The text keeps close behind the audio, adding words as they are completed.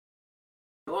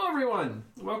Hello, everyone.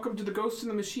 Welcome to the Ghost in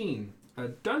the Machine, a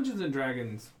Dungeons and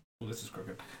Dragons. Well, this is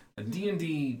crooked. A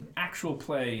D&D actual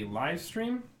play live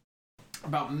stream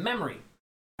about memory,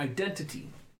 identity,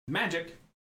 magic,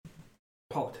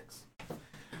 politics.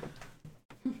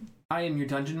 I am your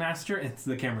dungeon master.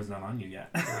 The camera's not on you yet.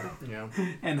 Yeah.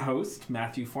 And host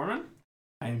Matthew Foreman.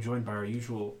 I am joined by our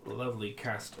usual lovely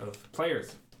cast of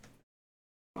players.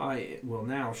 I will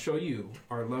now show you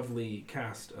our lovely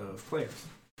cast of players.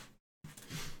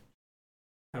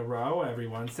 Hello,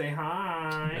 everyone. Say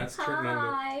hi. Let's turn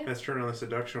on the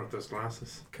seduction with those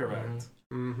glasses. Correct.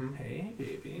 Mm-hmm. Hey,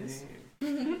 babies.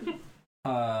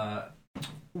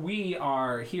 We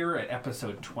are here at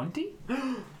episode 20.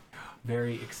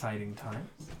 Very exciting times.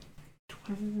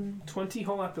 20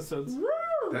 whole episodes.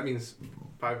 Woo! That means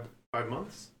five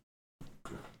months?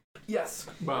 Yes.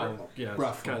 Well, yeah,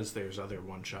 roughly. because there's other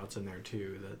one-shots in there,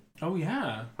 too. Oh,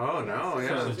 yeah. Oh, no. Yeah,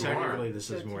 So it's technically, more. this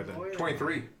is more than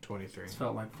 23. 23. It's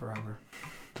felt like forever.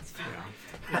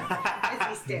 Yeah.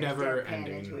 As he stares Never deadpan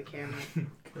ending. into a camera.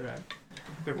 Correct.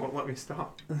 They won't let me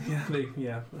stop.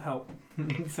 Yeah, help.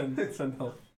 send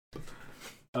help.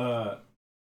 Oh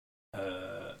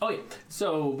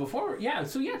yeah.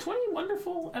 So 20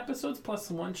 wonderful episodes plus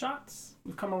some one-shots.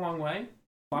 We've come a long way.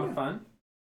 A lot of fun.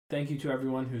 Thank you to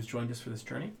everyone who's joined us for this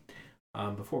journey.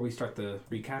 Before we start the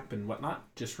recap and whatnot,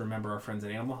 just remember our friends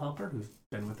at Animal Helper who've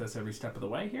been with us every step of the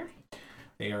way here.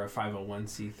 They are a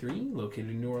 501c3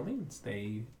 located in New Orleans.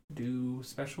 They do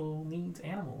special needs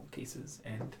animal cases,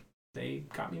 and they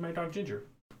got me my dog Ginger.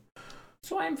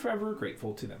 So I am forever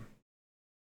grateful to them.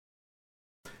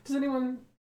 Does anyone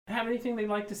have anything they'd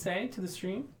like to say to the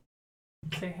stream?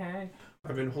 Say hey.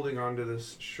 I've been holding on to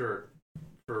this shirt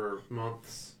for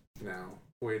months now,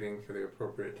 waiting for the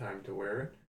appropriate time to wear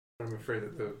it. But I'm afraid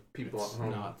that the people It's at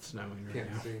home not snowing right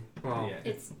can't now. see. Well, Yeah.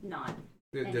 It's not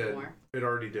it anymore. did. It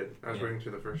already did. I was Yeah. waiting for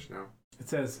the first snow. It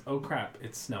says, "Oh crap,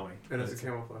 it's snowing." And it's a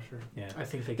camouflage shirt. Yeah. I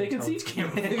think They they can can see tell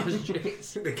it's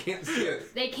camouflage. They can't see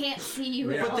it. They can't see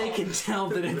you Yeah. at But all. they can tell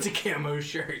that it's a camo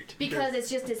shirt. Because it's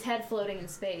just his head floating in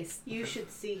space. You should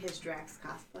see his Drax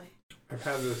cosplay. I've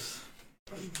had this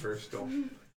very still.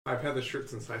 I've had this shirt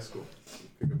since high school. If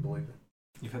you could believe it.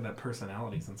 You've had that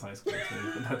personality since high school,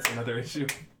 too, but that's another issue.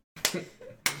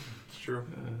 It's true.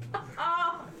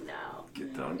 Oh, no.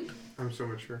 Get done. I'm so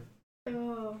mature.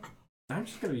 Oh. I'm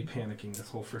just gonna be panicking this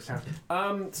whole first half.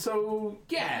 So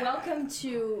yeah. Welcome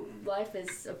to life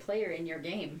as a player in your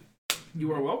game.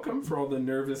 You are welcome for all the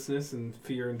nervousness and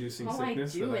fear-inducing All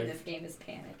sickness I do that in this game is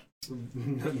panic.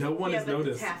 no one has but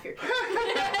noticed. It's half your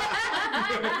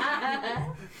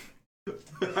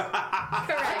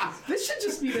Correct. This should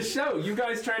just be the show. You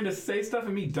guys trying to say stuff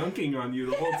and me dunking on you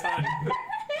the whole time.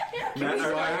 Matt,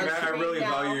 I really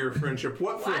value your friendship.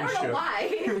 What Well, I friendship? don't know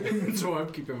why. So I'm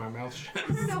keeping my mouth shut.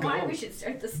 I don't know why gold. we should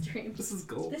start the stream. This is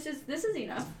gold. This is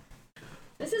enough.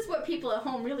 This is what people at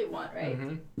home really want, right?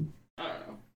 Mm-hmm. I don't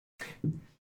know.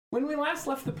 When we last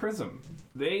left the Prism,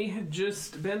 they had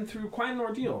just been through quite an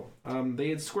ordeal. They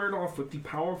had squared off with the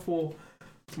powerful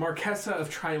Marquesa of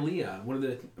Trilea, one of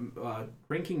the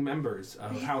ranking members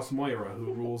of House Moira,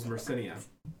 who rules Mercinia.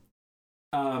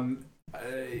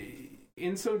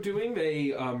 In so doing,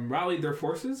 they rallied their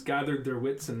forces, gathered their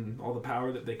wits and all the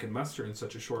power that they could muster in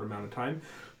such a short amount of time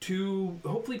to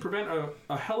hopefully prevent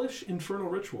a hellish infernal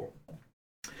ritual.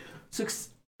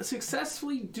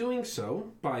 Successfully doing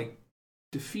so by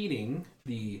defeating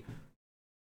the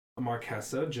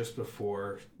Marquesa just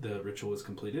before the ritual was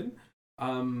completed,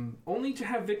 only to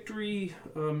have victory,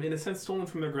 in a sense, stolen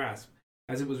from their grasp,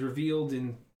 as it was revealed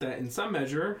that in some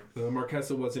measure, the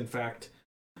Marquesa was in fact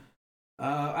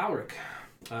Alric,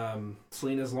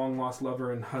 Selena's long-lost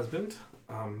lover and husband,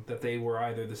 that they were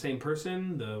either the same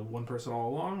person, the one person all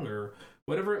along, or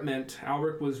whatever it meant.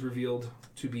 Alric was revealed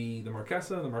to be the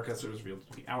Marquesa was revealed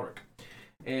to be Alric.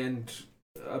 And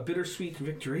a bittersweet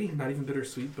victory, not even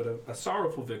bittersweet, but a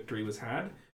sorrowful victory was had,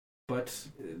 but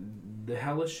the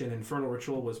hellish and infernal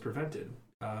ritual was prevented.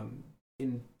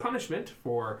 In punishment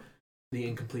for the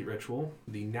incomplete ritual,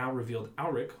 the now revealed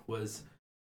Alric was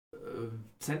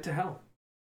sent to hell,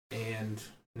 and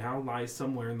now lies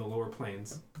somewhere in the lower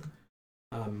plains,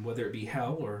 whether it be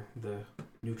hell or the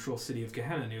neutral city of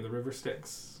Gehenna near the river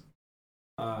Styx.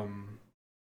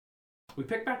 We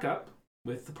pick back up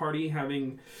with the party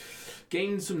having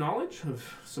gained some knowledge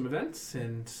of some events,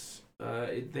 and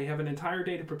they have an entire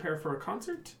day to prepare for a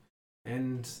concert,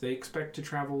 and they expect to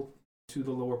travel to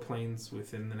the lower plains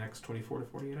within the next 24 to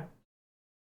 48 hours.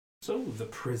 So, the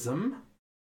Prism,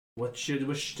 what should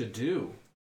wish to do?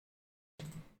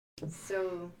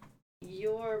 So,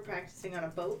 you're practicing on a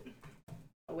boat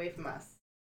away from us?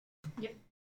 Yep.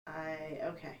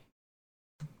 Okay.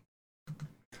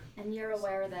 And you're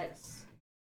aware that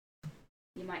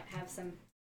you might have some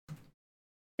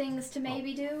things to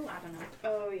maybe do? I don't know.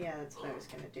 Oh yeah, that's what I was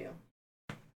gonna do.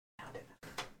 I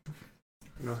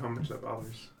know how much that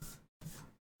bothers.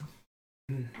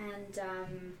 And,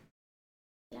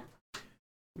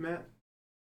 Matt,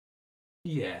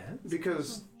 Yeah.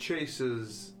 because Chase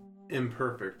is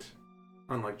imperfect,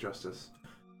 unlike Justice.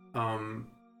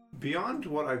 Beyond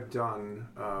what I've done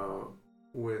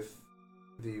with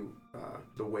the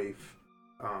waif,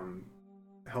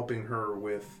 helping her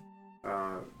with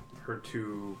her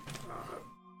two,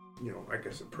 I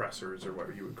guess oppressors or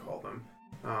whatever you would call them.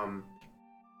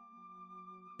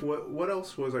 What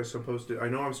else was I supposed to? I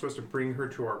know I'm supposed to bring her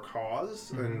to our cause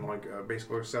and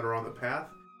basically set her on the path.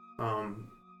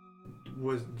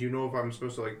 Do you know if I'm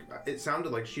supposed to It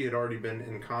sounded like she had already been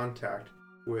in contact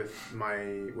with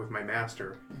my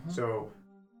master. So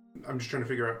I'm just trying to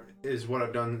figure out, is what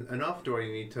I've done enough? Do I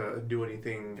need to do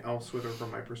anything else with her from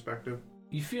my perspective?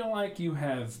 You feel like you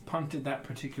have punted that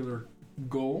particular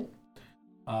goal.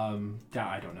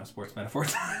 I don't know sports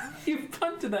metaphors. You've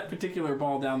punted that particular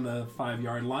ball down the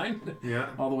 5-yard line. Yeah.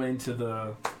 All the way into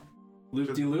the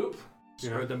loop-de-loop.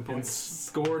 Scored them And points.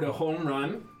 scored a home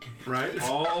run. Right.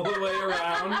 All the way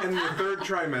around. In the third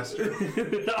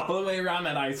trimester. All the way around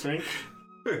that ice rink.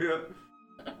 Yeah.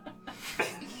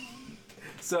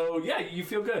 So yeah, you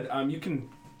feel good. You can,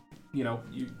 you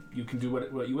can do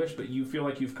what you wish, but you feel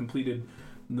like you've completed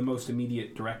the most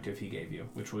immediate directive he gave you,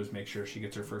 which was make sure she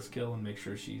gets her first kill and make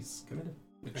sure she's committed,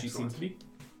 which she seems to be.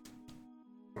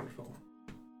 Wonderful.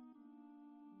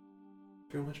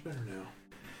 Feel much better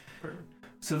now.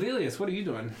 Sevelius, what are you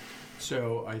doing?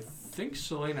 So I think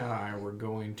Selena and I were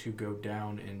going to go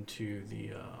down into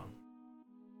the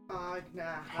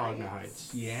Hogna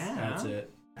Heights. Yeah. That's it.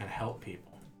 And help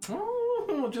people.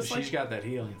 Oh, So she's got that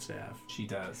healing staff. She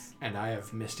does. And I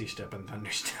have Misty Step and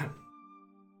Thunder Step.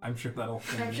 I'm sure that'll.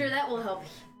 I'm sure that will help.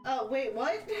 Oh wait,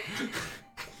 what?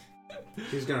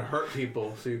 He's gonna hurt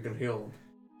people so you can heal them.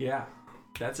 Yeah.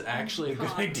 That's actually a good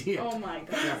God. idea. Oh my god.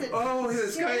 That's a Oh,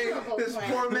 this guy, terrible this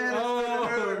plan. poor man.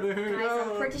 Guys,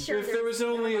 I'm pretty sure If there was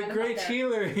only a great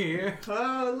healer here.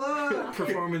 Oh, look.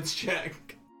 Performance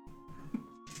check.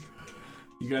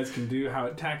 You guys can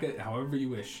attack it however you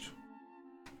wished.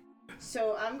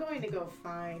 So I'm going to go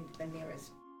find the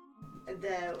nearest.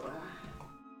 There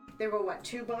were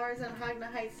 2 bars on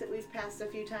Hogna Heights that we've passed a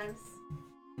few times,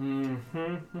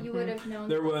 Mm-hmm. You would have known.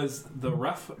 There was the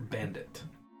Rough Bandit.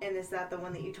 and is that the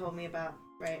one that you told me about,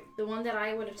 right? The one that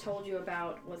I would have told you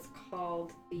about was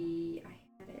called I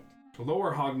had it.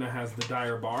 Lower Hogna has the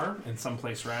Dire Bar, and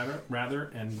Someplace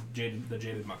Rather, and the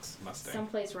Jaded Mustang.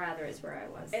 Someplace rather is where I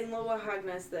was. And Lower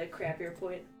Hogna's the crappier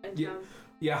point in Yeah. town.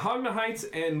 Yeah, Hogna Heights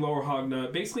and Lower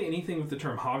Hogna, basically anything with the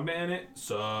term Hogna in it,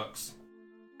 sucks.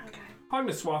 Okay.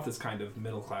 Hogna Swath is kind of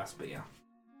middle class, but yeah.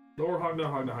 Lower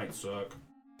Hogna Heights suck.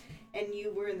 And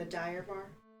you were in the Dire Bar?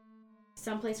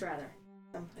 Someplace rather.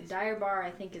 Someplace. Dire Bar,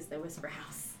 I think, is the Whisper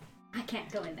House. I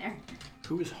can't go in there.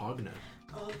 Who is Hogna?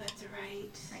 Oh, that's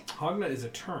right. Hogna is a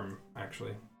term,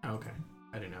 actually. Okay.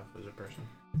 I didn't know if it was a person.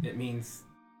 It means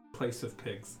place of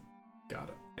pigs. Got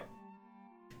it.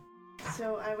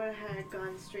 So I would have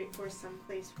gone straight for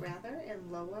Someplace Rather in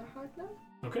Lower Hogna.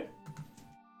 Okay.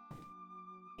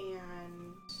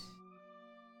 And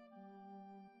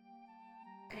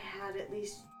I had at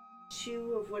least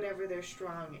 2 of whatever their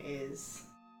strong is.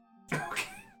 Okay.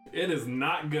 It is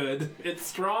not good. It's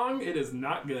strong. It is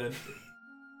not good.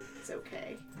 It's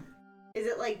okay. Is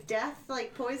it like death,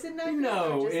 like poison? Knife?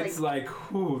 No, Or just it's like,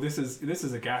 whew, this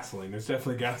is a gasoline. There's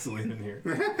definitely gasoline in here.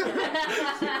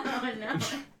 Oh no.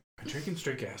 Drinking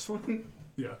straight gasoline?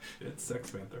 Yeah, it's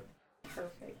Sex Panther.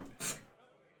 Perfect.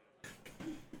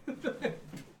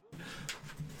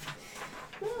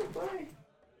 Oh boy,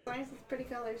 nice with pretty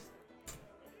colors.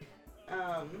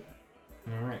 All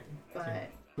right. But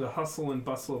The hustle and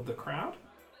bustle of the crowd.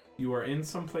 You are in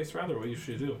Someplace Rather. What you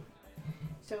should do?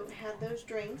 so had those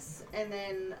drinks, and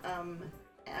then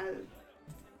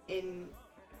in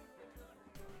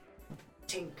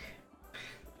Tink.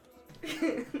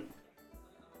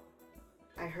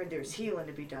 I heard there's healing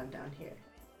to be done down here.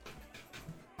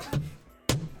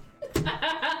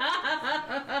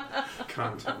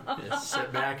 Content. Just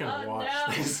sit back and watch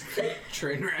no. this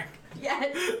train wreck.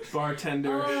 Yes.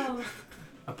 Bartender, Oh.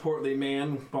 a portly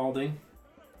man, balding,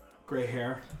 gray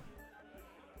hair,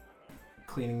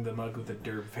 cleaning the mug with a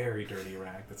very dirty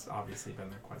rag that's obviously been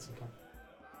there quite some time.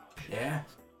 Yeah?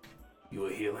 You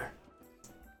a healer?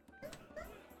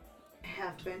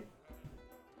 Have been.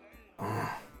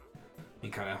 He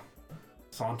kind of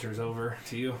saunters over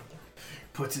to you,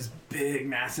 puts his big,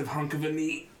 massive hunk of a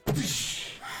meat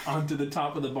onto the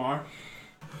top of the bar.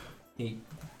 He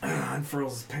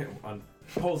unfurls his pants,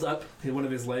 pulls up one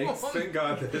of his legs. Thank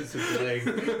God that it's his leg.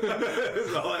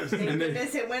 That's all I'm saying. Thank And then-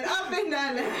 goodness it went up and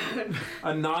not down.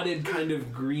 A knotted kind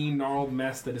of green gnarled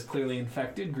mess that is clearly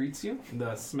infected greets you.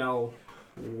 The smell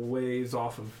waves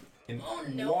off of and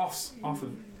wafts off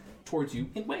of towards you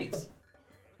in waves.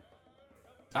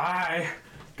 I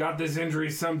got this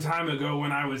injury some time ago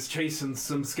when I was chasing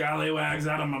some scallywags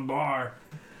out of my bar.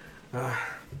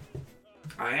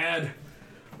 I had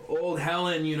old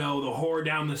Helen, you know, the whore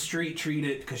down the street, treat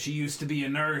it because she used to be a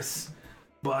nurse.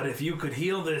 But if you could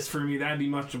heal this for me, that'd be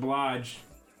much obliged.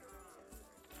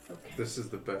 Okay. This is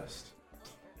the best.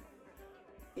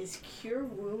 Is cure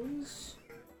wounds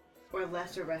or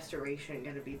lesser restoration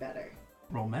going to be better?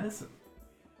 Roll medicine.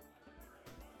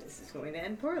 This is going to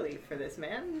end poorly for this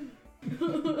man.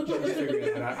 Just figuring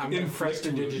it out. I'm gonna Inflict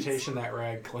prestidigitation that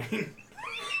rag clean.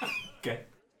 Okay.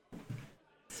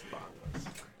 Spotless.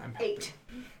 I'm 8.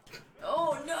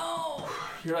 Oh no!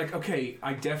 You're like, okay,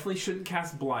 I definitely shouldn't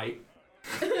cast Blight.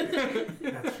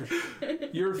 That's for sure.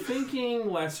 You're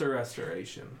thinking lesser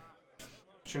restoration.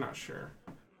 But you're not sure.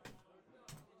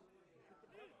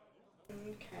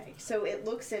 Okay. So it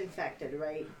looks infected,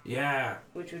 right? Yeah.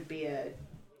 Which would be a...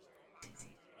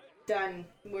 Done.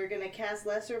 We're going to cast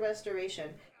lesser restoration.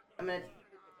 I'm going to...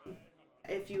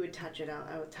 If you would touch it,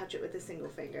 I would touch it with a single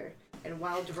finger. And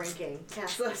while drinking,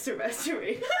 cast lesser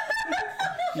restoration.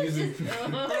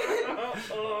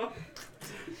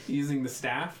 Using the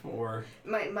staff, or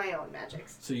My own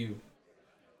magics. so you.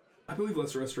 I believe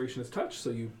lesser restoration is touch.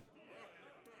 So you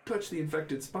touch the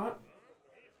infected spot,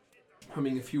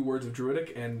 humming a few words of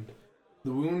druidic, and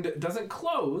the wound doesn't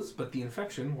close, but the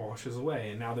infection washes away.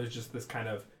 And now there's just this kind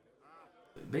of,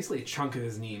 basically a chunk of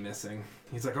his knee missing.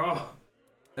 He's like, "Oh,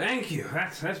 thank you.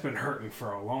 That's been hurting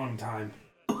for a long time.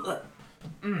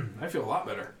 I feel a lot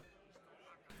better.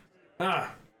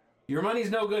 Your money's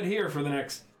no good here for the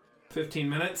next 15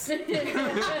 minutes." He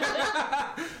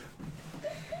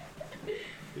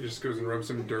just goes and rubs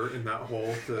some dirt in that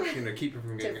hole to keep it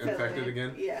from To getting fill infected in.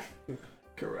 again. Yeah.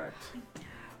 Correct.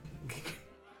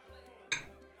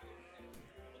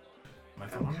 My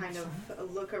I'll kind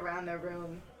of look around the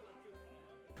room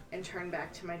and turn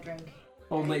back to my drink.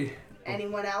 Old lady,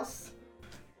 Anyone else?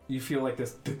 you feel like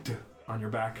this on your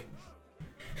back.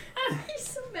 You're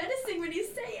so menacing when you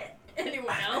say it.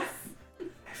 Anyone else?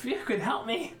 If you could help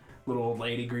me, little old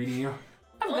lady greeting you.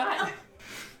 I've got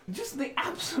just the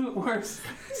absolute worst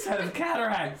set of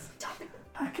cataracts.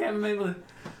 I can't believe it.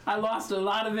 I lost a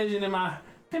lot of vision in my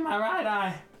right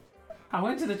eye. I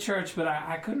went to the church, but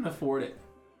I couldn't afford it.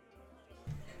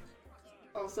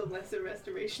 Also lesser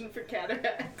restoration for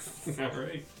cataracts. All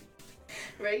right.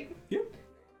 Right?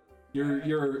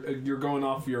 You're going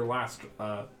off your last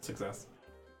success.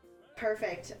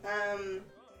 Perfect.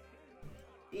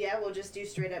 Yeah, we'll just do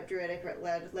straight up druidic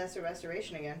lesser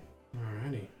restoration again.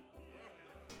 Alrighty.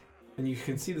 And you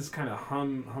can see this kind of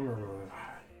hummer.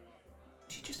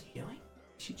 Is she just healing?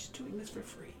 Is she just doing this for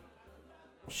free?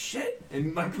 Shit!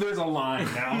 And like, there's a line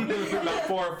now. About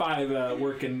 4 or 5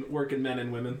 working men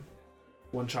and women.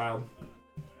 One child.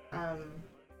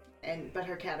 But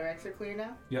her cataracts are clear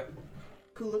now? Yep.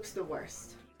 Who looks the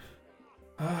worst?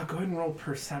 Go ahead and roll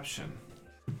perception.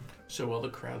 So while the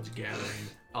crowd's gathering,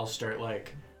 I'll start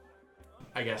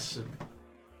I guess,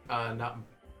 not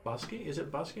busking? Is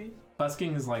it busking?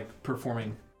 Busking is like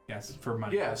performing, yes, for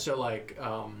money. Yeah, so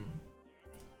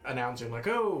announcing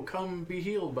oh, come be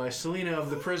healed by Selena of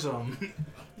the Prism.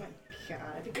 My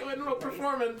God. Go ahead and roll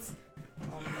performance.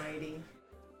 Almighty.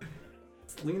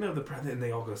 Selena of the President, and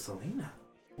they all go Selena.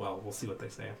 Well, we'll see what they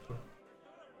say after.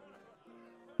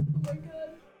 Oh my god.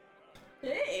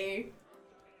 Hey.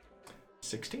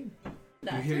 16.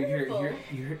 Not You terrible.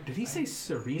 hear, did he say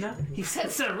Serena? He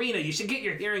said Serena. You should get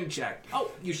your hearing checked.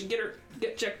 Oh, you should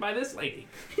get checked by this lady.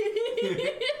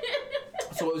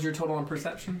 So what was your total on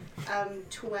perception?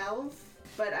 12,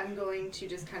 but I'm going to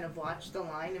just kind of watch the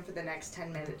line and for the next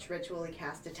 10 minutes ritually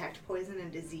cast Detect Poison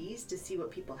and Disease to see what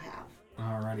people have.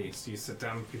 Alrighty, so you sit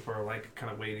down, people are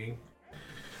kind of waiting.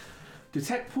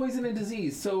 Detect poison and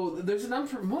disease. So there's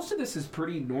most of this is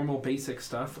pretty normal, basic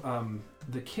stuff.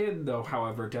 The kid, though,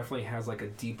 however, definitely has a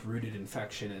deep-rooted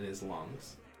infection in his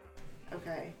lungs.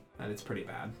 Okay. And it's pretty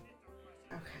bad.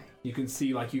 Okay. You can see,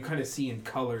 you kind of see in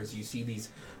colors, you see these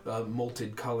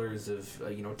molted colors of,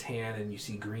 tan, and you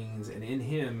see greens, and in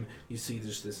him, you see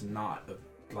just this knot of,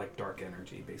 dark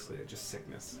energy, basically, just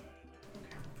sickness.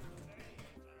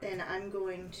 Then I'm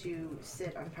going to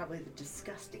sit on probably the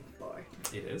disgusting floor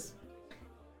It is.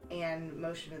 and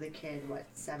motion to the kid,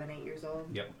 7, 8 years old?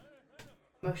 Yep.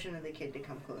 Motion to the kid to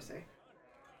come closer.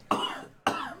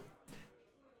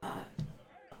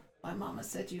 Mama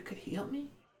said you could heal me?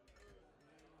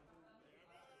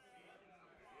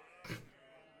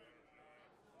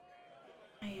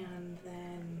 And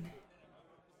then,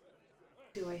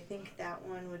 do I think that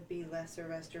one would be lesser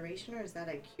restoration, or is that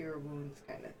a cure wounds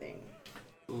kind of thing?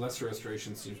 Lesser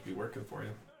restoration seems to be working for you.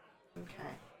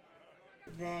 Okay.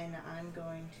 Then I'm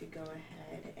going to go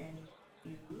ahead and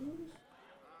use,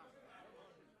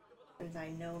 since I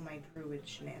know my druid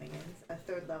shenanigans, a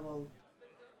 3rd level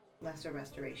lesser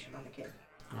restoration on the kid.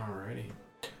 Alrighty.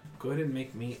 Go ahead and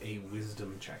make me a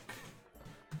wisdom check.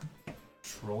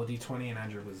 Roll a d20 and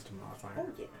add your wisdom modifier. Oh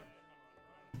yeah.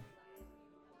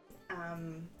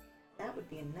 That would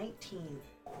be a 19.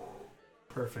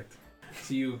 Perfect.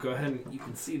 So you go ahead and you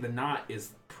can see the knot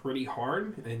is pretty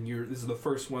hard, and this is the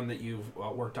first one that you've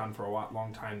worked on for a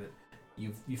long time that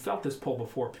you felt this pull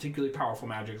before. Particularly powerful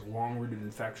magics, long-rooted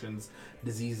infections,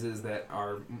 diseases that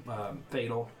are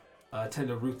fatal, tend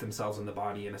to root themselves in the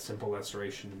body, and a simple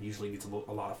restoration usually needs a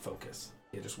lot of focus.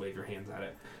 You just wave your hands at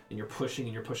it, and you're pushing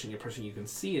and you're pushing and pushing. You can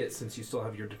see it since you still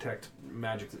have your detect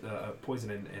magic,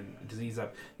 poison and disease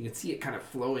up. You can see it kind of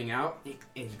flowing out,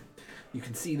 and you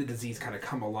can see the disease kind of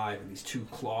come alive, and these 2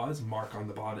 claws mark on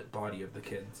the body of the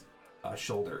kid's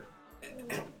shoulder,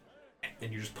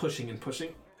 and you're just pushing and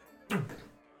pushing.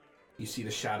 You see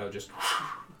the shadow just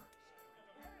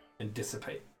and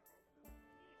dissipate.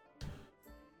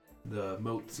 The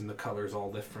motes and the colors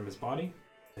all lift from his body,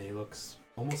 and he looks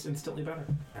almost instantly better,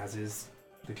 as is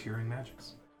the curing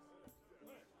magics.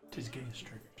 Tis gayest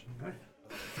triggers.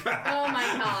 Oh my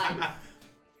god.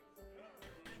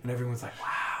 And everyone's like,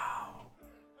 wow.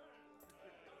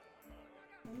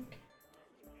 Okay.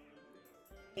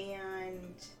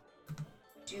 And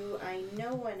do I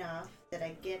know enough that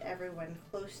I get everyone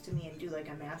close to me and do like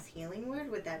a mass healing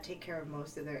word? Would that take care of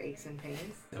most of their aches and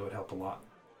pains? That would help a lot.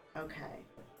 Okay.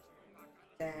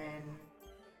 Then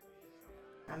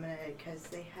I'm gonna, because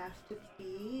they have to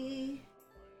be.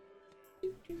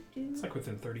 It's like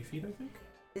within 30 feet, I think.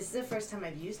 This is the first time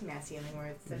I've used mass healing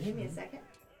words, so give me a second.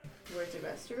 Words of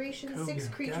restoration. Go 6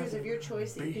 get creatures of your gathered,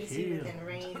 choice that you be can see within healed.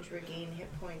 range regain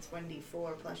hit points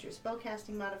 1d4 plus your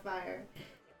spellcasting modifier.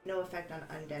 No effect on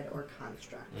undead or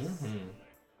constructs.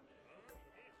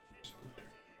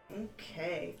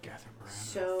 Okay. Gather around.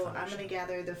 So I'm gonna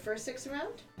gather the first 6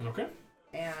 around, Okay.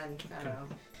 and I don't know,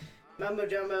 mumbo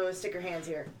jumbo, stick your hands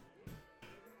here,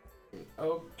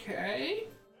 Okay.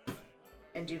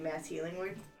 and do mass healing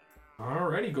word.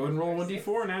 Alrighty, go ahead and roll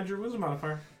 1d4 and add your wisdom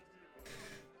modifier.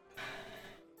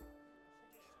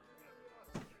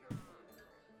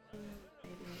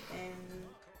 And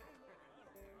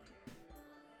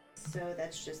so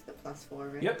that's just the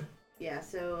 +4, right? Yep. Yeah.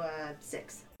 So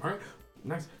 6. Alright,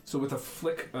 nice. So with a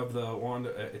flick of the wand,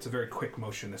 it's a very quick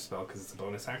motion, this spell, because it's a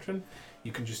bonus action.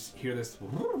 You can just hear this,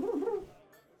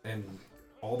 and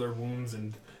all their wounds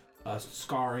and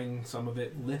scarring, some of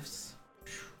it lifts.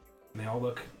 And they all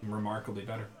look remarkably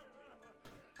better.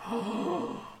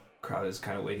 Crowd is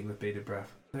kind of waiting with bated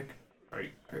breath. Like, are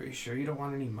you sure you don't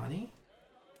want any money?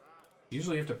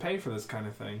 Usually you have to pay for this kind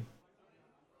of thing.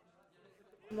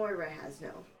 Moira has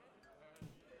no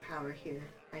power here.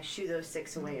 I shoo those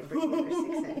 6 away and bring another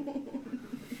 6 in.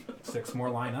 6 more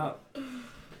line up.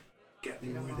 Get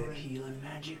me more of that healing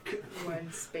magic.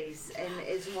 One space, and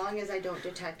as long as I don't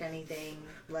detect anything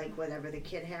like whatever the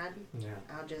kid had, Yeah.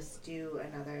 I'll just do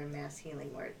another mass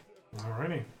healing word.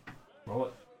 Alrighty. Roll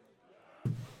it.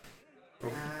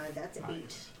 That's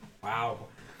 8. Wow.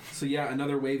 So yeah,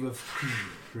 another wave of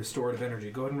restorative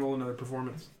energy. Go ahead and roll another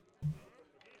performance.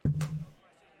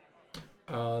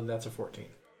 That's a 14.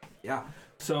 Yeah.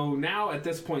 So now at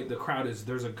this point, the crowd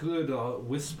there's a good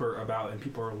whisper about, and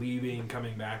people are leaving,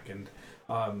 coming back, and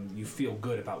you feel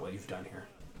good about what you've done here.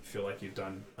 You feel like you've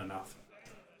done enough.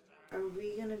 Are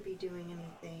we gonna be doing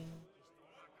anything?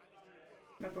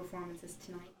 My performance is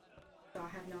tonight, so I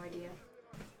have no idea.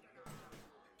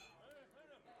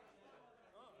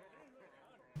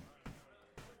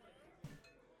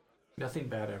 Nothing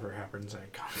bad ever happens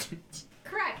at concerts.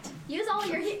 Correct. Use all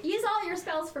your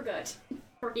spells for good.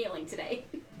 For healing today.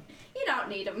 You don't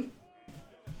need them.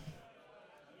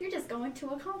 You're just going to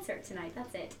a concert tonight.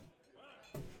 That's it.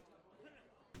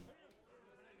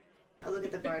 I'll look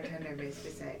at the bartender and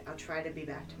basically say, I'll try to be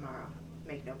back tomorrow.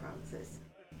 Make no promises.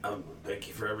 Thank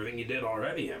you for everything you did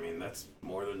already. I mean, that's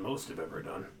more than most have ever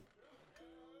done.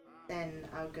 Then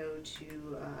I'll go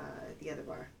to the other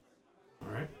bar.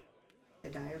 All right. The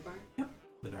Dyer bar. Yep.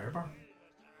 The Dyer Bar.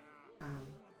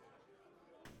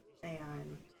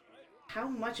 And how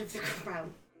much of the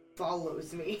crowd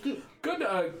follows me? Good.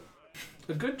 A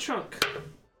good chunk.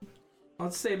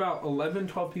 Let's say about 11,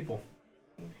 12 people.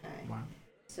 Okay. Wow.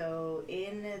 So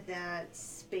in that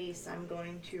space, I'm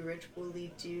going to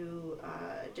ritually do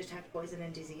detect poison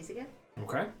and disease again.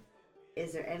 Okay.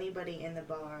 Is there anybody in the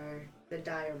bar, the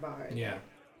Dyer bar, Yeah.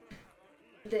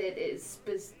 that is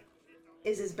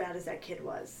as bad as that kid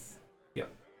was? Yep.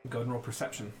 Go ahead and roll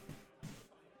perception.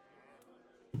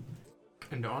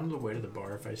 And on the way to the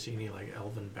bar, if I see any like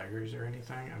elven beggars or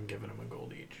anything, I'm giving them a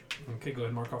gold each. Okay, go ahead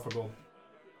and mark off a gold.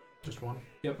 Just one.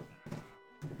 Yep.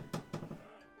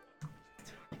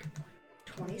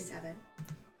 27.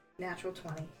 Natural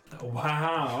 20.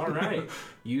 Wow, all right.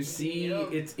 You see,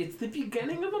 it's the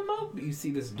beginning of a moat, but you see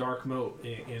this dark moat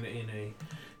in an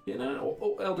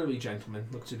elderly gentleman.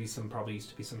 Looks to be probably used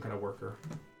to be some kind of worker.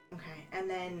 Okay, and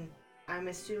then I'm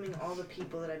assuming all the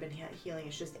people that I've been healing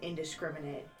is just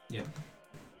indiscriminate. Yeah.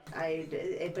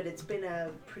 But it's been a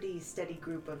pretty steady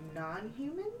group of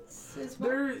non-humans as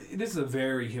well. This is a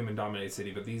very human-dominated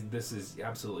city, but this is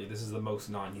the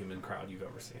most non-human crowd you've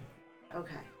ever seen.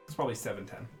 Okay. It's probably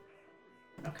 7-10.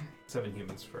 Okay. 7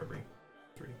 humans for every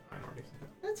 3 minorities.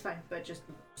 That's fine, but just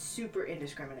super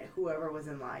indiscriminate. Whoever was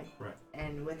in line. Right.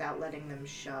 And without letting them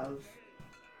shove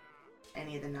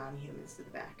any of the non-humans to the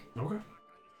back. Okay.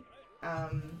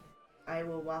 I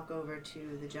will walk over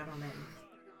to the gentleman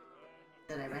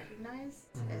that I recognize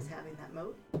as having that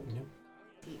moat. Yep.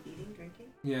 Eating, drinking.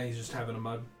 Yeah, he's just having a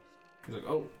mug. He's like,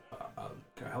 "Oh,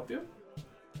 can I help you?"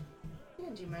 Yeah.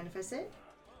 Do you mind if I sit?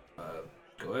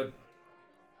 Go ahead.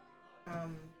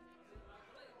 Um.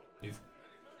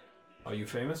 Are you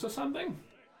famous or something?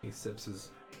 He sips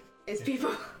his. Is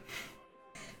people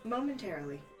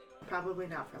momentarily, probably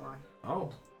not for long.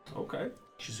 Oh, okay.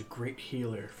 She's a great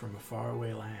healer from a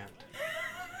faraway land.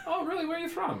 Oh, really? Where are you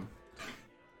from?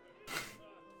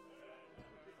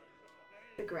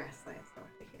 The grasslands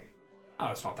north of here. Oh,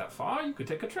 it's not that far. You could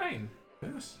take a train.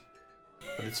 Yes.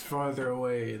 But it's farther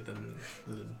away than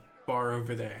the bar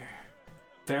over there.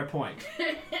 Fair point.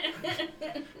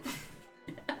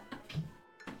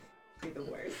 Be the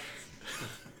worst.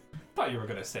 Thought you were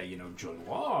gonna say,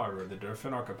 Junwar or the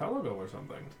Durfin Archipelago or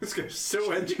something. This guy's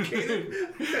so educated.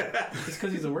 Just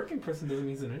because he's a working person doesn't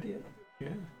mean he's an idiot. Yeah,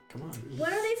 come on.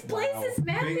 What are these places,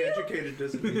 Being Matthew? educated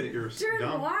doesn't mean that you're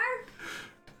dumb. Durnoir?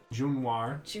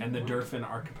 Junwar and the Junwar. Durfin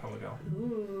Archipelago.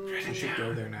 Ooh. We should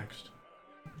go there next.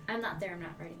 I'm not there. I'm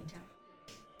not writing it down.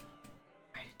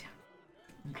 Write it down.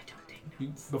 I don't take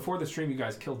notes. Before the stream, you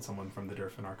guys killed someone from the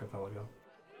Durfin Archipelago.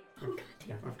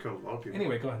 Yeah. I've killed a lot of people.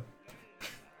 Anyway, go ahead.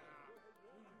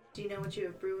 Do you know what you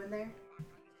have brewing there?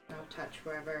 I'll touch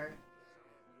wherever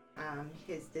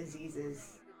his disease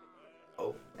is.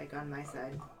 Oh. Like on my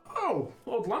side. Oh,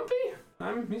 old Lumpy?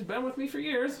 He's been with me for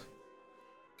years.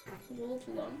 Old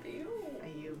Lumpy.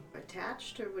 Are you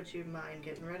attached or would you mind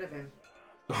getting rid of him?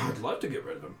 I'd love to get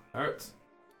rid of him. Hurts.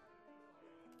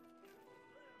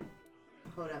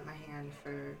 Hold up my hand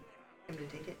for him to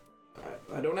take it.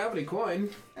 I don't have any coin.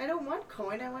 I don't want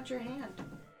coin, I want your hand.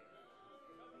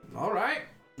 All right.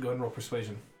 Go ahead and roll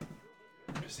persuasion.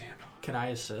 Can I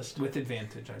assist? With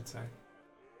advantage, I'd say.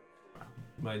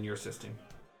 When you're assisting.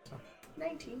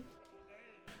 19.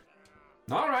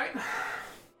 All right.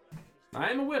 I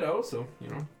am a widow, so,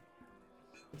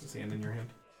 Put his hand in your hand.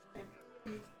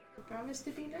 I promise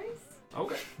to be nice.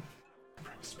 Okay.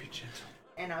 Promise to be gentle.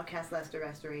 And I'll cast Lesser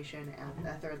Restoration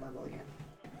at 3rd level again.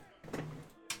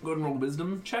 Go ahead and roll a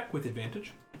wisdom check with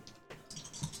advantage.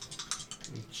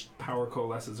 Each power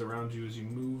coalesces around you as you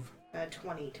move.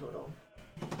 20 total.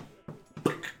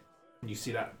 And you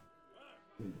see that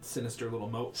sinister little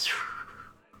moat.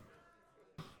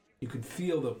 You can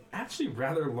feel the actually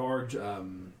rather large,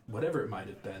 whatever it might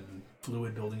have been,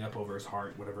 fluid building up over his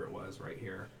heart, whatever it was right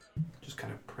here. Just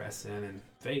kind of press in and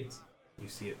fades. You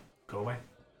see it go away.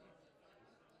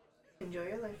 Enjoy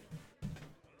your life.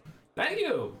 Thank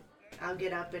you! I'll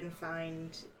get up and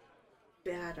find,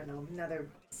 I don't know, another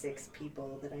 6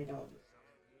 people that I don't.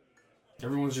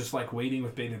 Everyone's just like waiting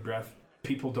with bated breath.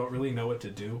 People don't really know what to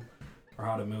do or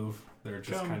how to move. They're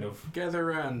just Come, kind of... gather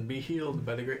around, be healed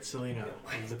by the great Selena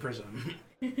of the prism.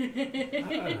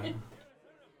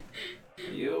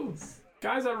 You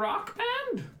guys a rock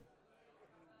band?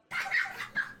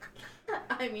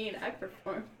 I mean, I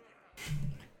perform.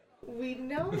 We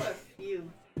know a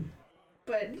few,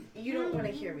 but you don't want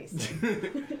to hear me sing.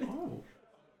 Oh,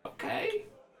 okay.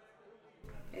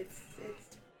 It's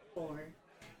 4.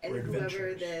 And We're whoever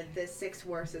adventurers. the 6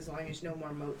 worst, as long as no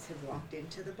more moats have walked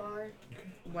into the bar,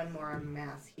 1 more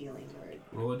mass healing word.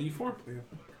 Roll a d4. Yeah,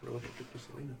 relative to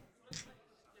Selena.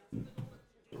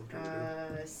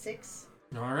 6.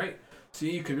 All right. See,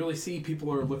 you can really see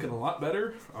people are looking a lot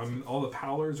better. All the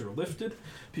powers are lifted.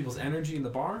 People's energy in the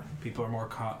bar. People are more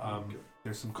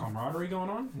there's some camaraderie going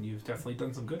on, and you've definitely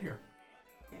done some good here.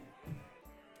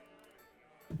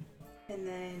 And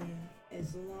then,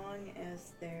 as long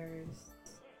as there's...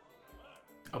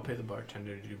 I'll pay the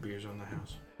bartender to do beers on the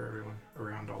house for everyone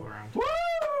all around. Woo!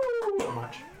 How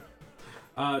much?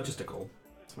 Just a gold.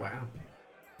 Wow.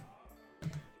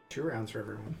 2 rounds for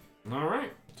everyone. All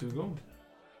right, 2 gold.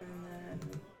 And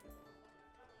then...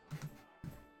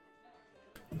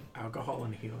 Alcohol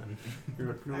and healing.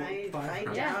 I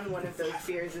down one of those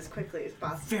beers as quickly as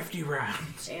possible. 50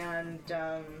 rounds. And,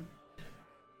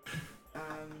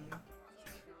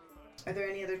 are there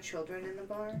any other children in the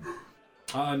bar?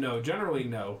 No, generally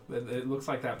no. It looks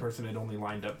like that person had only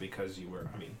lined up because you were.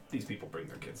 I mean, these people bring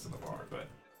their kids to the bar, but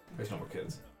there's no more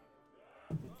kids.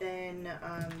 Then,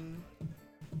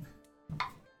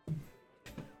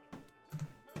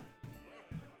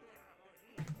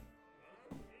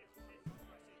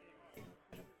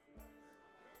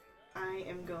 I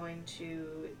am going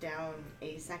to down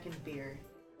a second beer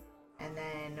and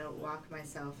then walk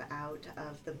myself out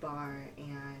of the bar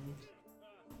and...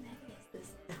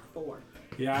 This is 4.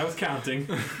 Yeah, I was counting.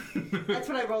 That's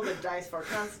what I rolled the dice for.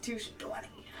 Constitution 20.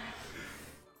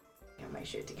 Got my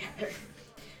shit together.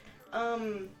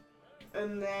 And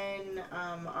then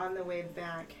on the way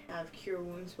back, have Cure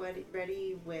Wounds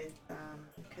ready with,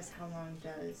 because how long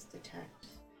does detect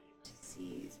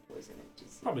disease, poison, and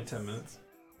disease? Probably 10 minutes.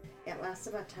 Yeah, it lasts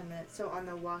about 10 minutes. So on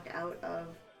the walk out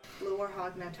of Lower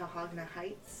Hogna to Hogna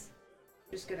Heights,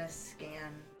 just gonna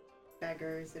scan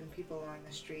beggars and people along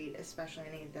the street, especially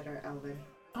any that are elven.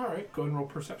 All right, go ahead and roll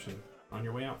perception on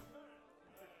your way out.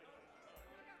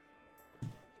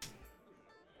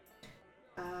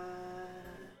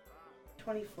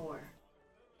 24.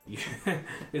 Yeah,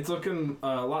 it's looking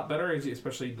a lot better,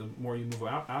 especially the more you move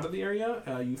out of the area.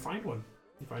 You find one.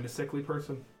 You find a sickly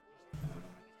person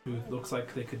who looks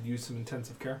like they could use some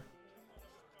intensive care.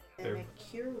 And a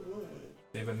cure wound.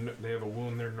 They have a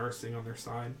wound they're nursing on their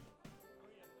side.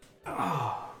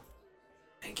 Ah,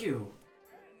 thank you.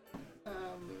 Go ahead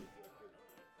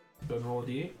and roll a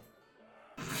d8.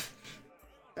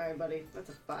 Sorry, buddy. That's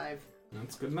a 5.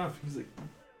 That's good enough. He's like,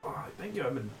 oh, thank you.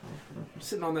 I've been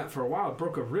sitting on that for a while.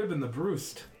 Broke a rib in the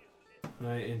Brust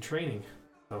in training.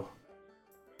 So,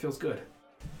 feels good.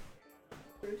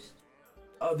 Bruce?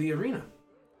 The arena.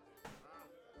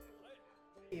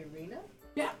 The arena?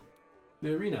 Yeah.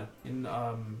 The arena in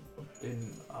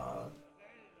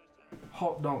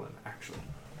Halt Dolan, actually.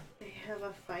 They have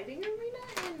a fighting arena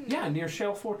in... Yeah, near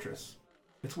Shale Fortress.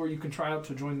 It's where you can try out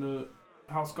to join the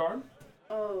House Guard.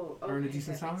 Oh, okay. Earn a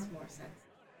decent that makes salary? more sense.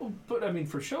 Well, but I mean,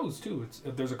 for shows too.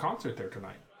 There's a concert there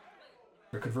tonight.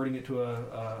 They're converting it to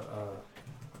a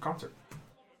concert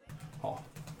hall.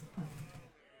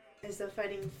 Is the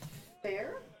fighting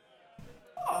fair?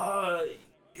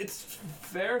 It's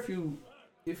fair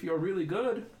if you're really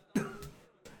good.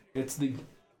 It's the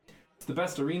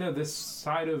best arena this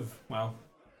side of, well,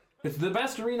 it's the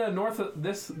best arena north of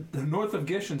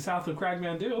Gish and south of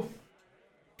Cragmandu.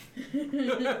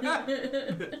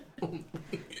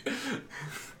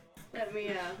 Let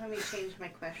me change my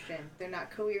question. They're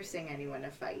not coercing anyone to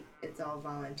fight. It's all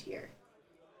volunteer.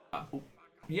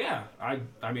 Yeah, I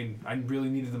mean, I really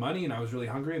needed the money and I was really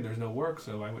hungry and there's no work,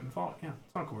 so I went and fought. Yeah,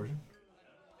 it's not coercion.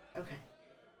 Okay.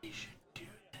 You should do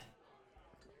that.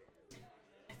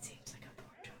 That seems like a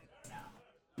poor choice.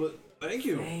 But thank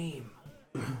you. Same.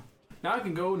 Now I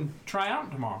can go and try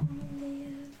out tomorrow.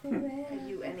 Are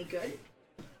you any good?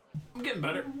 I'm getting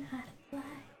better.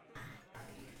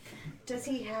 Does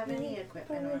he have any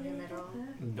equipment on him at all?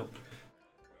 Nope.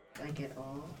 Like at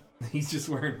all? He's just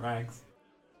wearing rags.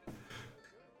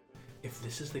 If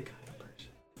this is the kind of person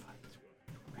who fights,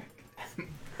 wreck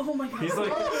them. Oh my god. He's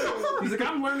like,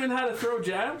 I'm learning how to throw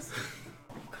jabs.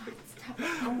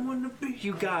 I wanna be.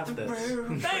 You got this.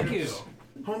 Thank you.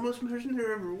 Homeless person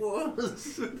there ever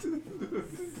was. So,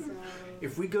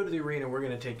 If we go to the arena, we're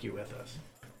gonna take you with us.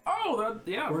 Oh,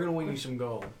 yeah. We're gonna win you some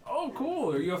gold. Oh,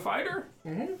 cool. Are you a fighter?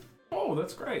 Mm-hmm. Oh,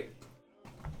 that's great.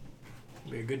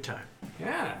 Be a good time.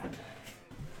 Yeah.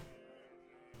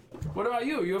 What about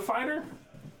you? Are you a fighter?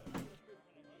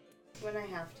 when I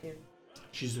have to.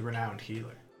 She's the renowned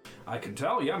healer. I can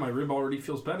tell. Yeah, my rib already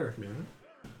feels better. Yeah.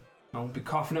 I won't be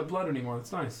coughing up blood anymore.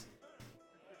 That's nice.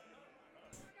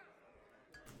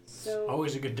 So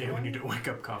Always a good day when you don't wake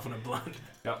up coughing up blood.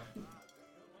 Yep.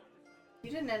 you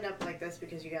didn't end up like this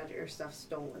because you got your stuff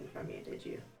stolen from you, did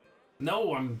you?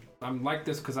 No, I'm like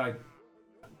this because I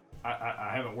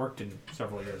haven't worked in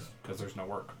several years because there's no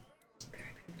work.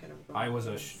 I'm gonna roll I was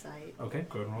a insight. Okay,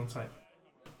 go ahead and roll insight.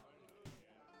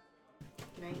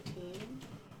 19.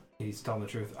 He's telling the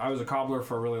truth. I was a cobbler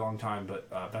for a really long time, but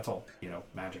that's all,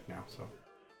 magic now, so.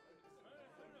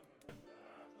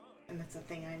 And that's a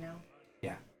thing I know.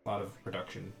 Yeah, a lot of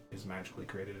production is magically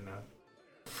created in a...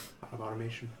 A lot of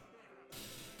automation.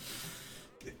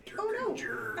 Oh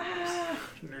no! Ah.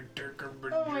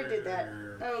 Oh, I did that.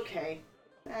 Okay.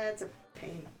 That's a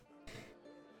pain.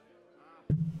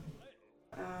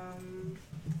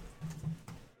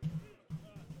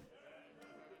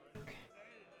 Okay.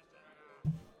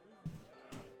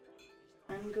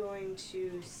 I'm going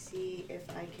to see if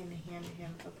I can hand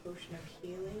him a potion of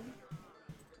healing.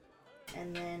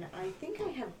 And then I think I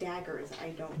have daggers. I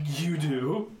don't have. You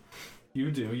do.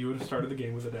 You do. You would have started the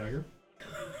game with a dagger.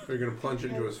 Are you going to plunge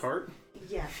into his heart?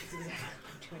 Yeah, that's exactly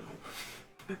what I'm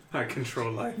doing. I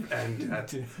control life and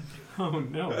death. Oh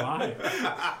no, why?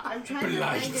 I'm trying to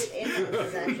find it in my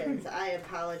possessions. I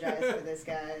apologize for this,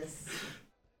 guys.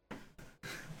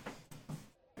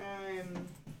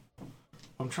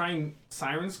 I'm trying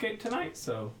Sirenscape tonight,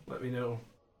 so let me know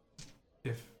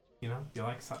if, you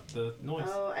like the noise.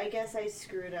 Oh, I guess I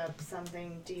screwed up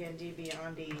something D&D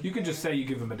Beyond-y. You can just say you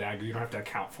give him a dagger. You don't have to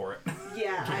account for it.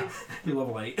 Yeah, You're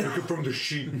level 8. From the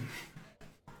sheet.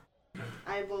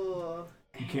 I will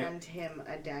You can't- hand him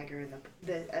a dagger and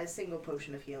a single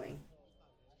potion of healing.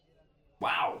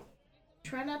 Wow.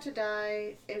 Try not to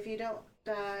die. If you don't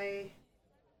die...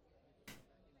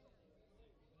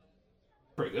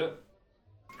 Pretty good.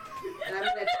 And I'm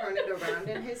going to turn it around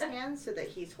in his hand so that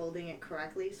he's holding it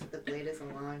correctly so the blade is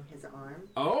along his arm.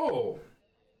 Oh.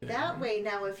 That way,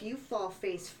 now if you fall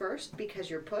face first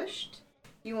because you're pushed,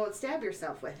 you won't stab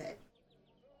yourself with it.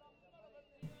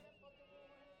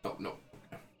 Oh, no.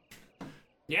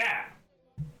 Yeah.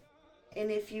 And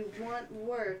if you want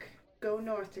work, go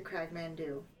north to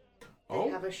Cragmandu. They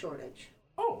have a shortage.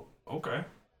 Oh, okay.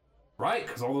 Right,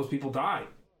 because all those people died.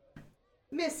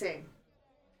 Missing.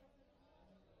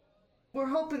 We're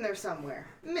hoping they're somewhere.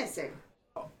 Missing.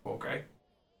 Oh, okay.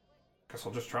 Guess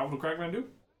I'll just travel to Cragmandu.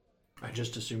 I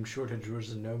just assumed shortage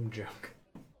was a gnome joke.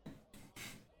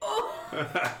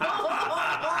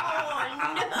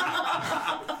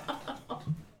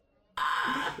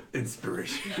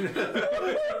 Inspiration.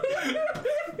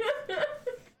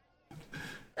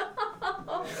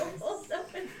 Oh, that was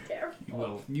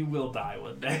terrible. You will die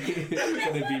one day. It's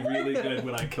gonna be really good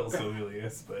when I kill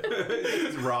Silius, but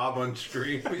It's Rob on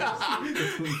stream.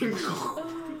 Oh,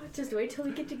 just wait till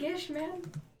we get to Gish, man.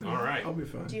 all right. I'll be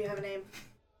fine. Do you have a name?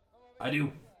 I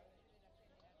do.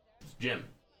 It's Jim.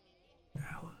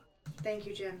 Thank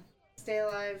you, Jim. Stay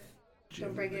alive.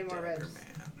 Don't break any more ribs.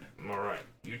 All right.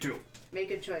 You too. Make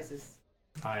good choices.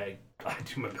 I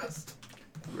do my best.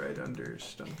 Right under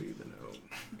Stumpy the gnome.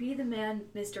 Be the man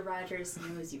Mr. Rogers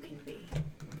knows you can be.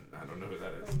 I don't know who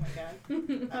that Oh is. my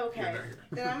god. Okay. You're not here.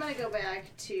 Then I'm gonna go back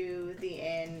to the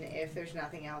inn if there's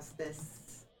nothing else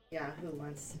this Yahoo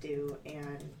wants to do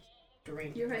and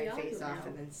drink You're a my Yahoo face off now.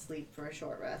 and then sleep for a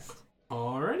short rest.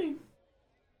 Alrighty.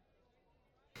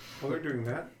 While they're doing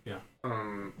that, Yeah.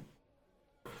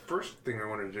 First thing I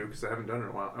want to do, because I haven't done it in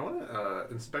a while, I want to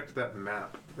inspect that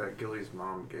map that Gilly's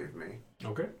mom gave me.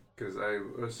 Okay. Because I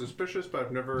was suspicious, but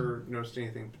I've never noticed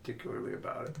anything particularly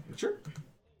about it. Sure.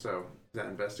 So, is that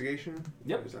investigation?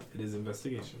 Yep. Or is that It is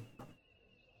investigation.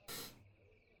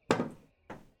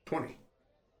 20?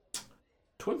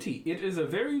 20. It is a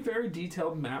very, very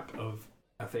detailed map of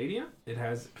Athadia. It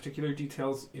has particular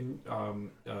details in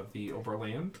of the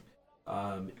overland.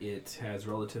 It has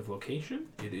relative location.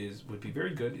 Would be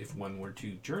very good if one were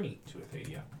to journey to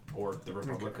Athadia or the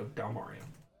Republic of Dalmaria.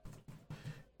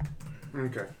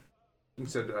 Okay. You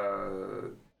said,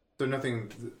 so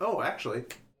nothing. Oh, actually,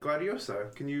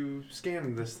 Gladiosa, can you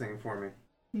scan this thing for me?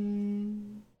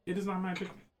 It is not magic.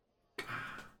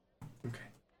 Okay.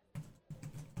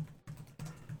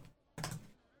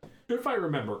 If I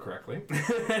remember correctly,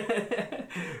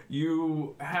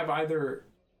 you have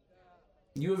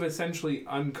essentially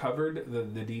uncovered the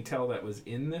detail that was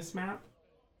in this map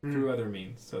through other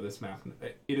means. So this map,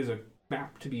 it is a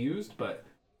map to be used, but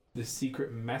the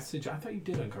secret message, I thought you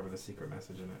did uncover the secret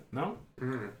message in it. No?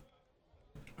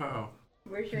 Uh-oh.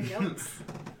 Where's your notes?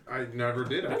 I never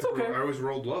did. That's I okay. always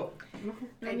rolled low.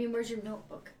 I mean, where's your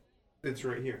notebook? It's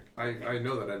right here. I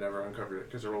know that I never uncovered it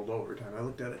because I rolled low every time I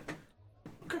looked at it.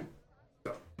 Okay.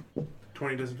 So,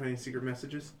 20 doesn't find any secret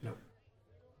messages?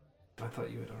 I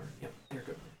thought you had already. Yep, you're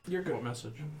good. You're good. What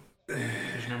message?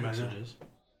 There's no messages.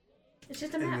 It's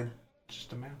just a And map. then,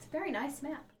 Just a map. It's a very nice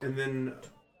map. and then,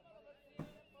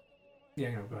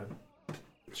 Yeah, no, go ahead.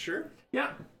 sure.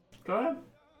 Yeah, go ahead.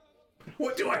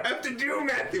 What do I have to do,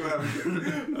 Matthew?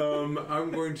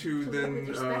 I'm going to To then leverage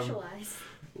your special eyes.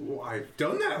 Well, I've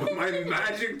done that with my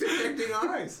magic detecting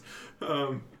eyes.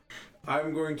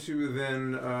 I'm going to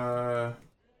then,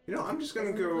 I'm just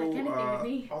going to Doesn't look like anything to go,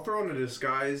 me. I'll throw in a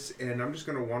disguise, and I'm just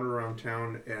going to wander around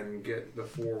town and get the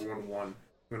 411. I'm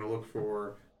going to look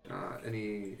for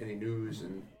any news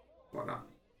and whatnot.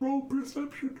 Roll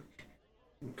perception.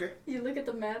 Okay, You look at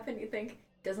the map and you think,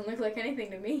 doesn't look like anything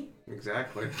to me.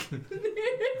 exactly.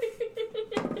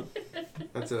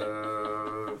 That's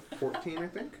a 14, I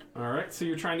think. All right. So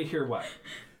you're trying to hear what?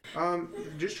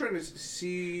 Just trying to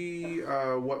see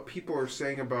what people are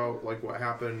saying about like what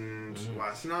happened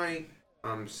last night.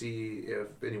 See if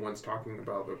anyone's talking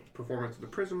about the performance of the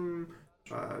Prism.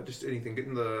 Just anything,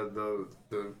 getting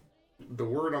the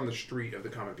word on the street of the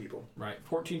common people. Right.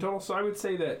 14 total. So I would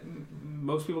say that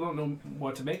most people don't know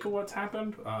what to make of what's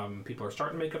happened. People are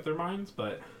starting to make up their minds,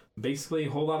 but basically a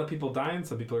whole lot of people dying.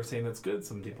 Some people are saying that's good.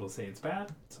 Some people say it's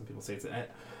bad. Some people say it's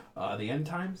the end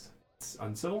times. It's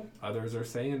uncivil. Others are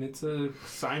saying it's a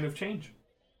sign of change.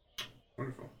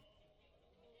 Wonderful.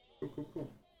 Cool.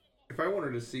 If I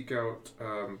wanted to seek out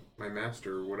my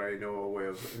master, would I know a way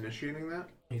of initiating that?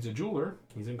 He's a jeweler.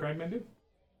 He's in Cragmandu.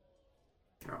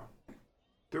 Oh.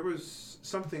 There was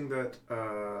something that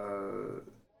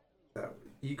that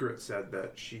Egret said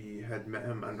that she had met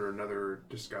him under another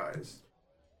disguise,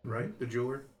 right? The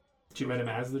jeweler? She met him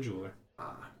as the jeweler.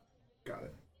 Ah, got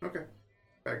it. Okay.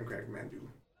 Back in Cragmandu.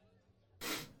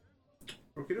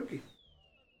 Okie dokie.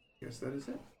 Guess that is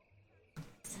it.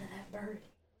 Listen to that bird.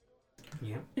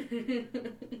 Yeah.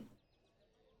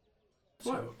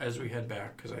 So as we head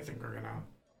back, because I think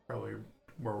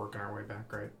we're working our way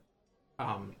back, right?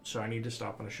 So I need to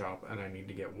stop in a shop and I need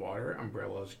to get water,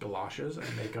 umbrellas, galoshes,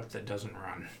 and makeup that doesn't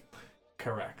run.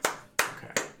 Correct.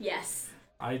 Okay. Yes.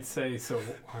 I'd say so.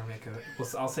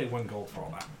 I'll say 1 gold for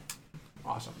all that.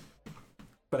 Awesome.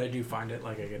 But I do find it,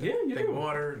 like I get Yeah, you a thing do. of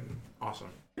water. And awesome.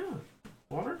 Yeah.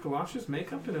 Water, galoshes,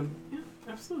 makeup, and yeah,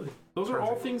 absolutely. Those are all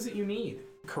Perfect. things that you need.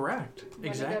 Correct. When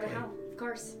Exactly. you go to hell, of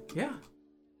course. Yeah.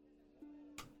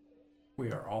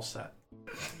 We are all set.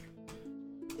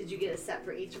 Did you get a set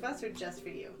for each of us or just for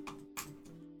you?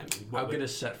 I'll get a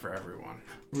set for everyone.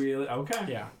 Really? Okay.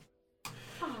 Yeah.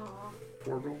 Aww.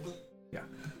 4 gold?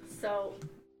 So,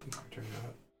 Turn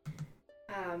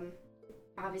that up.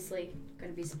 obviously, going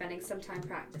to be spending some time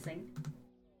practicing.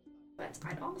 But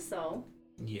I'd also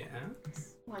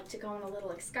Yes. like to go on a little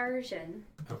excursion.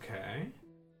 Okay.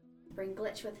 Bring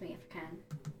Glitch with me if I can.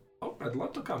 Oh, I'd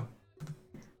love to come.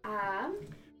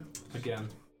 Again.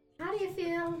 How do you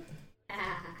feel?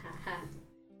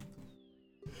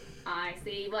 I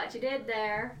see what you did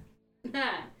there.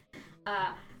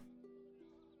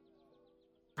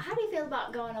 How do you feel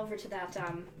about going over to that,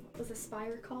 what was the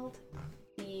spire called?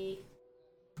 The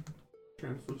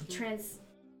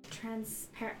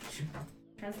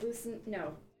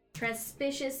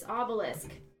Transpicious Obelisk.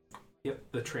 Yep,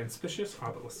 the Transpicious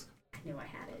Obelisk. I knew I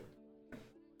had it.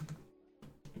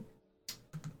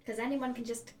 Because anyone can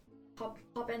just hop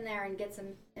in there and get some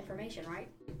information, right?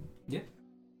 Yeah.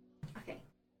 Okay.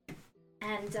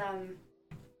 And,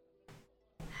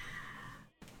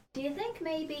 do you think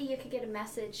maybe you could get a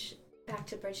message back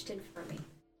to Bridgeton for me?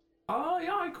 Oh,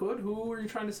 yeah, I could. Who are you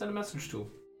trying to send a message to?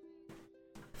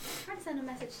 Try to send a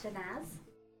message to Naz.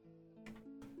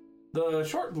 The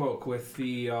short bloke with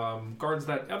the guards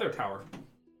that other tower.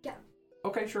 Yeah.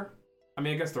 Okay, sure. I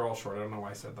mean, I guess they're all short. I don't know why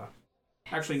I said that.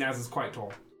 Actually, Naz is quite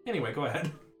tall. Anyway, go ahead.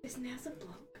 Is Naz a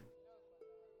bloke?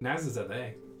 Naz is a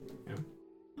they.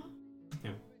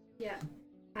 Yeah.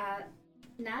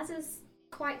 Naz is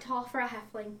quite tall for a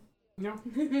halfling. Yeah.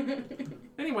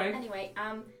 Anyway. Anyway,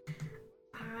 I'm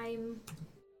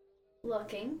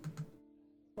looking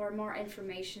for more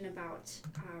information about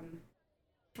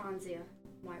Franzia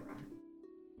Moira.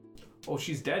 Oh,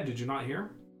 she's dead. Did you not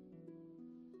hear?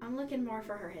 I'm looking more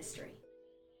for her history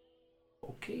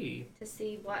Okay. to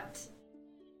see what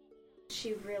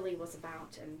she really was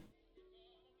about and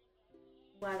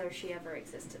whether she ever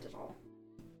existed at all.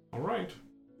 All right.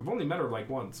 I've only met her like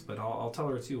once, but I'll tell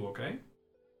her it's you, okay?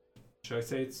 Should I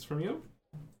say it's from you?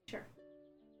 Sure.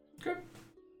 Good.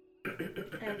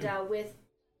 And with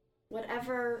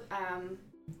whatever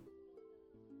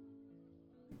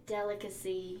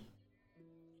delicacy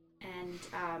and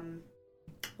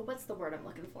what's the word I'm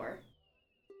looking for?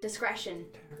 Discretion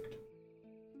Tact.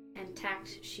 and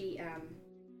tact she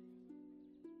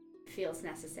feels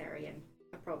necessary and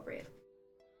appropriate.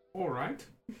 All right.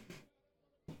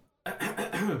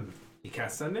 You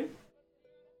cast sending?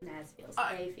 Naz feels.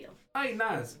 I- They feel. Hi,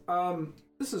 Naz.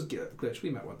 This is Glitch. We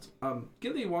met once.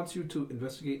 Gilly wants you to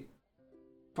investigate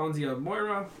Franzia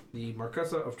Moira, the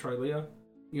Marquesa of Trilea.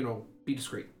 You know, be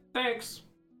discreet. Thanks.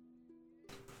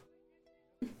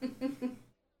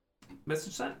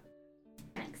 Message sent.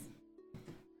 Thanks.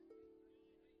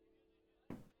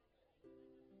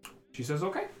 She says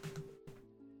okay.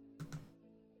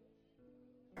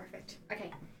 Perfect.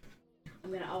 Okay.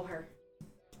 I'm gonna owe her.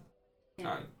 And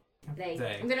Alright. they.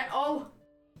 They. I'm gonna owe.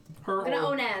 Her I'm gonna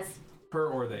or owe Naz. her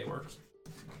or they works.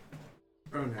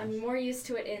 Oh, nice. I'm more used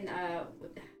to it in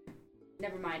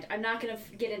never mind. I'm not gonna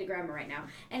get into grammar right now.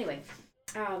 Anyway,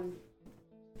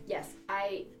 yes,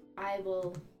 I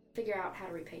will figure out how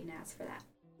to repay Naz for that.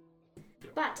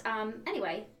 But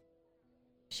anyway,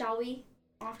 shall we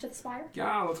off to the spire?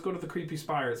 Yeah, let's go to the creepy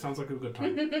spire. It sounds like a good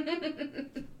time.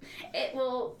 It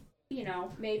will,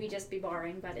 maybe just be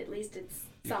boring, but at least it's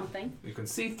something. You can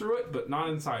see through it, but not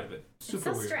inside of it. Super It's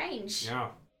so weird. strange. Yeah.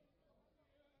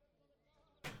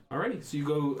 Alrighty, so you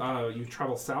go. You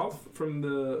travel south from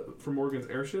Morgan's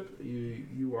airship.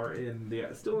 You are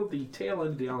still at the tail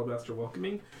end of the Alabaster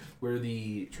Welcoming, where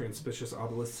the Transpicious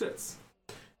Obelisk sits.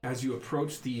 As you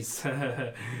approach these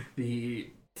the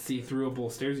see-throughable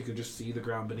stairs, you can just see the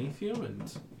ground beneath you, and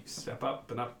you step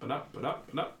up and up and up and up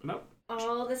and up and up.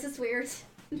 Oh, this is weird.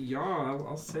 Yeah,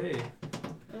 I'll say.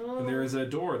 Oh. And there is a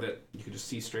door that you can just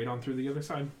see straight on through the other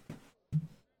side.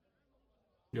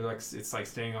 It's like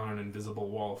staying on an invisible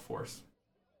wall of force.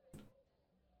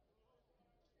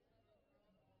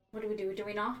 What do we do? Do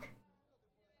we knock?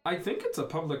 I think it's a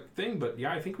public thing, but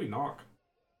yeah, I think we knock.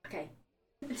 Okay.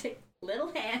 Take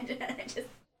little hand and I just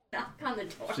knock on the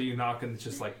door. So you knock and it's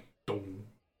just like boom,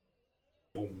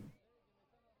 boom,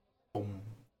 boom.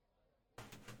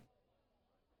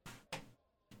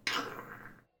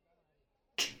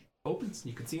 Opens.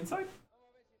 You can see inside.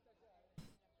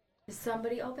 Does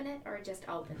somebody open it or it just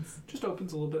opens? Just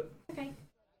opens a little bit. Okay.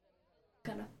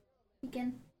 Gonna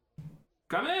begin.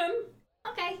 Come in.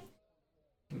 Okay.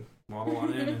 Waddle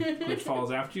on in, and Glitch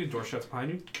follows after you. The door shuts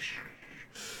behind you.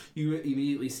 You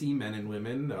immediately see men and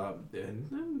women,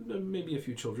 and maybe a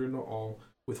few children, all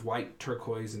with white,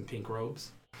 turquoise, and pink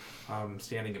robes,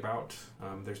 standing about.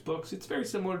 There's books. It's very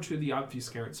similar to the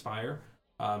Obfuscarant Spire.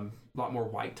 A lot more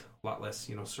white, a lot less,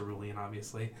 cerulean,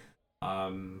 obviously.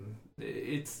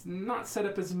 It's not set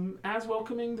up as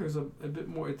welcoming. There's a bit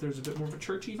more of a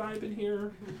churchy vibe in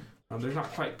here. There's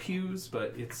not quite pews,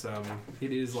 but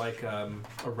it is like a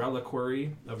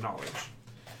reliquary of knowledge.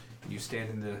 You stand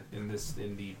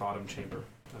in the bottom chamber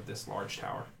of this large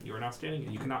tower. You are now standing,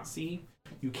 and you cannot see.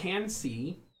 You can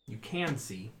see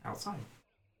outside.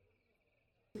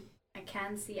 I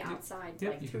can see outside,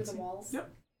 Yep, like you through can the see. walls. Yep.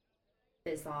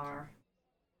 Bizarre.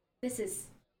 This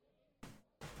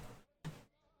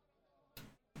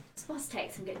must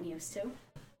take some getting used to.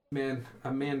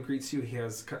 A man greets you. He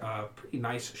has a pretty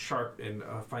nice, sharp, and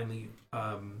finely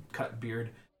cut beard.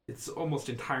 It's almost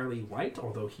entirely white,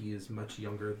 although he is much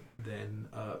younger than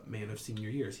a man of senior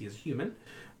years. He is human,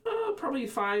 probably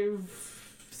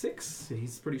 5'6".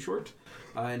 He's pretty short,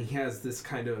 and he has this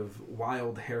kind of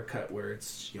wild haircut where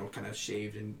it's kind of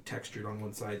shaved and textured on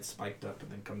one side, spiked up,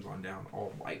 and then comes on down,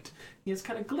 all white. He has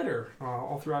kind of glitter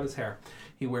all throughout his hair.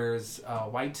 He wears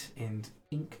white and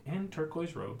pink and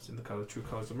turquoise robes in the true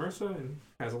colors of Mersa, and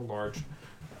has a large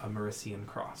Mercian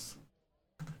cross.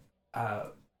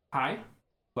 Hi.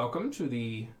 Welcome to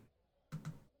the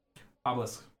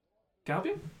obelisk. Can I help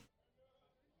you?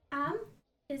 Are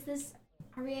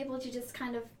we able to just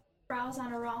kind of browse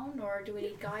on our own, or do we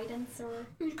need guidance, or?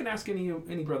 You can ask any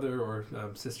brother or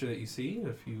sister that you see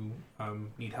if you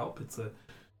need help. It's a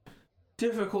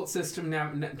difficult system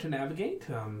to navigate.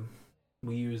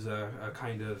 We use a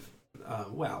kind of, I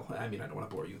don't want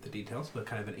to bore you with the details, but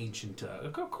kind of an ancient,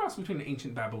 a cross between an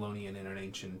ancient Babylonian and an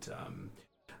ancient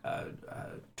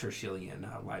Tertullian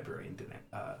library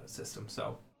system.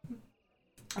 So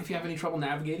if you have any trouble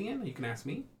navigating it, you can ask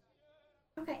me.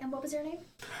 Okay, and what was your name?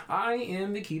 I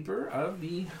am the keeper of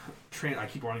the I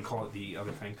keep wanting to call it the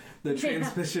other thing. The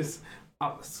Transpicious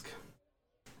Obelisk.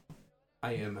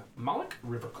 I am Moloch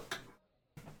Rivercook.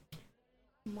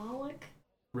 Moloch?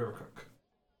 Rivercook.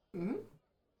 Mm-hmm.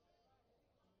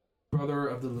 Brother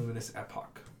of the Luminous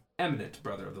Epoch. Eminent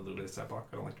brother of the Luminous Epoch.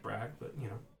 I don't like to brag, but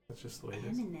that's just the way it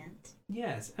is. Eminent?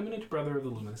 Yes, eminent brother of the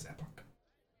Luminous Epoch.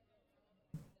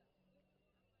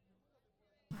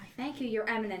 Why, thank you, Your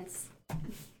Eminence.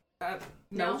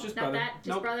 No, it's just not brother. that. Just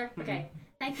Nope. brother. Okay.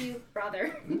 Thank you,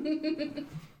 brother.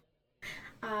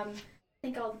 I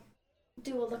think I'll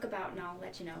do a look about and I'll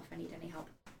let you know if I need any help.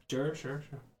 Sure.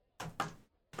 All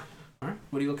right.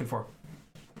 What are you looking for?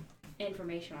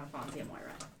 Information on Fonzie and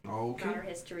Moira. Okay. About our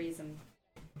histories and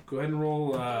Go ahead and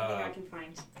roll anything I can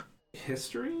find.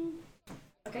 history.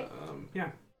 Okay.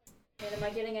 Yeah. And am I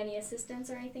getting any assistance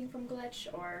or anything from Glitch,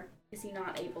 or is he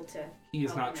not able to? He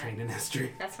is help not in that? trained in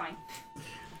history. That's fine.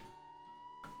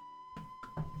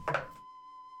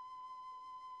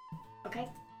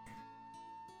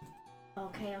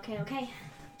 Okay.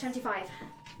 25.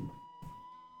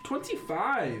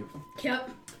 25. Yep.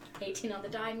 18 on the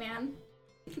die, man.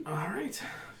 All right.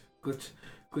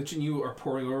 Glitch and you are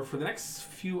poring over for the next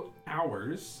few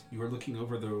hours. You are looking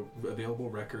over the available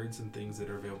records and things that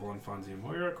are available on Fonzie and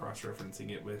Moira,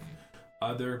 cross-referencing it with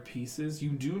other pieces.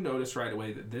 You do notice right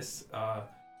away that this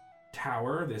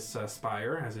tower, this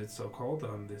spire, as it's so called,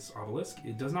 this obelisk,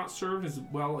 it does not serve as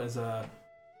well as a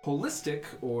holistic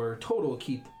or total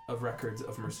keep of records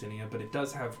of Mercinia, but it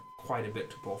does have quite a bit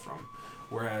to pull from.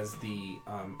 Whereas the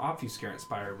Opfuscarent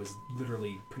Spire was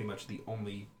literally pretty much the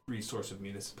only resource of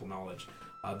municipal knowledge.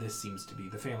 This seems to be,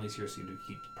 the families here seem to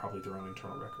keep probably their own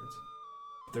internal records.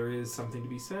 There is something to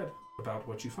be said about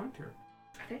what you find here.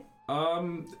 Okay.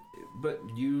 But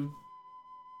you,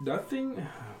 nothing,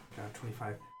 oh God,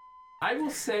 25. I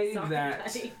will say Sorry, that,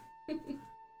 buddy.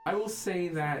 I will say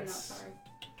I'm that not sorry.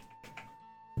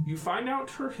 you find out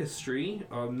her history.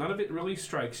 None of it really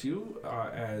strikes you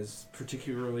as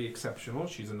particularly exceptional.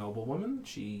 She's a noblewoman.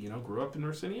 She, grew up in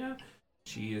Mercinia.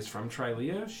 She is from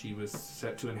Trilea. She was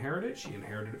set to inherit it. She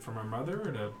inherited it from her mother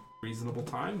at a reasonable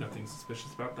time. Nothing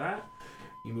suspicious about that.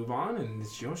 You move on, and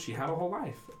she had a whole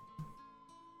life.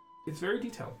 It's very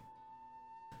detailed.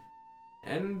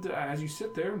 And as you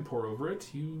sit there and pore over it,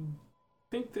 you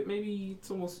think that maybe it's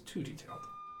almost too detailed.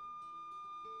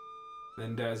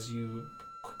 And as you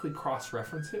quickly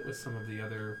cross-reference it with some of the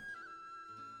other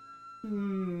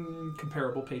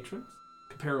comparable patrons,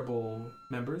 comparable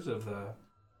members of the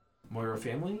Moira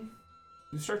family,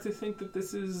 you start to think that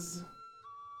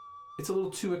it's a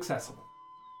little too accessible.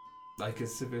 Like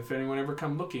as if anyone ever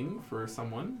come looking for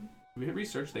someone who did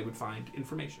research, they would find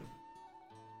information.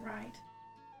 Right.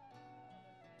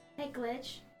 Hey,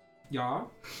 Glitch. Yeah?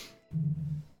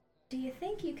 Do you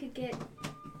think you could get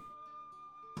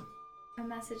a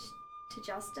message to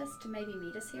Justice to maybe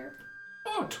meet us here?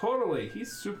 Oh, totally.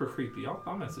 He's super creepy.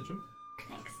 I'll message him.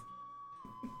 Thanks.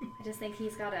 I just think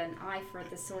he's got an eye for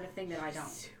this sort of thing that I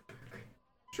don't.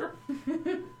 Sure.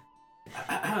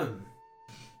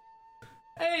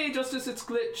 Hey, Justice, it's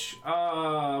Glitch.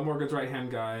 Morgan's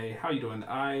right-hand guy. How you doing?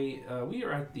 We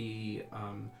are at the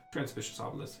Transvicious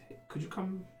Obelisk. Could you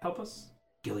come help us?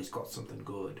 Gilly's got something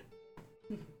good.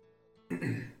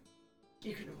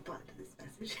 You can reply to this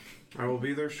message. I will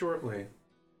be there shortly.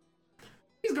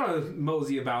 He's gonna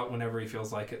mosey about whenever he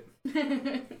feels like it.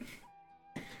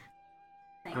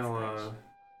 Thanks, I'll, Glitch.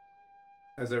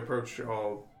 as I approach,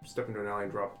 I'll step into an alley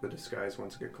and drop the disguise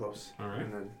once I get close. All right.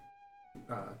 And then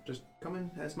just come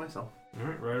in as myself. All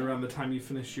right, right around the time you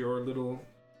finish your little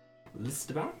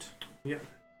list about. Yeah.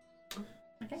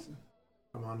 Okay.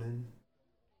 Come on in.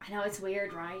 I know it's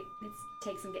weird, right? It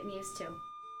takes some getting used to.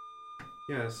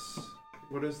 Yes.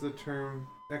 What is the term?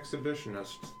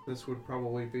 Exhibitionist. This would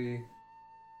probably be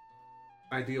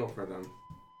ideal for them.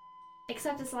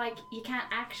 Except it's like you can't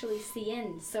actually see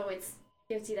in, so it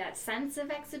gives you that sense of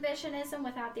exhibitionism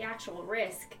without the actual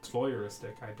risk. It's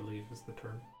voyeuristic, I believe, is the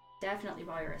term. Definitely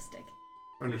voyeuristic.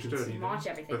 see Understood. them. You watch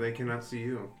everything. But they cannot see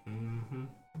you. Mm-hmm.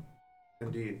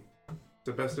 Indeed.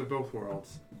 The best of both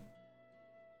worlds.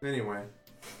 Anyway,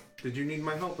 did you need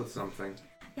my help with something?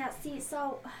 Yeah, see,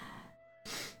 so...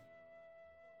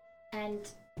 And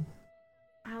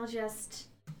I'll just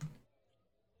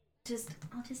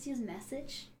use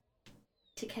message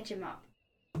to catch him up.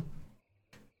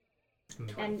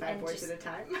 And 5 words just- at a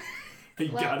time. You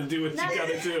Well, gotta do what not- you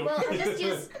gotta do. Well, I'll just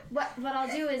use... What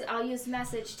I'll do is I'll use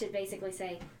message to basically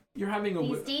say, You're having a...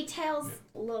 these details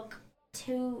look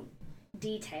too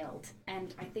detailed,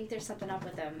 and I think there's something up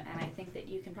with them, and I think that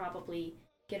you can probably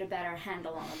get a better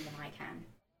handle on them than I can.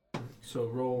 So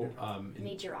roll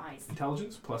Need your eyes.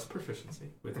 intelligence plus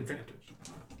proficiency with Okay. advantage.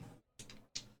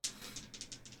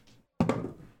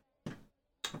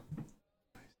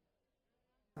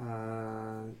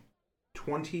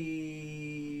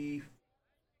 23.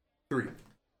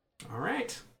 All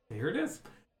right, here it is.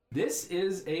 This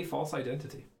is a false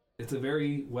identity. It's a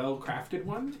very well-crafted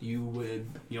one. You would,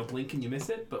 blink and you miss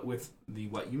it, but with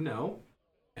what you know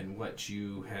and what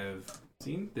you have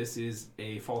seen, this is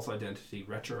a false identity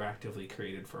retroactively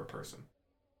created for a person.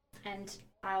 And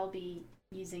I'll be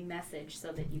using message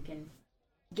so that you can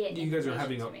get You guys are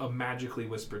information having to a me. magically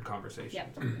whispered conversation.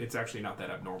 Yep. It's actually not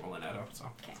that abnormal in Edo, so.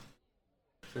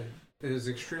 It is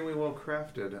extremely well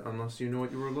crafted, unless you know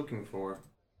what you were looking for.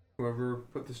 Whoever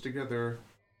put this together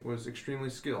was extremely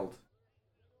skilled.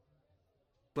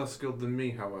 Less skilled than me,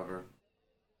 however.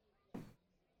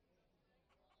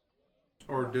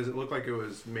 Or does it look like it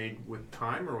was made with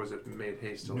time, or was it made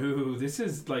hastily? No, this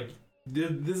is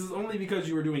this is only because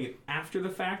you were doing it after the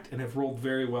fact and have rolled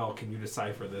very well. Can you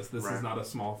decipher this? This is Right. not a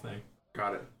small thing.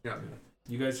 Got it. Yeah.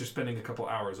 You guys are spending a couple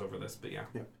hours over this, but yeah.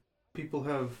 People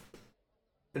have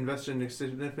invested a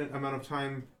significant amount of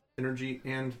time, energy,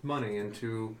 and money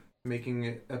into making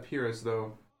it appear as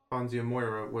though Fonzia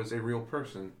Moira was a real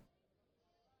person.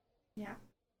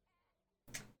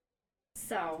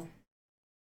 So,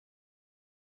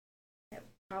 it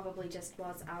probably just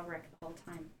was Alric the whole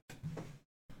time.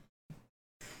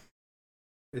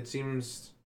 It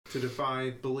seems to defy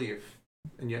belief,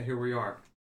 and yet here we are.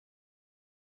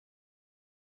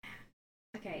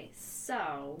 Okay,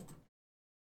 so,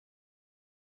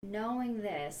 knowing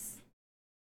this,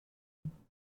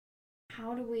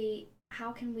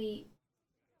 how can we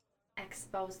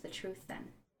expose the truth then?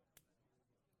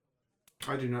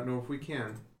 I do not know if we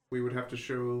can. We would have to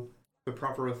show the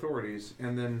proper authorities,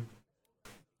 and then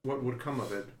what would come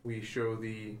of it? We show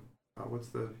the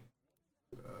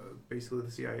basically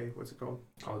the CIA. What's it called?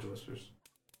 College of Whispers.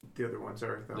 The other one.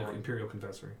 Sorry, that The one. Imperial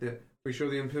Confessory. We show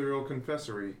the Imperial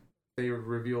Confessory. They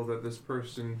reveal that this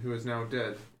person who is now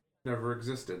dead never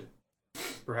existed.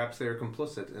 Perhaps they are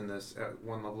complicit in this at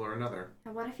one level or another.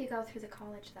 Now, what if you go through the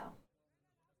college, though?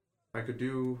 I could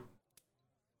do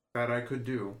that. I could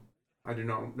do. I do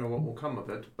not know what will come of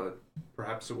it, but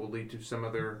perhaps it will lead to some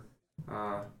other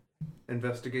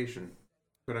investigation.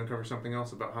 Could uncover something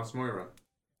else about House Moira.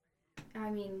 I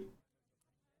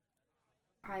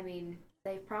mean,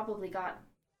 they've probably got,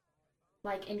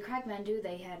 like, in Cragmandu,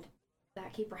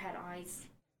 that keeper had eyes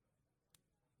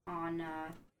on,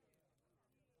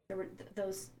 there were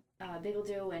those,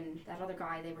 Biggledoo and that other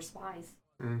guy, they were spies.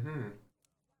 Mm-hmm.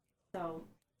 So,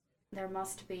 there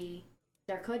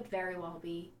could very well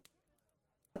be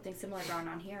something similar going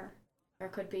on here. There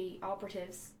could be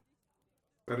operatives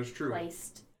That is true.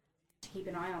 placed to keep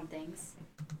an eye on things.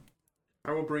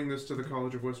 I will bring this to the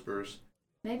College of Whispers.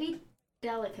 Maybe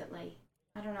delicately.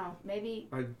 I don't know. Maybe.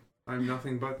 I'm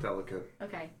nothing but delicate.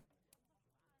 Okay.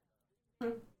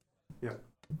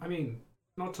 I mean,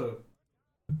 not to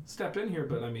step in here,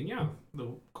 but I mean, yeah, the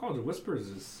College of Whispers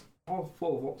is all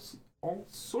full of all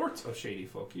sorts of shady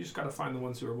folk. You just got to find the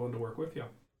ones who are willing to work with you.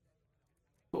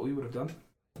 What we would have done.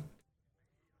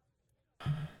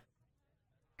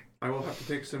 I will have to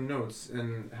take some notes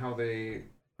in how they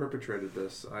perpetrated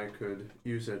this. I could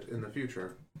use it in the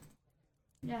future.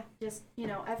 Yeah, just,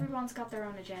 everyone's got their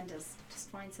own agendas. Just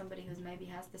find somebody who maybe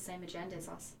has the same agenda as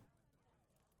us.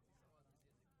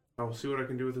 I will see what I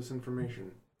can do with this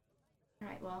information.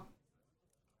 Alright, well,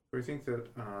 Do you think that...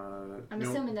 I'm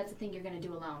assuming that's a thing you're going to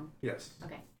do alone. Yes.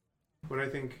 Okay. Would I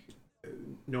think,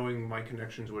 knowing my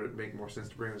connections, would it make more sense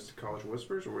to bring this to College of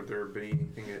Whispers, or would there be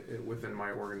anything within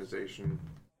my organization,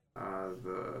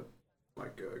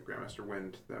 Grandmaster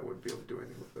Wind, that would be able to do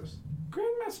anything with this?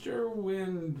 Grandmaster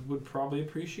Wind would probably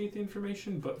appreciate the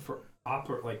information, but for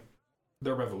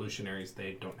they're revolutionaries.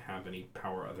 They don't have any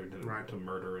power other than to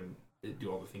murder and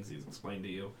do all the things he's explained to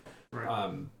you.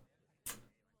 Right.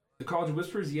 The College of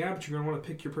Whispers, yeah, but you're going to want to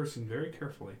pick your person very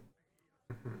carefully.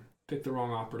 Mm-hmm. Pick the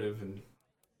wrong operative and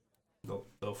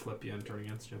they'll flip you and turn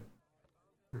against you.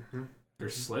 Mm-hmm.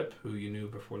 There's Slip, who you knew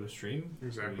before the stream,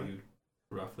 Exactly. who you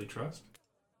roughly trust.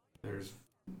 There's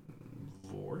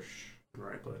Vorsh,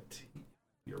 Right. but if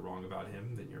you're wrong about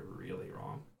him, then you're really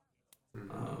wrong.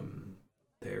 Mm-hmm.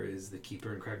 There is the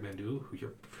Keeper in Cragmandu, who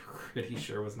you're pretty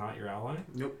sure was not your ally.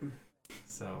 Nope.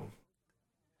 So,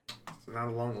 It's not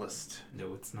a long list.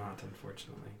 no, it's not,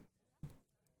 unfortunately.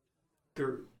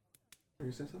 Are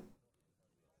you saying something?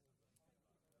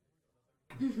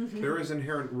 There is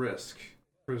inherent risk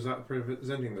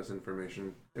presenting this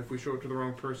information. If we show it to the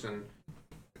wrong person,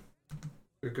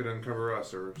 it could uncover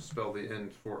us or spell the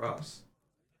end for us.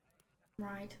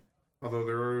 Right. Although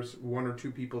there is one or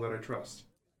two people that I trust.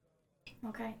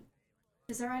 Okay.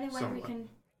 Is there any way we Somewhat. can...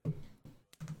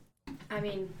 I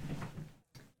mean...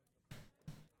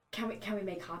 Can we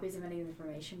make copies of any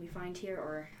information we find here,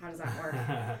 or how does that work?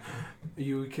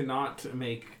 You cannot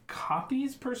make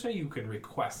copies per se. You can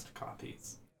request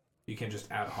copies. You can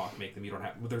just ad hoc make them. You don't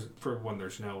have. There's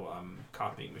no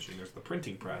copying machine. There's the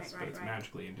printing press, but it's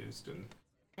magically induced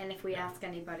And if we ask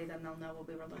anybody, then they'll know what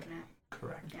we were looking at.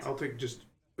 correct. Yeah. I'll take just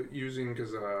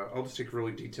because I'll just take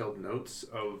really detailed notes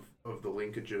of the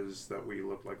linkages that we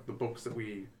look like, the books that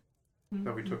we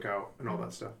took out and all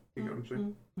that stuff. You know what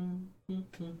I'm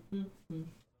saying?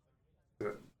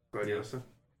 Gladiosa?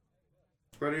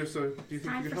 Gladiosa, do you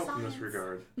think Time you could for help in this science.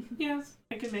 regard? Yes,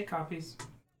 I can make copies.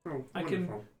 Oh, I can-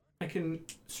 wonderful. I can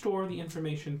store the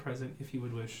information present if you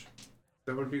would wish.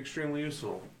 That would be extremely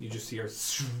useful. You just see her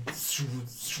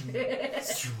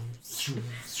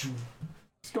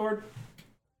stored.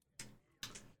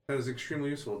 That is extremely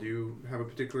useful. Do you have a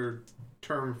particular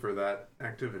term for that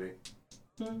activity?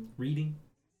 Reading.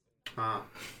 Ah.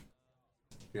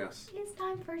 Yes. It's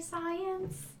time for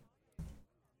science.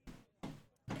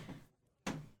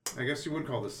 I guess you would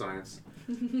call this science.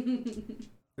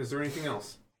 Is there anything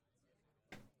else?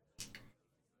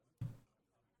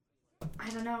 I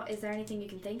don't know. Is there anything you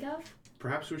can think of?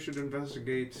 Perhaps we should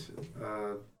investigate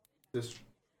this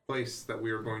place that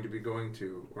we are going to be going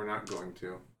to or not going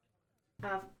to.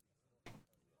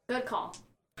 Good call.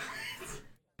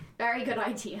 Very good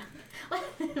idea.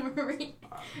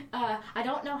 I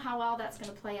don't know how well that's going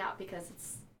to play out because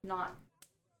it's not.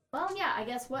 Well, yeah. I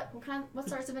guess what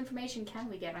sorts of information can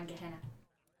we get on Gehenna?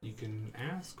 You can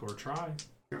ask or try.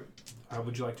 Yep. How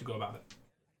would you like to go about it?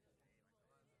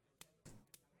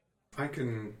 I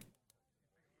can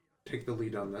take the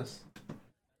lead on this.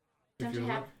 Don't you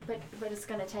have? But it's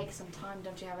going to take some time.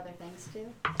 Don't you have other things to do?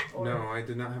 Or... No, I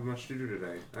did not have much to do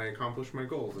today. I accomplished my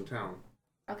goals in town.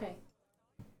 Okay.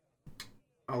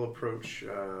 I'll approach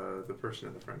the person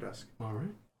at the front desk. All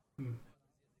right.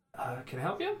 Can I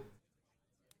help you?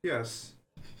 Yes.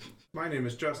 My name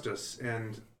is Justice,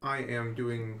 and I am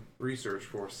doing research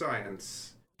for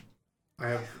science. I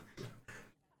have...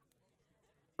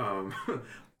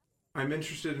 I'm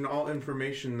interested in all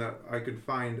information that I could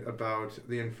find about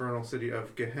the infernal city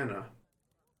of Gehenna.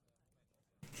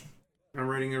 I'm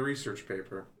writing a research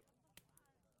paper.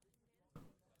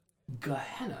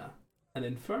 Gehenna? An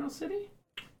infernal city?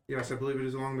 Yes, I believe it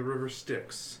is along the river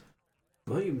Styx.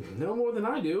 Well, you know more than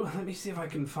I do. Let me see if I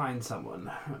can find someone.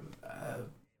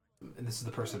 And this is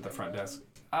the person at the front desk.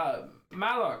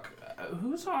 Malok,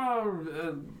 who's our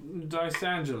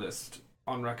Dysangelist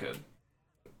on record?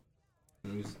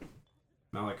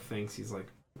 Malok thinks, he's like,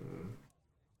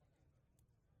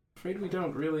 afraid we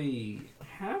don't really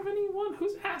have anyone.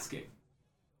 Who's asking?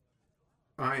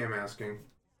 I am asking.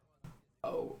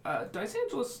 Oh,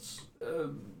 Dysangelists,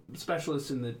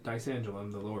 specialists in the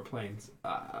Dysangelum, the lower planes,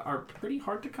 are pretty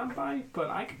hard to come by, but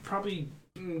I could probably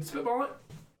spitball it.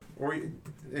 Or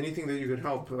anything that you could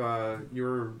help.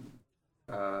 Your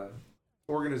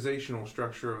organizational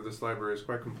structure of this library is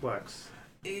quite complex.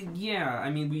 Yeah, I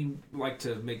mean, we like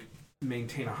to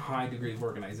maintain a high degree of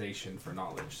organization for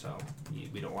knowledge, so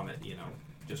we don't want it,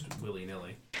 just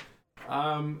willy-nilly.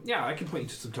 Yeah, I can point you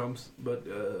to some tomes, but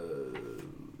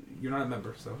you're not a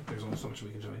member, so there's only so much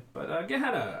we can show you. But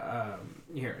Gehenna,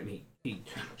 here, and he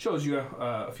shows you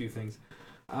a few things.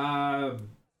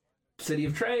 City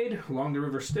of Trade, along the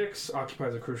river Styx,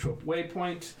 occupies a crucial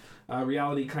waypoint.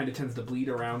 Reality kind of tends to bleed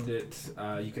around it.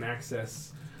 You can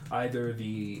access either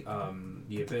the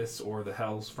abyss or the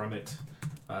hells from it,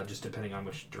 just depending on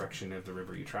which direction of the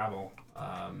river you travel.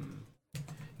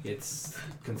 It's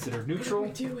considered neutral.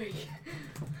 What are we doing?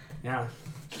 Yeah.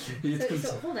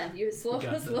 So hold on, you slow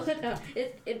it down.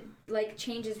 It like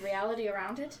changes reality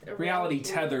around it. Reality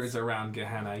tethers around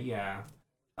Gehenna, yeah.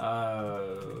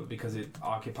 Because it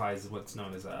occupies what's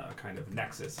known as a kind of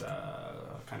nexus, a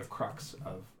kind of crux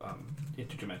of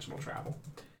interdimensional travel.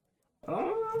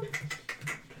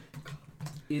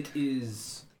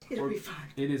 It'll be fine.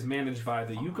 It is managed by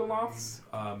the Yugoloths.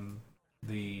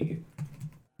 The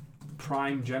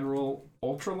Prime General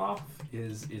Ultraloth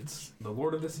it's the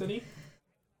lord of the city,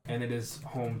 and it is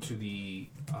home to the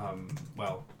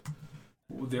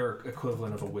their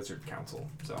equivalent of a wizard council.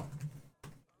 So.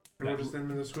 And what is the name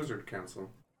of this wizard council?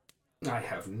 I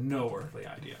have no earthly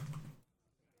idea.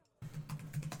 I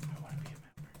want to be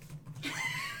a member.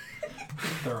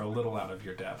 They're a little out of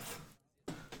your depth.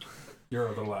 You're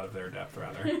a little out of their depth,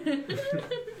 rather.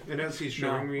 And as he's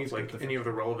showing me, let's like, get the any of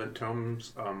the relevant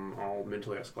tomes, I'll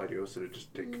mentally ask Glidiosa to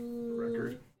just take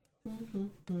record.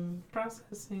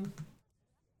 Processing.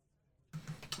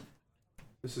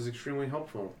 This is extremely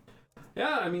helpful.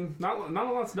 Yeah, I mean, not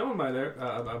a lot's known by there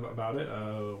about it.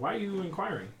 Why are you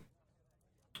inquiring?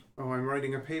 Oh, I'm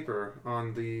writing a paper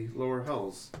on the lower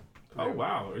hells. Oh,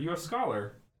 wow. Are you a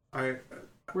scholar? Where'd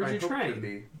you hope train? to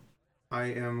be. I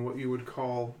am what you would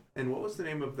call... And what was the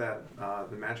name of that,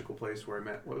 the magical place where I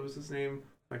met... What was his name?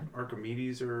 Like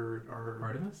Archimedes or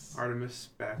Artemis? Artemis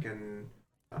back in...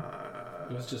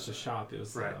 It was just a shop. It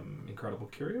was right. Incredible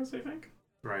Curios, I think.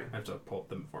 Right. I have to pull up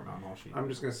the Fort Mountain Hall sheet. I'm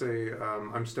just going to say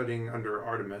I'm studying under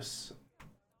Artemis.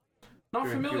 Not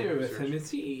doing familiar field with him.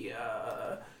 research.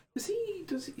 Is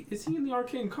he in the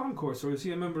Arcane Concourse, or is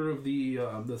he a member of the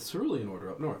Cerulean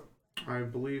Order up north? I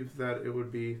believe that it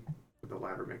would be the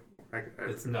latter.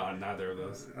 It's not neither of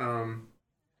those.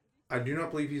 I do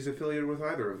not believe he's affiliated with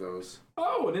either of those.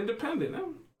 Oh, an independent.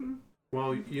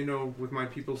 Well, with my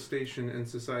people's station in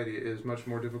society, it is much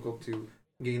more difficult to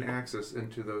gain access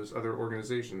into those other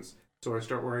organizations. So I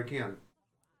start where I can.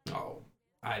 Oh,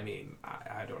 I mean,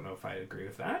 I don't know if I agree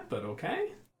with that, but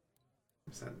okay.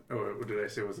 Is that? Oh, what did I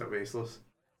say? Was that baseless?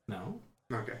 No,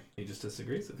 Okay. he just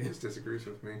disagrees with He you. just disagrees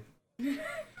with me.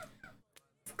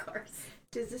 Of course.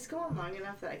 Does this go on long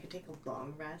enough that I could take a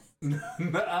long rest?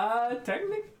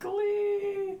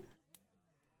 Technically,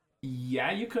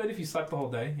 yeah, you could if you slept the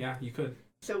whole day. Yeah, you could.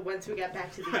 So once we get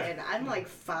back to the inn, I'm like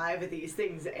 5 of these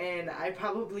things in. I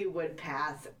probably would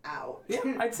pass out. Yeah,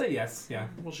 I'd say yes. Yeah.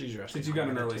 Well, she's resting. Since you got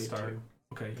an early Meditate, start. too.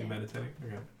 Okay, you're Yeah. meditating.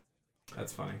 Okay,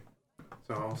 that's funny.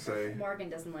 So I'll say, Morgan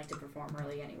doesn't like to perform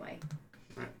early anyway.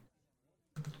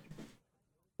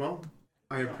 well,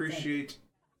 I appreciate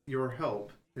your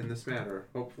help in this matter.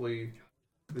 Hopefully,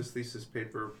 this thesis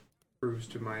paper proves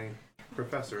to my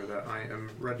professor that I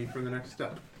am ready for the next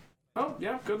step. Oh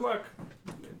yeah, good luck.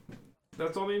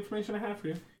 That's all the information I have for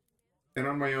you. And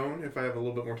on my own, if I have a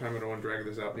little bit more time, I don't want to drag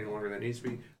this out any longer than it needs to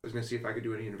be. I was going to see if I could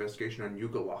do any investigation on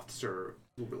Yugoloths or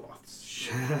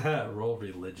Ugoloths. Roll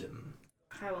religion.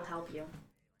 I will help you.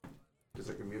 Does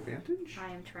that give me advantage?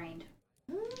 I am trained.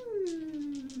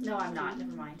 Mm. No, I'm not.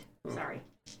 Never mind. Oh. Sorry.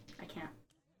 I can't.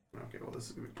 Okay, well, this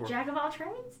is going to be poor. Jack of all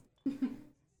trades?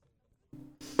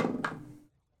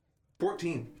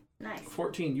 14. Nice.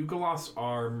 14. Yugoloths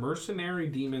are mercenary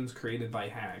demons created by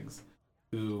hags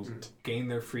who gained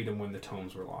their freedom when the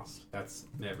tomes were lost. That's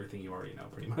everything you already know,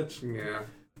 pretty much. Yeah.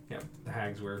 Yeah, the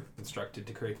hags were instructed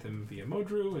to create them via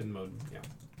Modru, and yeah.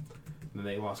 And then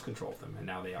they lost control of them, and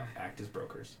now they act as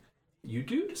brokers. You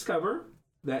do discover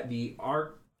that the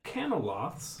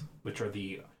Arcanoloths, which are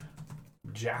the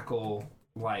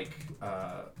jackal-like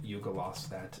Yugoloths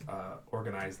that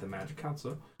organize the Magic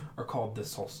Council, are called the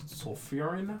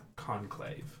Sulfurin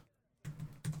Conclave,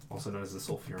 also known as the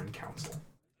Sulfurin Council,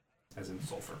 as in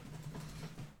sulfur.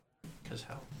 Because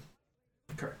hell.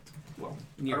 Correct. Well,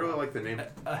 I near really like the name.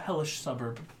 a hellish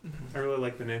suburb. I really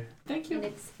like the name. Thank you. And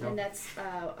it's and that's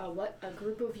a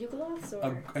group of Yugoloths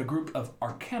or A group of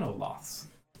Arcanoloths.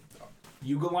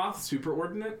 Yugoloth,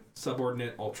 superordinate,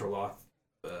 subordinate, ultraloth,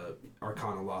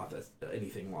 Arcanoloth, that's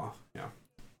anything loth. Yeah.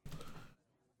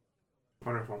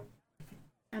 Wonderful.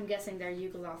 I'm guessing they're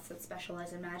Yugoloths that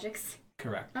specialize in magics.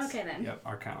 Correct. Okay then. Yep,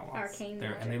 Arcanoloths. Arcane And they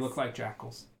magics. look like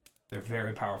jackals. They're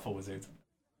very powerful wizards.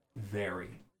 Very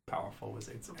powerful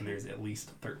wizards. And there's at least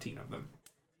 13 of them.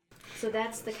 So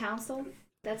that's the council?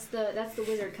 That's the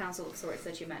wizard council of sorts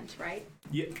that you meant, right?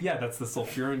 Yeah, that's the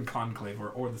Sulfurin Conclave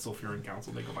or the Sulfurin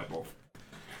Council. They go by both.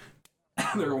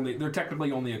 They're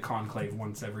technically only a conclave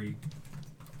once every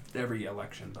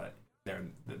election, but they're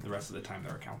the rest of the time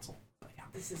they're a council. But yeah.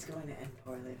 This is going to end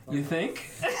poorly. for You us. think?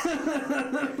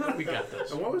 We got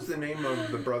this. And what was the name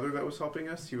of the brother that was helping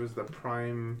us? He was the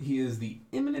prime. He is the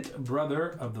imminent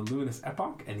brother of the Luminous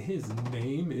Epoch, and his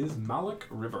name is Malik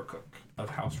Rivercook of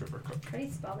House Rivercook. How do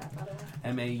you spell that, by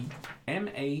the way?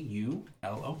 Maulok.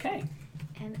 Maul. Okay.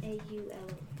 And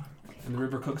the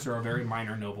Rivercooks are a very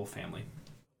minor noble family.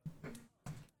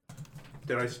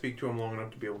 Did I speak to him long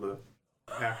enough to be able to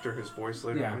actor his voice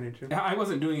later Yeah. if I need to? I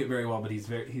wasn't doing it very well, but he's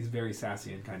very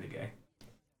sassy and kind of gay.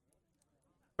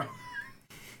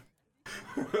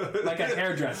 Like a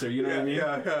hairdresser, you know what I mean?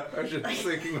 Yeah. I was just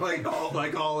thinking like all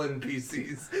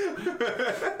NPCs.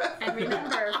 And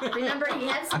remember he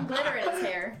had some glitter in his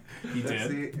hair. He Let's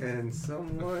did. see, and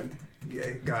somewhat.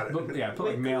 Yeah, got it. Put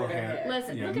like male hair.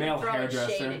 Listen, Yeah, look at male him throwing shade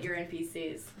hairdresser. at your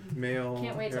NPCs. Male.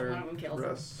 Can't wait till one of them kills him.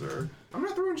 hairdresser. I'm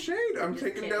not throwing shade. I'm Just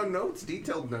taking kidding. down notes,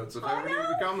 detailed notes of Oh, how many no.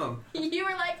 to become them. You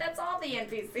were like, that's all the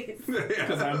NPCs.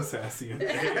 Because I'm sassy.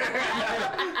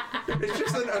 It's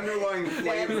just an underlying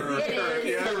flavor. It is.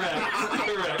 Yeah.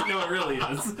 Correct. No, it really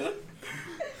is.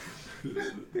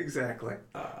 Exactly.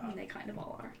 I mean, they kind of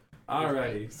all are.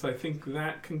 Alrighty, so I think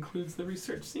that concludes the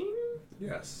research scene.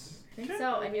 Yes. I think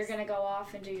so, and you're gonna go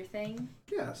off and do your thing,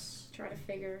 Yes. try to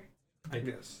figure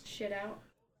Yes. shit out.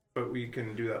 But we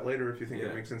can do that later if you think Yeah.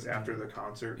 it makes sense after the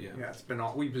concert. Yeah. It's been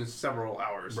we've been several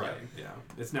hours. Right. Yeah.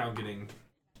 It's now getting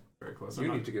very close. You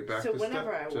need to get back So to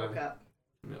whenever I step woke up,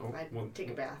 No, I'd well, take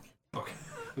a bath. Okay.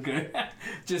 Okay.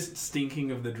 Just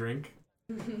stinking of the drink.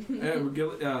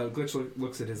 Glitch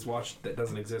looks at his watch that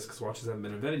doesn't exist because watches haven't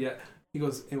been invented yet. He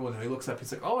goes, and when he looks up,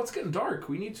 he's like, "Oh, it's getting dark.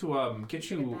 We need to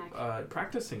get you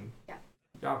practicing." Yeah.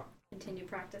 Yeah. Continue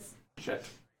practice. Shit.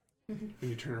 When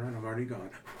you turn around, I'm already gone.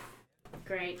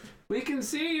 Great. We can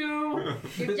see you.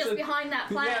 You're just behind that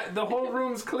Yeah, plant. the whole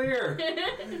room's clear.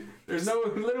 There's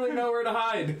literally nowhere to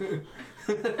hide.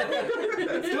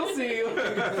 Still see you.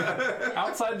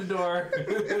 Outside the door.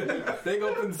 Big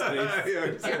open space. Yeah,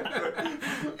 exactly.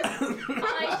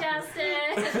 Bye,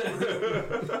 Justin.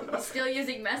 Still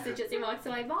using message as he walks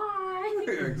away. Bye.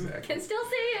 Yeah, exactly. Can still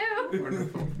see you.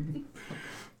 Wonderful.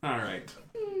 All right.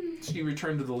 So you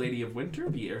return to the Lady of Winter,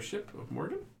 the airship of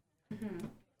Morgan. Mm-hmm.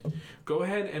 go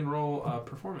ahead and roll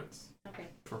performance Okay.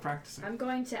 for practicing. I'm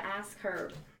going to ask her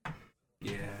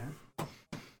Yeah.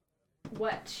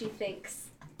 what she thinks.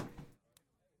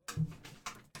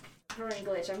 Her and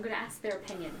Glitch. I'm going to ask their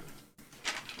opinion.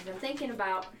 'Cause I'm thinking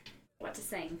about what to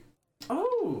sing.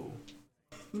 Oh,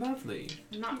 lovely.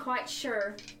 I'm not quite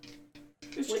sure.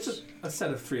 It's just a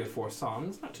set of 3 or 4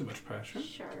 songs, not too much pressure.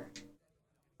 Sure.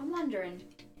 I'm wondering.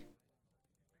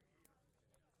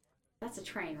 That's a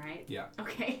train, right? Yeah.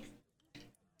 Okay.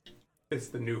 It's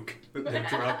the nuke that they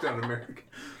dropped on America.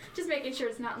 Just making sure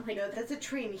it's not like No, that's a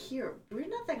train here. We're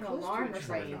not that an close alarm to or a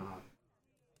something. train.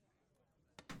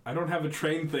 I don't have a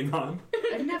train thing on.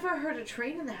 I've never heard a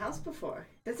train in the house before.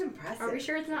 That's impressive. Are we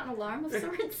sure it's not an alarm of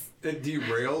sorts? It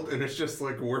derailed and it's just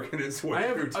like working its way I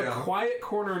have through a town. quiet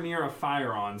corner near a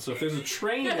fire on, so if there's a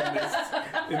train in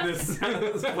this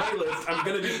playlist, I'm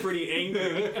gonna be pretty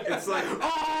angry. It's like,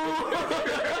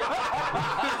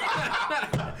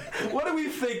 What do we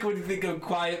think when we think of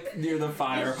quiet near the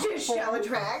fire? It's just shallow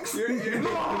tracks. you're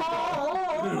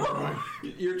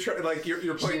She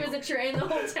playing. was a train the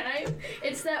whole time.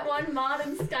 It's that one mod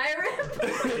in Skyrim.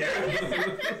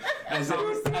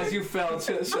 As you fell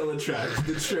to Shella tracks,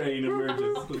 the train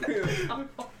emerges.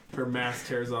 Her mask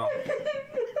tears off.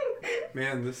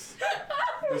 Man, this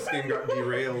game got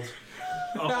derailed.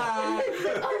 What are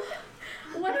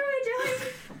we doing?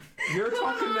 You're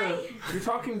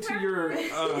talking to your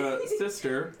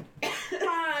sister.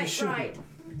 Right.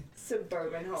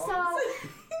 Suburban homes.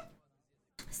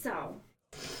 So,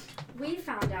 we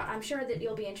found out, I'm sure that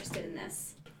you'll be interested in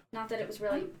this. Not that it was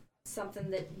really something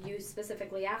that you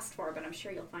specifically asked for, but I'm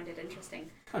sure you'll find it interesting.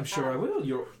 I'm sure I will.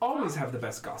 You'll always have the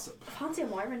best gossip. Fonzia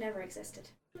Moira never existed.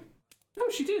 No,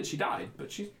 she did. She died,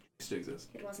 but she still exists.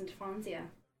 It wasn't Fonzia.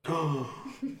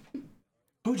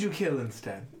 Who'd you kill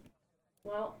instead?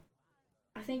 Well,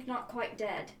 I think not quite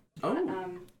dead. Oh.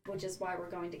 Which is why we're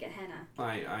going to get Henna.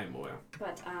 I'm aware.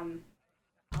 But,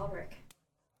 Ulrich,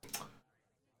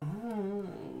 Oh.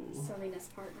 Selena's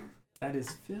partner. That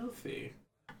is filthy.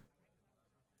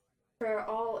 For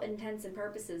all intents and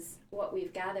purposes, what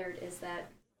we've gathered is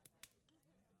that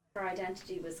her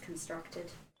identity was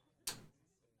constructed.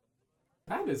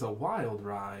 That is a wild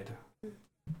ride.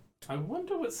 I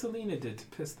wonder what Selena did to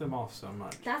piss them off so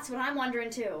much. That's what I'm wondering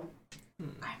too.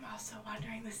 I'm also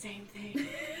wondering the same thing.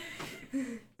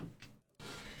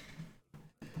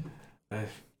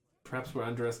 Perhaps we're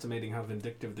underestimating how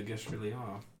vindictive the Gish really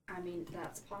are. I mean,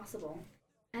 that's possible.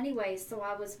 Anyway, so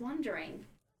I was wondering,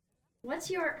 what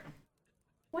do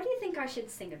you think I should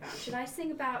sing about? Should I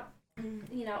sing about,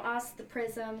 us, the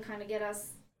Prism, kind of get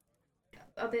us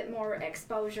a bit more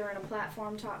exposure and a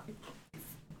platform to,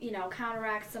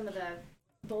 counteract some of the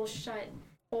bullshit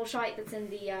that's in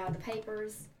the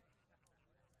papers?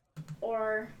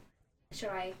 Or should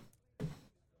I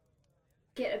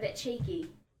get a bit cheeky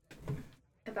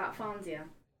about Fonzia?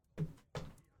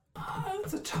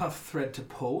 That's a tough thread to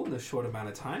pull in a short amount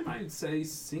of time. I'd say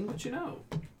sing what you know.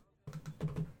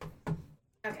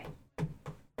 Okay.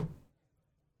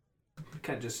 You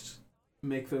can't just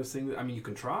make those things. I mean, you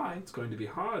can try. It's going to be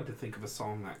hard to think of a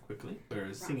song that quickly.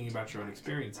 Whereas singing about your own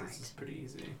experiences is pretty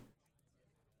easy.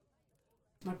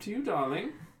 Up to you,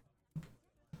 darling.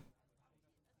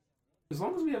 As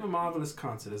long as we have a marvelous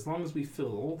concert, as long as we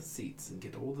fill all the seats and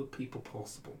get all the people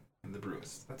possible in the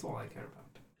Brewers, that's all I care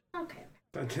about. Okay.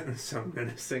 That didn't sound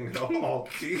menacing at all.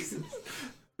 Jesus.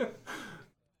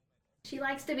 She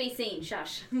likes to be seen.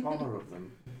 Shush. All of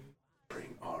them.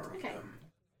 Bring all of Okay. them.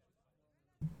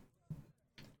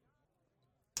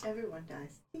 Everyone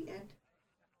dies. The end.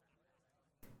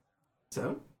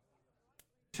 So,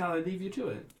 shall I leave you to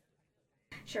it?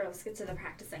 Sure, let's get to the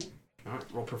practicing. All right,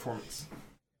 roll performance.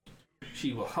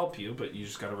 She will help you, but you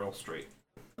just gotta roll straight.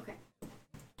 Okay.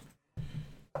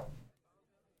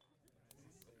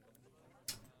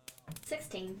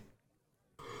 16.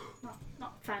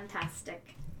 Not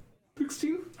fantastic.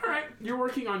 16? Alright, you're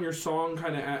working on your song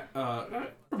kind of at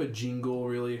sort of a jingle,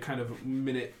 really, a kind of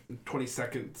minute, 20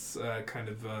 seconds kind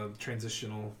of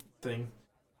transitional thing.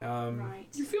 Right.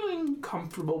 You're feeling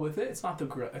comfortable with it. It's not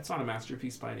it's not a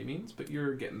masterpiece by any means, but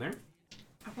you're getting there.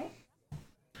 Okay.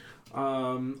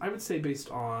 I would say based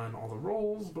on all the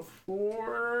rolls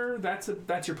before, that's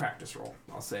your practice roll,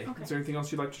 I'll say. Okay. Is there anything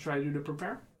else you'd like to try to do to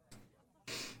prepare?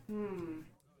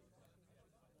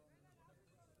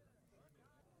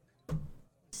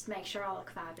 Just make sure I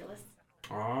look fabulous.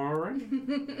 All right.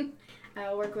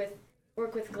 I'll work with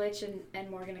Glitch and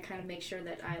Morgan to kind of make sure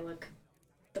that I look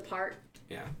the part.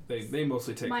 Yeah, they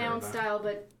mostly take My care own of that. style,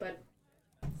 but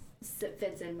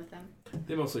fits in with them.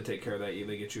 They mostly take care of that.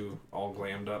 They get you all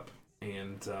glammed up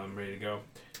and ready to go.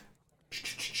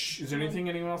 Is there anything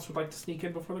anyone else would like to sneak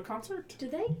in before the concert?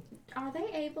 Are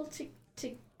they able to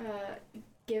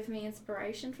give me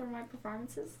inspiration for my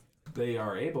performances? They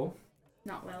are able.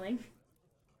 Not willing.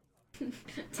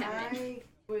 Damn it.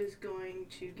 I was going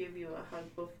to give you a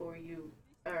hug before you,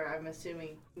 or I'm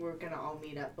assuming we're gonna all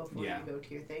meet up before Yeah. you go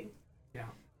to your thing.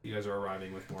 You guys are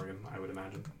arriving with Morgan, I would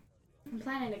imagine. I'm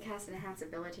planning to cast enhance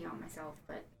ability on myself,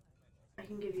 but I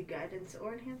can give you guidance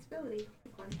or enhanceability.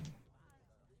 Pick one.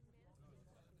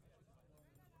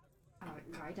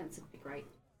 guidance would be great.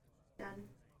 Done.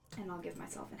 And I'll give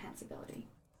myself enhance ability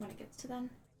when it gets to then.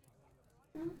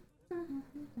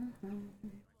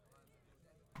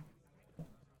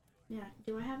 Yeah,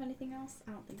 do I have anything else?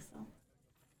 I don't think so.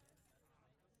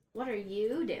 What are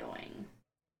you doing?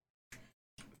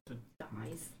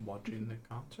 Guys. Watching the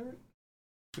concert?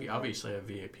 We obviously have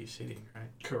VIP seating, right?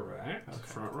 Correct. Okay.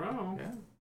 Front row. Yeah.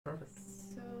 Perfect.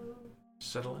 So,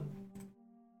 Settle in.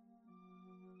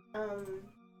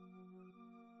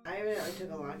 I evidently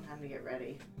took a long time to get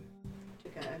ready.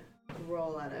 Took a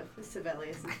roll out of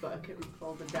Sibelius's book and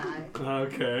rolled a die.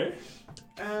 Okay.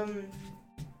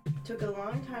 Took a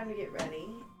long time to get ready,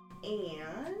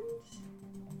 and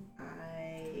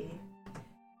I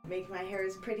make my hair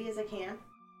as pretty as I can.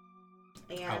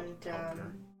 And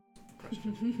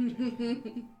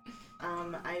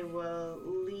I will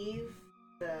leave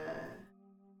the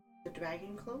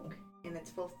dragon cloak in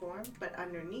its full form, but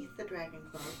underneath the dragon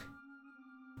cloak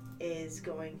is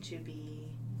going to be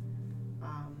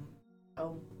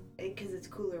because it's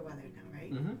cooler weather now,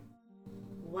 right? Mm-hmm.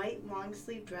 White long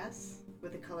sleeve dress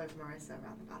with the color of Marissa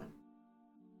around the bottom.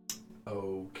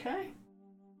 Okay.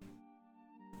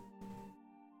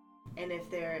 And if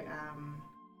there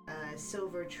a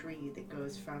silver tree that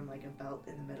goes from like a belt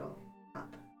in the middle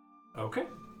up. Okay.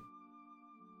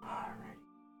 Alright.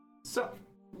 So,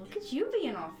 Look at you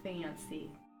being all fancy.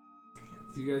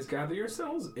 you guys gather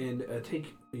yourselves and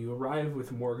you arrive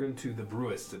with Morgan to the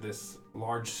Brewist, this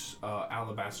large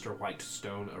alabaster white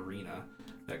stone arena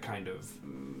that kind of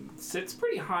sits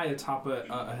pretty high atop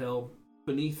a hill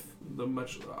beneath the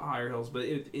much higher hills, but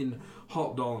in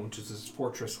Halt Dawn, which is this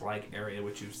fortress-like area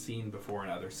which you've seen before in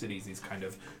other cities, these kind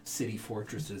of city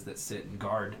fortresses that sit and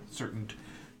guard certain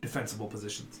defensible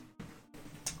positions.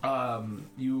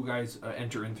 You guys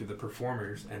enter in through the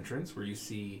performers' entrance, where you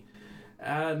see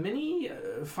many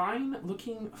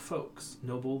fine-looking folks,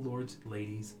 noble lords,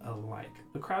 ladies alike.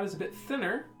 The crowd is a bit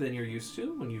thinner than you're used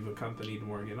to when you've accompanied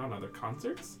Morgan on other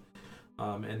concerts,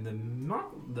 and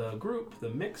the group, the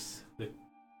mix,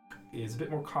 is a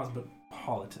bit more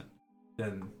cosmopolitan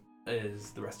than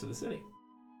is the rest of the city.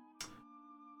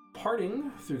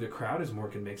 Parting through the crowd as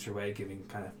Morgan makes her way, giving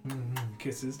kind of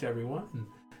kisses to everyone and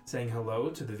saying hello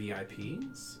to the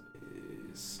VIPs,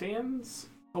 stands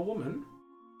a woman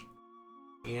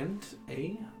and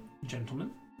a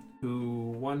gentleman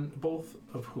both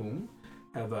of whom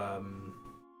have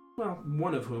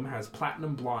one of whom has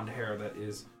platinum blonde hair that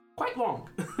is quite long.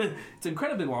 It's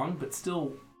incredibly long, but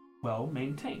still well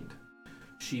maintained.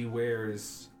 She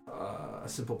wears a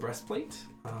simple breastplate.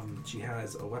 She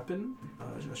has a weapon,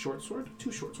 a short sword,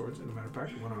 two short swords, as a matter of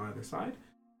fact, one on either side,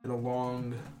 and a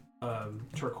long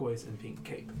turquoise and pink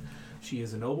cape. She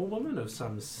is a noblewoman of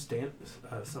some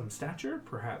stature,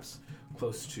 perhaps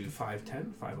close to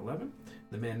 5'10", 5'11".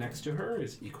 The man next to her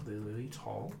is equally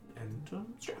tall and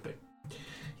strapping.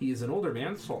 He is an older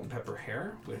man, salt and pepper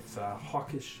hair, with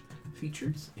hawkish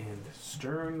features and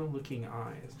stern-looking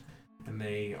eyes, and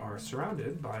they are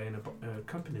surrounded by an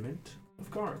accompaniment of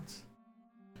guards.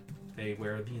 They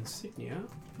wear the insignia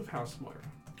of House Moira.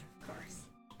 Of course.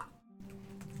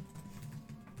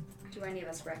 Do any of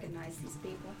us recognize these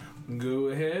people? Go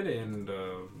ahead and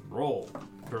roll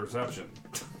perception.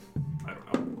 I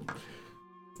don't know.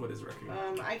 What is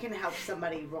recognition? I can help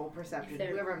somebody roll perception,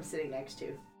 There. whoever I'm sitting next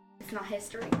to. It's not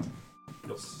history.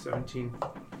 17.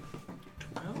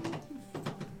 12?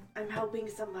 I'm helping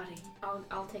somebody.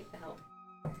 I'll take the help.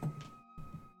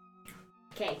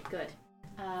 Okay, good.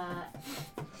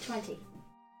 20.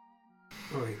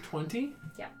 Okay, 20?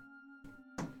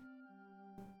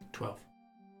 12.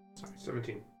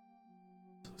 17.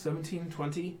 17,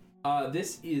 20.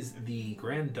 This is the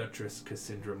Grand Duchess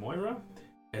Cassandra Moira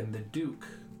and the Duke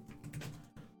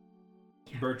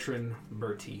Bertrand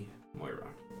Bertie Moira,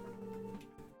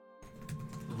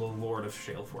 the Lord of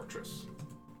Shale Fortress.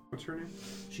 What's her name?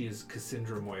 She is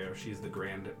Cassandra Moira. She is the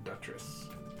Grand Duchess.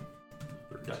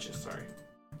 Or Duchess, sorry.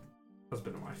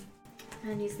 Husband and wife.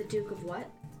 And he's the Duke of what?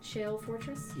 Shale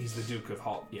Fortress? He's the Duke of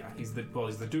Halt. Yeah, he's the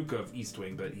Duke of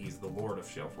Eastwing, but he's the Lord of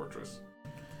Shale Fortress.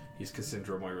 He's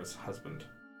Cassandra Moira's husband.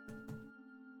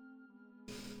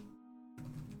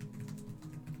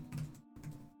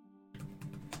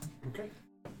 Okay.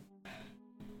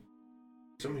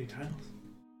 So many tiles.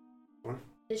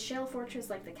 Is Shell Fortress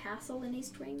like the castle in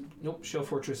East Wing? Nope, Shell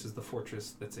Fortress is the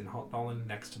fortress that's in Holland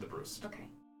next to the Bruce. Okay.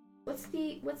 What's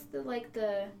the like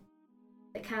the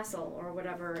castle or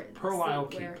whatever? Pearl Isle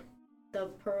Keep. The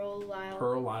Pearl Isle.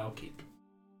 Pearl Isle Keep.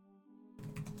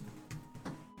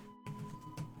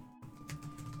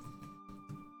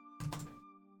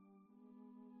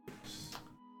 So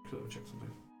let me check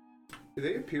something. Do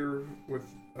they appear with?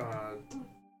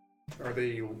 Are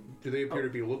they? Do they appear to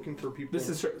be looking for people? This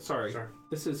is her. Sorry.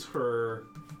 This is her.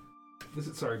 This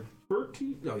is sorry.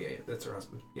 Bertie. Oh yeah, that's her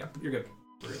husband. Yeah, you're good.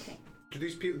 We're good. Okay. Do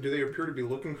these people? Do they appear to be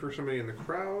looking for somebody in the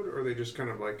crowd, or are they just kind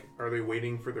of like? Are they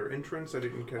waiting for their entrance? I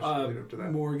didn't catch the lead up to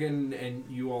that. Morgan and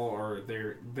you all are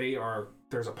there. They are.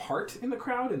 There's a part in the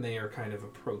crowd, and they are kind of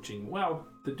approaching. Well,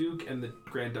 the Duke and the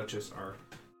Grand Duchess are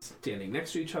standing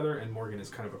next to each other, and Morgan is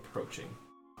kind of approaching.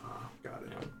 Got it.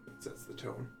 Yeah. It sets the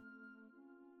tone.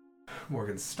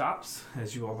 Morgan stops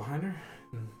as you all behind her.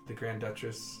 And the Grand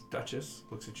Duchess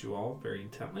looks at you all very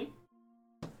intently.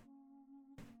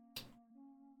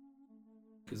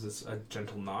 Gives us a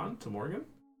gentle nod to Morgan.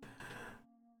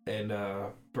 And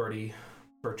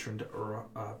Bertrand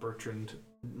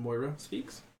Moira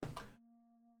speaks.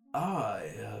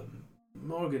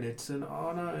 Morgan, it's an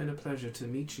honor and a pleasure to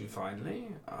meet you finally.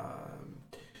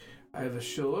 I have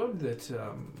assured that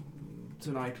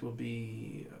tonight will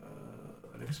be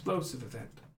an explosive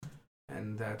event,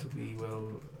 and that we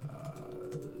will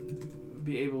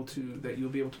that you'll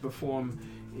be able to perform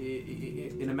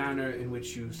in a manner in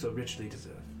which you so richly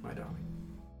deserve, my darling.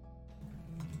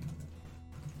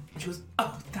 She goes,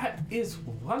 "Oh, that is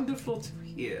wonderful to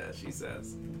hear," she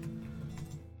says.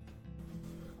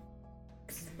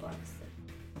 Explosive.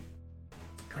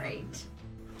 Great.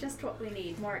 Just what we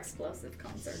need. More explosive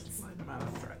concerts. Slight amount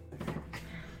of threat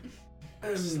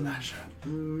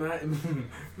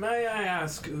May I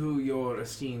ask who your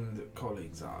esteemed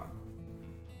colleagues are?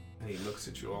 And he looks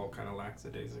at you all kind of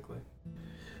lackadaisically.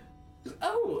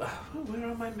 Oh, where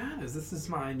are my manners? This is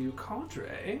my new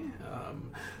cadre.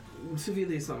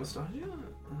 Civilius Anastasia.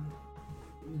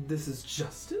 This is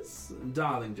Justice,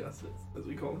 Darling Justice, as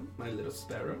we call him, my little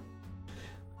sparrow.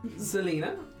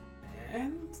 Selena.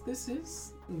 And this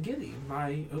is Gilly,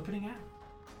 my opening act.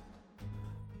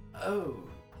 Oh,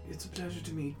 it's a pleasure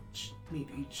to meet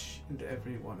each and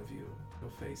every one of you.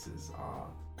 Your faces are...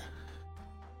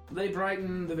 They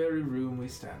brighten the very room we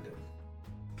stand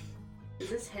in. Is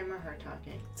this him or her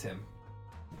talking? It's him.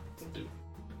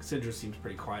 Cassandra seems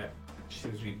pretty quiet. She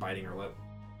seems to be biting her lip.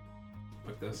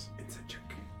 Like this. Insight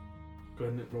check. Go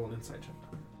ahead and roll an insight check.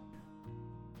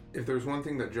 If there's one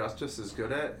thing that Justice is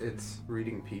good at, it's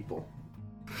reading people.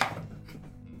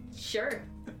 Sure.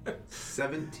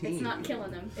 17. It's not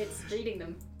killing them. It's reading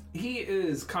them. He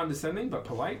is condescending but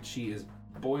polite. She is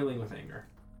boiling with anger.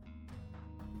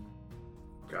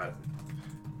 Got it.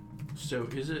 So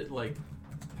is it like,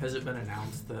 has it been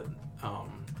announced that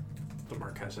the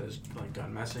Marquesa is like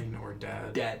gone missing or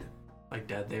dead? Dead. Like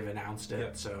dead. They've announced it.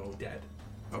 Yep. So Dead.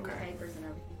 In the okay, papers and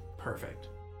everything. perfect.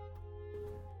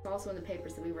 It's also in the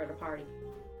papers that we were at a party.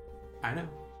 I know.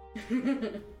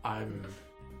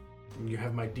 You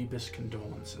have my deepest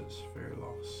condolences for your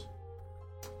loss.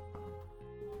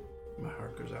 My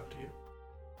heart goes out to you.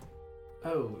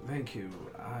 Oh, thank you.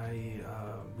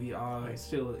 We are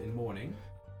still in mourning.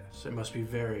 Yes, it must be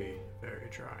very, very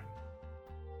trying.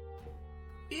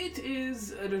 It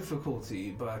is a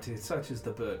difficulty, but such is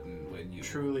the burden when you...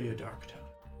 Truly a dark time.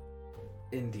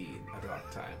 Indeed, a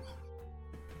dark time.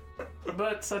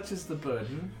 But such is the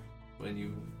burden when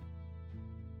you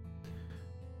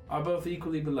are both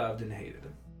equally beloved and hated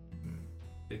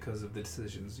because of the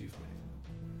decisions you've made.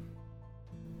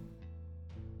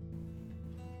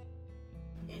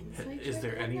 Insight Is check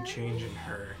there on any that? change in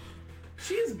her?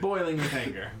 She is boiling with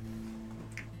anger.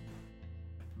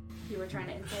 You were trying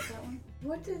to insult that one?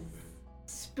 What does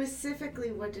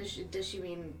specifically? What does she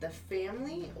mean? The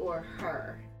family or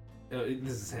her?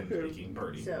 This is him speaking,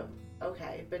 Birdie. So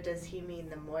okay, but does he mean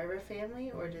the Moira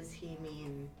family or does he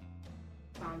mean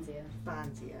Fonzia.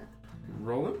 Fonzia?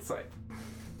 Roll insight.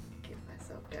 Give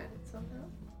myself guidance on that.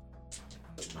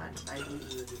 Don't mind if I do.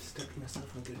 Just stepped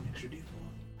myself and get an extra D4.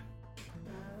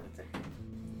 It's okay.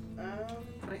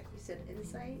 You said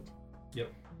insight?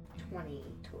 Yep. 20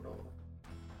 total.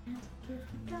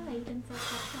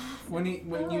 When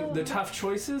you the tough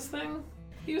choices thing,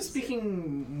 he was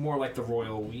speaking more like the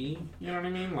royal we. You know what I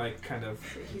mean? Like kind of.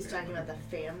 So he's talking about the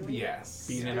family? Yes.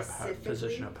 Being in a Specifically?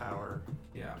 position of power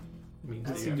Yeah. means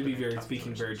He that you seemed to have be make very tough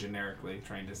speaking choices. very generically,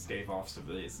 trying to stave off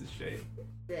Civilius' shade.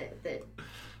 That.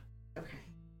 Okay.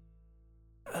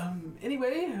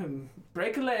 Anyway,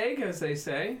 break a leg, as they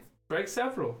say. Break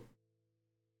several.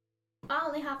 I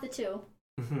only have the 2.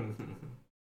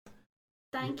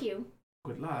 Thank you.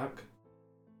 Good luck.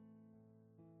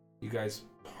 You guys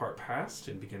part past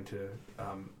and begin to,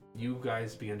 you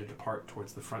guys begin to depart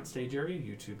towards the front stage area.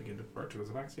 You two begin to depart towards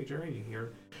the backstage area. You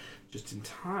hear, just in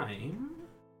time,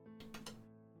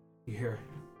 you hear,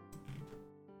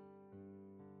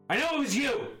 I know it was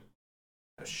you!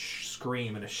 A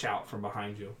scream and a shout from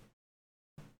behind you.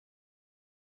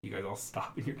 You guys all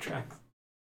stop in your tracks.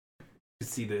 You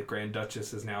see the Grand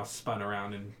Duchess is now spun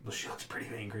around and she looks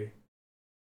pretty angry.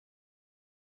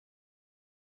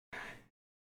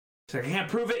 She's like, I can't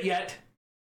prove it yet.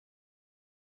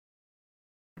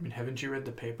 I mean, haven't you read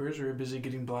the papers or are you busy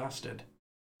getting blasted?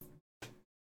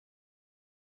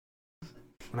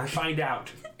 When I find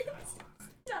out.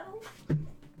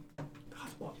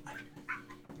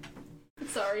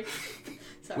 Sorry.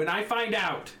 When I find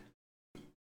out,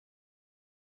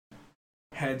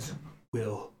 heads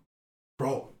will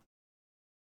roll.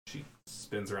 She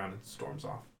spins around and storms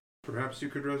off. Perhaps you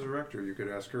could resurrect her. You could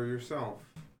ask her yourself.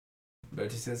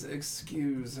 Bertie says,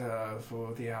 excuse her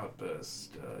for the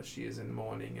outburst. She is in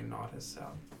mourning and not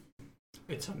herself.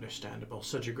 It's understandable.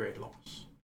 Such a great loss.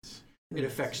 It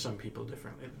affects some people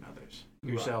differently than others.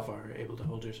 Yourself are able to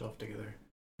hold yourself together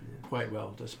quite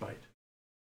well despite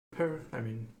her,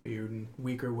 being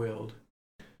weaker-willed.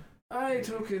 I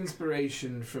took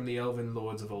inspiration from the elven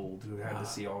lords of old who had to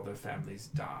see all their families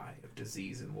die of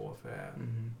disease and warfare.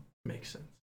 Mm-hmm. Makes sense.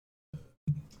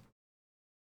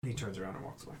 He turns around and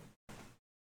walks away.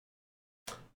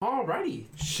 Alrighty,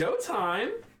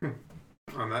 showtime!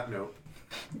 On that note.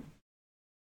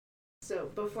 So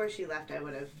before she left, I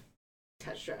would have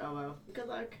touched her elbow. Good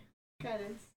luck.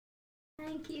 Guidance.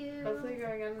 Thank you. Hopefully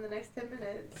going on in the next 10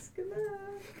 minutes. Good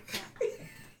luck.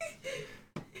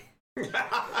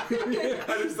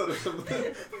 I just thought of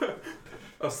something.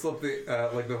 I'll slip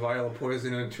the vial of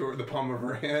poison into the palm of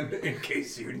her hand in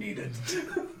case you need it.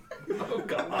 Oh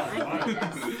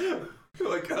god.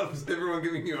 Like, everyone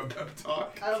giving you a pep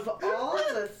talk. Of all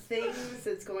the things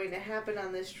that's going to happen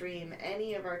on this stream,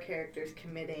 any of our characters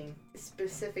committing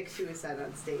specific suicide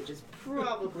on stage is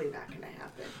probably not going to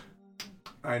happen.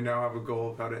 I now have a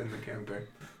goal of how to end the campaign.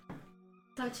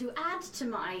 So to add to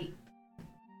my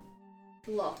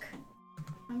look,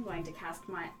 I'm going to cast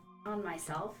on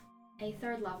myself a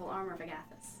 3rd level Armor of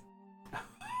Agathis.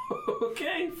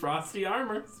 Okay, frosty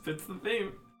armor fits the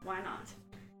theme. Why not?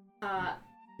 I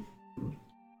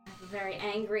have a very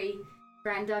angry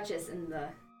Grand Duchess in the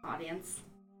audience.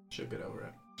 She'll get over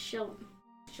it. She'll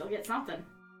get something.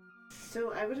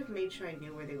 So I would have made sure I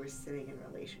knew where they were sitting in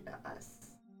relation to us.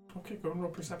 Okay, go and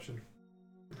roll perception.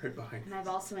 Right behind. And I've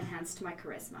also enhanced my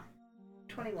charisma.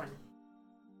 21.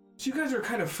 So you guys are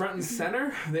kind of front and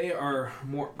center. They are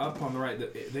more up on the right.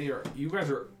 You guys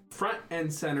are front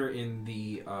and center in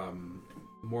the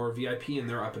more VIP, and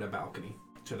they're up in a balcony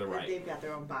to the right. They've got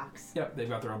their own box. Yep, they've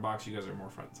got their own box. You guys are more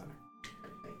front and center.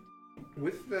 Perfect.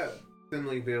 With that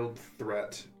thinly veiled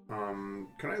threat, can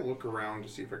I look around to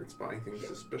see if I can spot anything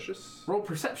suspicious? Roll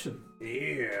perception.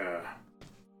 Yeah.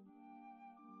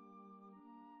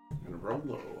 I'm gonna roll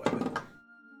low. I bet.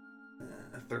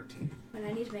 13. When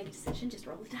I need to make a decision, just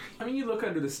roll the die. I mean, you look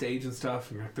under the stage and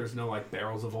stuff, and there's no like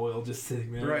barrels of oil just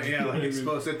sitting there. Right, yeah, like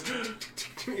explosive.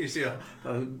 You see a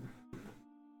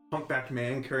humpbacked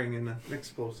man carrying an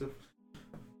explosive.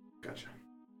 Gotcha.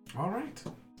 All right.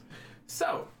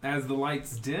 So, as the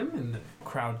lights dim and the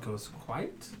crowd goes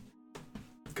quiet,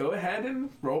 go ahead and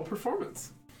roll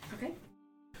performance. Okay.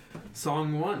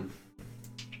 Song 1.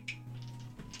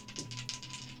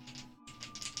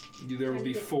 There will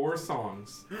be 4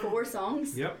 songs. 4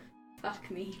 songs? Yep.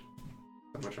 Fuck me.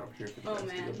 Not much opportunity for Oh, you guys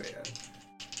man. to go bad.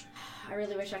 I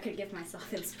really wish I could give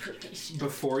myself inspiration.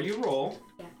 Before you roll,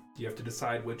 Yeah. you have to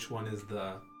decide which one is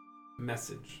the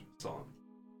message song.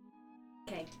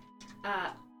 Okay.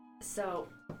 So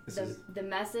This is the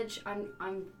message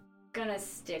I'm gonna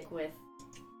stick with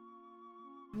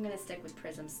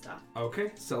Prism stuff.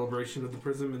 okay. Celebration of the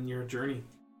Prism and your journey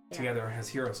together as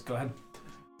heroes. Go ahead.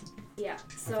 Yeah.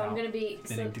 So Without I'm gonna be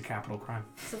Admitting to capital crime.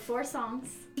 so 4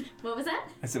 songs. What was that?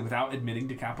 I said without admitting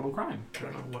to capital crime, I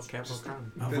don't know what capital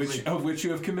crime. of which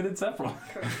you have committed several.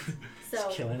 Correct. So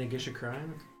Killing a gish of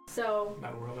crime? so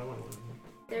Not a world I want to live in.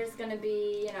 there's gonna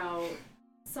be,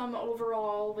 some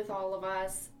overall with all of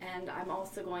us, and I'm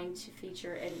also going to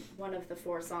feature in one of the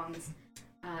 4 songs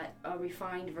a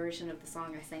refined version of the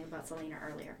song I sang about Selena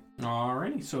earlier.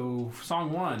 Alrighty, so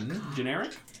song 1,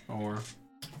 generic or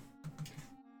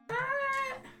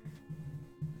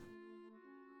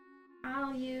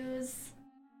I'll use.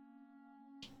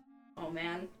 Oh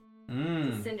man.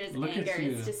 Cinder's look anger at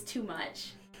you. is just too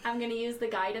much. I'm gonna use the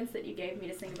guidance that you gave me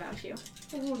to sing about you.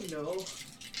 Oh no.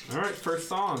 All right, first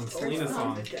song, Selena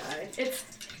song. We're gonna die.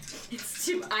 It's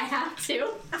too. I have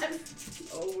to.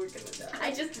 Oh, we're gonna die.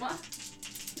 I just want.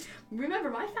 Remember,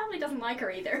 my family doesn't like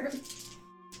her either.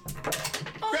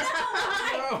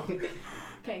 Oh no!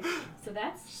 Okay, so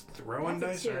that's Throwing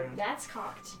that's dice a 2. around. That's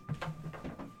cocked.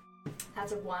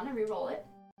 That's a 1. I re-roll it.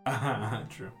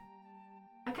 True.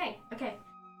 Okay.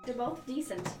 They're both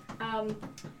decent.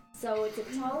 So it's a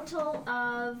total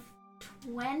of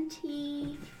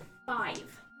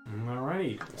 25.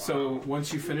 Alrighty. So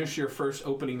once you finish your first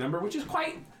opening number, which is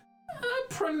quite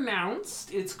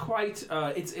pronounced, it's quite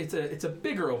it's a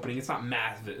bigger opening. It's not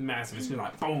massive. It's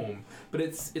not boom, but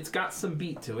it's got some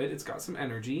beat to it. It's got some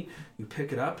energy. You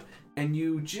pick it up, and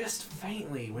you just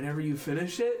faintly, whenever you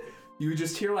finish it, you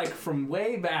just hear like from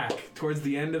way back towards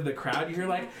the end of the crowd, you hear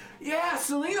like, "Yeah,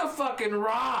 Selena fucking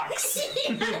rocks."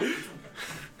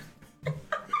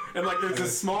 And like there's a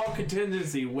small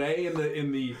contingency way in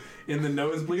the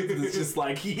nosebleeds that's just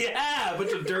like, yeah, a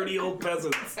bunch of dirty old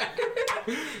peasants.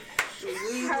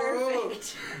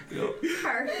 Perfect.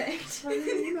 Perfect.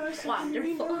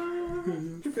 Wonderful.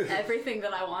 Everything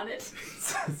that I wanted.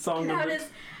 Song How number. does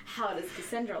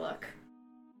Cassandra look?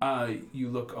 You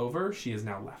look over. She is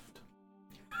now left.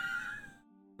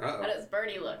 How Uh-oh. does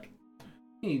Bernie look?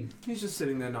 He's just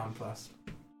sitting there nonplussed.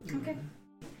 Okay.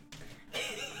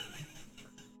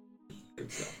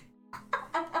 Good stuff.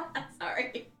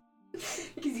 Sorry.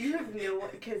 Because you have no.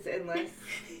 Because unless.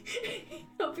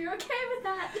 Hope you're okay with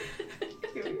that.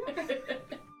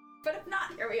 But if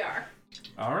not, here we are.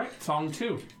 All right, song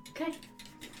 2. Okay.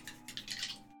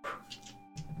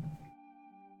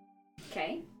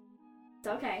 Okay. It's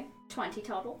okay. 20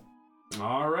 total.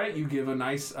 All right, you give a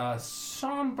nice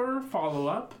somber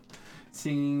follow-up,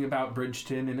 singing about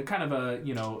Bridgeton in a kind of a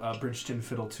a Bridgeton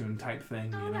fiddle tune type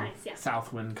thing. Oh, nice, yeah.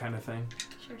 Southwind kind of thing.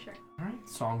 Sure. All right,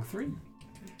 song 3.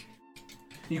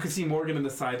 You can see Morgan in the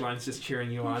sidelines just cheering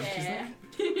you on. She's Yeah.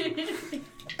 like,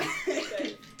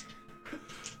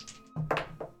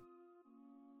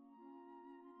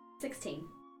 16.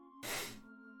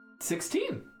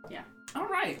 16. Yeah. All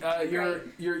right.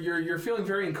 You're feeling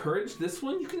very encouraged. This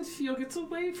one you can feel gets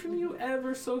away from you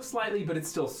ever so slightly, but it's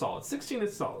still solid. 16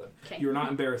 is solid. Okay. You're not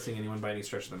embarrassing anyone by any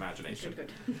stretch of the imagination.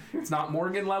 Good. It's not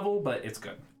Morgan level, but it's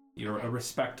good. You're Okay. a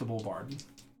respectable bard.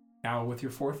 Now with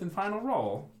your 4th and final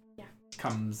roll, Yeah.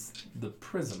 comes the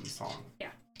Prism song.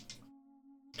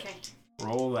 Okay.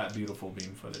 Roll that beautiful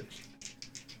beam footage.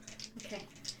 Okay.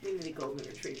 We need a golden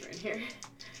retriever in here.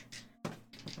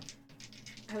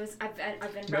 I've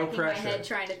been No racking my pressure. head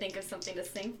trying to think of something to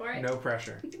sing for it. No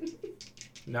pressure.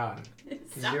 None.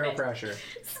 Stop Zero it. pressure.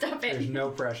 Stop it. There's no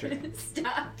pressure.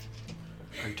 Stop.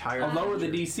 Entire. I'll lower the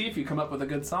DC if you come up with a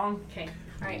good song. Okay.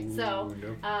 All right. So,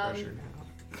 no pressure now.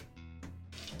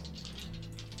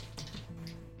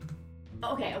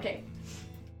 okay.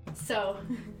 So,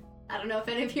 I don't know if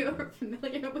any of you are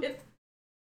familiar with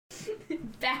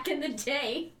back in the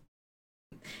day,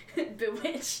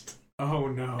 Bewitched. Oh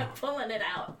no. I'm pulling it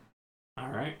out. All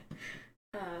right.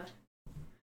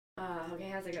 Okay,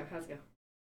 how's it go?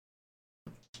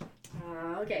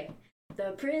 Okay.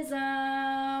 The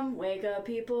prism, wake up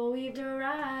people, we've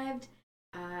arrived.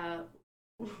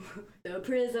 The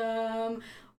prism,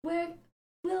 where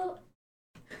will...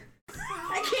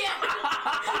 I can't!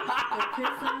 The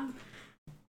prism,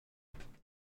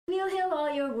 we'll heal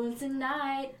all your wounds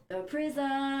tonight. The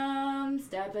prism,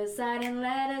 step aside and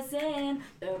let us in.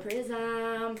 The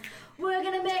prism, we're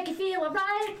gonna make you feel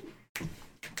alright.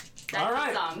 That's All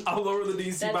right. the song. I'll lower the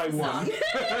DC That's by the 1. song.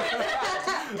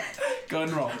 Go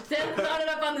and roll. Thrown it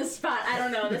up on the spot. I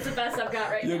don't know. That's the best I've got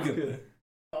right You're now. good.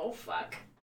 Oh, fuck.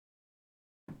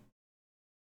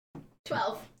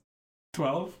 12.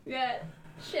 12. Yeah.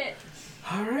 Shit.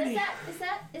 Alrighty.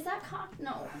 Is that cocked?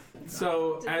 No.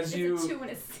 So It's as a you 2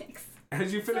 and a 6.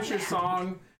 as you finish your bad.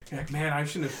 song, you're like, man, I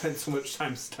shouldn't have spent so much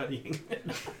time studying.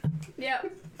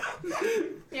 Yep.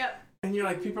 Yep. And you're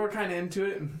like, people are kind of into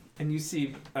it, and you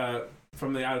see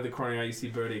from the out of the corner, you see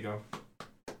Birdie go.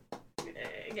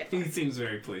 He seems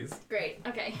very pleased. Great.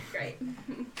 Okay. Great.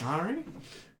 All right,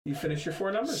 you finish your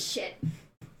 4 numbers. Shit.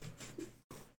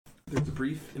 There's a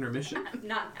brief intermission. I'm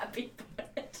not happy about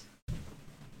it.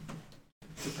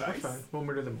 It's That's fine. We'll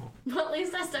murder them all. But at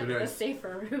least I stuck with a Nice.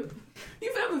 safer route.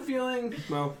 You have a feeling.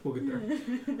 Well, we'll get there.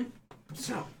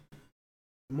 So,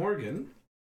 Morgan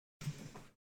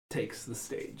takes the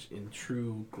stage in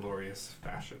true glorious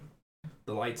fashion.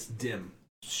 The lights dim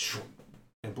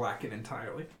and blacken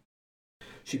entirely.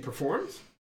 She performs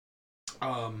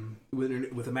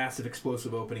with a massive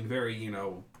explosive opening, very,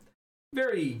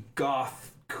 very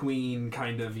goth queen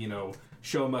kind of,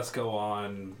 show must go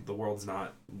on, the world's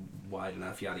not wide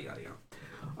enough, yada yada yada.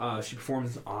 She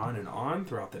performs on and on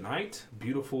throughout the night.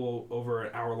 Beautiful, over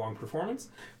an hour-long performance.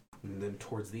 And then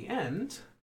towards the end,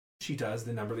 she does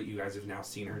the number that you guys have now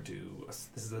seen her do. This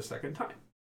is the second time.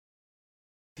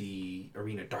 The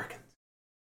arena darkens.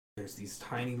 There's these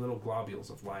tiny little globules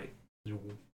of light.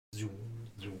 Zoom, zoom,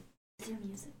 zoom. Is there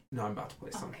music? No, I'm about to play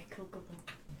Oh, some. okay, cool.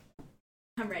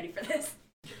 I'm ready for this.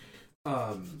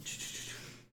 So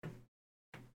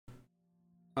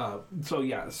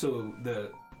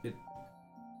it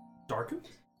darkens,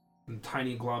 and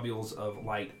tiny globules of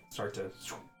light start to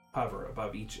hover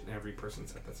above each and every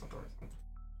person's head. That's not the right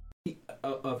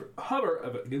one.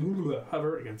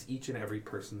 Hover against each and every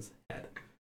person's head.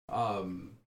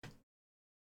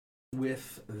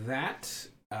 With that,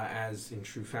 as in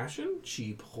true fashion,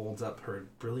 she holds up her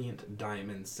brilliant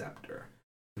diamond scepter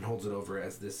and holds it over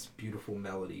as this beautiful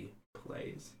melody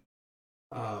plays.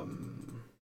 I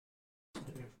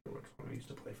forget which one I used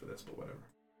to play for this, but whatever.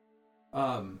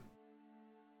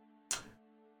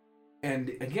 And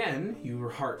again, your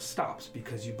heart stops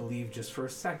because you believe just for a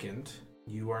second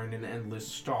you are in an endless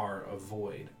star of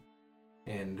void.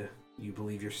 And you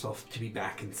believe yourself to be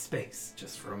back in space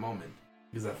just for a moment.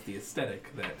 Because that's the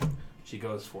aesthetic that she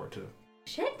goes for to.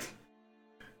 Shit.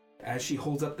 As she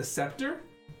holds up the scepter,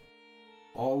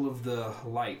 all of the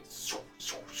light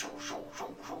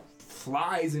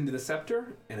flies into the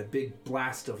scepter, and a big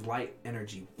blast of light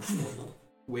energy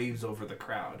waves over the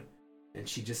crowd. And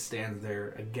she just stands there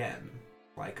again,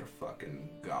 like a fucking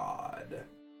god.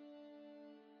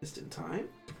 Just in time.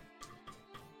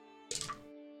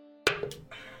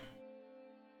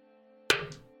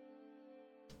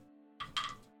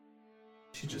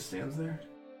 She just stands there.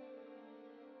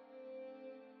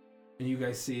 And you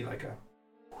guys see like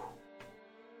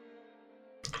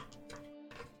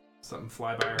something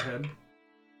fly by her head.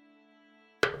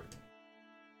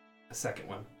 A second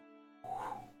one.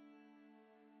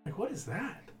 Like, what is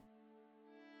that?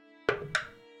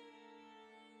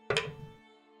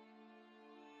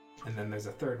 And then there's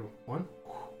a third one.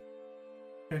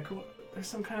 Yeah, cool. There's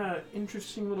some kind of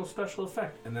interesting little special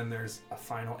effect. And then there's a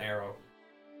final arrow.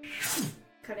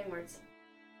 Cutting words.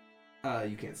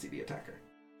 You can't see the attacker.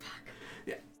 Fuck.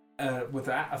 Yeah. With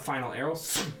that, a final arrow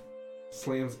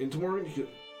slams into Morgan.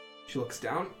 She looks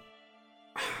down.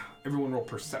 Everyone roll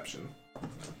perception.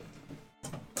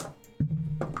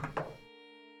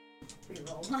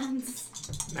 Reroll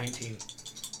once. 19.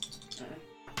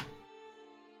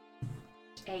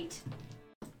 8.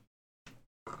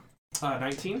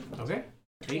 19. Okay.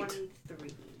 8.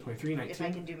 23. 23, 19. If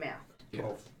I can do math.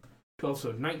 12,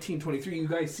 so 19, 23. You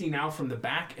guys see now from the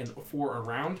back and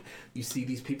around, you see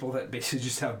these people that basically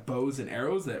just have bows and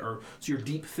arrows that are, so you're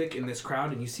deep thick in this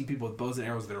crowd, and you see people with bows and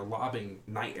arrows that are lobbing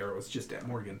night arrows just at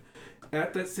Morgan.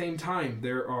 At that same time,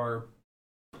 there are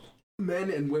men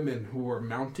and women who are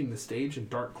mounting the stage in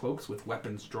dark cloaks with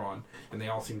weapons drawn, and they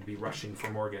all seem to be rushing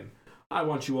for Morgan. I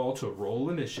want you all to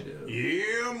roll initiative.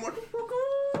 Yeah,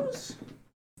 motherfuckers!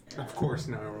 Of course,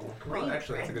 now I roll. Well,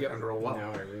 actually, that's a good time to roll well.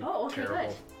 Now I read. Oh, okay,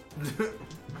 Terrible. good.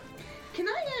 Can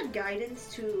I add guidance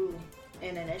to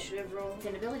an initiative roll? It's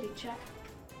an ability check.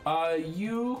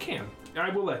 You can. I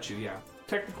will let you, yeah.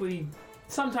 Technically,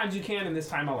 sometimes you can, and this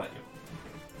time I'll let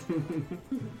you.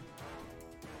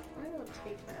 I will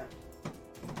take that.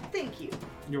 Thank you.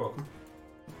 You're welcome.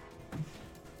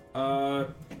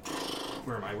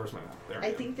 Where am I? Where's my map? There.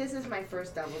 I think this is my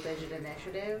first double-digit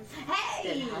initiative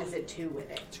Hey! that has a 2 with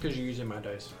it. It's because you're using my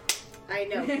dice. I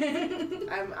know.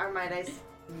 I'm my dice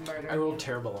murder. I rolled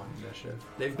terrible on initiative.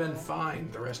 They've been fine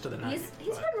the rest of the night.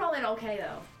 He's but- been rolling okay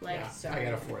though. Like, yeah, sorry.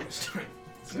 I got a 4 this time.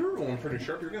 You were rolling pretty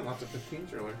sharp. You were getting lots of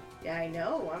 15s earlier. Yeah, I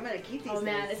know. I'm gonna keep these. oh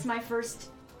man, things. it's my first.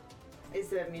 Is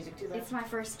the music too loud? It's my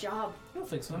first job. I don't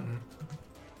think so.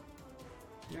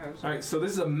 Yeah, All right, so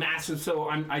this is a massive. So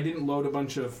I didn't load a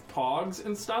bunch of pogs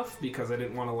and stuff because I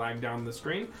didn't want to lag down the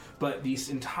screen. But this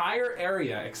entire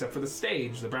area, except for the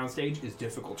stage, the brown stage, is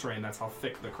difficult terrain. That's how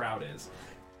thick the crowd is,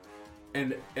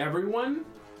 and everyone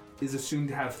is assumed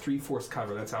to have 3/4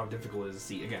 cover. That's how difficult it is to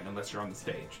see. Again, unless you're on the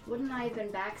stage. Wouldn't I have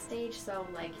been backstage? So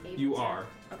like. Able You to... are.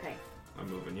 Okay. I'm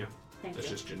moving you. Thank That's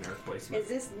you. just generic placement. Is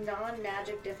this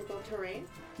non-magic difficult terrain?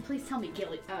 Please tell me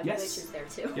Glitch Yes. is there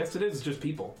too. Yes, it is. It's just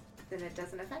people. Then it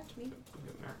doesn't affect me.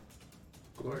 Get in there.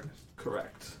 glorious.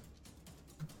 Correct.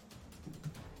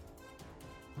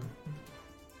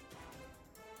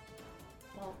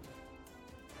 Well,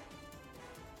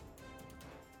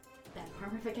 that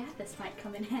armor of Agathis might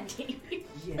come in handy.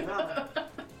 Yeah.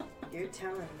 You're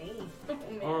telling me. Oh,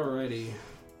 man. Alrighty.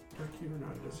 Dark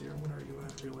Huguenot is here. What are you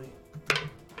at, really?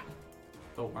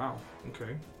 Oh, wow.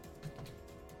 Okay.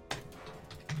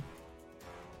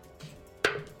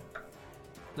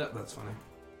 That's funny.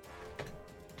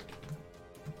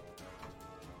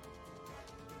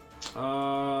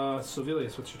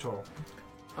 Sovelius, what's your total?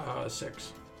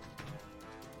 6.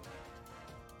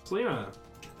 Selena.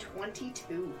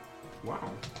 22.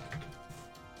 Wow.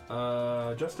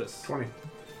 Justice. 20.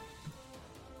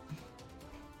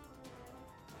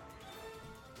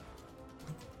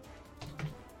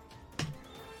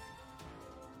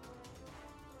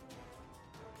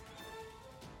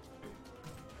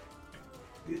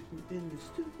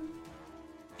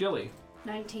 Gilly.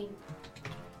 19.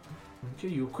 Okay,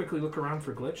 you quickly look around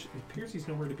for Glitch. It appears he's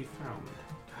nowhere to be found.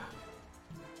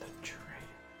 The train.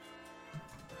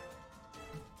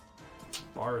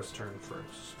 Bara's turn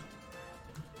first.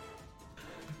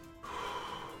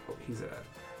 Oh, he's at.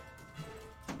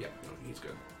 Yeah, no, he's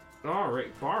good. All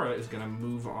right, Bara is gonna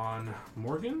move on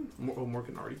Morgan. Oh,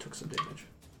 Morgan already took some damage.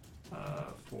 4,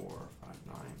 5,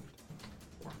 9,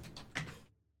 4.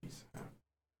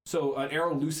 So an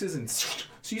arrow looses, and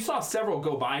so you saw several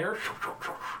go by her.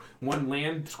 One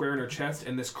land square in her chest,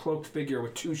 and this cloaked figure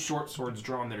with 2 short swords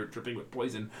drawn that are dripping with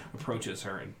poison approaches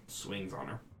her and swings on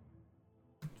her.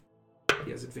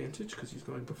 He has advantage because he's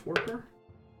going before her.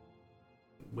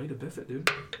 Way to biff it, dude.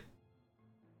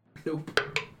 Nope.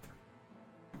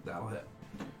 That'll hit.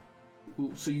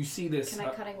 Ooh, so you see this. Can I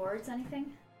cutting words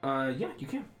anything? Yeah, you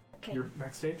can. Okay. You're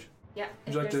backstage. Yeah.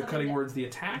 Would you like to cutting words the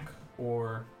attack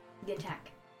or? The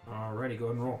attack. Alrighty, go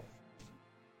ahead and roll.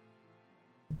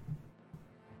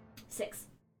 6.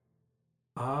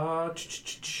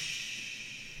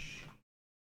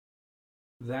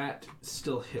 That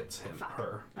still hits him. Fuck.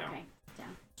 Her. Yeah. Okay.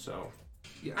 Down. So,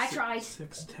 yeah. I tried.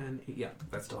 6, 10, 8. Yeah,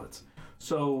 that still hits.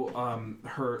 So,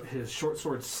 his short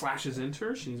sword slashes into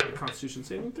her. She needs a Constitution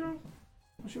saving throw.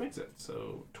 Well, she makes it.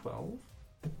 So 12.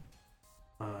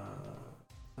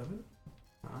 7,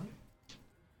 9.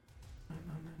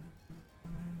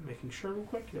 Making sure real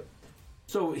quick. Yep.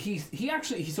 So he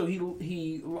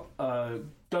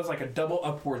does like a double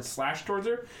upward slash towards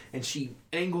her, and she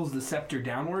angles the scepter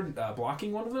downward,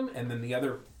 blocking one of them, and then the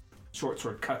other short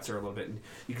sword cuts her a little bit, and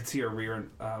you can see her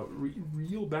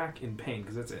reel back in pain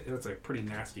because it's a pretty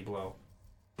nasty blow.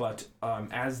 But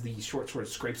as the short sword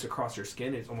scrapes across her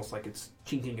skin, it's almost like it's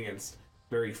chinking against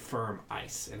very firm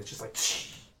ice, and it's just like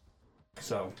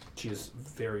so she is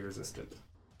very resistant.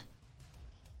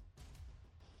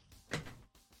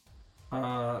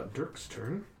 Dirk's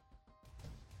turn.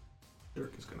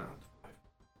 Dirk is gonna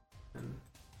 10,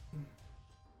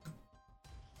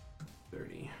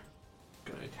 30.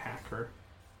 Gonna attack her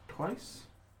twice.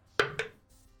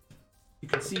 You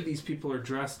can see these people are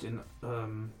dressed in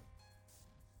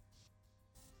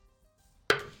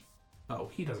oh,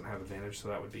 he doesn't have advantage, so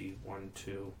that would be 1,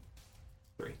 2,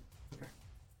 3. Okay.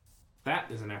 That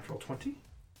is a natural 20.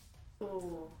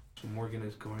 Ooh. So Morgan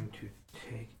is going to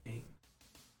take a.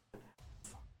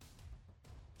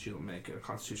 She'll make a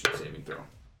Constitution saving throw.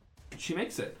 She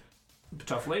makes it.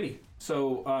 Tough lady.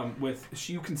 So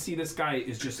you can see this guy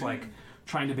is just like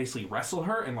trying to basically wrestle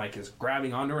her and like is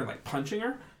grabbing onto her and like punching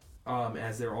her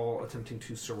as they're all attempting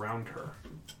to surround her.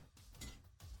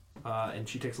 And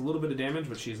she takes a little bit of damage,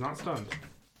 but she's not stunned.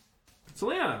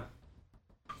 Selena.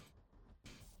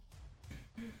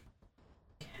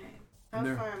 Okay. How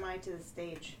far am I to the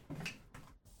stage?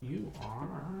 You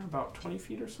are about 20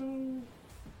 feet or so.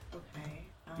 Okay.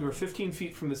 You are 15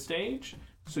 feet from the stage,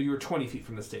 so you are 20 feet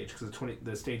from the stage because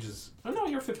the stage is. Oh no,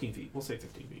 you're 15 feet. We'll say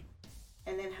 15 feet.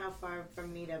 And then how far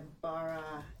from me to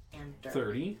Bara and Dirk?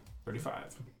 30,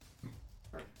 35.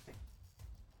 Perfect.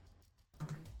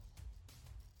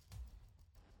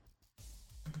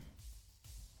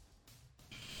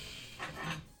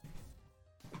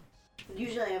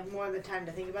 Usually I have more of the time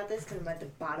to think about this because I'm at the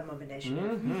bottom of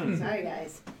initiative. Mm-hmm. Sorry,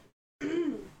 guys.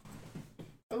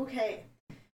 Okay.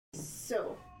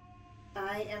 So,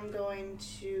 I am going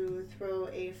to throw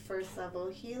a first level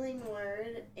healing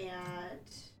word at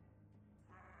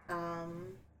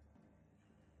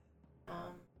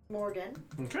Morgan.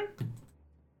 Okay.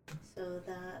 So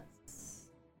that's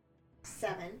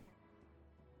 7.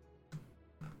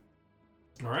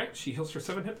 All right. She heals for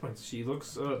 7 hit points. She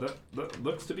looks that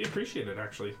looks to be appreciated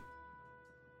actually.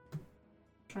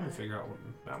 Trying to figure out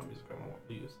what battle music I want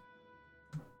to use.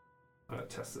 I'm gonna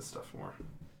test this stuff more.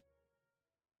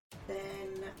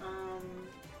 Then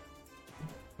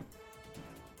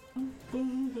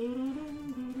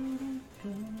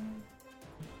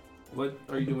What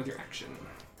are you doing with your action?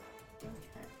 okay.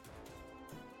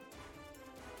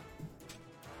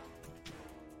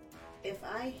 If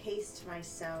I haste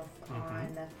myself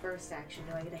on the first action,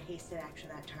 do I get a hasted action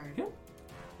that turn? Yep.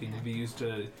 It can be used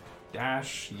to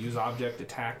dash, use object,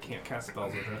 attack, can't cast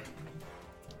spells with it.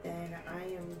 Then I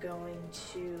am going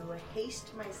to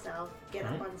haste myself, get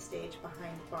up on stage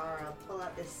behind Bara, pull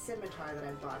out this scimitar that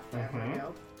I bought forever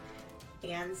ago,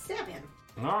 and stab him.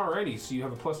 Alrighty, so you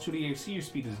have a plus 2 to AC, your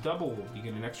speed is double, you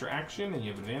get an extra action, and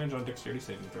you have advantage on dexterity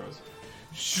saving throws.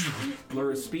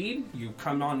 Blur of speed, you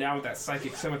come on down with that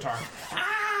psychic scimitar.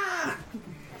 Ah!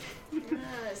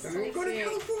 And we'll go to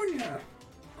California!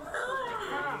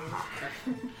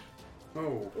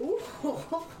 Oh. Ooh.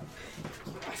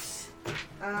 Yes.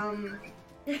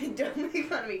 Don't make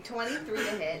fun of me. 23 to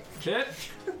hit. Hit!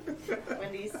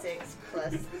 26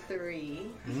 plus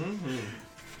 3. Mm-hmm.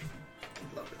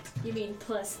 Love it. You mean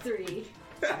plus 3?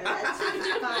 And that's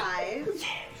 5.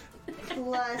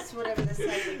 Plus whatever the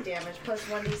psychic damage. Plus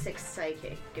 1d6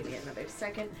 psychic. Give me another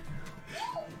second.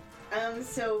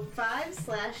 So 5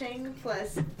 slashing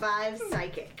plus 5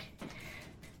 psychic.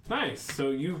 Nice.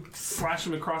 So you slash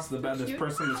him across the back, this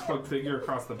cloaked figure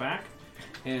across the back.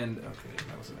 And, okay,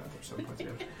 that was another 7 points of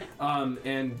damage.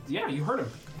 And yeah, you hurt him.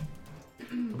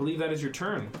 I believe that is your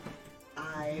turn.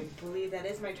 I believe that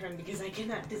is my turn because I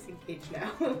cannot disengage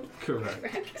now.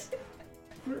 Correct.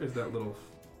 Where is that little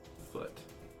foot?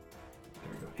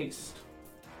 There we go. Haste.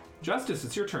 Justice,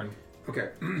 it's your turn.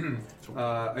 Okay.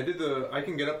 I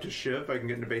can get up to Shiv. I can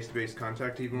get into base-to-base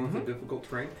contact even with the difficult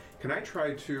terrain. Can I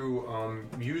try to,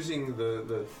 using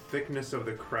the thickness of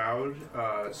the crowd,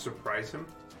 surprise him?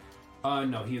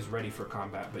 No, he is ready for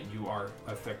combat, but you are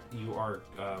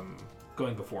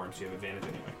going before him, so you have advantage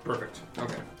anyway. Perfect.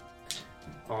 Okay.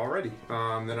 Alrighty.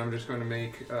 Then I'm just going to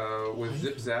make, with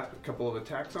Zip Zap, a couple of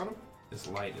attacks on him. This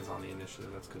light is on the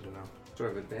initiative, that's good to know. So I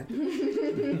have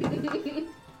advantage.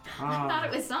 I thought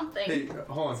it was something. Hey,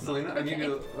 hold on, Selena.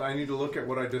 I need to look at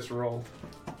what I just rolled.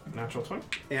 Natural 20?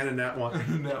 And a nat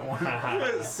 1. That one.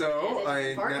 So That is I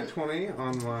important. nat 20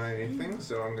 on my thing.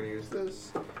 So I'm going to use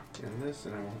this and this,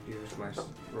 and I won't use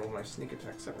roll my sneak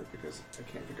attack separate because I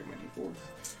can't pick up my d4s.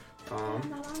 I'm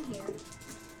not on here.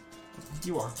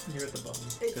 You are. You're at the bottom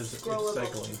It's because it's scrollable.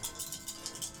 cycling.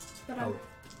 But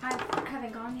I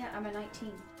haven't gone yet. I'm at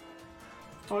 19.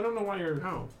 Oh, I don't know why you're...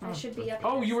 Oh. I should be up.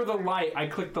 Oh, you were the light. I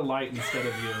clicked the light instead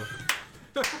of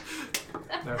you.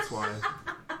 That's why.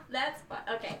 That's fine.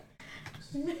 Okay.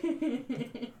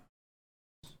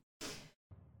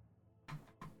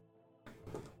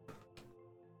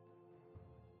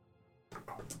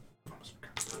 Almost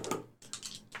forgot.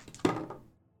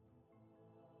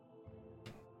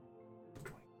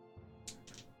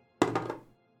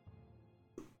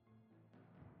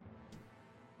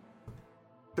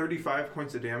 $35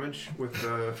 points of damage with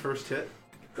the first hit.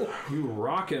 You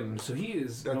rock him, so he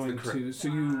is That's going the crit. to... So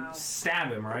you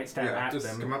stab him, right? Stab Yeah, at just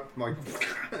them. come up like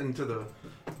onto the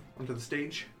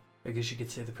stage. I guess you could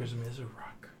say the prism is a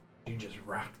rock. You just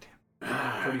rocked him.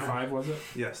 35, was it?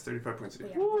 Yes, 35 points of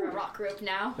damage. We're a rock group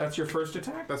now. That's your first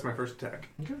attack? That's my first attack.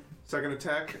 Okay. Second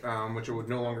attack, which I would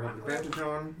no longer have advantage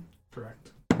on.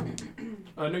 Correct.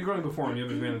 No, you're going before him. You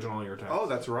have advantage on all your attacks. Oh,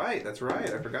 that's right. That's right.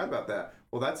 I forgot about that.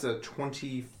 Well, that's a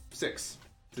 26.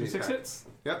 to the 6 attack. hits?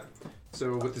 Yep.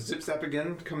 So with the Zip Zap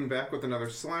again, coming back with another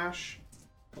slash.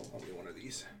 Oh, only one of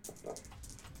these.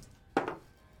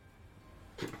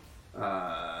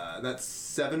 That's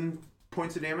 7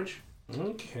 points of damage.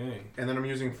 Okay. And then I'm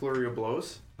using Flurry of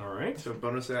Blows. All right. So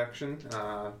bonus action,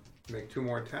 make 2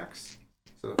 more attacks.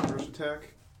 So the first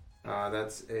attack,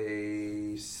 that's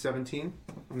a 17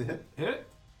 on the hit. Hit.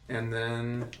 And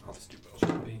then, I'll just do both.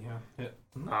 Yeah, hit.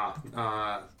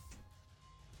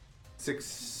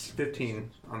 15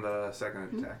 on the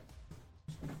second attack.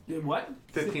 What?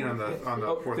 15 on the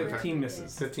fourth 15 attack.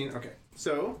 misses. 15, okay.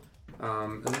 So,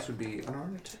 and this would be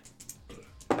unarmed.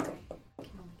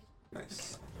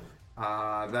 Nice.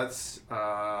 That's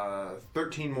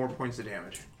 13 more points of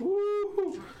damage.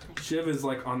 Woo! Shiv is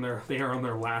like they are on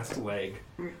their last leg.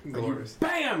 Glorious.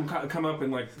 Bam! Come up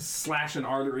and like slash an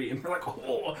artery, and they're like,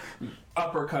 oh,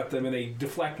 uppercut them, and they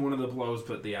deflect one of the blows.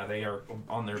 But yeah, they are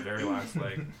on their very last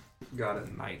leg. Got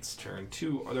it. Knight's turn.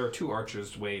 There are 2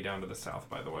 archers way down to the south,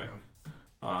 by the way.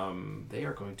 They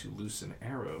are going to loose an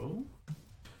arrow.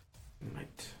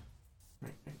 Knight.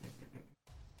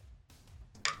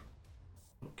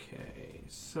 Okay,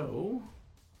 so.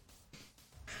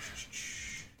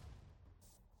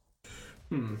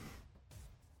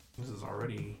 This is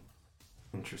already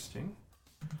interesting.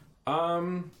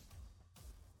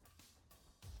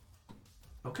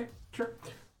 Okay, sure.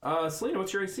 Selena,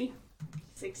 what's your AC?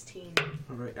 16.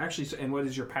 All right. Actually, and what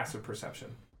is your passive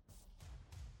perception?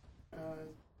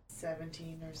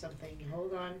 17 or something.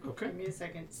 Hold on. Okay. Give me a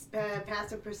second.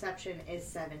 Passive perception is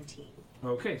 17.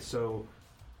 Okay, so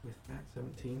with that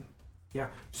 17, Yeah.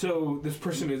 So this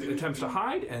person attempts to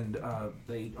hide, and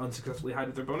they unsuccessfully hide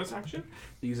with their bonus action.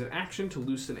 They use an action to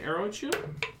loose an arrow at you.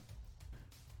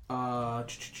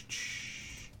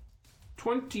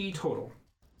 20 total.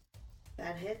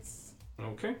 That hits.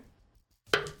 Okay.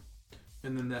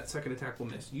 And then that second attack will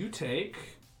miss. You take...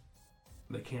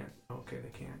 They can't. Okay, they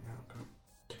can't.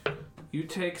 Okay. You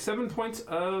take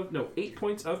 8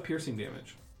 points of piercing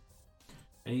damage.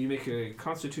 And you make a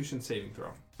Constitution saving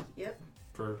throw. Yep.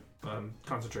 For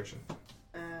concentration.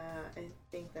 I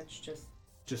think that's just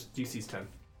DC's 10.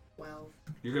 12.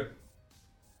 You're good.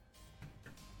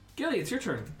 Gilly, it's your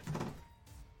turn.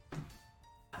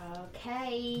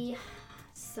 Okay.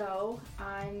 So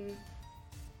I'm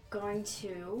going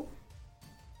to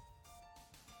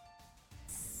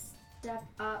step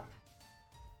up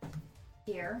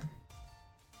here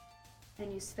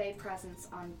and use Fey Presence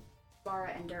on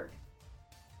Bara and Dirk.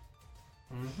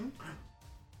 Mm-hmm.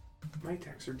 My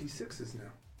attacks are D6s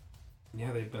now.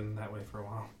 Yeah, they've been that way for a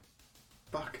while.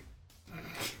 Fuck.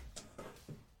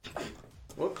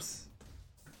 Whoops.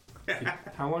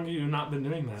 How long have you not been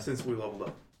doing that? Since we leveled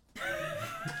up.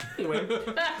 Anyway,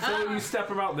 so you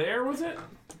step about there, was it?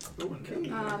 Okay.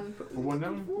 Or one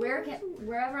down?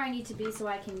 Wherever I need to be so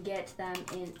I can get them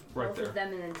in Right both there. of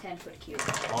them in a 10-foot cube.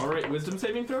 All right, wisdom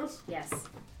saving throws? Yes.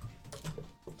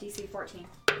 DC 14.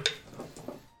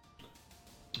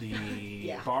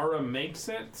 The Bara makes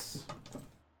it.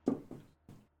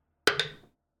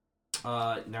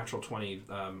 Natural 20.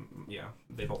 Yeah,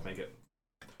 they both make it.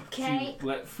 Okay.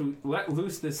 You let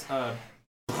loose this of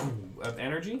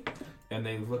energy, and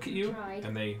they look at you, Tried.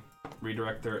 and they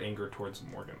redirect their anger towards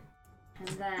Morgan. And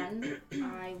then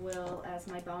I will, as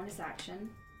my bonus action,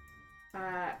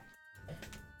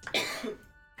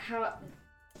 how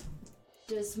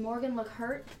does Morgan look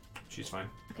hurt? She's fine.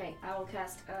 Okay, I will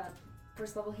cast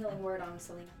first level healing word on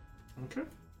Selena. Okay.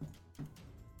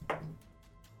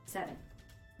 7.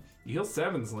 You heal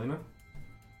 7, Selena.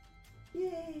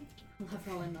 Yay. I love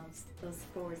rolling those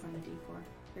 4s on the d4.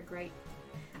 They're great.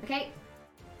 Okay.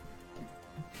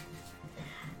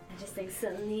 I just think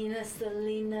Selena.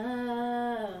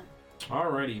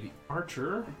 Alrighty, the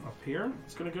archer up here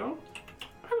is gonna go.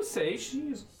 I would say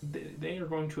they are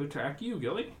going to attack you,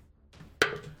 Gilly. So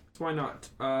why not?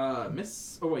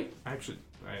 Miss. Oh wait, I actually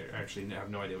have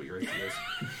no idea what your AC is.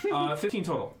 15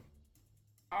 total.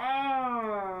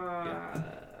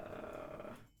 Yeah.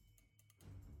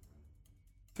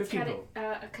 15 total.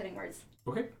 Cutting words.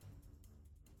 Okay.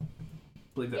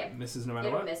 Believe that Yep. misses no matter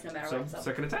It'll what. miss no matter So what. So.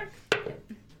 second attack.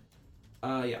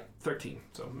 Yeah, 13.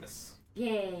 So miss.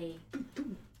 Yay.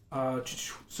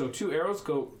 So 2 arrows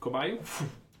go by you.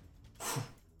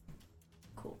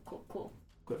 Cool.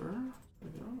 Quiver.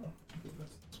 There we go.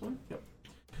 That's this one. Yep.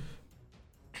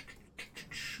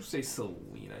 Say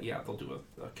Selena. Yeah, they'll do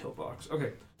a kill box.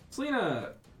 Okay.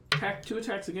 Selena, 2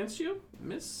 attacks against you.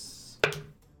 Miss.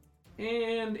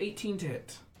 And 18 to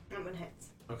hit. I'm gonna hit.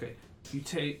 Okay. You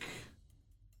take...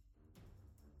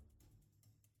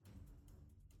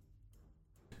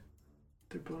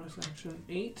 their bonus action,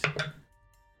 8.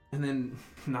 And then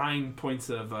 9 points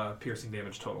of piercing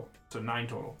damage total. So 9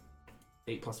 total.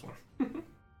 8 plus 1.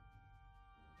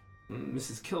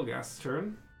 Mrs. Kilgast's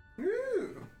turn.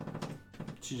 Ooh.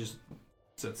 She just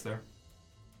sits there.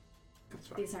 That's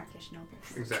fine. These aren't Kish nobles.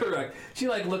 Exactly. Correct. She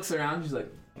looks around. She's like,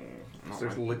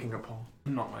 Starts licking a paw.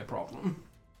 not my problem.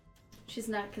 She's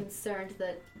not concerned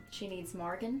that she needs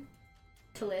Morgan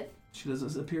to live. She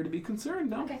doesn't appear to be concerned,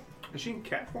 no. Okay. Is she in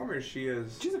cat form or is she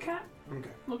as... She's a cat. Okay.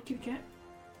 Little kitty cat.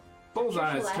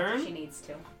 Bullseye's She'll turn. if she needs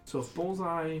to. So if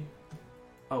Bullseye...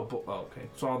 okay.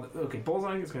 So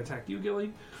Bullseye is going to attack you,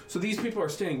 Gilly. So these people are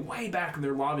standing way back and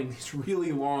they're lobbing these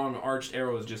really long arched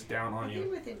arrows just down on Are you you.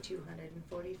 within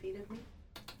 240 feet of me?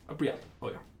 Yeah. Oh,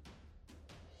 yeah.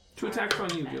 2 attacks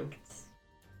on you, Gilly.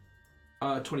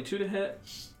 22 to hit.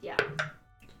 Yeah.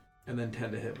 And then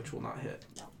 10 to hit, which will not hit.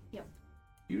 No. Yep.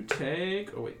 You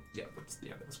take... Oh, wait. Yeah,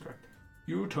 that's correct.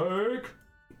 You take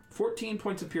 14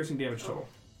 points of piercing damage total.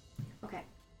 Okay.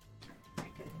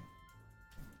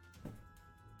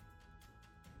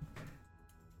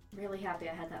 Really happy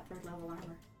I had that 3rd level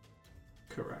armor.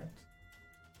 Correct.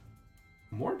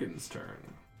 Morgan's turn.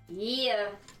 Yeah.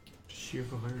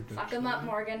 Shiver. Fuck him up,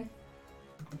 Morgan.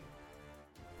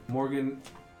 Morgan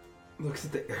looks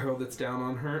at the arrow that's down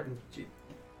on her and she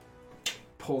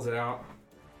pulls it out.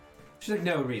 She's like,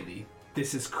 no, really.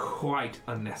 This is quite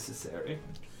unnecessary.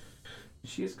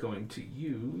 She is going to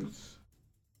use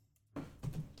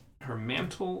her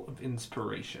Mantle of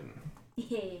Inspiration.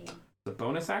 Yay. The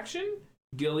bonus action,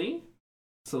 Gilly,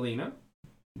 Selena,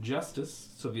 Justice,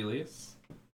 Sevelius,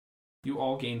 You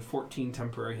all gain 14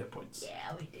 temporary hit points.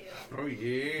 Yeah, we do. Oh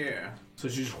yeah. So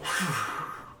she's.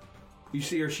 You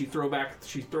see her. She throws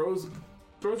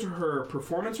her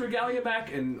performance regalia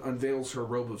back and unveils her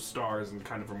robe of stars and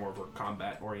kind of a more of her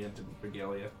combat-oriented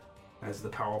regalia as the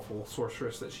powerful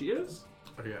sorceress that she is.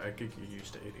 Oh yeah, I could get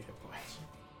used to 80 hit points.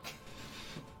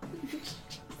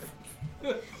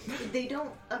 They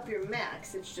don't up your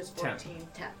max, it's just 14.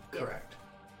 10. Correct.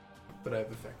 But I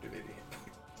have effective 80 hit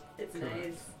points. It's Correct.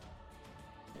 nice.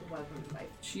 11 by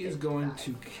She is going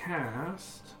 55. to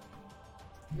cast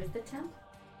With the temp?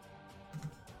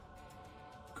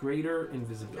 Greater Not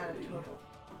Invisibility. a total.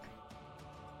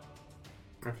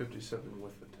 I'm 57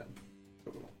 with the 10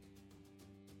 total.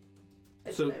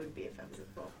 So- That would be offensive.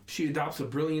 She adopts a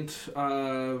brilliant,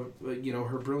 her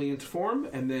brilliant form,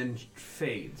 and then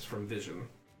fades from vision.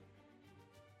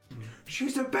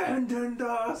 She's abandoned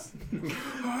us.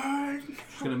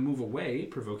 She's going to move away,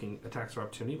 provoking attacks of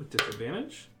opportunity with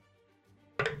disadvantage.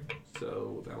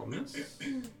 So that'll miss.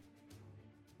 And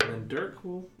then Dirk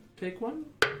will take one.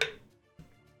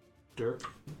 Dirk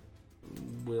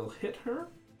will hit her,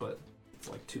 but it's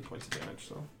like 2 points of damage,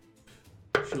 so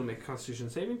she'll make a Constitution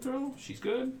saving throw. She's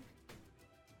good.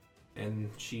 And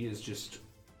she is just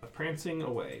prancing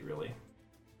away, really.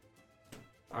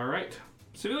 All right.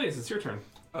 Civilians, it's your turn.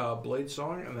 Blade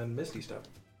Song and then Misty Step.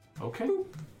 Okay.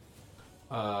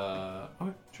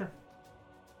 Okay, sure.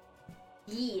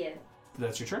 Yeah.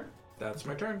 That's your turn? That's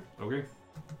my turn. Okay.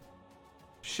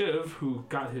 Shiv, who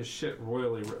got his shit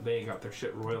royally, they got their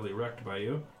shit royally wrecked by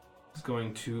you, is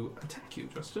going to attack you,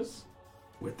 Justice,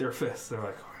 with their fists. They're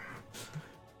like,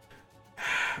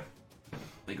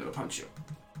 they go to punch you.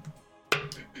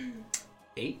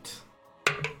 8,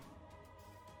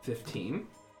 15,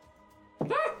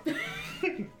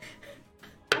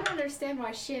 I don't understand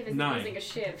why Shiv is 9. using a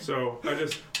Shiv. So I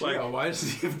just like Yeah, why does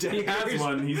he have dead He has carries?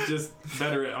 one. He's just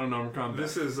better at unarmed combat.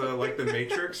 this is like the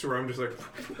Matrix where I'm just like,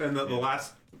 and the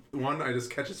last one I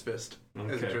just catch his fist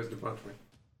as he Okay. tries to punch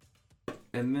me.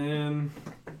 And then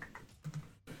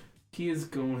he is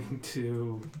going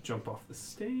to jump off the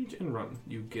stage and run.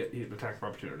 You get hit attack of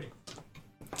opportunity.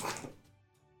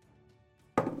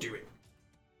 Do it.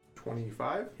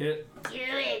 25. Hit. Do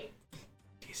it!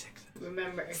 D6.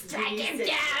 Remember, Strike him D6.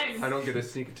 down! I don't get a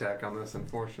sneak attack on this,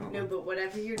 unfortunately. No, but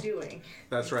whatever you're doing.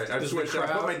 That's right. I Does the switched. I put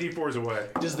crowd- my D4s away.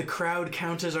 Does the crowd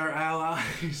count as our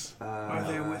allies? Are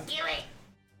they with? Do it!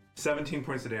 17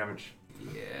 points of damage.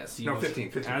 Yes. No, 15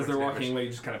 As points they're of walking damage. away, you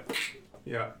just kind of.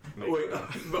 Yeah. Make Wait, it.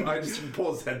 but I just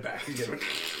pull his head back again.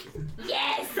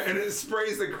 Yes! And it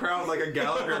sprays the crowd like a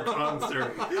Gallagher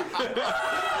concert.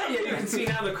 Yeah, you can see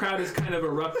how the crowd is kind of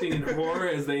erupting in horror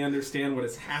as they understand what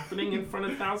is happening in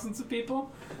front of thousands of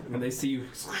people, and they see you.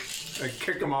 I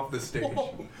kick him off the stage.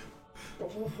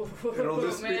 It'll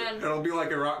just be, man. it'll be like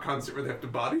a rock concert where they have to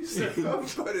body stuff,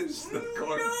 but it's the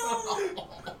corner.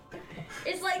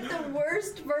 It's like the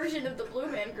worst version of the Blue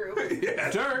Man Group. Yeah.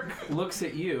 Dirk looks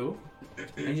at you,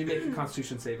 and you make a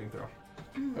Constitution saving throw.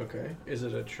 Okay. Is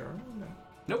it a charm? No.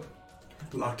 Nope.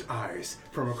 Locked eyes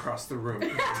from across the room.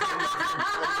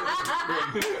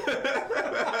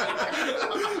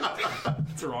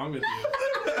 What's wrong with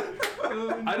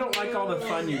you? I don't like all the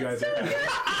fun you guys are having.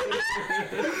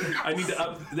 I need to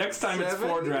up. Next time it's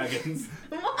 4 dragons.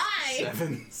 Why?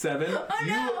 7. Oh,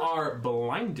 You no. are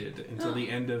blinded until the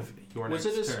end of your Was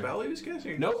next it a turn. spell he was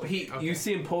casting? Nope. Okay. You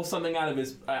see him pull something out of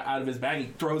his bag. He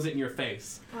throws it in your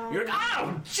face. You're like,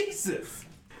 oh Jesus!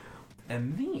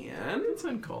 And then, It's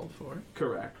uncalled for.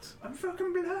 correct. I'm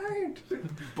fucking blind.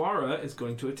 Bara is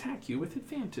going to attack you with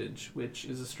advantage, which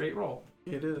is a straight roll.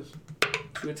 It is.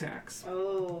 2 attacks.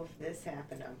 Oh, this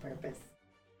happened on purpose.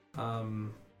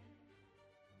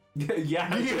 Yeah.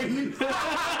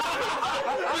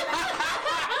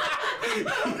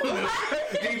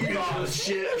 Oh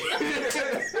shit.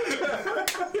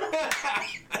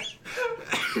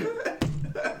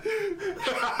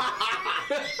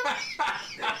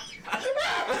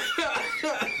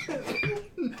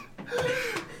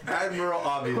 Admiral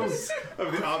Obvious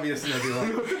of the Obvious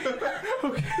Nebula.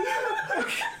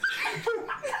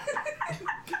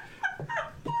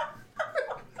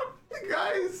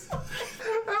 Guys,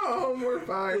 oh, we're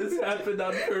fine. This happened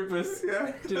on purpose.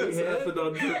 Yeah, This happened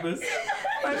on purpose.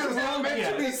 I just want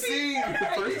meant to be seen. The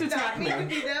first attack Not need to man.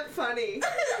 be that funny.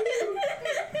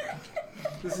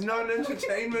 This is not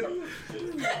entertainment.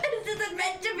 This isn't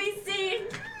meant to be seen!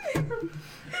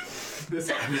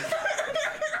 This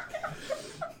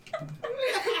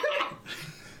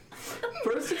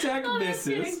first attack Oh, that's misses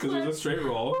getting because it was a straight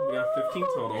roll. We got 15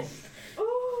 total.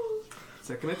 Ooh.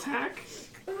 Second attack.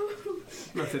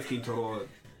 Not 15 total.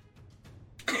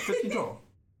 15 total.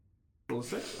 I a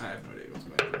 6? I have no idea what's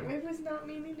going on. I was not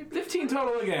meaning to be. 15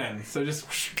 total again. So just.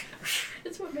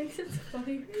 That's what makes it so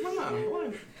funny. Come on,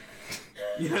 what?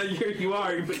 Yeah, you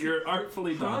are, but you're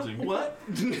artfully dodging. What?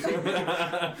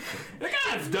 Like,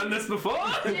 I've done this before.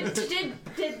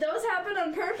 Did those happen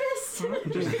on purpose?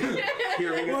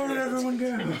 Hearing it. Where did everyone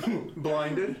go?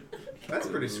 Blinded. That's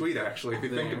pretty sweet, actually, if you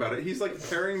think about it. He's like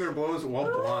parrying their blows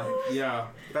while blind. Yeah.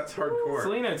 That's hardcore.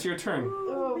 Selena, it's your turn.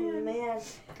 Oh man.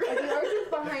 Are the archers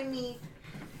behind me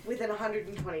within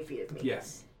 120 feet of me?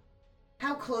 Yes.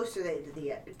 How close are they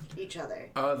to each other?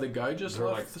 The guy just They're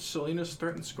left like- the Selena's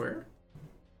threatened square?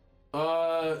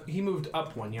 He moved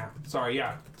up one, yeah. Sorry,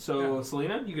 yeah. So, Yeah.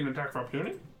 Selena, you can attack for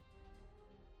opportunity.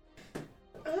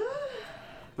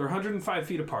 They're 105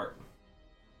 feet apart.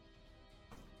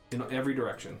 In every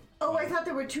direction. Oh, I thought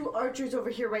there were two archers over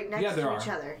here right next Yeah, there to are. each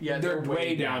other. Yeah, They're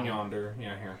way down yonder.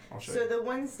 Yeah, here. I'll show So you. the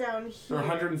ones down here. They're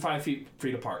 105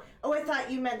 feet apart. Oh, I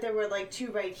thought you meant there were like two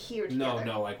right here together.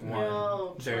 No, like one.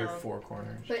 No. They're no. 4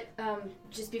 corners. But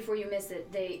just before you miss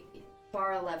it,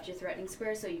 Bara left your threatening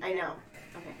square, so you. I know.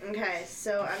 Okay. Okay,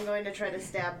 so I'm going to try to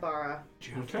stab Bara. Do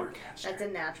you have Okay. a Warcaster? That's a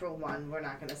natural one. We're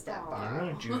not going to stab Aw.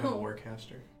 Bara. Do you have a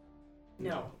Warcaster?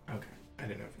 No. Okay. I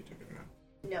didn't know if you took it or not.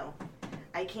 No.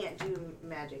 I can't do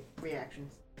magic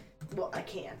reactions. Well, I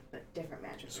can, but different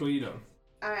magic. So what are you doing?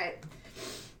 Alright.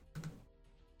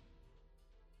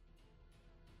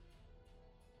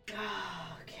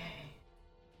 Okay.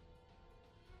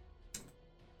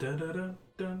 Da da da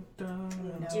dun dun.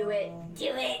 No. Do it.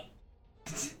 Do it.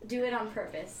 Do it on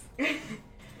purpose.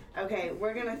 Okay,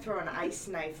 we're gonna throw an ice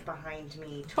knife behind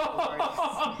me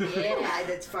towards the guy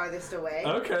that's farthest away.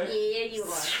 Okay. Yeah, you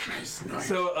are.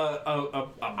 So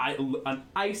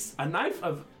a knife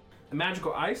of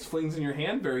magical ice flings in your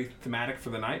hand, very thematic for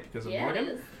the night because of Yeah, it Morgan.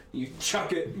 is. You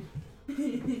chuck it.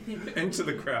 Into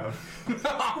the crowd.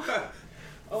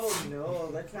 Oh no,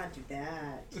 let's not do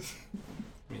that.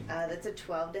 That's a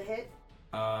 12 to hit.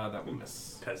 That will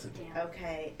miss. Peasant. Damn.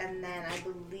 Okay, and then I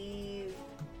believe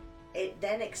it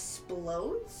then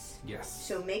explodes. Yes.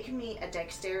 So make me a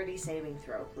dexterity saving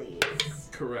throw, please.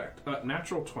 Correct.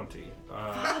 Natural 20.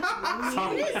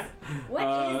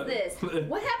 What is this?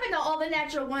 What happened to all the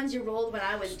natural ones you rolled when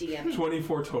I was DM?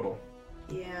 24 total.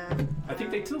 Yeah. I think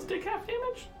they still take half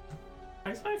damage.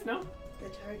 Ice knife, no? The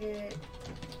target.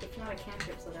 It's not a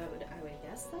cantrip, so I would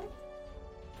guess though.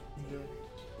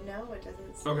 No, it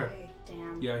doesn't say. Okay.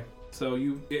 Damn. Yeah. So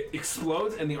it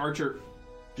explodes and the archer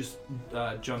just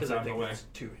jumps out of the way.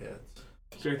 2 hits.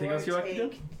 Is there anything else you like to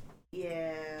do?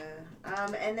 Yeah.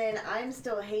 And then I'm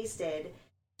still hasted,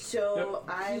 so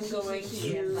I'm going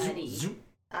Yeah, to buddy.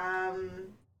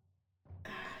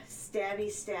 stabby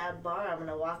stab bar. I'm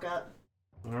gonna walk up.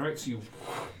 All right. So you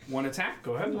one attack.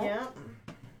 Go ahead. Yeah.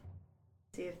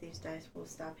 See if these dice will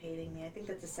stop hating me. I think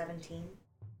that's a 17.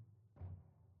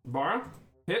 Bara,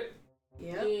 hit.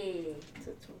 Yep. Yeah.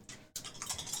 So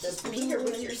the beer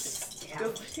with your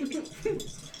stab.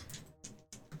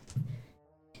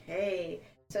 Okay,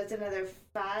 so it's another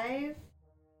 5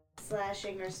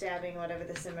 slashing or stabbing, whatever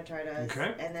the scimitar does,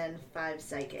 Okay. and then 5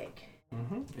 psychic.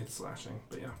 Mm-hmm. It's slashing,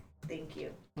 but yeah. Thank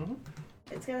you. Mhm.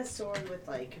 It's got a sword with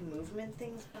like movement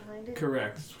things behind it.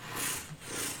 Correct.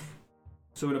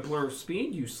 So at a blur of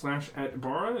speed, you slash at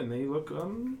Bara, and they look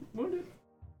wounded.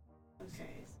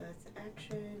 Okay, so it's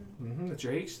action. Mm-hmm. That's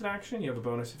your hasted action. You have a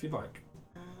bonus if you'd like.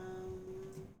 Um,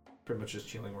 Pretty much just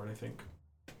healing word, I think.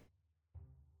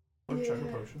 Or chug a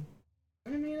Yeah. potion. I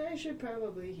mean, I should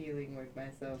probably healing word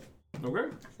myself.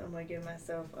 Okay. So I'm gonna give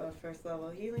myself a first level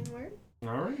healing word,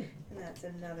 All right. and that's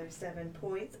another 7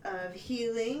 points of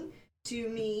healing to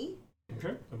me.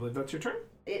 Okay. I believe that's your turn.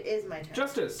 It is my turn.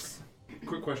 Justice.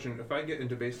 Quick question. If I get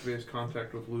into base-to-base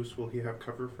contact with Luce, will he have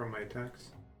cover from my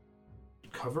attacks?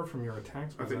 Cover from your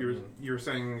attacks. I What thought does that you were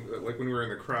saying, like, when we were in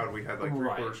the crowd, we had, like, mean?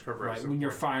 three-quarters cover. at Right. some When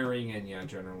you're point. firing in, yeah,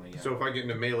 generally, yeah. So if I get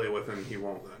into melee with him, he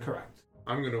won't then. Correct.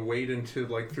 I'm going to wade into,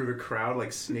 like, through the crowd,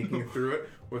 like, sneaking through it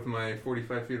with my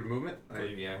 45 feet of movement. I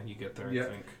believe, yeah, you get there, Yeah. I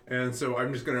think. And so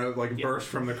I'm just gonna like Yeah. burst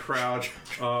from the crowd,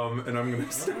 and I'm gonna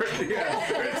start,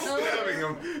 start stabbing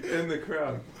him in the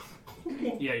crowd.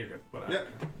 Yeah, you're good. Whatever.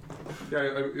 Yeah,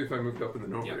 if I moved up in the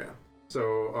Nova, Yeah. yeah.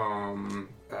 So,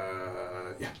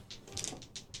 yeah.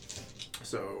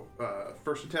 So,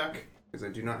 first attack, because I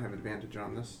do not have advantage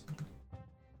on this.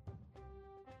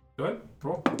 Go ahead.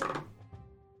 Roll.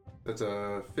 That's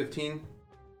a 15.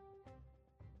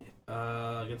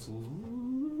 Against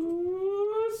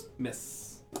Luz.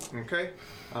 Miss. Okay.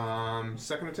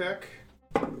 Second attack.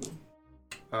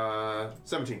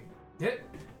 17. Hit.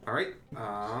 All right.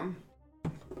 And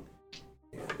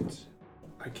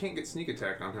I can't get sneak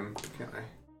attack on him, can I?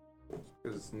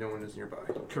 because no one is nearby.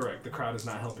 Correct. The crowd is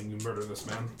not helping you murder this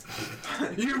man.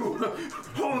 You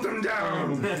hold him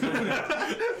down.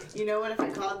 You know what? If I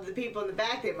called the people in the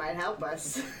back, they might help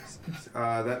us.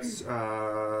 That's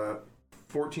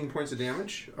 14 points of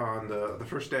damage on the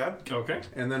first stab, Okay.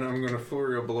 and then I'm going to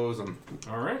flurry of blows him.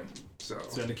 All right. So,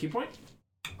 Spend a key point.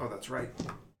 oh, that's right.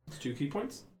 It's 2 key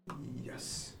points.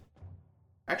 Yes.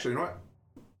 Actually, you know what?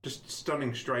 Just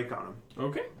stunning strike on him.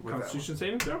 Okay. With that Constitution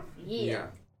saving throw. Yeah.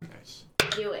 Nice.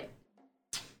 Do it.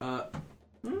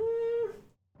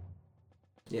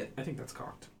 Yeah, I think that's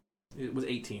cocked. It was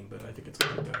 18, but I think it's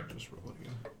cocked. Just roll it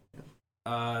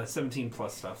again. 17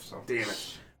 plus stuff. So. Damn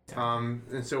it. Yeah.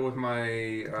 And so with my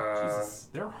Jesus,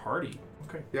 they're hardy.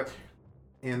 Okay. yep,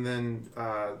 and then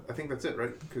I think that's it,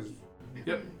 right? Because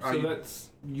Yep. So I- that's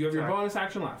you have your Attack. bonus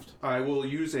action left. I will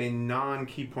use a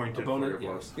non-key A pointed bonus. flurry of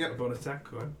blows. A Yep, bonus attack.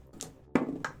 Go ahead.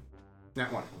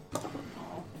 that one.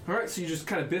 All right. So you just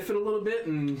kind of biff it a little bit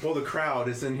and. Well, the crowd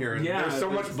is in here, and Yeah, there's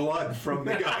so it's- much blood from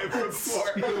the guy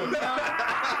before.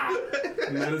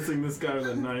 Menacing this guy with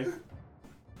a knife.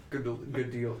 Good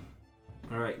deal.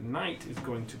 All right, Knight is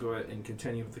going to go ahead and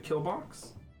continue with the kill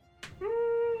box.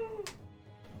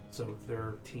 So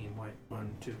their team white 1,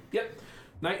 2. Yep.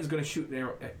 Knight is going to shoot an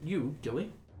arrow at you,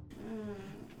 Gilly.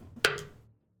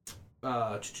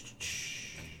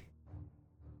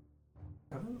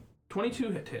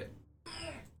 22 hit.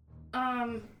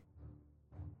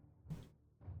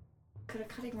 Could a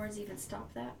cutting words even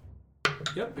stop that?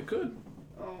 Yep, it could.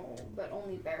 Oh, but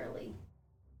only barely.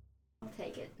 I'll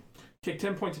take it. Take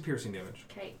 10 points of piercing damage.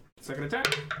 Okay. Second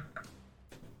attack.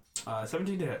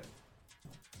 17 to hit.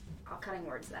 I'll cutting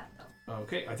words that though.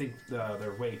 Okay, I think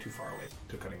they're way too far away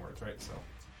to cutting words, right? So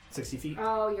 60 feet.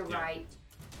 Oh, you're Yeah. right.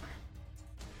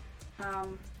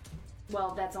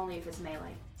 Well, that's only if it's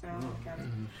melee. Oh, got it.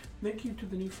 Thank you to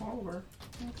the new follower.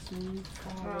 Thanks, new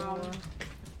follower.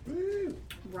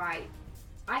 Right.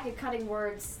 I could cutting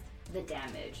words the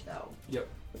damage though. Yep.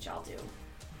 Which I'll do.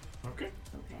 Okay.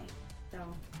 Okay. So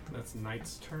That's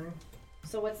Knight's turn.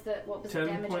 what was 10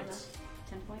 the damage points. of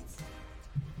the 10 points?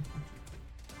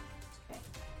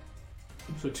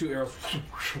 So 2 arrows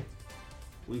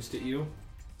loosed at you.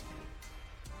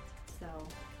 So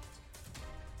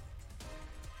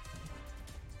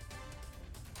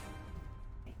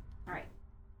okay. Alright.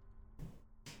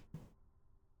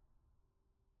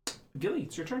 Gilly,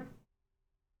 it's your turn.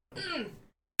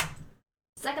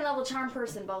 Second level charm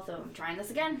person, both of them. Trying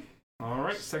this again? All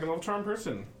right, second level charm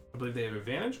person. I believe they have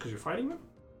advantage because you're fighting them.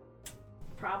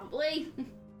 Probably.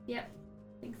 Yep.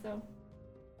 I think so.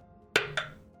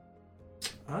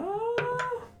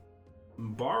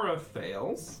 Bara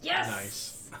fails.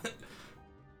 Yes! Nice.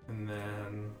 And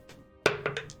then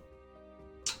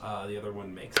the other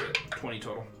one makes it. 20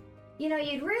 total. You know,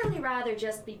 you'd really rather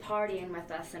just be partying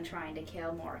with us than trying to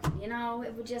kill Morgan. You know,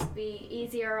 it would just be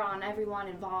easier on everyone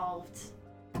involved.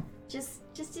 Just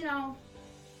you know,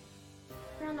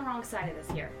 you're on the wrong side of this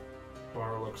here.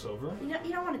 Bara looks over. You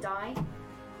don't want to die.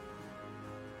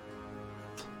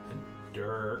 And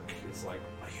Dirk is like,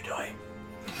 are you dying?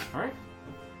 All right.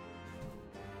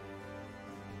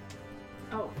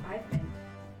 Oh, I've been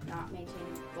not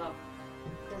maintaining. Well,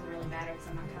 it doesn't really matter because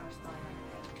I'm not counterspelling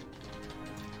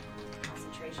anything.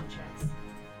 Concentration checks.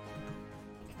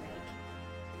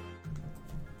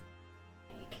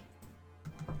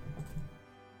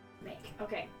 Make.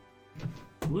 Okay.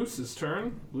 Luce's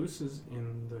turn. Luce is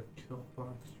in the kill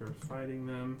box. You're fighting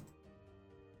them.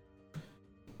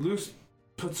 Luce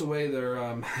puts away their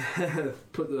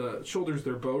shoulders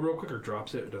their bow real quick, or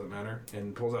drops it. It doesn't matter,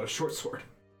 and pulls out a short sword.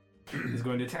 He's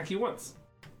going to attack you once.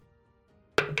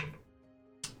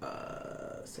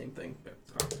 Same thing. Yeah,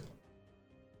 it's cocked.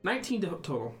 19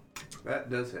 total. That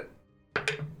does hit.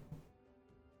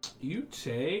 You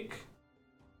take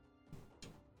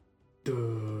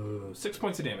 6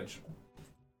 points of damage.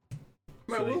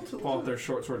 So they pull out their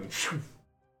short sword and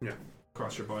Yeah.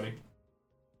 across your body.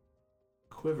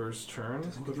 Quiver's turn.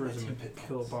 Quiver's in the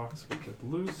kill box with the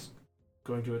loose.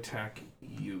 Going to attack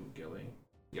you, Gilly.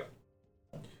 Yep.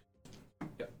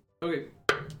 Yep. Okay.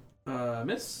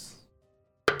 Miss.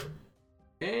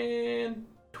 And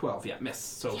 12. Yeah, miss.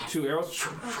 So Yes. 2 arrows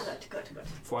Oh, good.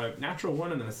 fly out. Natural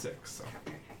 1 and then a 6. So.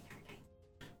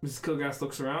 Mrs. Kilgast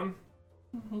looks around.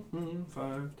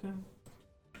 5, 10,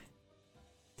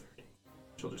 30.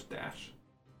 She'll just dash.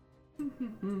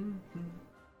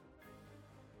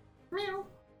 Meow.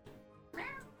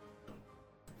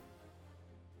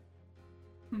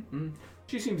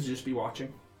 She seems to just be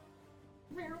watching.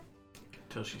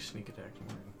 Till she sneak attacked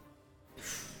Morgan.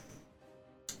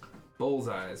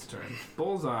 Bullseye's turn.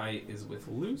 Bullseye is with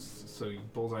Loose, so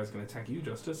Bullseye's going to attack you,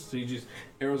 Justice. So you just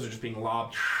arrows are just being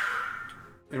lobbed.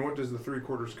 And what does the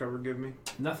 3/4 cover give me?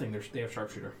 Nothing. They have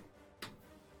sharpshooter.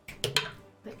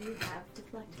 But you have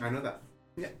deflect. I know that.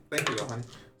 Yeah, thank you, though, honey.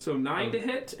 So 9 to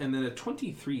hit, and then a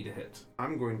 23 to hit.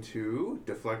 I'm going to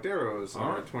deflect arrows on a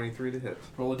Alright. 23 to hit.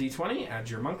 Roll a d20, add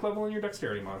your monk level and your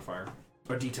dexterity modifier.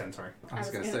 Or d10, sorry. I was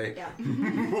gonna say. Yeah.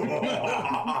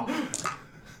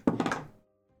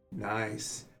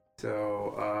 Nice.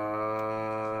 So,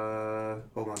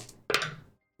 hold on.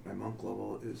 My monk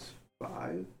level is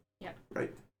 5. Yep.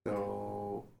 Right.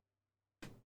 So,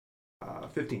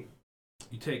 15.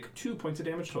 You take 2 points of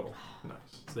damage total. Nice.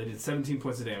 So they did 17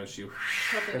 points of damage to you.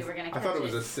 Hoping you were gonna I catch thought it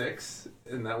was a 6,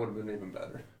 and that would have been even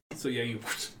better. So yeah, you.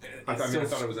 I still,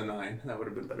 thought it was a 9. That would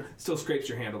have been better. still scrapes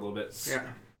your hand a little bit. Yeah.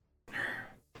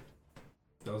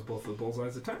 That was both of the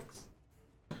Bullseye's attacks.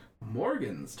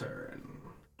 Morgan's turn.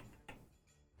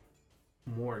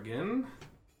 Morgan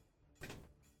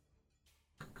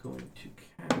going to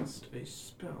cast a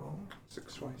spell.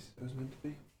 6 twice, as meant to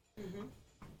be. Mm-hmm.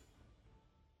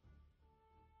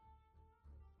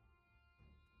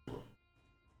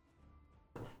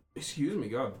 Excuse me,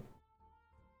 God.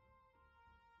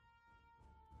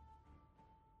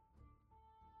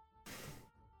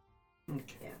 Okay.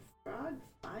 Yeah, Frog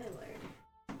Filer.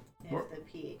 What? There's the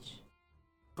PH.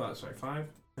 Sorry, 5,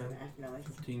 10, No, it's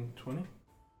 15, 20.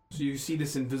 So you see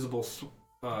this invisible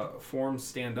form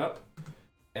stand up,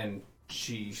 and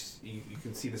you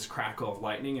can see this crackle of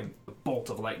lightning, and the bolt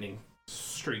of lightning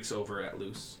streaks over at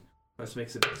Loose. This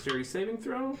makes a dexterity saving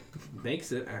throw.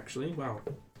 Makes it, actually. Wow.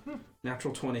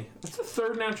 Natural 20. That's the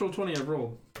third natural 20 I've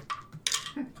rolled.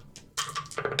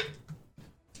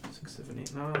 6, 7,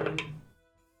 8, 9.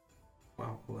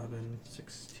 Wow, 11,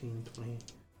 16,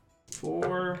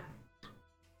 24.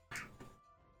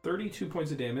 32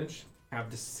 points of damage. Have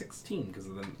to 16 because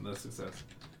of the success.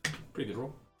 Pretty good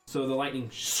roll. So the lightning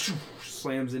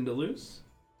slams into Loose.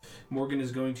 Morgan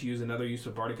is going to use another use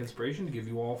of Bardic Inspiration to give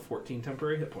you all 14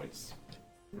 temporary hit points.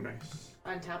 Nice.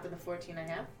 on top of the 14 I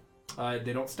have.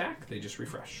 They don't stack, they just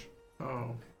refresh.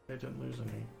 Oh, they didn't lose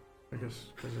any. I guess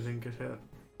because they didn't get hit.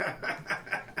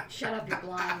 Shut up, you're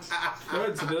blind. Go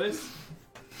ahead, Sibelius.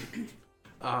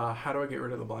 How do I get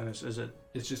rid of the blindness? Is it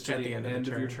It's just At at the the end end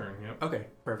of of the your turn. turn. Yep. okay?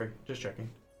 Perfect. Just checking.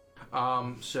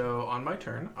 So on my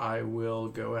turn, I will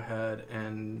go ahead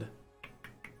and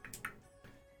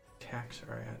attacks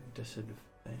are at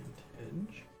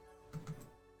disadvantage.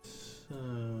 So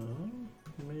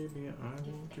maybe I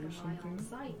will do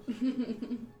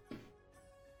something.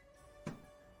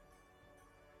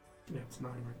 Yeah, it's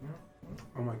 9 right now.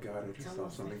 Oh my god, I It's just saw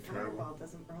almost something like terrible. Fireball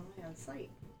doesn't rely on sight.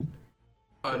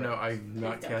 No, I'm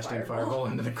not Please don't casting fireball. fireball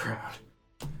into the crowd.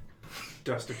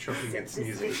 Duster choking and This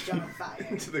sneezing is on fire.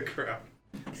 into the crowd.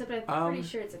 Except I'm pretty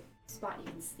sure it's a spot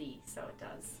you can see, so it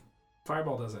does.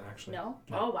 Fireball doesn't actually. No?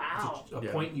 No. Oh, wow. It's a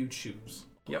Yeah. point you choose.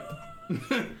 Yep.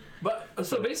 But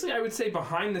so basically, I would say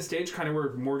behind the stage, kind of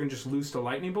where Morgan just loosed a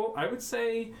lightning bolt, I would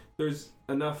say there's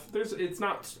enough. It's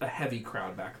not a heavy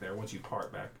crowd back there once you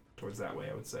part back towards that way.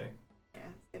 I would say. Yeah,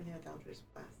 same thing with Eldritch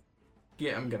Blast.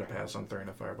 Yeah, I'm gonna pass on throwing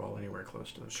a fireball anywhere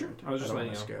close to the Sure. crowd. I was just don't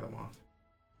letting wanna you know. scare them off.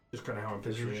 Just kind of how I'm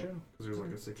This is picturing your it, show. because there's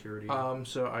like a security.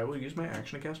 So I will use my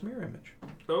action to cast Mirror Image.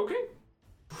 Okay.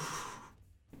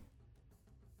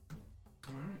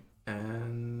 All right.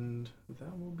 And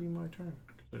that will be my turn.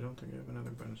 Because I don't think I have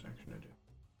another bonus action to do.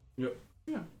 Yep.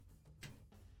 Yeah.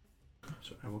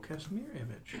 So I will cast Mirror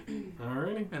Image.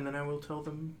 Alrighty. And then I will tell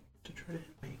them to try to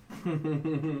hit me.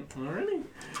 Alrighty.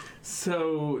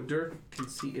 So Dirk can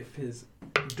see if his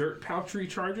dirt pouch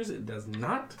recharges. It does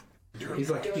not. He's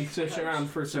like Dirt he's switching pouch. around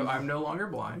for So some. I'm no longer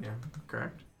blind, Yeah.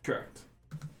 correct? Correct.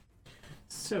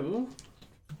 So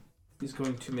he's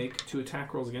going to make 2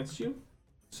 attack rolls against you.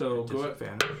 So go ahead.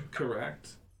 Disadvantage.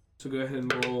 Correct. So go ahead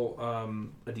and roll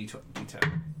a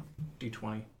D10.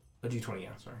 D20. A D20, yeah,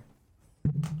 sorry.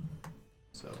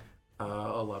 So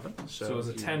 11. so it's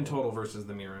a he 10 will- total versus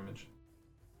the mirror image.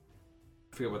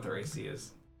 I forget what their AC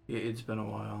is. Yeah, it's been a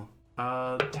while.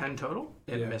 10 total?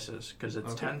 It Yeah. misses, because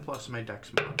it's Okay. 10 plus my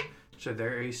dex mod. So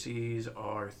their ACs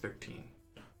are 13.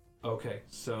 Okay,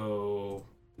 so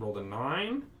rolled a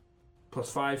 9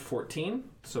 plus 5, 14.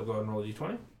 So go ahead and roll a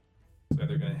D20. It's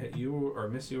either going to hit you or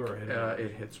miss you or hit you.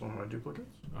 It hits one of my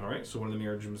duplicates. Alright, so one of the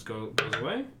mirror gems goes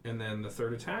away. And then the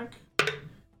third attack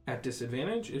at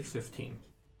disadvantage is 15.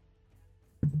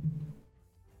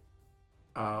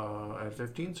 At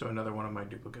 15, so another one of my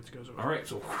duplicates goes away. Alright,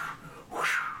 so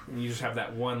and you just have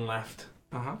that one left.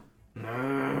 Uh-huh.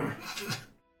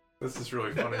 This is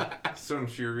really funny. So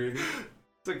infuriating.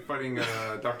 It's like fighting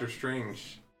Doctor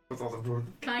Strange With all the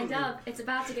Kind of. It's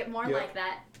about to get more Yep. like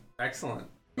that. Excellent.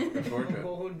 Looking forward to it.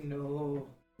 Oh no.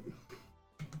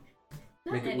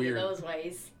 Not Make it any weird. of those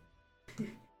ways.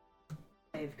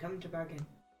 I've come to bargain.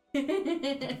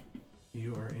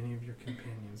 You or any of your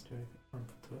companions do anything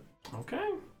harmful to it.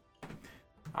 Okay.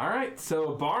 All right.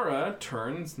 So Bara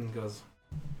turns and goes,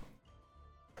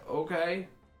 "Okay."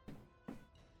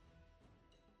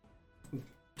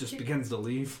 Just begins to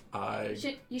leave.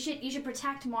 You should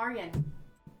protect Morgan.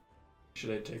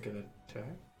 Should I take an attack?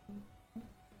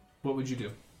 What would you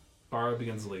do? Bara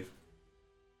begins to leave.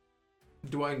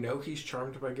 Do I know he's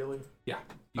charmed by Gilly? You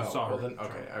saw her. Well then,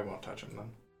 okay, I won't touch him then.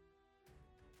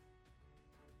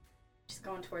 Just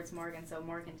going towards Morgan so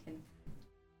Morgan can.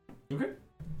 Okay.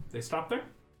 They stop there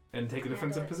and take a Handle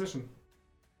defensive it. position.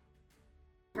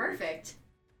 Perfect.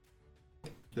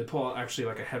 They pull out actually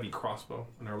like a heavy crossbow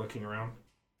and are looking around.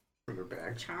 For their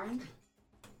bag. Charmed.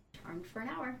 Charmed for an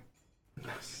hour.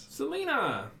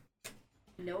 Selena!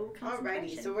 No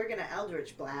concentration. Alrighty, so we're gonna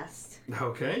Eldritch Blast.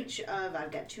 Okay. Each of,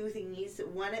 I've got two thingies,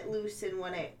 one at loose and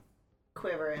one at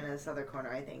quiver in this other corner,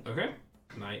 I think. Okay.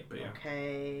 Night, but yeah.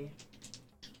 Okay.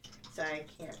 So I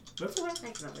can't. That's alright.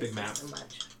 I can only Big see map. so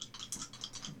much.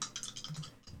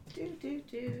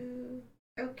 Do.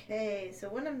 Okay, so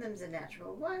one of them's a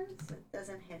natural 1, so it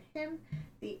doesn't hit him.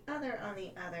 The other, on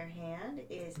the other hand,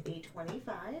 is a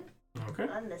 25 Okay.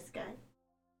 on this guy.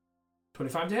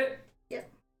 25 to hit? Yep.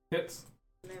 Hits.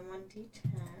 And then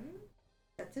 1d10.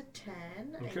 That's a 10,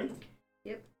 I Okay. think.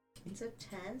 Yep, it's a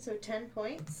 10, so 10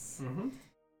 points Mm-hmm.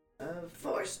 of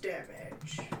force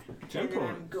damage. 10 and then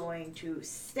I'm points. going to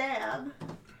stab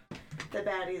the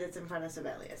baddie that's in front of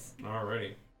Sibelius.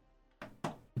 Alrighty.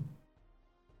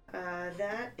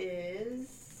 That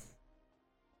is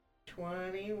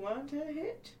 21 to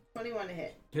hit. 21 to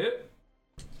hit. Hit.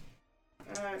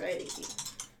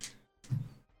 Alrighty.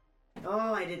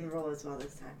 Oh, I didn't roll as well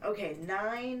this time. Okay,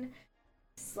 9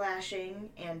 slashing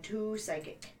and 2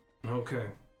 psychic. Okay.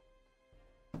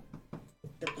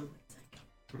 The blue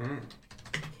psychic.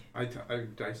 I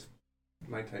dice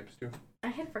my types too. I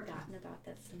had forgotten about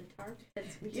that scimitar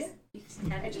because we Yeah. just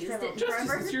haven't I just used have it a- in Justice,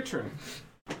 forever. it's your turn.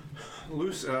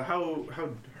 Loose. How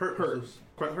hurt? Loose?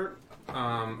 Quite hurt.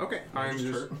 Okay. I'm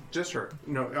just hurt.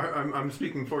 No, I'm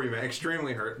speaking for you, man.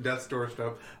 Extremely hurt. Death's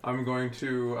doorstep. I'm going to.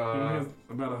 You only have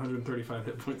about 135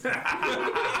 hit points.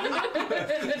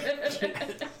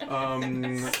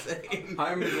 I'm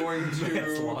going He's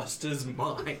to. lost his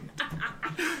mind.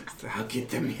 I'll get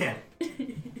them yet.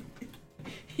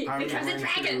 He I'm becomes a going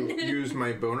dragon. to use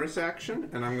my bonus action,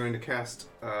 and I'm going to cast.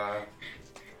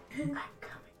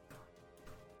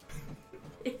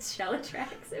 It's Shellatrax.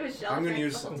 It was Shellatrax. I'm going to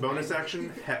use the whole bonus time. action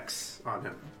Hex on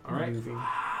him. Alright. Moving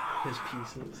his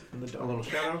pieces in the A dark. little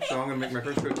shadow. So I'm going to make my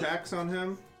first two attacks on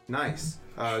him. Nice.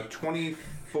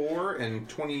 24 and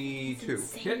 22.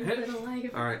 Insane Hit. little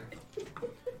life. All right.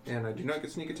 And I do not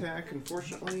get sneak attack,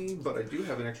 unfortunately, but I do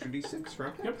have an extra d6 for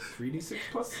him. Yep. 3d6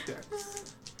 plus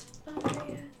dex. Oh,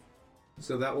 yeah.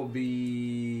 So that will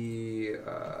be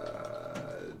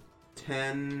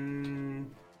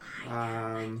 10.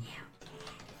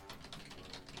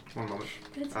 One moment.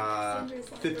 That's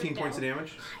 15 points of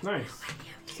damage. Nice.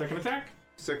 Second attack.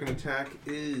 Second attack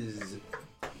is.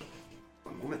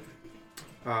 One moment.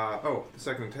 The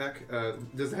second attack.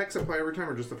 Does the hex apply every time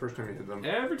or just the first time you hit them?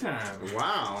 Every time.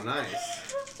 Wow, nice.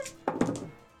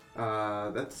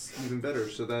 That's even better.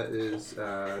 So that is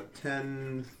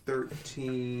 10,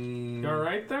 13, You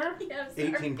alright there? Yeah, I'm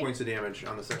sorry. 18 points of damage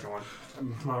on the second one.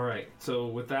 Alright. So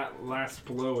with that last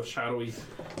blow, a shadowy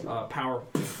power,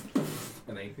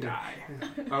 and they die.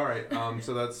 All right.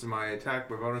 So that's my attack,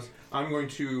 my bonus. I'm going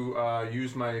to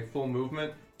use my full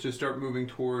movement to start moving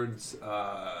towards.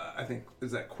 I think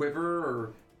is that quiver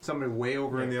or somebody way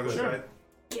over on the other Sure. side.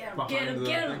 Get him, Behind get him, the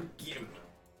get thing.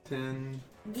 him.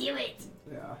 10. Do it.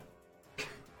 Yeah.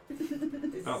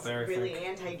 This Out there, I is really think.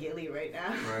 anti-Gilly right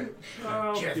now. Right.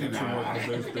 I'll give you 2 more because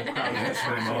there's the crowd. That's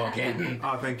for Morgan.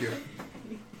 Ah, thank you.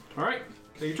 Alright.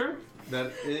 Your turn.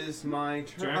 That is my Your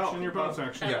turn. action, your bonus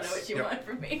action. I Yes. don't know what you Yep. want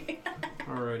from me.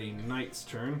 Alrighty, Knight's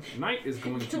turn. Knight is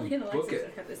going to Gilly and book Alexis it.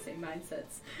 don't have the same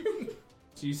mindsets.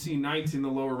 So you see Knight in the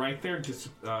lower right there, just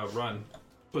run.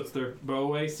 Puts their bow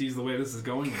away, sees the way this is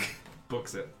going, and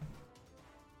books it.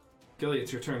 Gilly,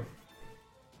 it's your turn.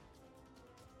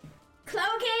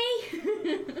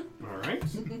 Clokey! Alright.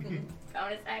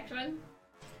 Bonus action.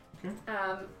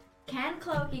 Okay. Can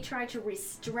Clokey try to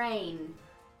restrain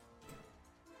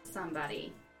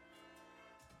somebody?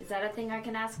 Is that a thing I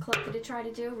can ask Clokey to try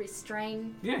to do?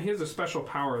 Restrain? Yeah, he has a special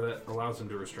power that allows him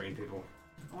to restrain people.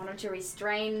 I want him to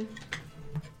restrain.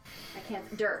 I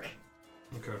can't. Dirk.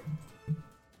 Okay.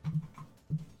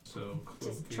 So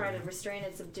Just try to restrain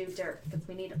and subdue Dirk, because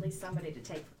we need at least somebody to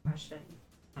take the question.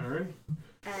 All right.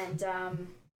 And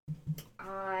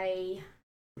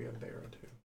We have Barrow too.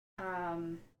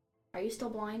 are you still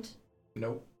blind?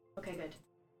 Nope. Okay, good.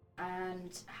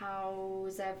 And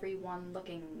how's everyone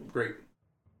looking? Great.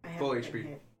 I have Full been HP.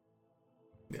 hit.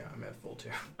 Yeah, I'm at full too.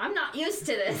 I'm not used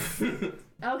to this.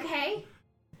 Okay.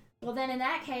 Well, then in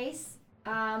that case,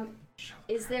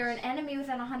 is there an enemy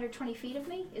within 120 feet of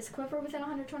me? Is Quiver within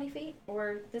 120 feet?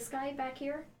 Or this guy back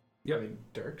here? Yep. I mean,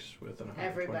 Dirk's within 120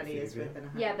 Everybody feet is of you. within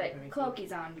 100. Yeah, but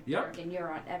Clokey's on Yep. Dirk, and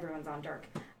you're on. Everyone's on Dirk.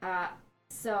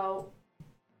 So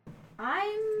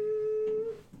I'm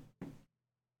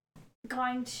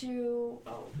going to.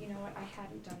 Oh, you know what? I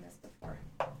hadn't done this before.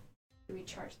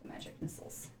 Recharge the magic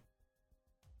missiles.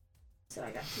 So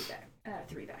I got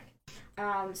 3 back.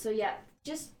 So yeah,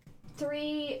 just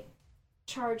 3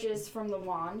 charges from the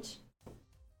wand.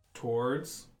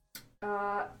 Towards.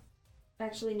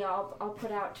 Actually, no. I'll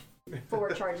put out 4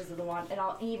 charges of the wand, and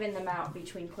I'll even them out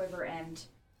between Quiver and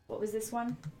what was this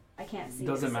one? I can't see.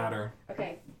 Doesn't it, so- matter.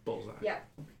 Okay. Bullseye. Yeah.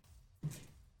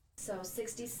 So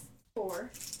 64.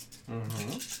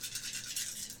 Mm-hmm.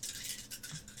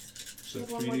 So You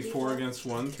have one more 3d4 D4? against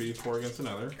one, 3d4 against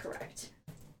another. Correct.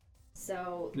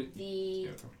 So N- the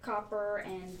Yeah. copper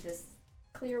and this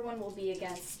clear one will be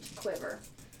against Quiver.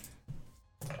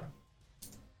 And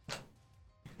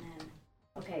then,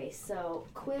 okay, so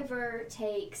Quiver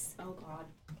takes. Oh God.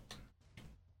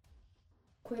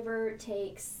 Quiver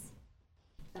takes.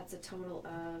 That's a total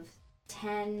of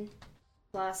 10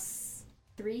 plus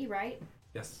 3, right?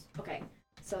 Yes. Okay,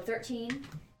 so 13.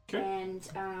 Okay.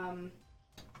 And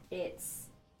it's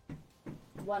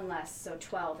 1 less, so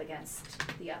 12 against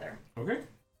the other. Okay.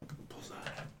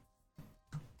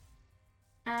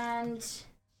 And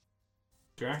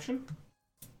Your action?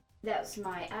 that's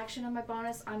my action on my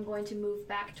bonus. I'm going to move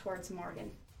back towards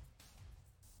Morgan.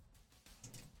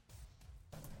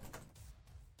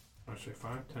 Actually,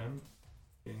 5, 10,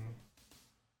 15,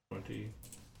 20,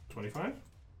 25?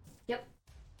 Yep.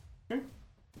 Okay.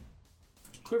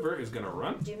 Quiver is going to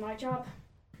run. Do my job.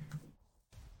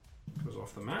 Goes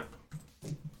off the map.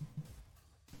 And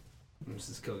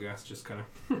Mrs. Kilgast just kind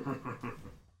of...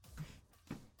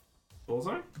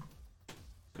 Bullseye.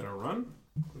 Gonna run.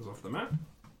 Goes off the map.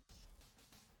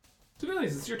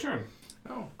 Civilians, it's your turn.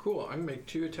 Oh, cool. I can make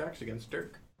 2 attacks against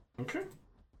Dirk. Okay.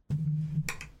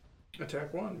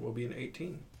 Attack 1 will be an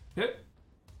 18. Hit.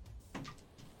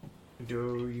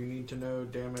 Do you need to know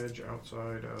damage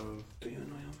outside of... Do you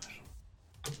know your special?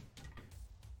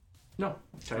 No.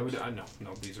 I would, Types?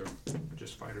 no, these are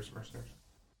just fighters, mercenaries.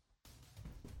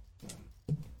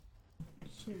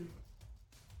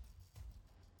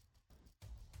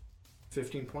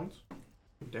 15 points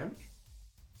of damage.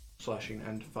 Slashing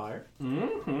and fire.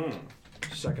 Mm-hmm.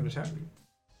 Second attack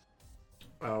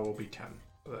will be 10.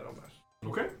 So that'll miss.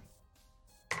 Okay.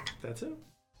 That's it.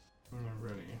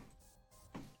 Alrighty.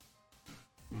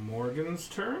 Morgan's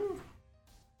turn.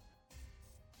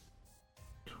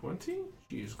 20.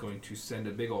 She's going to send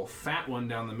a big old fat one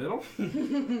down the middle.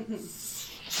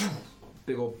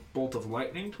 Big old bolt of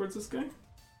lightning towards this guy.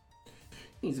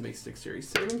 He needs to make dexterity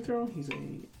saving throw. He's a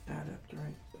adept,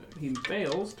 right? He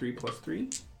fails. 3 plus 3.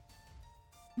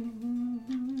 Give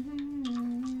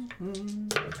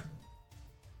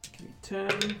me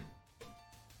 10.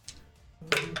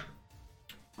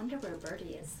 Wonder where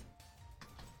Birdie is.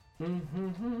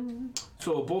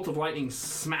 So a bolt of lightning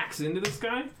smacks into this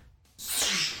guy.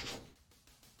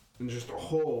 And just a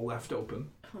hole left open.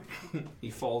 He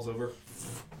falls over.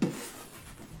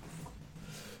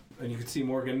 And you can see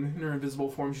Morgan in her invisible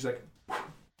form. She's like...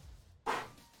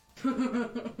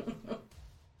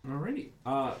 Alrighty.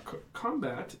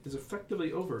 Combat is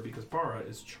effectively over because Bara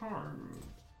is charmed.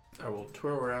 I will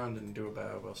twirl around and do a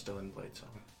bow while still in blade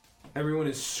summon. Everyone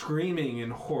is screaming in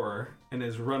horror and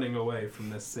is running away from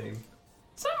this scene.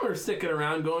 Some are sticking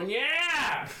around going,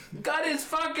 yeah! Got his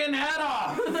fucking head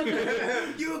off!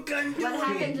 You can do What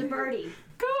happened it! to Birdie?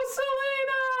 Go,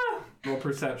 Selena! Roll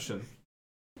perception.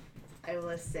 I will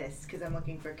assist because I'm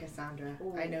looking for Cassandra.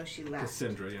 Ooh. I know she left,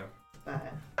 Cassandra, yeah.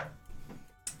 but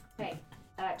Okay,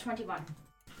 21.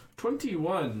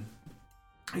 21.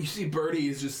 You see Birdie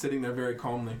is just sitting there very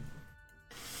calmly.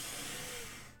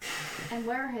 And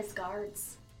where are his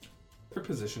guards? They're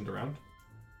positioned around.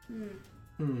 Hmm.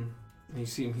 And you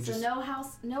see him, he So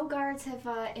just... no guards have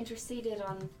interceded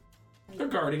on. They're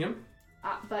guarding him.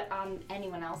 But on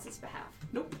anyone else's behalf.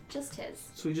 Nope. Just his.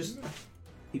 So he just...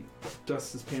 He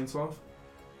dusts his pants off,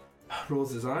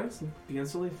 rolls his eyes, and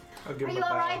begins to leave. I'll give Are him you a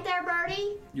bow. alright there,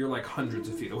 Birdie? You're like hundreds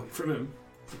of feet away from him.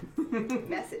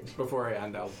 message. Before I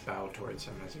end, I'll bow towards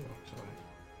him as he walks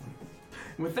away.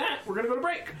 With that, we're gonna go to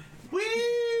break.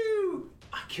 Woo!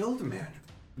 I killed a man.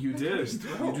 You did.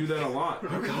 You do that a lot.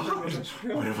 Oh God!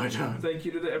 What have I done? Thank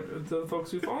you to the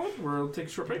folks who followed. We'll take a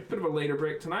short break. Bit of a later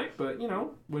break tonight, but you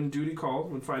know, when duty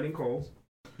calls, when fighting calls.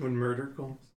 When murder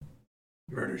calls.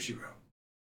 Murder she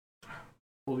wrote.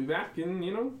 We'll be back in,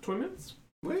 20 minutes.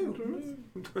 Woo!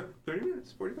 30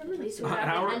 minutes, 45 At minutes. least we've An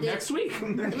hour apprehended. next week.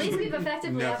 At least we've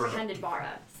effectively Never. apprehended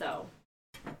Bara. So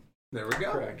There we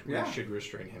go. Correct. Yeah. We should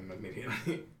restrain him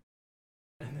immediately.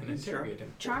 And then interrogate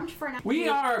him. charmed for an. We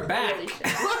are back. Really should.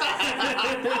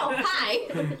 Oh,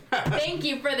 hi. Thank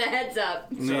you for the heads up.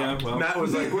 Yeah, well. Matt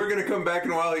was like, we're going to come back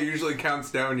in a while. He usually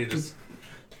counts down. You just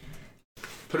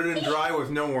put it in dry with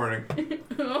no warning.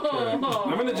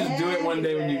 I'm gonna just do it one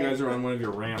day when you guys are on one of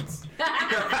your rants.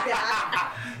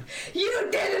 You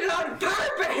did it on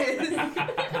purpose!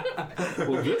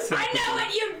 Well, this I know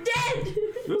what you did.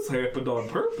 This happened on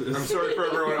purpose. I'm sorry for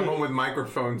everyone at home with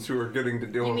microphones who are getting to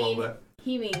deal You with all mean that.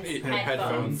 he means headphones.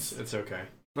 Headphones. It's okay.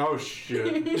 Oh,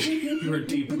 shit. You are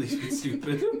deeply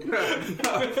stupid.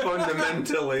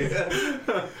 Fundamentally.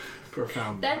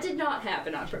 Profound. That did not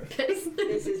happen on purpose.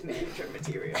 This is manager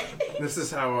material. This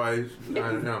is how I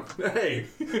don't know. Hey,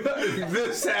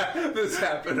 this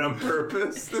happened on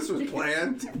purpose. This was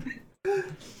planned.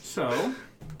 So,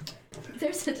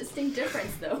 There's a distinct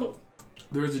difference, though.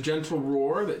 there's a gentle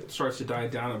roar that starts to die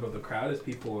down above the crowd as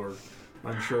people are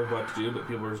unsure of what to do, but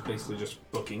people are basically just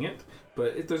booking it.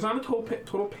 But there's not a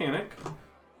total panic.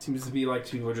 It seems to be like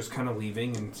people are just kind of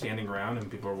leaving and standing around,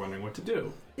 and people are wondering what to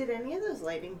do. Did any of those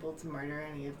lightning bolts murder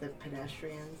any of the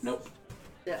pedestrians? Nope.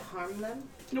 That harm them?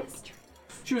 Nope.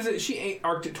 She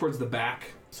arced it towards the back,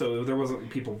 so there wasn't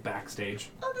people backstage.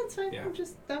 Oh, that's fine. Yeah. I'm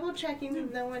just double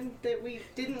checking no one that we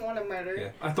didn't want to murder. Yeah,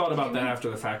 I thought about that after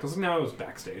the fact. I was like, no, it was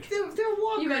backstage. They're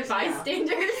walkers You meant now.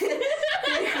 bystanders?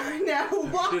 They are now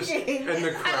walking. Just in the And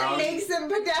it crowd. makes them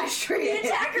The pedestrians.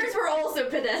 attackers were also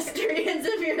pedestrians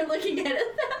if you're looking at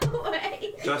it that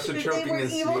way. Justin They choking were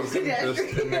his evil season just in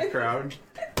the pedestrians. crowd.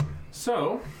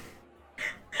 So,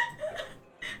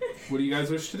 what do you guys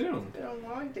wish to do? It's been a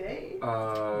long day.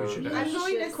 We should I'm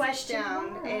going to question sit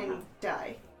down and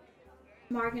die.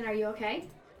 Morgan, are you okay?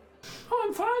 Oh,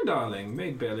 I'm fine, darling.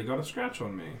 They barely got a scratch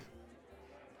on me.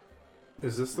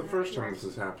 Is this the first time this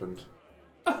has happened?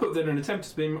 Oh, that an attempt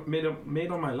has been made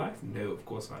on my life? No, of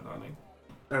course not, darling.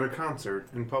 At a concert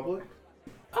in public?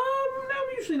 No,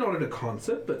 usually not at a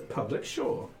concert, but public,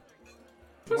 sure.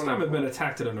 First time I've been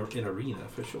attacked at an arena,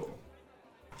 for sure.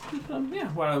 Yeah,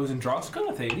 while I was in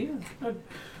Droska, Thadia,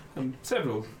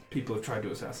 several people have tried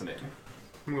to assassinate me.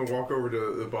 I'm gonna walk over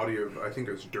to the body of, I think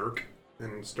it's Dirk,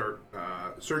 and start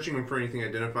searching them for anything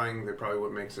identifying. They probably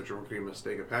wouldn't make such a rookie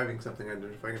mistake of having something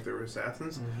identifying if they were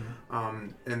assassins.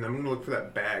 And I'm gonna look for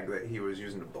that bag that he was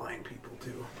using to blind people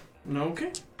too.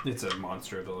 Okay. It's a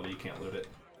monster ability, you can't loot it.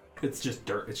 It's just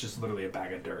dirt. It's just literally a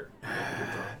bag of dirt.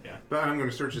 Yeah. But I'm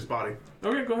gonna search his body.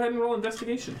 Okay, go ahead and roll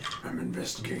investigation. I'm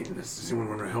investigating this. Does anyone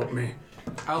want to help me?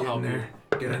 I'll Get help in you.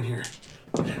 there. Get in here.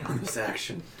 Get in on this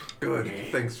action. Good.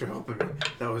 Thanks for helping me.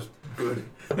 That was good.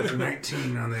 That's a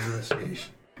 19 on the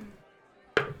investigation.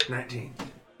 19.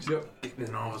 Yep. Getting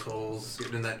in all his holes.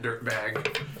 Getting in that dirt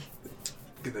bag.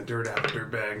 Get the dirt out of the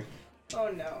dirt bag. Oh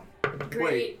no. Great.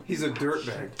 Wait, he's a dirt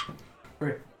bag.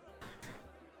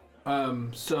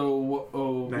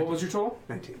 What was your total?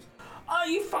 19.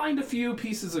 You find a few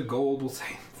pieces of gold, we'll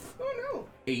say Oh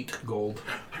 8 gold.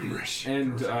 I'm rich.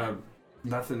 And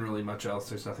nothing really much else.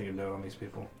 There's nothing to note on these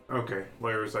people. Okay.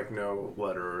 There's like no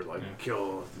letter or like Yeah.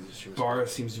 kill. Bar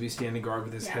seems to be standing guard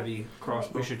with his Yeah. heavy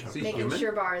crossbow. We should talk. Is he Making human?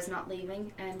 sure Bar is not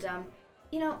leaving. And,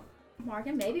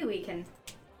 Morgan, maybe we can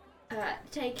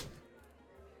take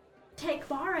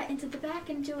Bara into the back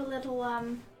and do a little,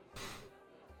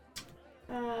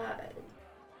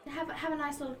 have a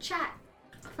nice little chat.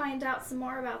 Find out some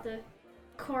more about the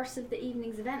course of the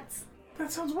evening's events.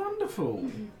 That sounds wonderful.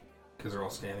 Because they're all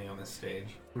standing on this stage.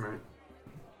 Right.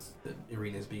 The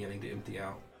arena is beginning to empty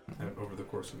out over the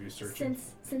course of your searching.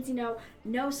 Since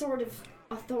no sort of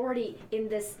authority in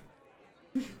this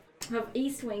of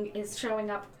East Wing is showing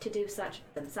up to do such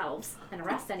themselves and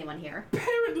arrest anyone here.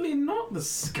 Apparently not the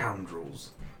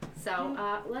scoundrels.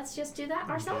 So let's just do that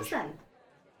ourselves then.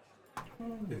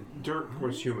 Dirk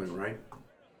was human, right?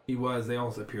 He was. They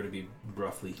all appear to be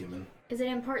roughly human. Is it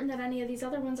important that any of these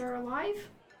other ones are alive?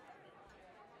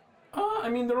 I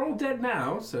mean, they're all dead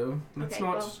now, so let's Okay,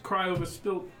 not well. cry over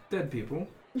spilt dead people.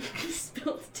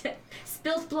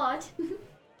 Spilled blood.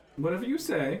 Whatever you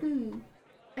say.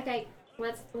 Okay,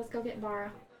 let's go get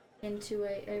Bara into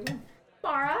a room.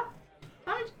 Bara,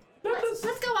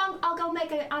 let's go. I'll go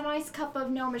make a nice cup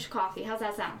of gnomish coffee. How's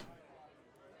that sound?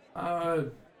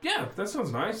 Yeah, that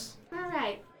sounds nice. All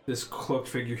right. This cloaked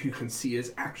figure you can see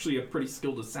is actually a pretty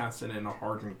skilled assassin and a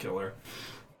hardened killer.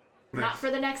 Not for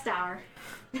the next hour.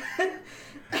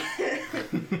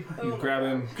 You grab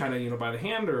him kind of, by the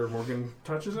hand, or Morgan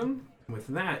touches him. With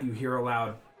that, you hear a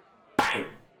loud bang!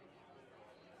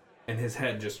 And his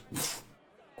head just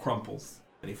crumples,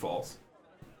 and he falls.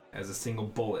 As a single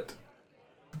bullet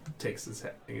takes his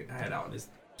head out, and his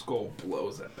skull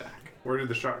blows it back. Where did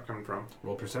the shot come from?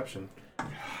 Roll perception.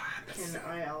 Can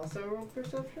I also roll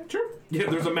perception? Sure. Yeah,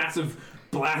 there's a massive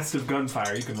blast of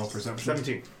gunfire. You can roll perception.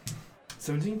 17.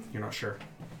 17? You're not sure.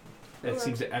 It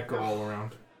seems to echo all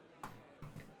around.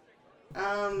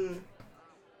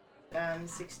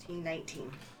 16,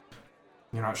 19.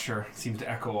 You're not sure. It seems to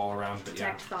echo all around, but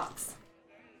Detect thoughts.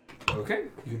 Okay.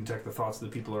 You can detect the thoughts of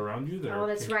the people around you. Oh,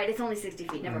 that's right. It's only 60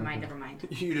 feet. Never mind.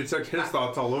 You detect his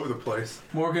thoughts all over the place.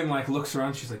 Morgan, looks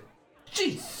around. She's like,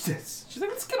 Jesus! She's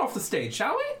like, let's get off the stage,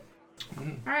 shall we?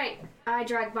 All right. I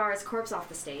drag Vara's corpse off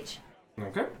the stage,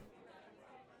 Okay.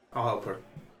 I'll help her.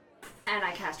 and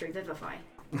I cast Revivify.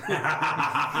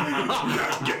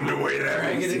 Not getting away there.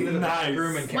 I get into the back Nice.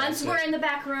 room and cast Once it, we're in the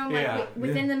back room, Yeah.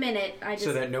 within the minute, I just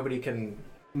so that nobody can.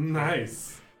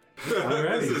 Nice.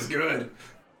 Alrighty. This is good.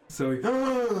 So he...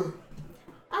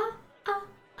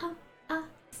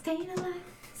 staying alive,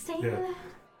 staying Yeah. alive.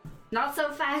 Not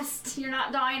so fast. You're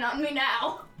not dying on me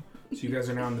now. So you guys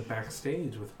are now in the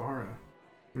backstage with Vara.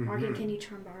 Morgan, can you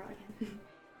charm Vara again?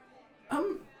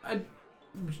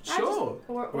 Sure.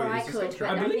 Or Wait, I is he could, still but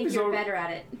charmed? I I believe think he's you're al- better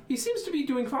at it. He seems to be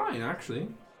doing fine, actually.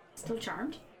 Still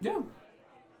charmed? Yeah.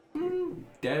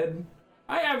 Dead.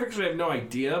 I actually have no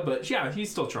idea, but yeah, he's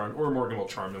still charmed. Or Morgan will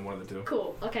charm him, one of the two.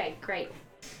 Cool. Okay, great.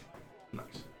 Nice.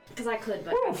 Because I could,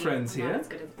 but We're all I mean, friends I'm not here. as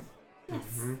good as...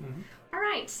 Yes. All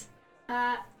right.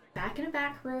 Back in a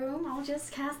back room, I'll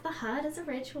just cast the HUD as a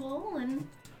ritual, and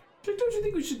Don't you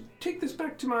think we should take this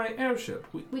back to my airship?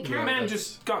 We The can. man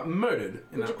just got murdered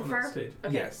in would you that, on that prefer? stage.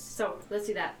 Okay, Yes. so let's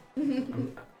do that.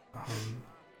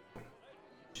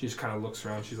 She just kind of looks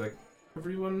around. She's like,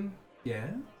 everyone, yeah?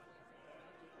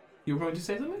 You were going to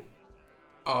say something?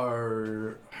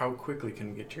 How quickly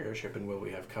can we get to your airship, and will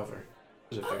we have cover?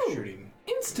 Because if Oh. they're shooting.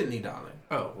 Instantly, darling.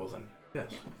 Oh, well then. Yes.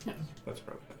 That's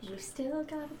probably best. You still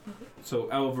got a boat.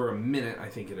 So over a minute, I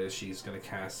think it is, she's going to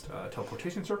cast a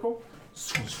teleportation circle.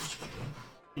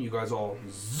 You guys all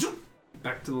zoop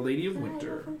back to the Lady of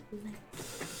Winter.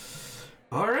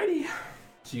 Alrighty.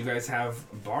 So you guys have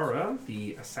Vara,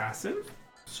 the assassin.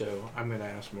 So I'm going to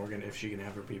ask Morgan if she can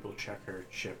have her people check her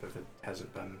ship if it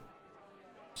hasn't been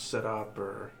set up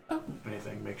or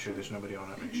anything. Make sure there's nobody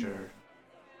on it. Make sure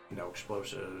no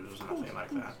explosives, nothing like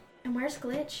that. And where's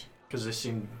Glitch? Because this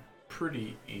seemed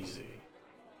pretty easy.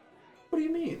 What do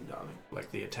you mean, darling?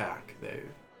 Like the attack,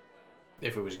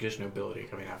 if it was Gish nobility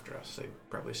coming after us, they'd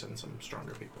probably send some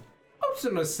stronger people. Oh, it's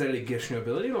not necessarily Gish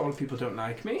nobility. A lot of people don't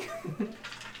like me.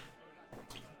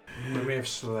 We may have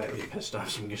slightly pissed off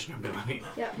some Gish nobility.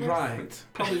 Yeah. Right.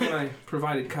 Probably when I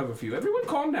provided cover for you. Everyone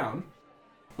calm down.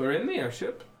 We're in the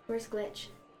airship. Where's Glitch?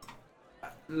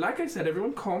 Like I said,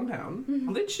 everyone calm down.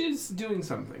 Glitch is doing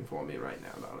something for me right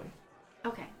now, darling.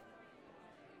 Okay.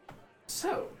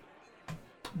 So,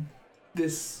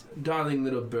 this darling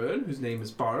little bird, whose name is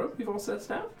Barrow, we've all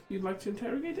set out. You'd like to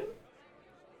interrogate him?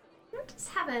 We'll just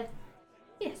have a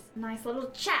nice little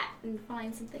chat and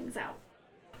find some things out.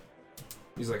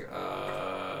 He's like,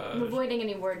 I'm avoiding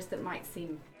any words that might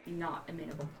seem not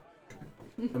amenable.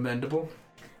 amendable?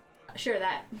 Sure,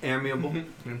 that. Amiable.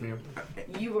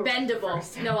 You were Bendable.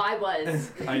 first. No, I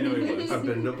was. I know he was.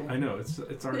 Abendable. I know,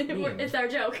 it's our meme. It's our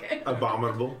joke.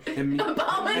 Abominable.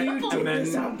 Abominable.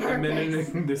 this on purpose.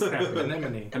 This happened.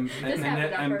 Anemone. This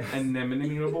happened on purpose.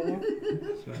 Anemone.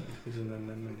 He's an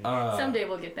anemone. Someday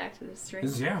we'll get back to this string.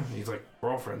 Yeah, he's like, we're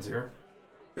all friends here.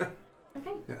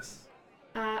 Okay. Yes.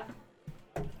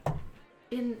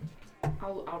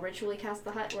 I'll ritually cast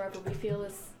the hut wherever we feel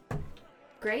is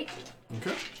great,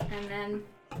 Okay. and then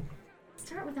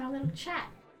start with our little chat.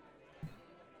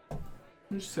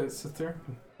 You just sit there.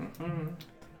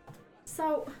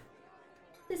 So,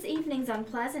 this evening's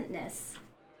unpleasantness.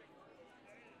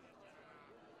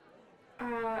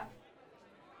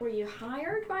 Were you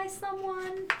hired by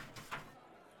someone?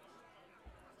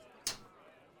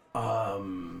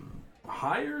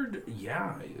 Hired?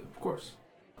 Yeah, of course.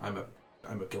 I'm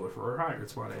a killer for hire.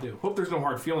 It's what I do. Hope there's no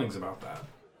hard feelings about that.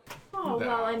 Oh, No.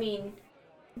 well, I mean,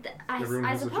 Everyone I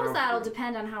has a suppose job. that'll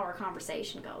depend on how our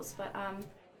conversation goes. But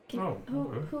Oh,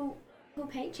 okay. who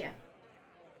paid you?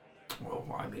 Well,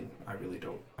 I mean, I really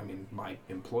don't. I mean, my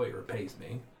employer pays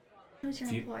me. Who's your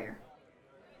If you- employer?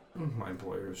 My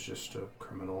employer is just a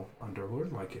criminal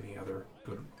underlord, like any other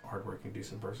good, hardworking,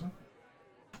 decent person.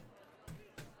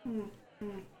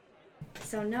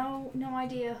 So no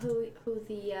idea who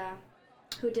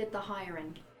did the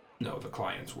hiring. No, the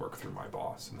clients work through my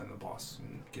boss, and then the boss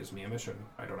gives me a mission.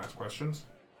 I don't ask questions.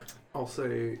 I'll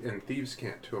say, and thieves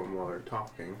can't to them while they're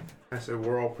talking. I said,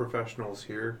 we're all professionals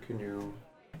here.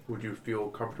 Would you feel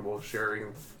comfortable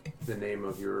sharing the name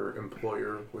of your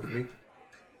employer with me?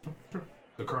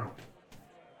 The colonel.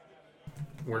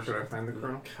 Where could I find the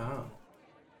colonel? Come.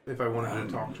 If I wanted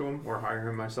to talk to him or hire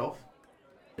him myself?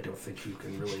 I don't think you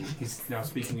can really. He's now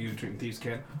speaking to you, and thieves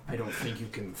can't. I don't think you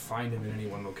can find him in any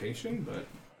one location, but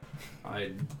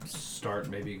I'd start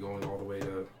maybe going all the way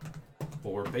to.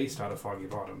 Well, we're based out of Foggy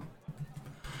Bottom.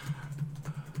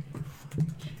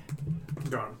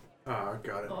 Gone.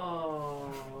 Got it.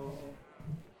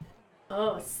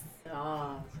 Oh,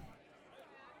 stop.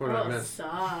 What did I miss?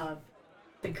 Stop.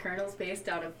 The Colonel's based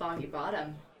out of Foggy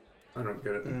Bottom. I don't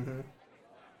get it. Mm-hmm.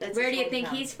 That's Where his do you think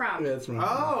hometown. he's from? That's right.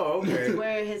 Oh, okay.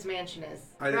 Where his mansion is.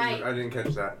 I Right. didn't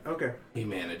catch that. Okay. He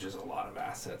manages a lot of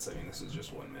assets. I mean, this is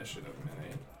just one mission of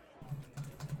many.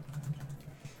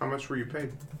 How much were you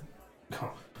paid?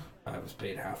 I was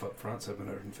paid half up front,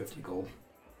 750 gold.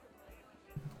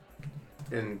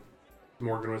 And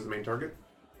Morgan was the main target?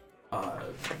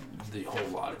 The whole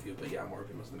lot of you, but yeah,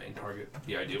 Morgan was the main target.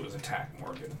 The idea was attack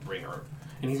Morgan, bring her,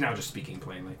 and he's now just speaking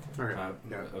plainly. Okay.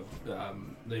 Yeah.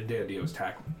 The idea was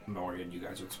attack Morgan. You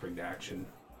guys would spring to action,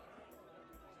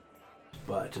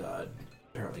 but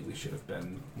apparently we should have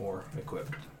been more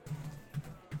equipped.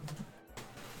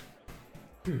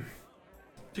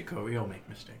 Tico, we all make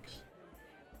mistakes.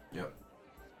 Yep.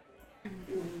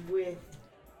 With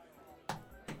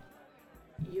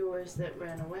yours that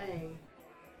ran away,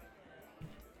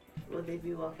 will they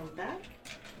be welcome back?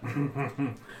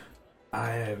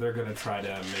 They're gonna try to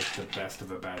make the best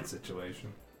of a bad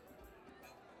situation.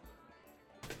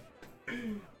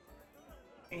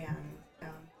 And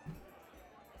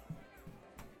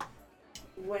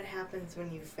what happens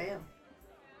when you fail?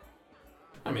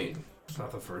 I mean, it's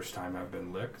not the first time I've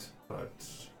been licked, but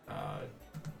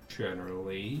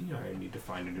generally I need to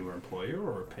find a newer employer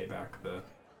or pay back the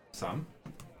sum.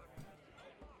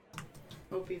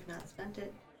 Hope you've not spent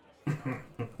it.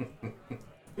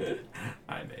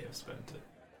 I may have spent it.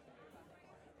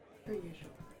 Per usual.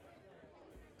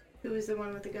 Who is the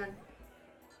one with the gun?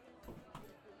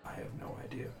 I have no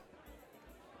idea.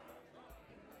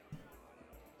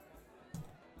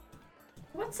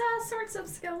 What sorts of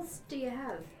skills do you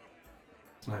have?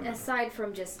 I'm- Aside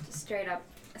from just straight up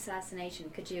assassination,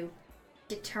 could you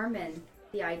determine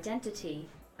the identity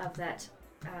of that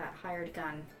hired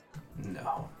gun?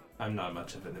 No, I'm not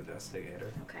much of an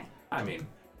investigator. Okay. I mean,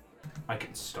 I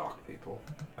can stalk people.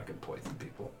 I can poison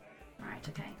people. Alright,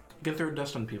 okay. Get throw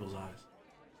dust on people's eyes.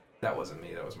 That wasn't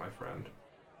me, that was my friend.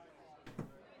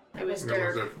 It was No,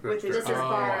 Dirk that's with his This is Oh,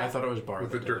 Bar. I thought it was Bar.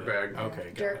 With that the did dirt it. bag. Okay,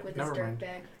 got Dirk it. with Never his dirt mind.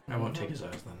 bag. I won't take his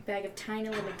eyes then. Bag of tiny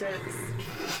little dirks.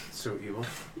 So evil.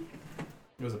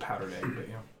 It was a powdered egg, but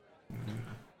yeah.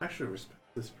 I should respect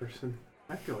this person.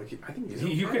 I feel like I think he's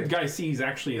You okay. could guys see he's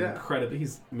actually Yeah. incredible.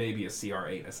 He's maybe a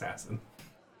CR8 assassin.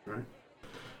 Right.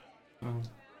 Oh.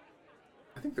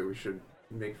 I think that we should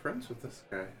make friends with this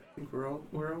guy. I think we're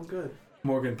all good.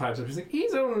 Morgan pipes up. He's like,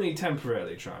 he's only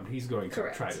temporarily charmed. He's going to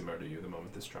Correct. try to murder you the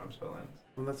moment this charm spell ends.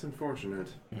 Well, that's unfortunate.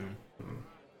 Mm.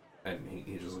 And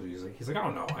he's like,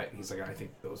 oh no. He's like, I think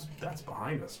that's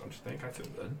behind us. Don't you think? I feel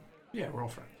good. Yeah, we're all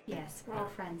friends. Yes, we're all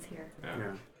friends here.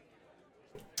 Yeah.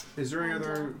 Is there any And,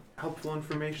 other helpful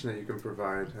information that you can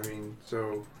provide? I mean,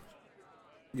 so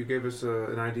you gave us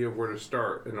an idea of where to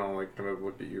start, and I'll like kind of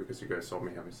look at you because you guys saw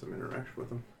me having some interaction with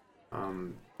them.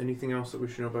 Anything else that we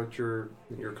should know about your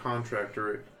contract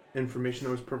or information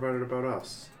that was provided about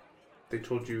us? They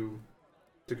told you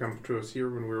to come to us here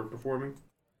when we were performing.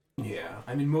 Yeah,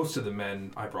 I mean, most of the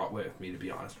men I brought with me, to be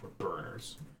honest, were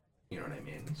burners. You know what I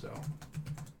mean? So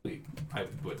I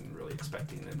wasn't really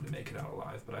expecting them to make it out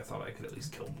alive, but I thought I could at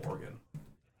least kill Morgan.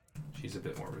 She's a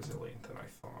bit more resilient than I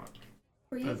thought.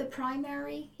 Were you the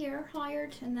primary here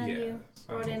hired, and then you Yes,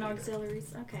 I'm brought the in leader.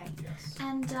 auxiliaries? Okay. Yes.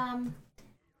 And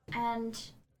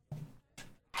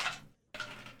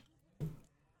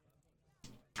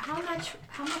how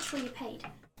much were you paid?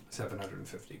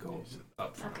 750 gold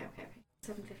up front. Okay.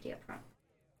 750 up front.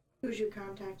 Who's your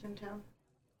contact in town?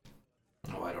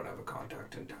 Oh, I don't have a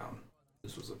contact in town.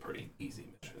 This was a pretty easy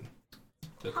mission.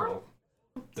 The Huh?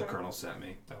 Sorry. colonel sent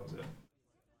me. That was it.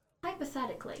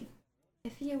 Hypothetically,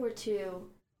 if you were to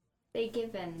be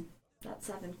given that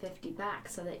 750 back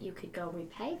so that you could go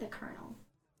repay the colonel,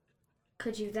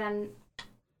 could you then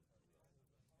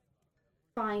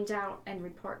find out and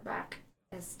report back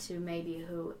as to maybe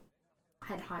who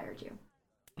had hired you.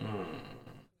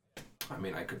 I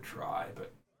mean, I could try,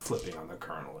 but flipping on the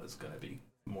colonel is going to be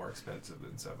more expensive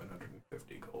than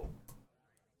 750 gold.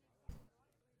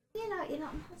 You know,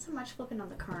 not so much flipping on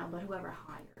the colonel, but whoever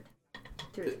hired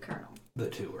through the colonel. The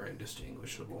two are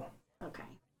indistinguishable. Okay.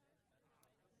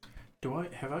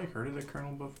 Have I heard of the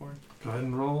colonel before? Go ahead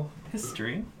and roll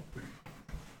history.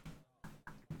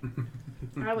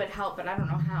 I would help, but I don't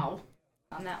know how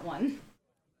on that one.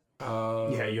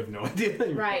 Yeah, you have no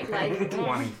idea. Right, like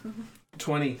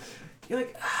 20. You're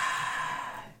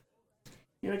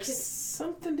like,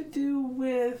 something to do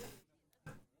with.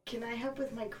 Can I help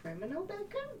with my criminal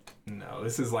background? No,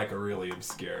 this is like a really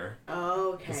obscure.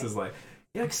 Oh, okay. This is like,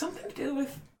 something to do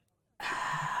with. Deep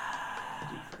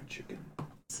fried chicken.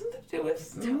 Something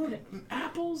to do with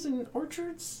apples and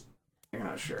orchards? You're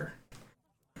not sure.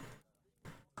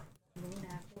 moon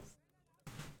apples.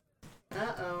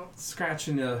 Uh-oh.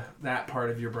 Scratching that part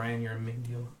of your brain, your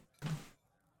amygdala.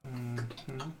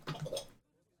 Mm-hmm.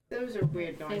 Those are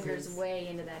weird noises. Fingers way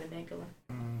into that amygdala.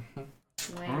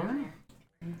 Mm-hmm. Way in there.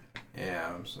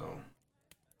 Yeah, so.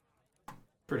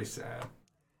 Pretty sad.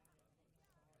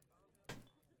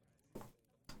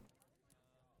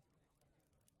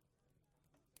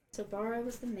 So Bara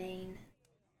was the main.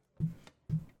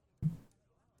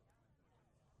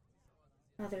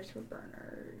 Others were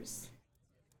burners.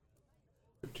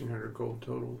 1,500 gold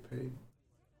total paid.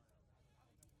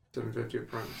 750 up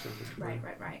front,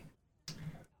 750. Right.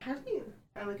 How do you...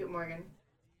 I look at Morgan.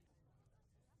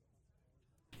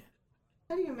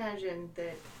 How do you imagine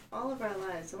that all of our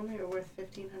lives only are worth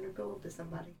 1,500 gold to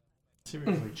somebody? Seems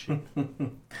really cheap.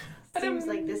 Seems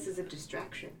like this is a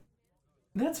distraction.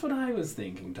 That's what I was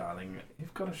thinking, darling.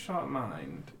 You've got a sharp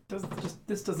mind.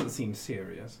 This doesn't seem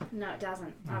serious. No, it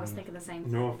doesn't. I was thinking the same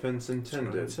thing. No offense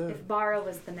intended. That's it. If Bara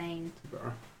was the main.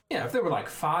 Yeah, if there were like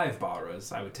 5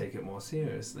 Baras, I would take it more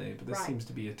seriously, but this Right. seems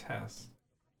to be a test.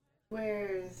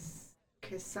 Where's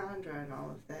Cassandra in all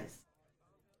of this?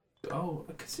 Oh,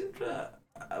 Cassandra,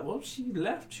 well, she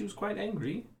left. She was quite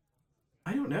angry.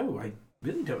 I don't know. I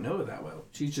really don't know her that well.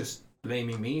 She's just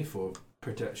blaming me for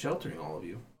sheltering all of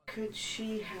you. Could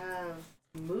she have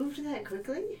moved that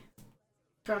quickly?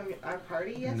 From our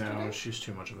party yesterday? No, she's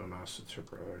too much of a mess. It's her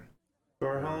brother.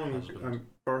 Bar, Husband.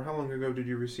 how long ago did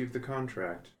you receive the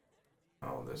contract?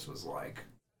 Oh, this was like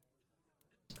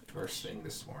first thing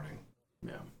this morning.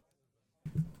 Yeah.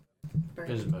 Burn.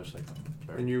 This is most likely.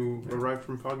 And you arrived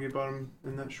from Foggy Bottom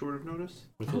in that short of notice?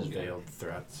 With his veiled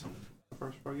threats.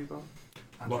 First Foggy Bottom?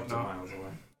 Hundreds of Whatnot. miles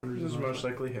away. Hundreds This is of miles. most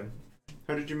likely him.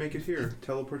 How did you make it here?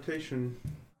 Teleportation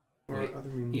or Wait, other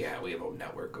means? Yeah, we have a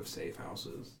network of safe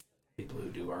houses. People who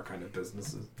do our kind of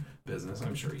business,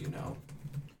 I'm sure you know.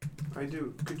 I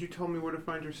do. Could you tell me where to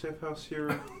find your safe house here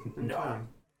in No. town?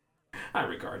 I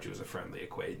regard you as a friendly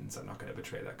acquaintance. I'm not going to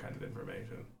betray that kind of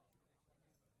information.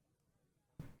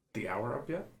 The hour up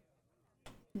yet?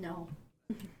 No.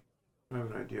 I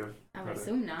have an idea of I how would to,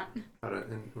 assume not. how to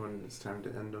end when it's time to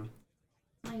end them.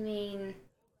 I mean,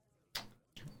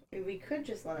 We could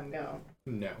just let him go.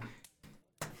 No.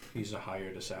 He's a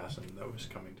hired assassin that was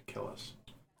coming to kill us.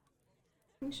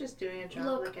 He's just doing a job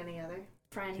Look. like any other.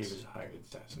 friend, He was a hired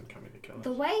assassin coming to kill us.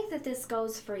 the way that this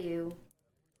goes for you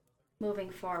moving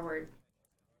forward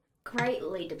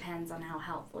greatly depends on how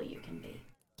helpful you can be.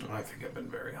 I think I've been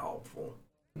very helpful.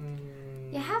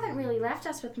 You haven't really left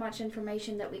us with much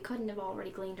information that we couldn't have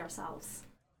already gleaned ourselves.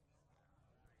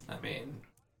 I mean,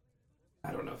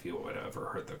 I don't know if you would have ever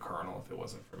hurt the Colonel if it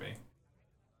wasn't for me.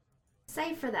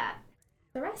 Save for that.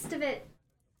 The rest of it,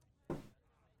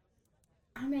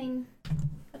 I mean,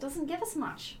 it doesn't give us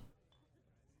much.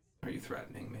 Are you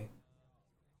threatening me?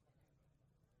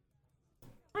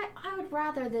 I would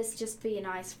rather this just be a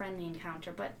nice, friendly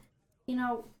encounter, but, you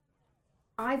know,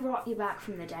 I brought you back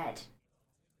from the dead.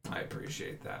 I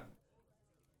appreciate that.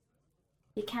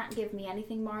 You can't give me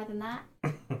anything more than that.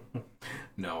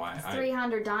 No, It's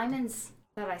 300 diamonds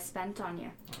that I spent on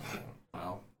you.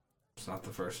 Well, it's not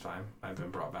the first time I've been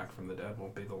brought back from the dead.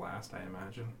 Won't be the last, I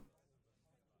imagine.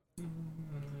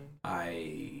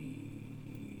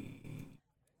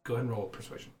 Go ahead and roll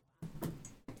persuasion.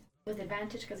 With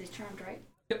advantage because he's charmed, right?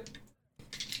 Yep.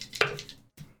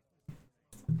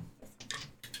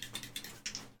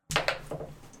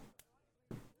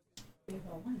 We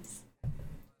roll ones.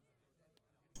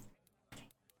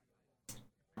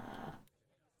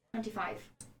 25.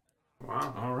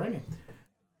 Wow. Alrighty.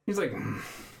 He's like, I'm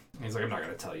not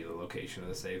gonna tell you the location of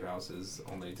the safe houses,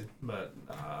 but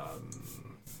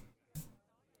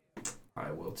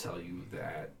I will tell you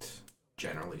that,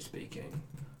 generally speaking,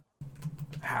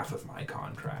 half of my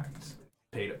contract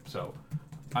paid it. So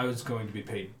I was going to be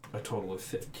paid a total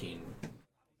of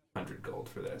 1,500 gold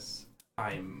for this.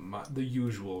 The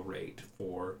usual rate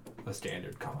for a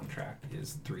standard contract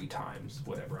is 3 times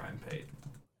whatever I'm paid.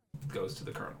 Goes to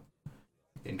the colonel.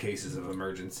 In cases of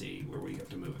emergency where we have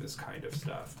to move this kind of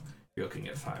stuff, you're looking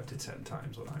at 5 to 10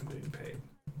 times what I'm being paid.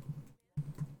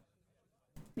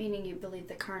 Meaning you believe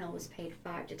the colonel was paid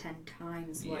 5 to 10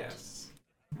 times what? Yes.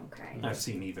 Okay. I've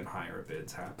seen even higher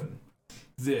bids happen.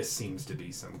 This seems to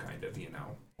be some kind of,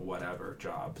 whatever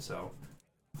job, so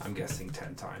I'm guessing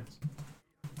 10 times.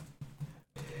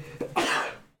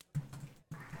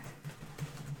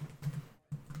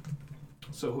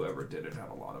 So whoever did it had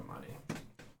a lot of money.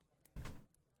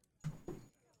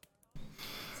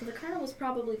 So the colonel was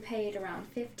probably paid around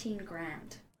 15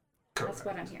 grand. Correct. That's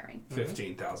what I'm hearing.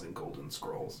 15,000 golden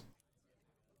scrolls.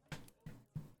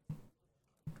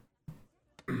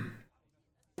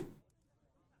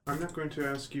 I'm not going to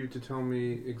ask you to tell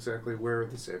me exactly where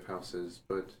the safe house is,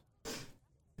 but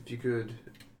if you could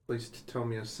at least tell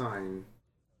me a sign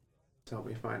to help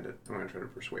me find it. I'm going to try to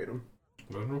persuade him.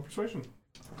 No persuasion.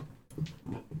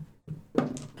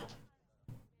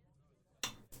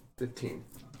 15.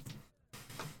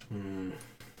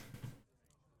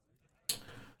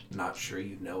 Not sure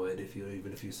you'd know it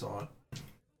even if you saw it.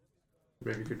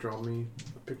 Maybe you could draw me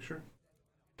a picture?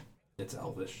 It's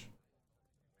Elvish.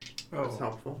 That's Oh,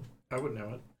 helpful. I would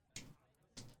know it.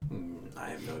 I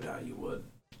have no doubt you would.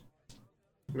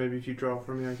 Maybe if you draw it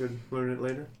for me, I could learn it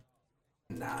later?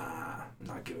 Nah, I'm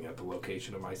not giving up the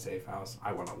location of my safe house.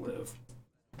 I want to live.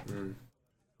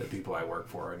 The people I work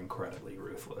for are incredibly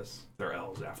ruthless. They're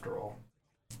elves, after all.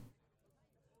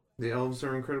 The elves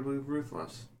are incredibly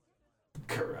ruthless.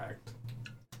 Correct.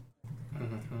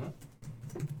 Mm-hmm.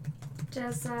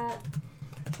 Does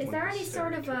is there any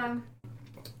sort of a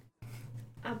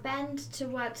bend to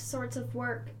what sorts of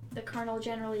work the colonel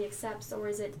generally accepts, or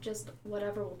is it just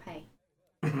whatever will pay?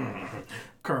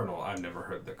 Colonel, I've never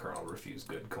heard the colonel refuse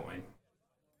good coin.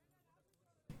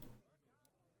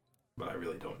 But I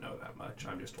really don't know that much.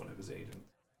 I'm just one of his agents.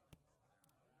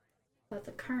 But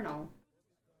the colonel,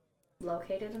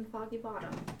 located in Foggy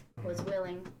Bottom, was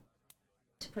willing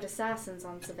to put assassins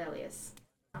on Sevilius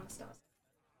Amastos.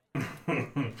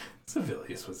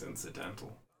 Sevilius was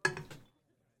incidental.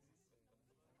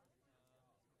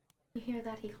 You hear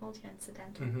that? He called you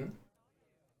incidental. Mm-hmm.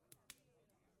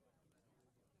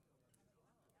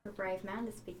 A brave man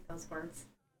to speak those words.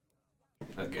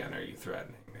 Again, are you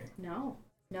threatening me? No,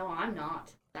 I'm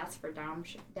not. That's for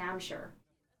damn sure.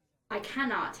 I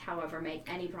cannot, however, make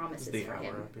any Is promises the for hour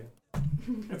him. up yet?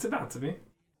 It's about to be.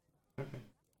 Okay.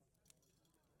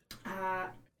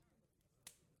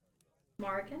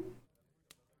 Morgan,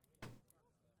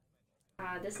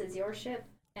 this is your ship,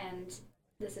 and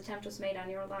this attempt was made on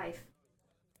your life.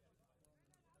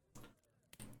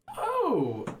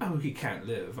 Oh, he can't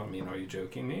live. I mean, are you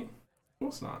joking me? Of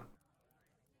course not.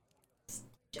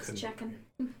 Just Couldn't- checking.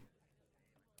 I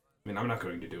mean, I'm not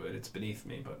going to do it. It's beneath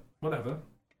me, but whatever.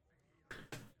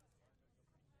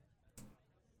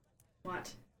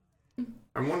 What?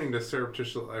 I'm wanting to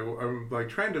surreptitiously. I'm like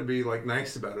trying to be like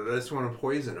nice about it. I just want to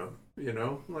poison him.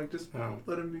 Like just Oh.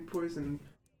 let him be poisoned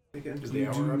again. Is You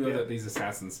the do hour up know yet? that these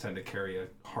assassins tend to carry a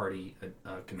hardy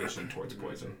condition towards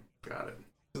poison. Got it.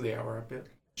 Is the hour up yet?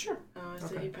 Sure. Oh,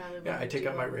 so Okay. you probably Yeah, I won't take do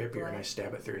out my it rapier and I black.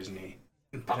 stab it through his knee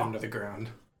and put him to the ground.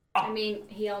 I mean,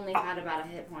 he only had about a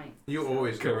hit point. You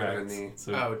always go with Correct. the knee.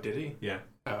 So, Oh, did he? yeah.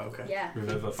 Oh, okay. Yeah. So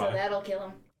Revivify. that'll kill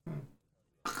him.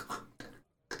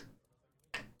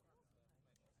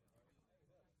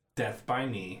 Death by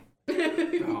knee.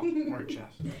 Oh, or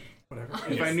chest. Whatever.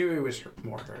 If I Yes. knew he was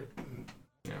more hurt,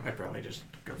 Yeah. I'd probably just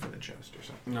go for the chest or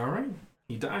something. All right.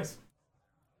 He dies.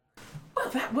 Well,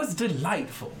 that was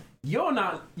delightful.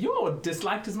 You're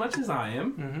disliked as much as I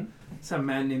am. Mm-hmm. Some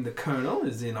man named the Colonel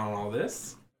is in on all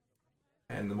this.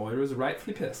 And the Moira is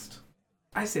rightfully pissed.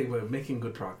 I say we're making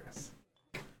good progress.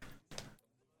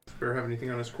 Bear have anything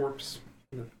on his corpse?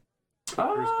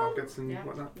 For his pockets and Yeah.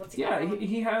 whatnot? What's he Yeah, got?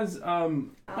 he has,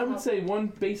 I would say one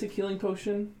basic healing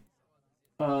potion,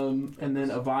 and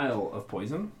then a vial of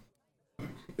poison.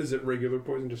 Is it regular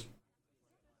poison? Just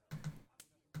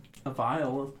A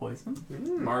vial of poison.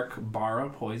 Mark Barra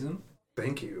poison.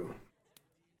 thank you.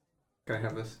 Can I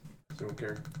have this? I don't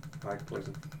care. I like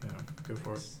poison. Yeah, go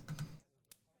for it.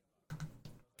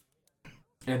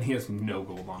 And he has no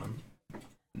gold on him.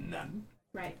 None.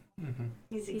 Right. Mm-hmm.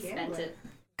 He's a He spent gambler. it.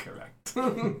 Correct.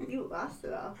 You lost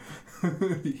it all.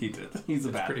 He did. He's a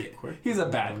It's bad pretty ga- quick. He's a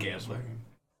bad I'm just gambler. swinging.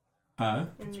 Huh?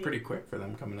 It's pretty quick for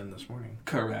them coming in this morning.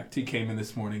 Correct. He came in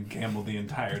this morning, gambled the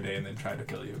entire day, and then tried to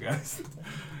kill you guys.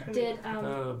 Did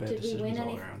Bad did we win decisions all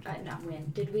any? around. Not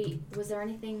win. Did we? Was there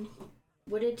anything?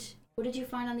 What did you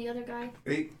find on the other guy?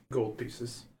 8 gold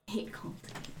pieces. 8 gold.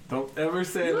 Don't ever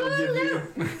say I don't give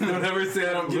you. Don't ever say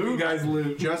I don't give you guys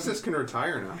loot. Justice can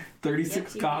retire now. 36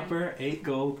 Yes, you copper, 8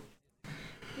 gold.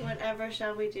 Whatever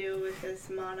shall we do with this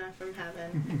mana from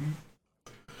heaven?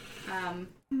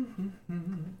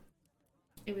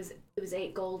 It was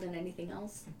 8 gold and anything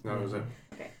else. That was it.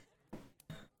 Okay.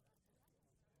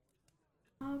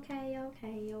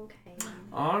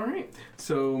 All right.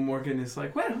 So Morgan is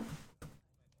like, well,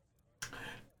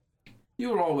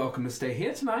 you are all welcome to stay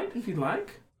here tonight if you'd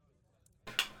like.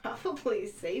 Probably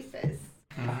safest.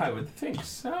 I would think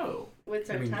so. What's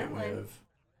our We can get way timeline? of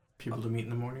people to meet in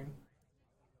the morning.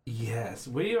 Yes,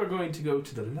 we are going to go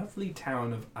to the lovely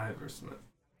town of Iversmith.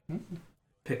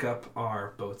 Pick up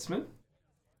our boatsman.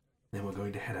 Then we're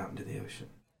going to head out into the ocean.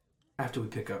 After we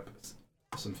pick up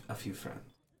a few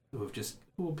friends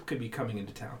who could be coming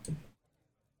into town.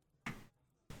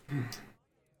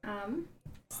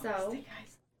 So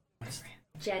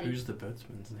Jetty. Who's the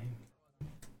boatsman's name?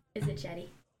 Is it Jetty?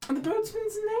 And the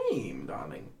boatsman's name,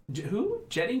 darling. Who?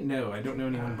 Jetty? No, I don't know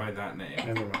anyone by that name.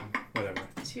 Never mind. Whatever.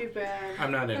 Too bad.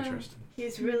 I'm not interested.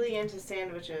 He's really into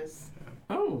sandwiches.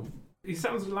 Oh, he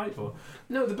sounds delightful.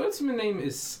 No, the boatsman's name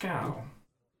is Scow.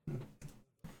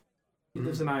 He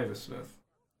lives in Iversmith.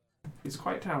 He's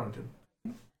quite talented.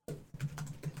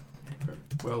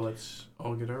 Well, let's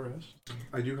all get our rest.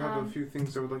 I do have a few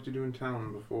things I would like to do in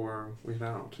town before we head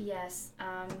out. Yes.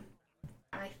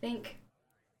 I think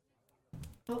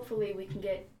hopefully we can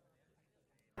get.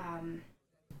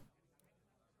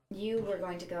 You were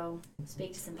going to go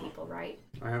speak to some people, right?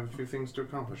 I have a few things to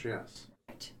accomplish, yes.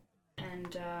 Right.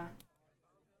 And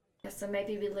yes, so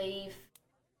maybe we leave.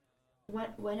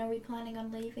 When are we planning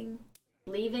on leaving?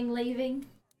 Leaving?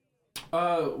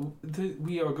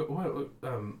 We are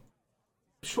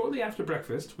shortly after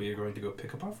breakfast, we are going to go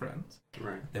pick up our friends.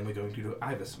 Right. Then we're going to go to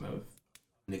Iversmith,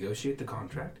 negotiate the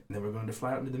contract, and then we're going to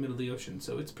fly out into the middle of the ocean.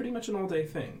 So it's pretty much an all-day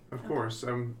thing. Of course,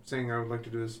 I'm saying I would like to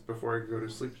do this before I go to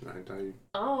sleep tonight. I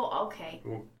Oh, okay.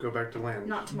 will go back to land.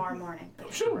 Not tomorrow morning.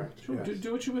 Sure, Correct, sure. yes.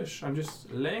 Do what you wish. I'm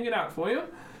just laying it out for you.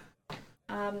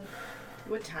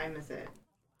 What time is it?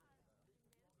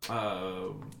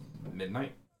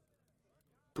 Midnight.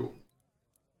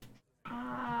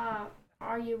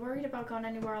 Are you worried about going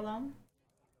anywhere alone?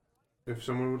 If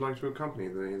someone would like to accompany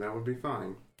me, that would be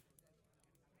fine.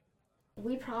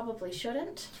 We probably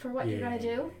shouldn't for what you're gonna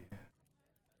do.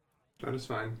 That is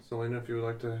fine. Selena, if you would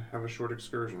like to have a short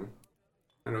excursion.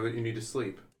 I know that you need to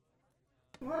sleep.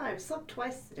 Well, I've slept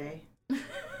twice today.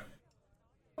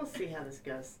 We'll see how this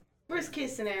goes. Worst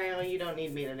case scenario, you don't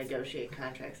need me to negotiate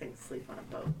contracts. I can sleep on a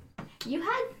boat. You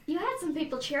had some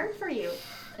people cheering for you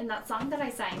in that song that I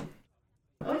sang.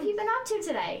 What have you been up to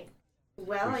today?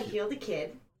 Well, I healed a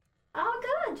kid Oh,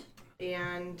 good.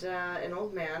 and an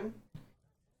old man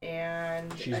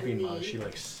and She's a being knee. modest. She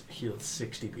like healed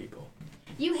 60 people.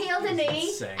 You healed a knee,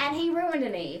 insane. and he ruined a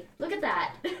knee. Look at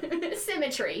that.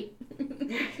 Symmetry.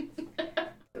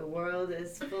 The world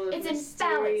is full of It's in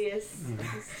mysterious.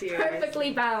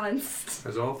 Perfectly balanced.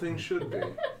 As all things should be.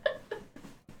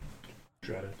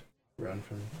 Dread it. Run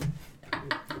from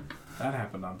That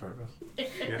happened on purpose.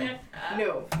 Yeah.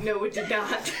 No, it did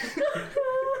not.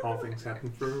 All things happen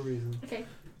for a reason. Okay.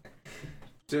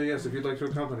 So yes, if you'd like to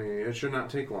accompany me, it should not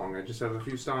take long. I just have a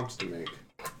few stops to make.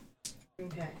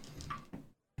 Okay.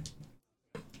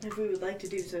 If we would like to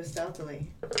do so stealthily,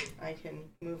 I can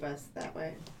move us that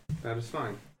way. That is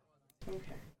fine.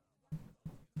 Okay.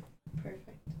 Perfect.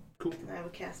 Cool. And I will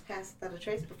cast Pass Without a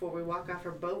Trace before we walk off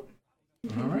our boat.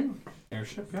 All right.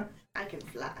 Airship, yeah. I can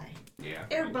fly. Yeah.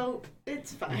 Airboat,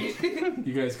 it's fine.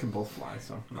 You guys can both fly,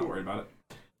 so I'm not worried about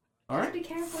it. All right. Be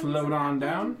careful. Float on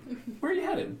down. Where are you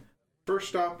headed? First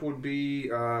stop would be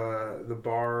the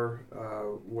bar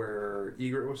where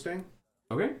Egret was staying,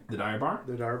 Okay. The Dyer Bar.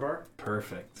 the Dyer Bar.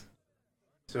 Perfect.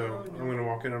 So Oh, no. I'm going to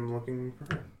walk in. I'm looking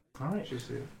for her. All right. She's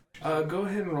here. Go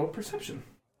ahead and roll perception.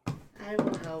 I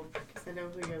will help because I know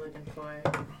who you're looking for.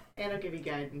 And I'll give you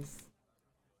guidance.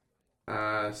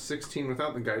 16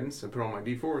 without the guidance. I put all my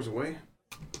D4s away.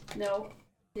 No.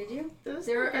 Did you? Those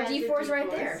There are guys D4s right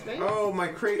D4s, there. right? Oh, my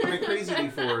crazy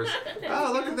D4s.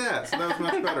 Oh, look at that. So that was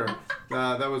much better.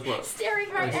 That was what? Staring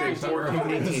right I at say you.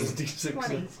 14, 18.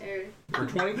 20. Or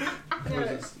 20? No,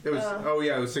 It was, oh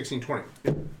yeah, it was 16, 20.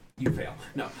 You fail.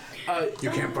 No. You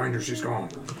can't find her, she's gone.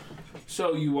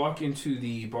 So you walk into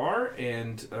the bar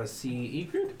and see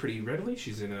Ygritte pretty readily.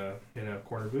 She's in a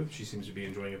corner booth. She seems to be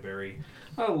enjoying a very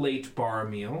late bar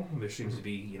meal. There seems to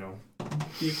be,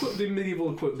 the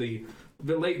medieval the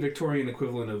late Victorian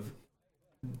equivalent of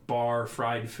bar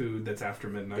fried food that's after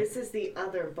midnight. This is the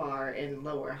other bar in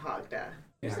Lower Hogda.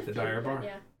 Yeah, the Dyer bar.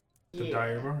 Yeah. The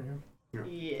Dyer bar. Yeah.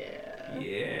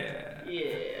 Yeah.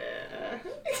 Yeah.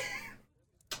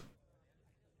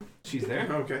 She's there.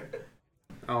 Okay.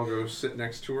 I'll go sit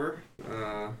next to her.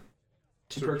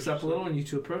 She perks up a little and you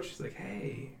two approach. She's like,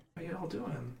 "Hey, how you all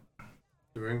doing?"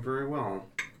 Doing very well.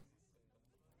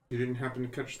 You didn't happen to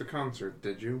catch the concert,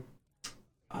 did you?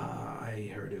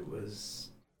 I heard it was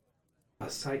a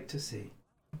sight to see.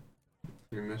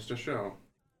 You missed a show.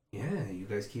 Yeah, you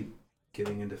guys keep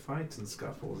getting into fights and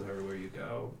scuffles everywhere you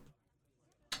go.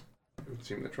 It would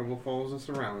seem that trouble follows us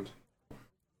around.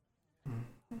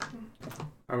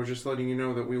 I was just letting you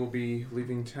know that we will be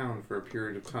leaving town for a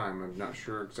period of time. I'm not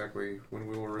sure exactly when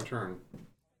we will return.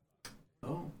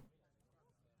 Oh.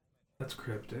 That's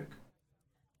cryptic.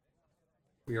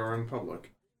 We are in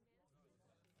public.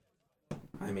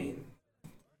 I mean,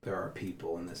 there are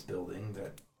people in this building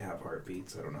that have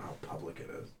heartbeats. I don't know how public it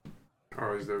is.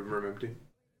 Oh, is the room empty?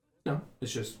 No,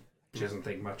 it's just, she doesn't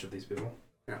think much of these people.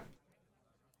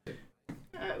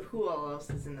 Who all else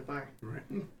is in the bar? Right.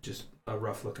 Just a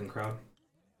rough-looking crowd.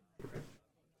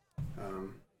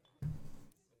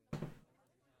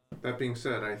 That being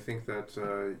said, I think that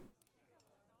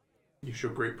you show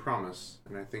great promise,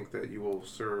 and I think that you will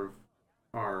serve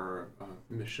our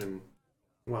mission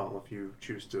well if you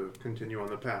choose to continue on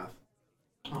the path.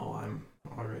 Oh, I'm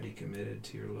already committed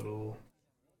to your little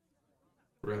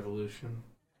revolution.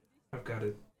 I've got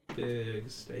a big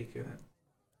stake in it.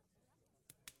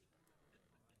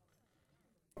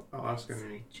 I'll ask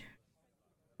him.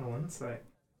 Oh, insight.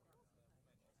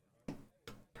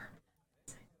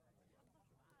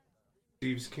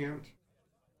 Thieves' Camp?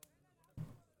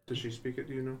 Does she speak it?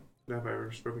 Do you know? Have I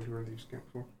ever spoken to her in Thieves' Camp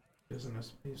before?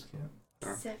 Business please can't.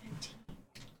 Oh. 17.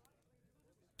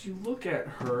 If you look at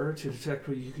her to detect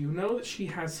what you know that she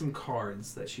has some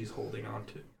cards that she's holding on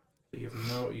to. But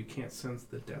you can't sense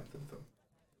the depth of them.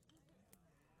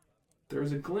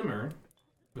 There's a glimmer,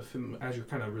 as you're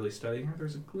kind of really studying her,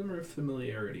 there's a glimmer of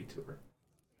familiarity to her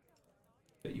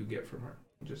that you get from her,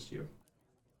 just you.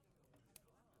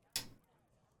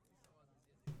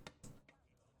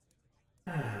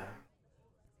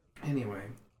 Anyway.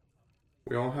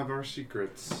 We all have our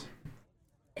secrets.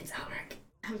 It's Alric.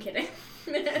 I'm kidding.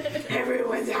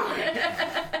 Everyone's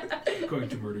Alric. Going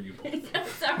to murder you both. I'm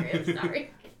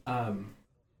sorry.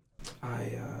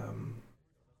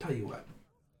 Tell you what.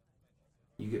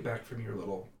 You get back from your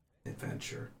little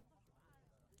adventure.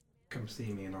 Come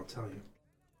see me and I'll tell you.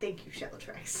 Thank you,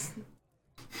 Shelltrax.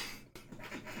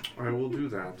 I will do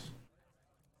that.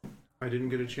 I didn't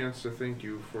get a chance to thank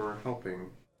you for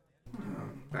helping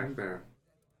back there.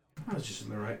 I was just in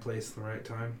the right place at the right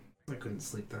time. I couldn't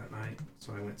sleep that night,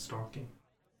 so I went stalking.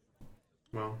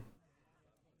 Well,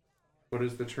 what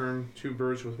is the term? 2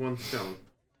 birds with 1 stone.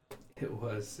 It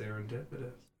was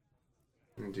serendipitous.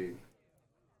 Indeed.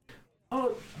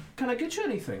 Oh, can I get you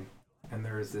anything? And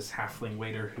there is this halfling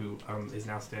waiter who is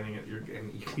now standing at your...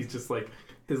 And he's just like...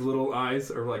 His little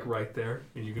eyes are like right there,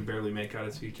 and you can barely make out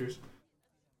his features.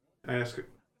 I ask,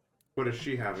 what is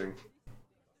she having?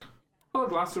 Oh, a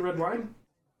glass of red wine?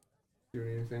 Do you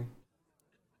need anything?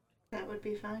 That would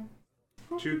be fine.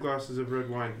 2 glasses of red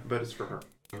wine, but it's for her.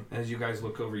 As you guys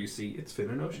look over, you see it's Finn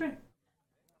and O'Shea.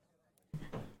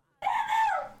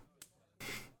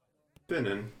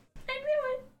 Finnan. I knew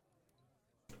it.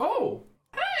 Oh,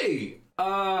 hey!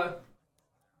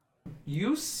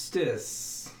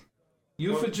 Eustace.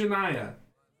 Euphigenia.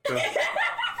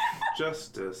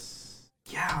 Justice.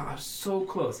 Yeah, I was so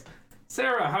close.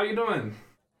 Sarah, how you doing?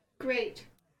 Great.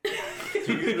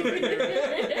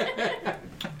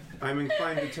 I'm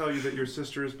inclined to tell you that your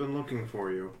sister has been looking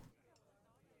for you.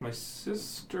 My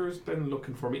sister's been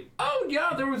looking for me. Oh,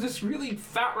 yeah, there was this really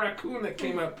fat raccoon that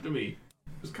came up to me.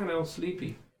 It was kind of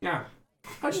sleepy. Yeah,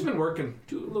 I've just been working.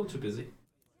 A little too busy.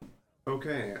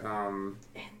 Okay,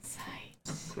 Insight.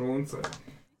 Roll inside.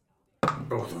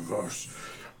 Both of us.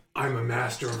 I'm a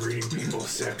master of reading people's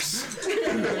sex.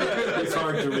 It's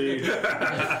hard to read.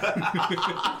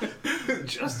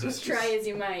 Justice. Try as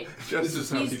you might. This is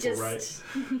how He's people just write.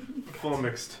 Full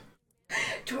mixed.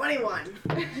 21.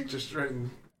 Just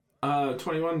writing.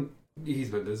 21, he's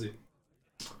been busy.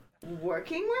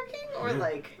 Working? Or Yeah.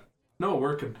 like... No,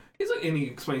 working. He's like, and he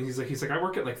explains, he's like, I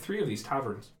work at like 3 of these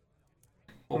taverns.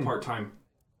 All part-time.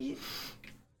 You-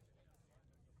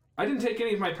 I didn't take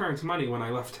any of my parents' money when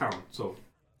I left town, so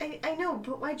I know,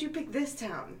 but why'd you pick this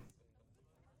town?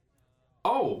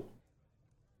 Oh,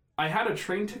 I had a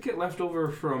train ticket left over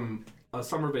from a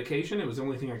summer vacation. It was the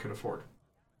only thing I could afford.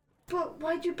 But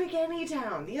why'd you pick any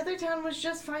town? The other town was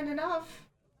just fine enough.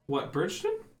 What,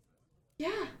 Bridgeton? Yeah.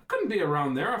 I couldn't be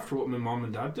around there after what my mom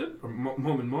and dad did, or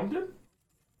mom and mom did.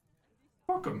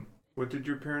 Fuck 'em. What did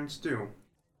your parents do?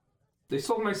 They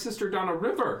sold my sister down a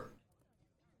river.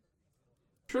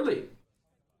 Truly.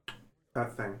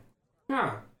 That thing.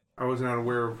 Yeah. I was not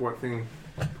aware of what thing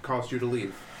caused you to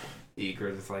leave.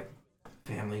 Egret is like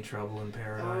family trouble in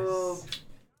paradise. Oh,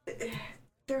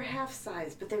 they're half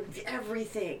size, but they're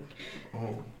everything.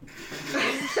 Oh.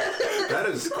 That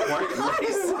is quite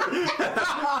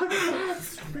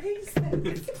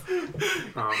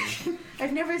nice.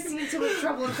 I've never seen so much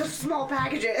trouble in such small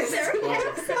packages.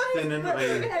 Finn and I,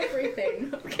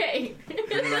 Everything. Okay.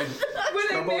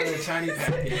 Trouble in a tiny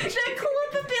package. The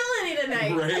clippability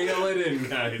tonight. Rail it in,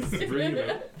 guys. Breathe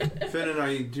it. Finn and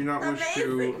I do not wish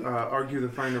to argue the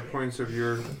finer points of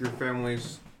your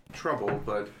family's trouble,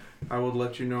 but I would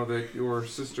let you know that your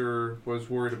sister was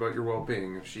worried about your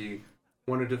well-being. If she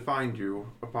wanted to find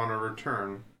you upon our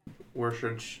return, where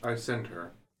should I send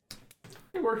her?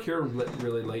 I work here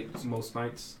really late most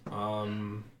nights. I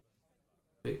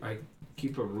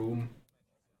keep a room.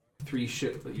 3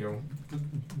 shithole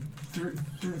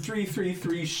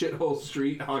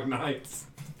street hog nights.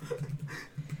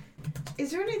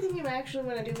 Is there anything you actually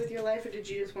want to do with your life, or did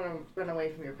you just want to run away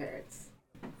from your parents?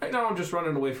 Right now I'm just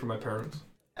running away from my parents.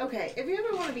 Okay, if you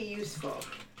ever want to be useful,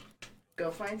 go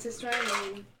find Sister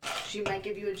Eileen. She might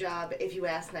give you a job if you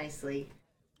ask nicely.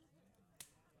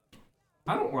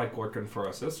 I don't like working for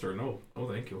a sister. No,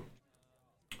 thank you.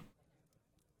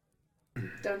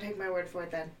 Don't take my word for it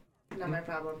then. Not my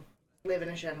problem. Live in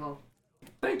a shithole.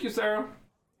 Thank you, Sarah.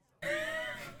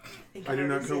 I do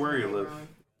not care where you live.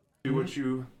 Do what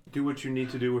you need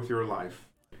to do with your life.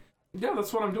 Yeah,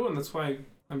 that's what I'm doing. That's why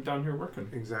I'm down here working.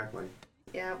 Exactly.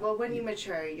 Yeah, well, when you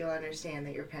mature, you'll understand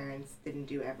that your parents didn't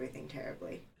do everything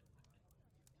terribly.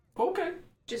 Okay.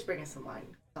 Just bring us some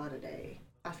wine. Call it a day.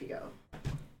 Off you go.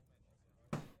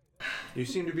 You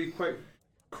seem to be quite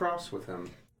cross with him.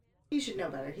 You should know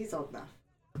better. He's old enough.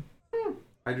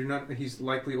 I do not. He's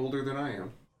likely older than I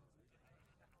am.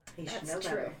 He should That's know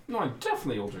true. better. No, I'm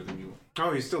definitely older than you.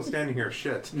 Oh, he's still standing here.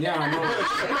 Shit. Yeah, I know.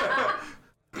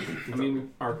 I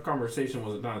mean, our conversation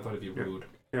wasn't done. I thought it'd be rude.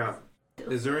 Yeah.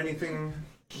 Is there anything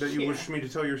that you wish me to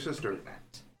tell your sister?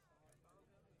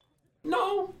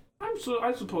 No, I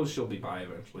suppose she'll be by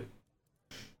eventually.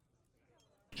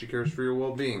 She cares for your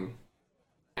well-being.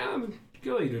 And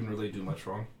Gilly didn't really do much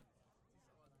wrong.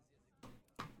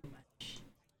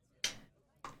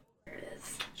 There it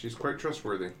is. She's quite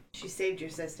trustworthy. She saved your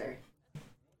sister.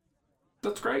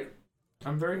 That's great.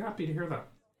 I'm very happy to hear that.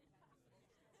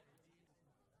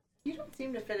 You don't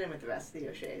seem to fit in with the rest of the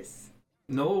O'Sheas.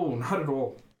 No, not at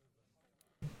all.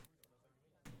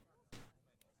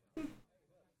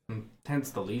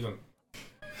 Hence the leaving.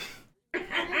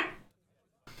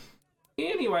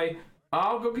 Anyway,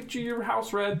 I'll go get you your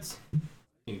house reds.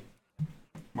 He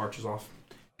marches off.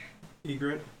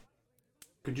 Egret,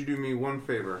 could you do me one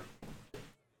favor?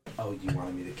 Oh, you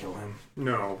wanted me to kill him?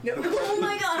 No. Oh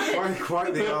my god!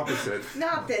 Quite the opposite.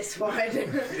 Not this one.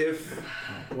 If,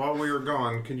 while we are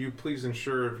gone, can you please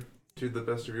ensure to the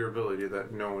best of your ability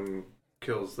that no one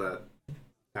kills that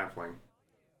halfling?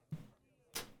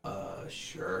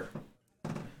 Sure.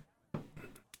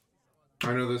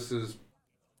 I know this is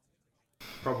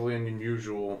probably an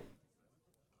unusual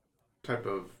type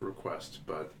of request,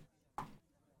 but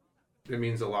it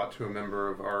means a lot to a member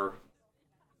of our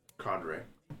cadre.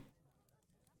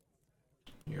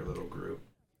 Your little group.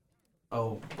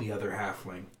 Oh, the other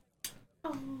halfling.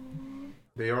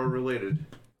 They are related.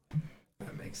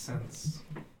 That makes sense.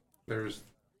 There's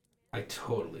I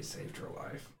totally saved her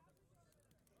life.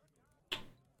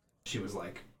 She was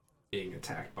like being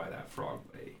attacked by that frog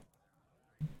lady.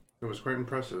 It was quite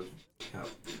impressive. Yep.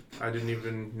 I didn't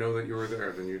even know that you were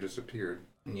there. Then you disappeared.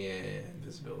 Yeah,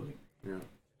 invisibility. Yeah.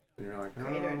 And you're like,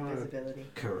 Greater oh, invisibility.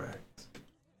 Correct.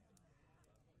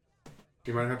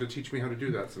 you might have to teach me how to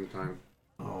do that sometime.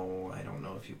 Oh, I don't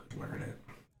know if you could learn it.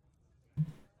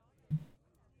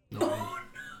 No.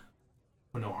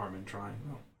 No harm in trying,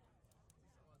 though.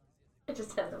 I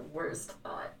just had the worst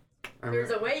thought. I'm,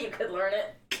 There's a way you could learn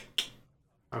it.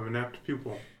 I'm an apt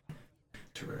pupil.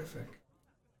 Terrific.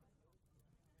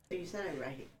 So you said I'm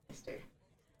right, mister.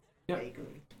 Yep.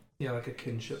 Vaguely. Yeah, like a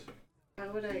kinship. How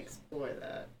would I explore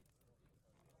that?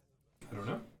 I don't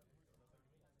know.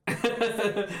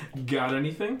 Got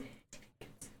anything?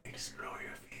 Explore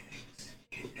your feelings.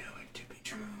 You know it to be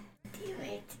true. Do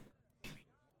it.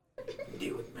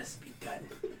 Do what must be done.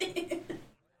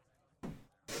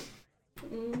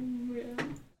 Yeah.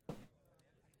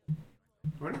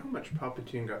 I wonder how much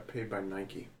Palpatine got paid by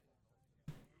Nike.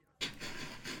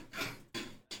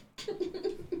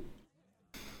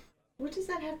 What does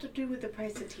that have to do with the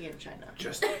price of tea in China?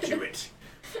 Just do it.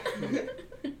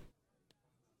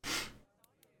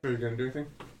 Are you gonna do anything?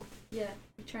 Yeah.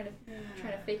 You trying to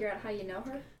figure out how you know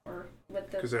her or what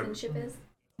the 'Cause I- kinship is.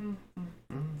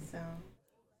 So,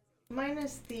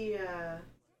 minus the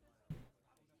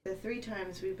 3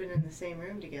 times we've been in the same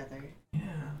room together,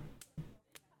 Yeah.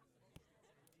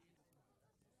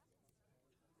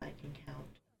 I can count.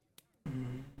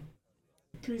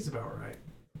 3's about right.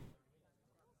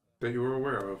 That you were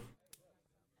aware of.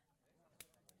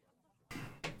 I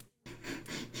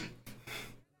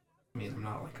mean, I'm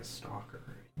not like a stalker.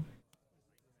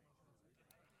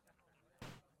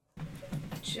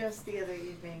 Just the other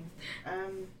evening.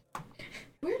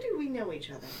 Where do we know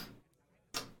each other?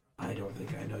 I don't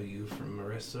think I know you from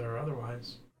Marissa or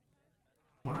otherwise.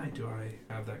 Why do I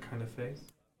have that kind of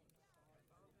face?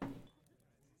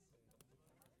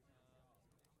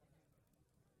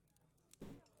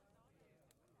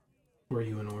 Were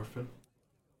you an orphan?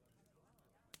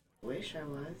 Wish I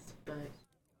was, but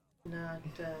not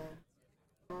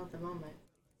at the moment.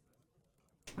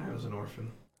 I was an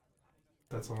orphan.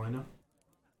 That's all I know.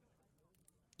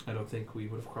 I don't think we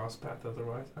would have crossed paths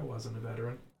otherwise. I wasn't a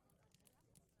veteran.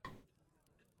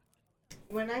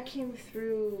 When I came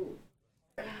through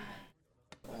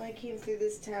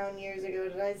this town years ago,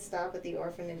 did I stop at the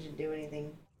orphanage and do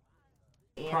anything?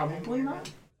 Probably not.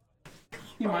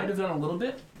 You might have done a little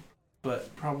bit,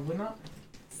 but probably not.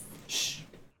 Shh.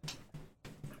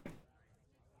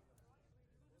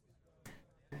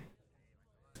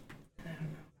 I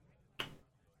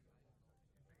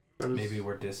don't know. Maybe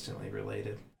we're distantly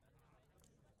related.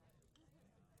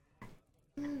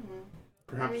 I don't know.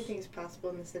 Perhaps. Anything's possible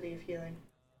in the city of healing.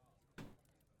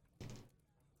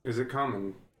 Is it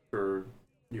common for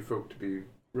you folk to be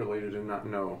related and not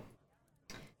know?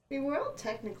 I mean, we're all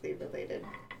technically related,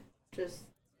 just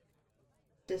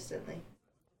distantly.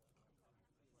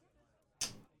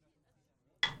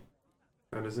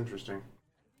 That is interesting.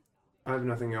 I have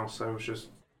nothing else. I was just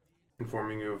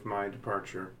informing you of my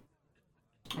departure.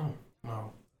 Oh,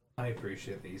 well, I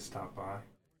appreciate that you stopped by.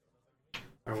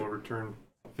 I will return.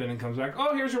 Finnan comes back.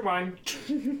 Oh, here's your wine.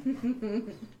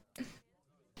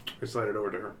 I slide it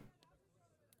over to her.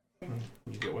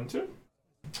 You get one too?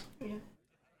 Yeah.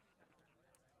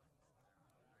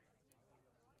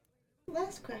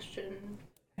 Last question.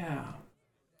 Yeah.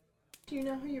 Do you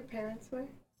know who your parents were?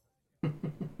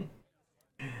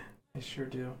 I sure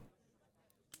do.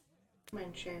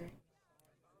 Mind sharing?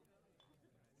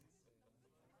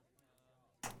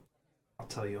 I'll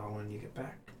tell you all when you get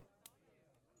back.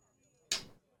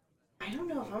 I don't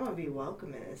know if I'm gonna be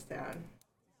welcome in this town.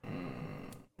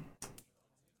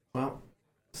 Well,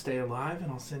 stay alive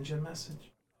and I'll send you a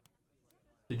message.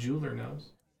 The jeweler knows.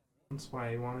 That's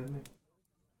why he wanted me.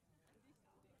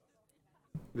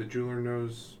 The jeweler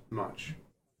knows much.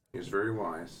 He is very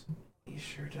wise. He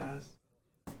sure does.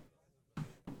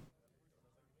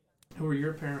 Who are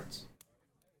your parents?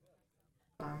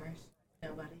 Farmers.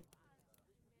 Nobody.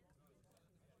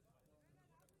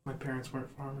 My parents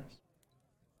weren't farmers.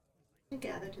 I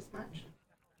gathered as much.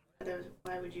 Otherwise,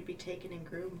 why would you be taken and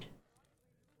groomed?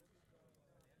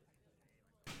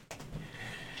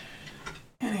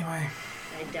 Anyway,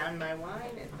 I down my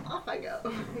wine and off I go.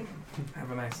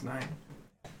 have a nice night.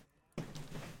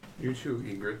 You too,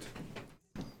 Egret.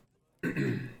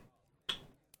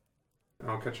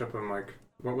 I'll catch up on Mike.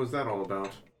 What was that all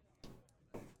about?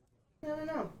 I don't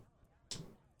know.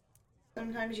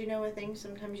 Sometimes you know a thing,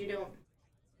 sometimes you don't.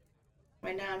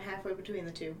 Right now I'm halfway between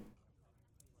the two.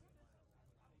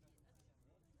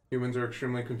 Humans are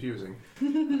extremely confusing.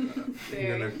 I'm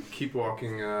gonna keep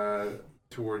walking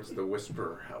towards the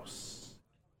Whisper House.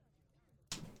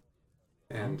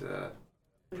 And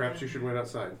perhaps you should wait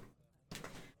outside.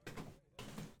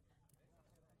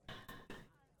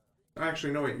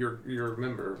 Actually, no, wait, you're a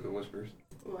member of the Whispers.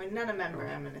 Well, I'm not a member,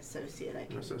 I'm an associate. I An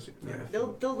can. associate. Yeah.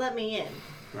 They'll let me in.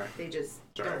 Right. They just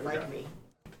Sorry, I don't like forgot. me.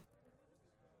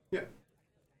 Yeah.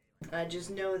 I just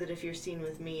know that if you're seen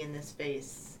with me in this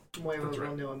space, Moira That's right.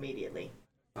 will know immediately.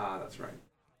 Ah, that's right.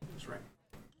 That's right.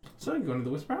 So, you going to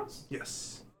the Whisper House?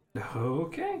 Yes.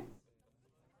 Okay.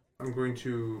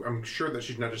 I'm sure that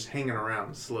she's not just hanging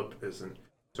around. Slip isn't.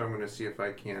 So I'm going to see if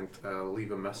I can't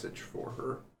leave a message for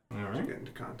her All to right. get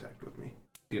into contact with me.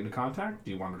 Get into contact?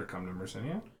 Do you want her to come to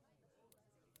Mercinia?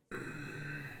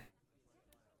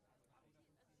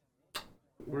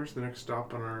 Where's the next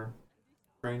stop on our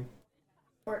train?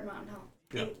 Fort Mountain Hall.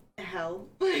 Yeah. Hell.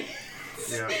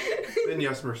 Yeah. Then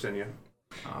yes, Mercinia.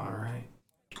 All right.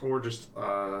 Or just,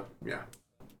 yeah.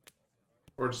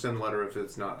 Or just send a letter if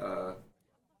it's not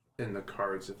in the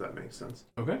cards, if that makes sense.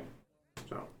 Okay.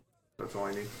 So, that's all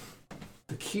I need.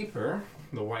 The keeper,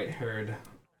 the white-haired,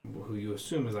 who you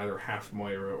assume is either half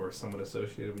Moira or somewhat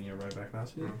associated when you arrive back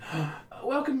last week.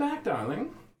 Welcome back,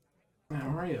 darling.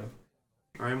 How are you?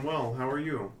 I am well. How are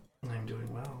you? I'm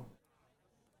doing well.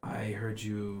 I heard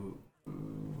you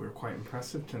were quite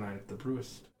impressive tonight at the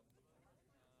Brewist.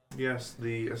 Yes,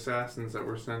 the assassins that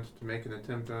were sent to make an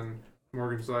attempt on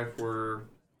Morgan's life were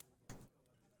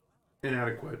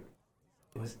inadequate.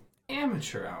 It was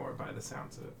amateur hour by the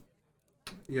sounds of it.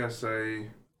 Yes, I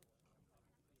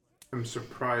am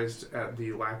surprised at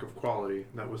the lack of quality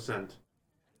that was sent.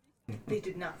 They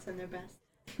did not send their best.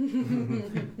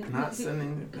 Not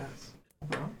sending the best.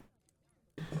 Well,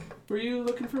 were you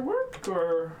looking for work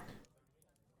or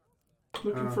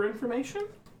looking for information?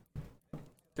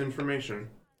 Information.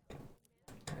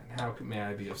 And how may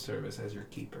I be of service as your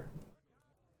keeper?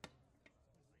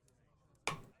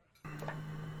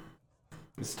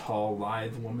 This tall,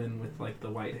 lithe woman with like the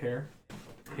white hair,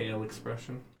 pale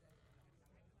expression.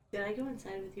 Did I go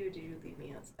inside with you or did you leave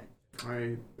me outside?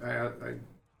 I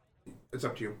it's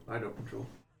up to you. I don't control.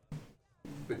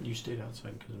 But you stayed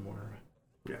outside because of Moira.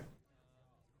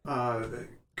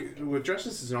 With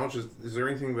Justice's knowledge, is there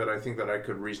anything that I think that I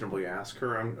could reasonably ask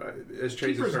her? As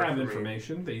Chase Keepers is hard have for me.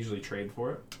 information. They usually trade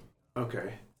for it.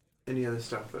 Okay. Any other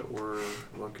stuff that we're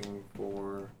looking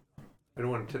for? I don't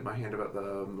want to tip my hand about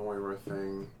the Moira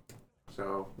thing.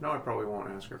 So, no, I probably won't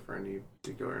ask her for any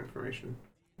particular information.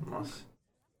 Unless...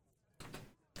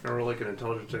 Can I roll like an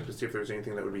intelligence check to see if there's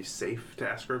anything that would be safe to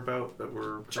ask her about that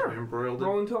we're Sure. embroiled in?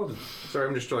 Roll intelligence. Sorry,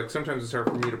 I'm just like, sometimes it's hard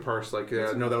for me to parse, like,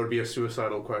 no, that would be a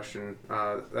suicidal question.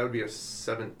 That would be a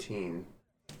 17.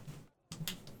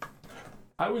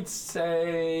 I would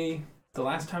say the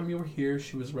last time you were here,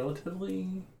 she was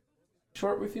relatively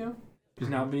short with you. She's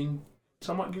now being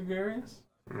somewhat gregarious.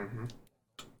 Mm-hmm.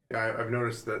 Yeah, I've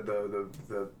noticed that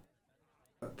the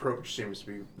approach seems to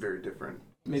be very different.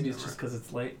 Maybe it's just because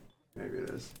it's late. Maybe it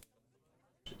is.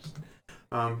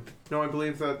 No, I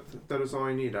believe that is all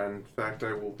I need. In fact,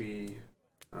 I will be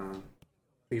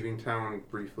leaving town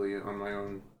briefly on my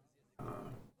own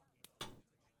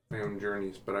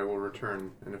journeys, but I will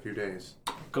return in a few days.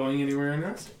 Going anywhere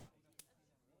interesting?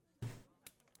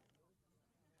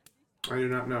 I do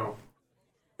not know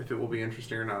if it will be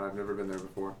interesting or not. I've never been there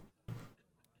before.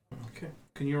 Okay.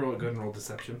 Can you roll a good and roll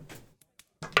deception?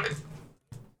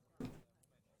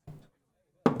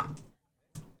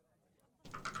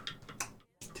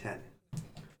 10.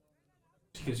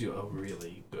 She gives you a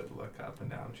really good look up and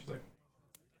down. She's like,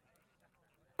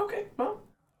 okay, well,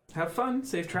 have fun.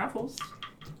 Safe travels.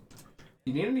 If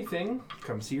you need anything,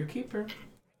 come see your keeper.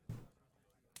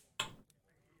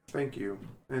 Thank you.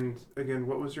 And again,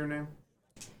 what was your name?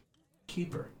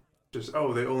 Keeper. Just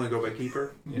they only go by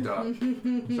keeper. Yeah. Duh.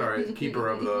 Sorry, keeper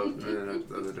of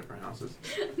the different houses.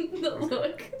 The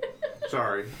look.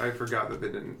 Sorry, I forgot that they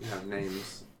didn't have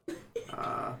names.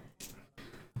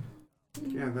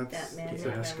 Yeah, that's. That man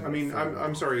that's- remembers. I mean,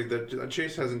 I'm sorry that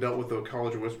Chase hasn't dealt with the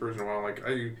College of Whispers in a while. Like,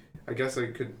 I guess I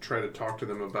could try to talk to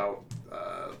them about,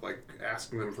 like,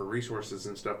 asking them for resources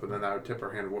and stuff, but then that would tip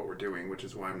our hand of what we're doing, which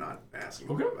is why I'm not asking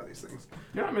them Okay. about these things.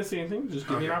 You're not missing anything. Just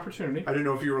give me an Okay. opportunity. I didn't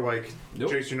know if you were like,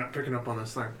 Nope. Chase, you're not picking up on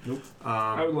this thing. Nope.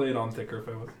 I would lay it on thicker if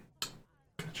I was.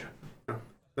 Gotcha. No,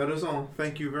 that is all.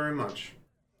 Thank you very much.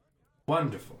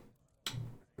 Wonderful.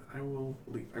 I will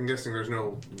leave. I'm guessing there's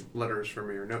no letters for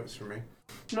me or notes for me.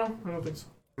 No, I don't think so.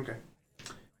 Okay.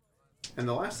 And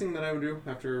the last thing that I would do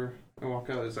after I walk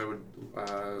out is I would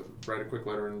write a quick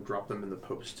letter and drop them in the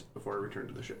post before I return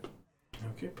to the ship.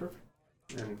 Okay, perfect.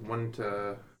 And one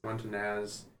to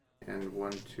Naz and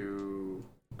one to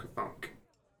Kathunk.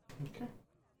 Okay.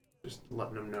 Just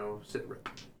letting them know, sit rip,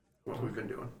 what we've been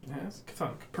doing. Yes,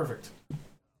 Kathunk. Perfect.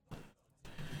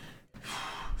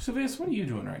 So, Vis, what are you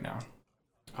doing right now?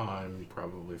 I'm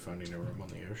probably finding a room on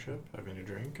the airship, having a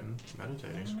drink, and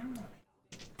meditating.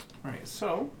 Alright,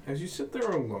 so, as you sit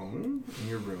there alone in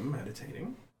your room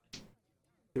meditating,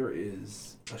 there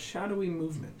is a shadowy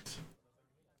movement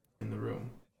in the room.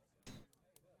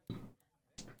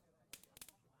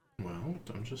 Well,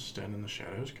 don't just stand in the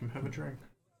shadows, come have a drink.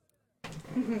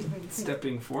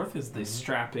 Stepping forth is the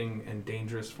strapping and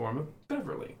dangerous form of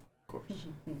Beverly. Of course.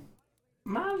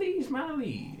 My liege,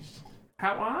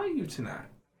 how are you tonight?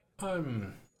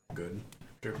 I'm good.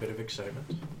 After a bit of excitement.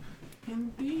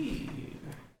 Indeed.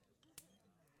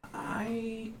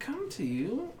 I come to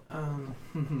you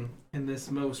in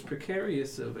this most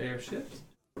precarious of airships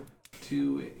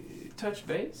to touch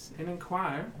base and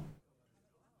inquire.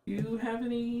 Do you have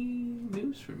any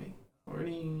news for me or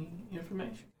any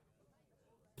information?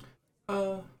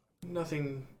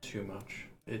 Nothing too much.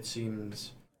 It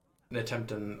seems an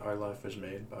attempt on our life was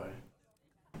made by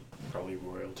probably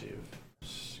royalty of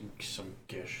some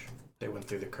gish. They went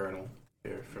through the colonel.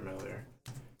 You're familiar?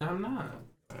 I'm not.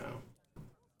 Oh,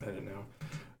 I didn't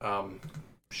know.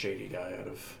 Shady guy out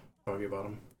of Foggy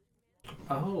Bottom.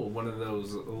 Oh, one of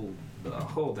those old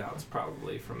holdouts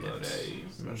probably from the Yes,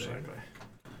 days. most likely.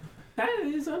 That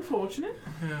is unfortunate.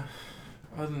 Yeah.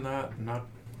 Other than that, not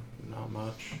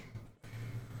much.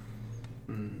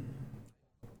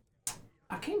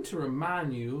 I came to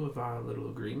remind you of our little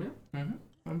agreement. Mm-hmm.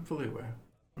 I'm fully aware.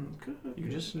 Good. You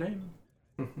just name.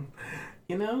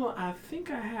 You know, I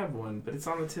think I have one, but it's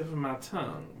on the tip of my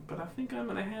tongue. But I think I'm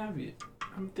gonna have you.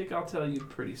 I think I'll tell you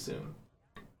pretty soon.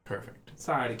 Perfect.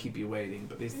 Sorry to keep you waiting,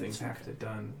 but these things have to be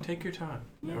done Take your time.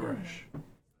 No Yeah. rush.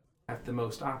 at the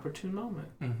most opportune moment.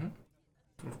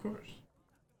 Mm-hmm. Of course.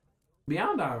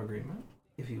 Beyond our agreement,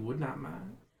 if you would not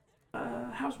mind,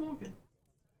 how's Morgan?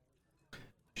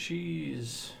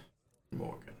 She's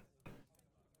Morgan.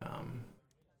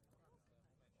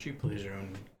 She plays her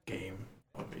own game,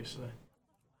 obviously.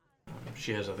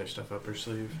 She has other stuff up her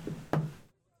sleeve.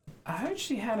 I heard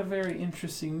she had a very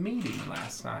interesting meeting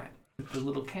last night with the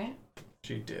little cat.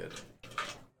 She did.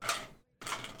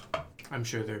 I'm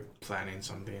sure they're planning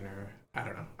something, or I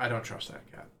don't know. I don't trust that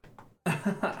cat.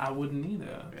 I wouldn't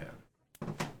either.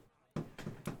 Yeah.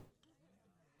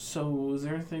 So, is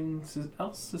there anything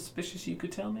else suspicious you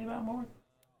could tell me about Morgan?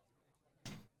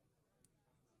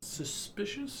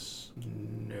 Suspicious?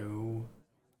 No.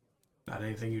 Not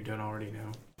anything you don't already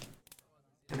know.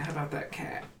 And how about that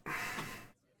cat?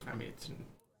 I mean, it's an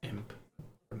imp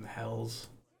from the hells.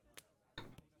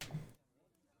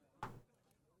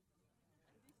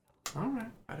 All right.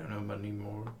 I don't know about any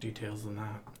more details than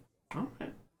that. All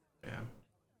right. Yeah.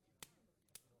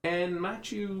 And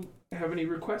might you have any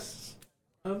requests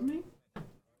of me?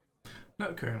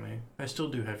 Not currently. I still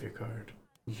do have your card.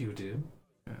 You do.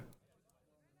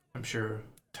 I'm sure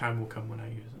time will come when I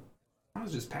use it. I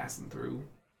was just passing through.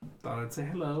 Thought I'd say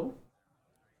hello.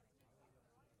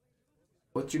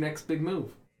 What's your next big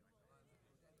move?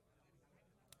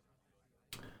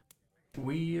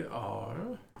 We are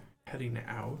heading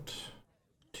out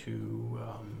to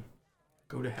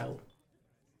go to hell.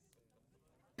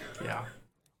 Yeah.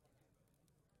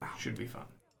 Should be fun.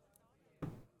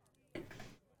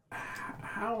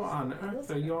 How on earth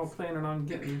are you all planning on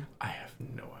getting? I have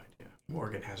no idea.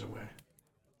 Morgan has a way.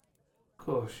 Of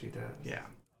course she does. Yeah.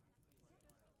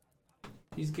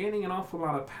 She's gaining an awful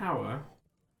lot of power.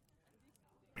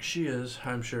 She is,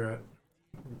 I'm sure, at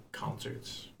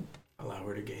concerts allow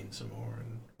her to gain some more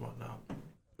and whatnot.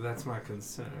 That's my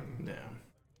concern. Yeah.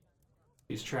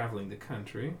 She's traveling the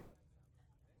country,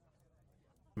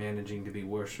 managing to be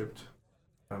worshipped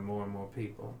by more and more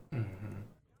people. Mm-hmm.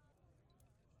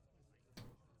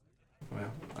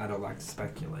 Well, I don't like to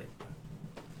speculate, but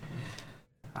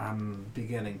I'm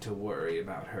beginning to worry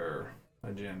about her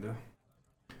agenda.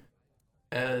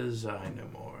 As I know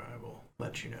more, I will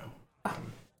let you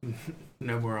know.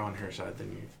 No more on her side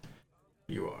than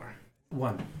you are.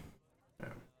 One. Yeah.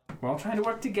 We're all trying to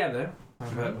work together,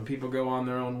 but when people go on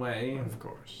their own way... Of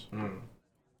course.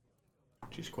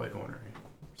 She's quite ornery,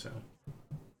 so.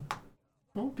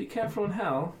 Well, be careful in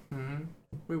hell. Mm-hmm.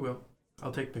 We will.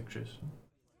 I'll take pictures.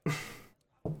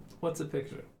 What's a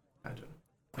picture? I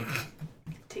don't.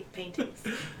 Take paintings.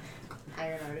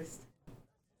 Hire an artist.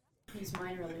 Use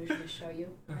minor illusion to show you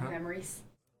Uh-huh. my memories.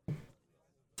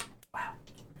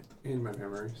 In my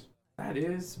memories. That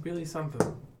is really something.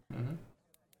 Mm-hmm.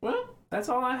 Well, that's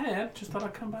all I had. Just thought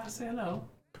I'd come by and say hello.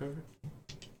 Perfect.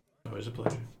 Always a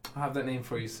pleasure. I'll have that name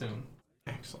for you soon.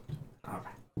 Excellent. All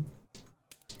right.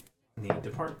 Need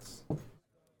departs.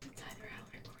 It's either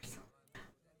Alaric or Sylvia.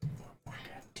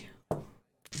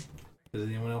 Does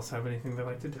anyone else have anything they'd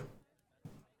like to do?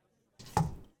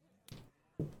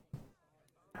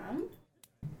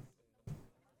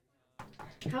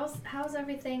 How's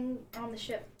everything on the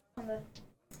ship, on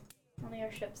the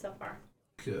airship so far?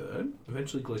 Good.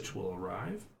 Eventually Glitch will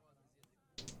arrive.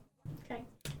 Okay.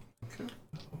 Okay.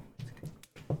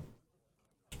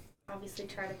 Obviously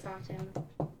try to talk to him.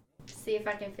 See if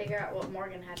I can figure out what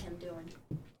Morgan had him doing.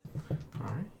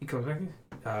 Alright. He comes back.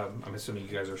 I'm assuming you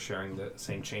guys are sharing the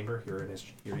same chamber.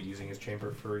 You're using his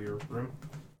chamber for your room.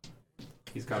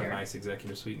 He's got Sure. a nice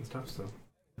executive suite and stuff, so.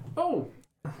 Oh!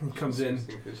 He comes in.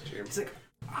 He's like,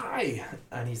 hi!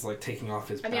 And he's like taking off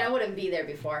his I mean, I wouldn't be there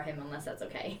before him unless that's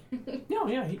okay. No,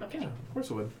 yeah, Okay. yeah, of course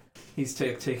it would. He's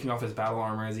taking off his battle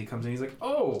armor as he comes in. He's like,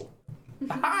 oh,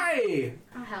 Hi!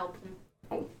 I'll help him.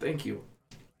 Oh, thank you.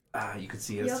 You can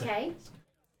see You us. okay?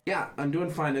 Yeah, I'm doing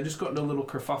fine. I just got into a little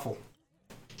kerfuffle.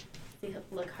 Does he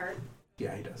look hurt?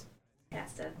 Yeah, he does.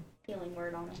 Cast a healing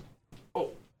word on him.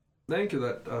 Thank you.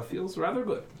 That feels rather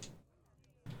good.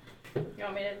 You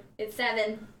want me to? It's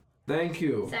 7. Thank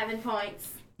you. 7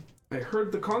 points. I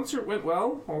heard the concert went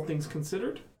well, all things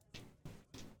considered.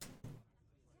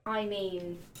 I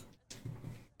mean,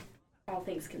 all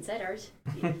things considered.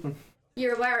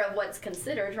 You're aware of what's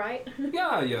considered, right?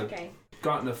 Yeah, you Okay.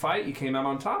 got in a fight, you came out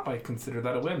on top. I consider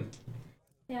that a win.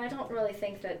 Yeah, I don't really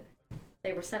think that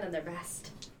they were sending their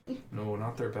best. No,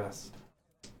 not their best.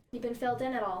 You been filled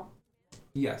in at all?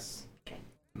 Yes. Okay.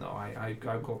 No, I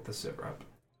got the sit rep.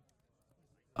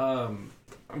 I'm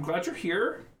glad you're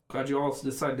here. Glad you all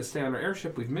decided to stay on our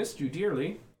airship. We've missed you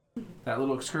dearly. That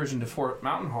little excursion to Fort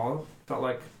Mountain Hall felt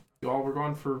like you all were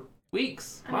gone for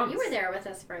weeks, I months. mean, you were there with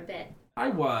us for a bit. I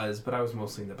was, but I was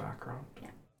mostly in the background. Yeah.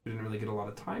 We didn't really get a lot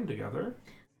of time together.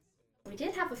 We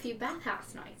did have a few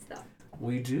bathhouse nights, though.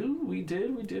 We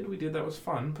did. That was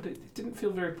fun, but it didn't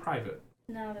feel very private.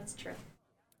 No, that's true.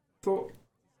 So,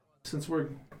 since you're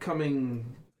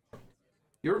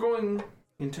going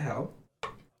into hell.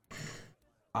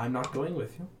 I'm not going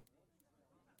with you.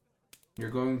 You're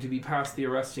going to be past the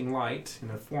arresting light in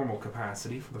a formal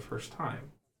capacity for the first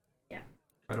time. Yeah.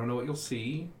 I don't know what you'll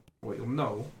see, what you'll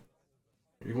know.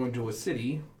 You're going to a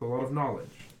city with a lot of knowledge.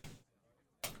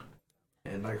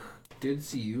 And I did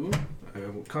see you. I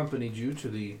accompanied you to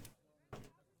the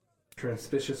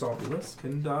Transpicious Obelisk,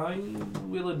 and I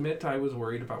will admit I was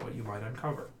worried about what you might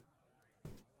uncover.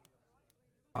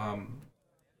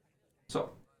 So,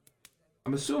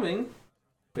 I'm assuming,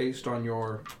 based on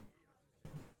your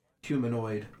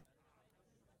humanoid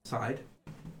side,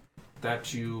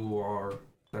 that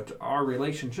our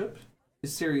relationship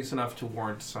is serious enough to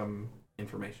warrant some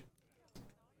information.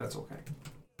 That's okay.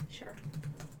 Sure.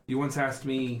 You once asked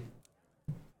me,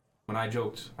 when I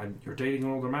joked, you're dating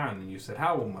an older man, and you said,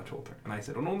 how much older? And I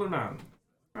said, an older man.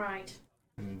 Right.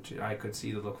 And I could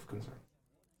see the look of concern.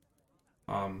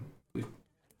 We've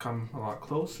come a lot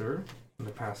closer in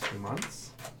the past few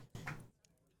months,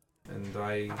 and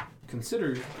I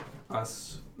consider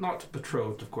us not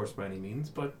betrothed, of course, by any means,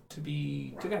 but to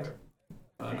be together,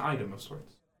 an item of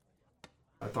sorts.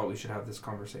 I thought we should have this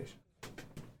conversation.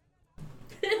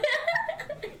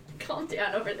 Calm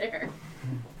down over there.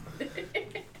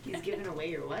 He's giving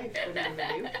away your life. What are you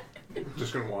gonna do?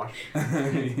 Just gonna watch.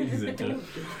 He's into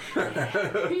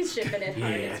it. He's shipping it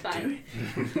hard. It's fine.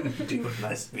 Do what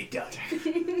must be done.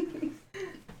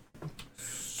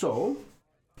 So,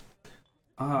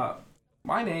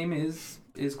 my name is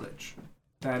Glitch.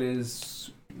 That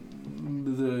is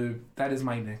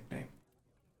my nickname.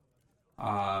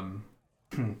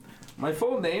 My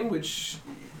full name, which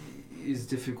is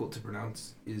difficult to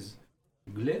pronounce, is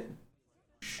Glitch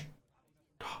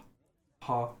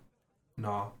Ha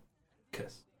Na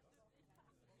Kiss.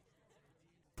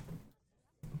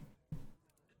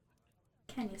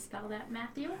 Can you spell that,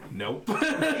 Matthew? Nope.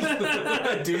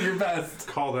 Do your best.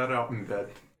 Call that out in bed.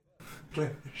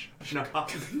 Can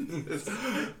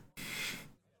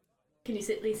you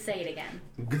at least say it again?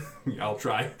 I'll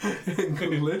try.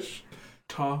 Glitch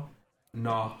Ta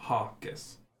Na Ha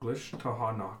Kiss. Glitch Ta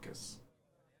Ha Na Kiss.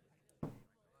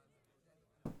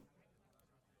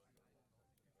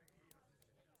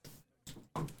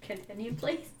 Continue,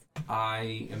 please.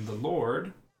 I am the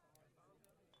Lord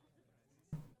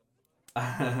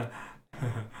of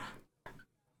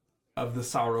the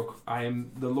Sorrow. I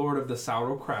am the Lord of the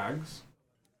Sorrow Crags,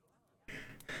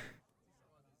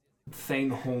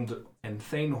 Thaneholder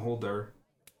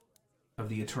of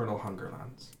the Eternal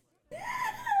Hungerlands.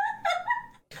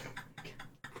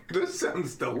 This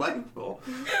sounds delightful.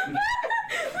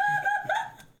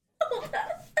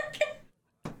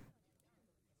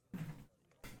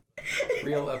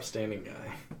 Real upstanding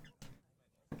guy.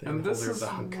 And this Holder of is the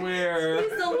hunk. where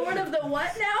He's the Lord of the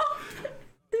what now?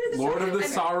 Lord of the I mean,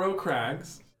 Sorrow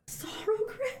Crags. Sorrow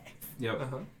Craig. Yep.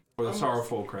 Uh-huh. Or the Almost.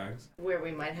 Sorrowful Crags. Where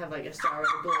we might have like a sorrow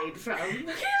blade from.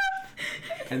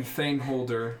 And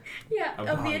Thaneholder. Yeah, Of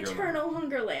of the the Hungerland. Eternal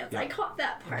Hungerlands. Yeah. I caught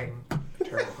that part.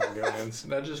 Eternal Hungerlands.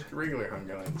 Not just regular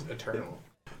Hungerlands. Eternal.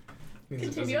 Means it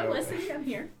Continue, doesn't I'm go listening, I'm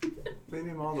here. They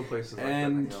name all the places like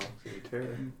And- that. You know,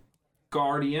 Terra.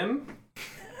 Guardian.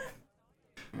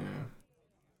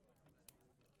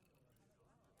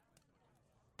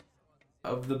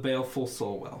 Of the Baleful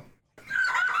Soulwell.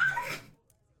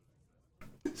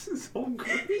 This is so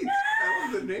great.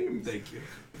 I love the names. Thank you.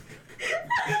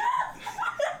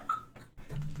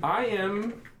 I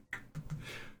am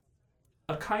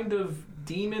a kind of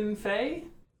demon fae.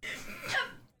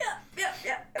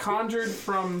 conjured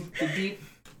from the deep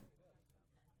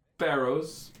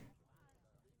barrows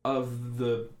of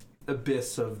the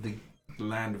abyss of the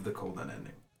land of the cold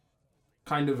unending.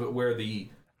 Kind of where the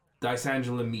Dice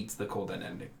Angela meets the cold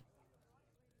unending.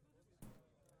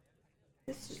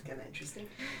 This is just kind of interesting.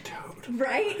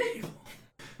 Right?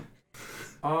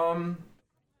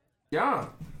 Yeah.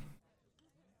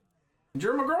 And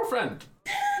you're my girlfriend.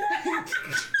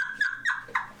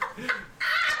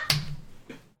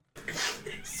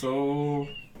 So,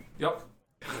 yep.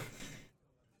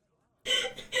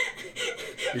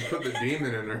 You put the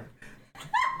demon in her.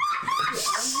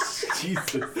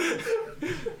 Jesus.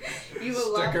 You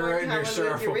will Stuck her right in her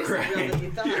sorrowful crying. than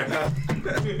you thought.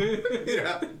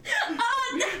 Yeah.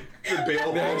 The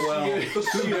baleful well.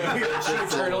 She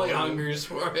eternally hungers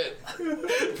for it.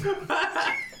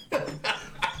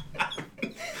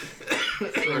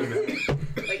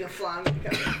 Like a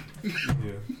flamingo.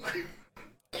 Yeah.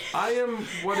 I am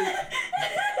what is...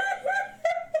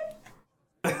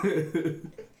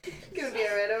 Gonna be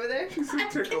alright over there? She's so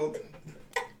tickled.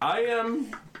 I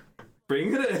am...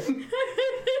 Bring it in.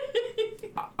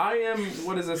 I am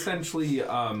what is essentially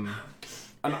the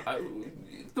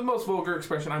most vulgar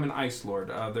expression. I'm an ice lord.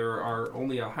 There are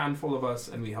only a handful of us,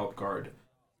 and we help guard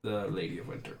the Lady of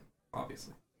Winter,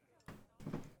 obviously.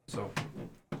 So,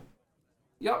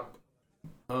 yep.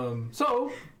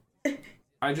 So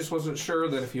I just wasn't sure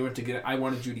that if you went to get it, I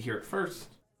wanted you to hear it first.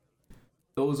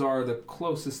 Those are the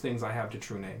closest things I have to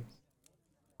true names.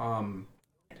 I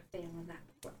had a feeling that.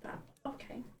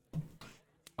 Okay.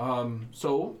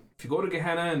 So if you go to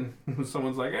Gehenna and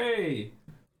someone's like, "Hey,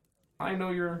 I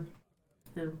know your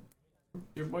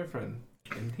boyfriend,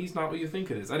 and he's not what you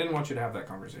think it is," I didn't want you to have that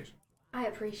conversation. I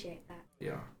appreciate that.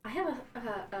 Yeah. I have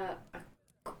a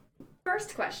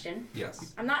first question.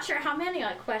 Yes. I'm not sure how many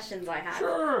questions I have.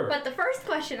 Sure. But the first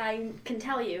question I can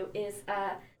tell you is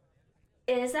that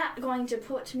going to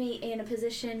put me in a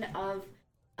position of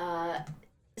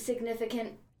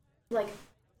significant, like,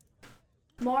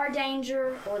 more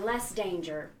danger or less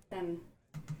danger than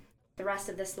the rest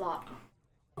of this lot?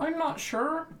 I'm not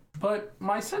sure, but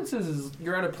my sense is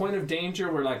you're at a point of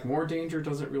danger where, like, more danger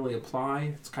doesn't really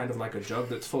apply. It's kind of like a jug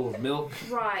that's full of milk.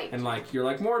 Right. And, like, you're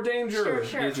like, more danger,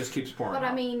 Sure. and it just keeps pouring But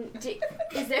out. I mean,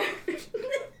 is there...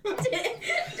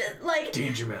 like,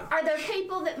 Danger man. are there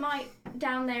people that might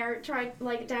down there try,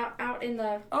 like, down out in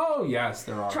the... Oh, yes,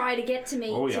 there are. try to get to me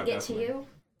Oh, to yeah, get definitely. to you?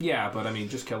 Yeah, but I mean,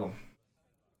 just kill them.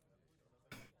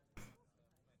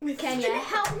 Can you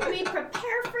help me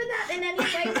prepare for that in any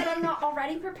way that I'm not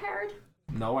already prepared?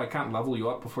 No, I can't level you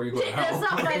up before you go to hell.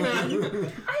 That's not what I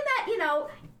mean. I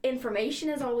meant, information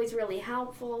is always really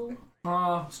helpful.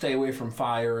 Stay away from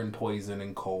fire and poison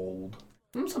and cold.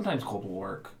 Sometimes cold will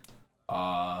work.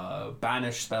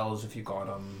 Banish spells if you got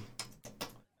them.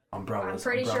 Umbrellas.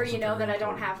 I'm pretty sure Umbrellas you are know very that I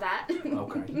don't important. have that.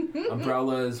 Okay.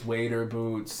 Umbrellas, wader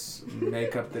boots,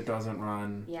 makeup that doesn't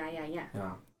run. Yeah.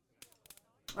 Yeah.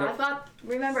 Well, I've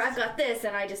got this,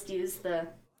 and I just use the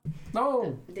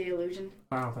No. the illusion.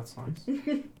 Wow, that's nice.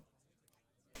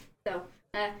 So,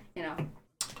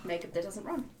 makeup that doesn't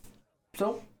run.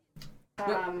 So,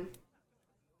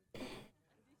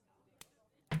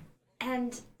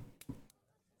 And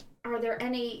are there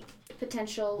any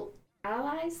potential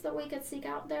allies that we could seek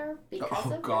out there because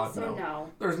Oh, of God, this, or no. no?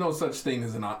 there's no such thing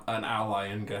as an ally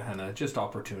in Gehenna, just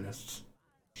opportunists.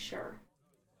 Sure.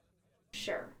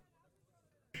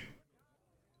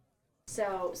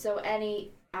 So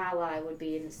any ally would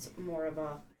be more of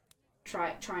a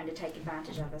trying to take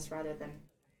advantage of us rather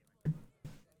than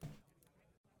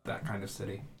That kind of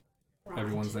city. right.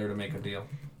 Everyone's there to make a deal.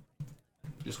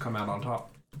 Just come out on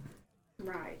top.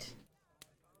 Right.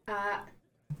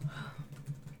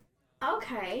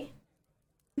 Okay.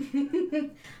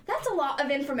 That's a lot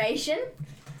of information.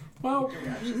 Well,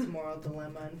 Rash's moral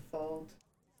dilemma unfold.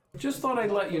 just thought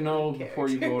I'd let you know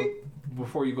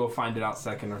before you go find it out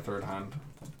second or third hand.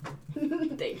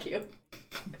 Thank you.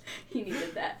 You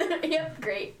needed that. Yep,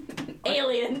 great.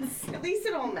 Aliens. At least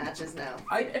it all matches now.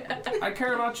 I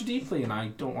care about you deeply, and I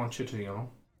don't want you to,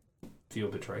 feel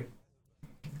betrayed.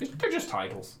 They're just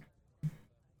titles.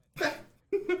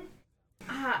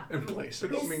 In place. I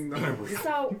don't mean that I was.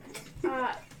 So,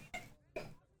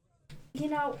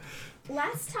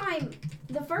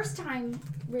 the first time,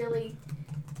 really,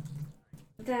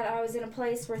 that I was in a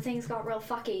place where things got real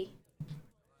fucky,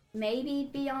 maybe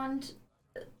beyond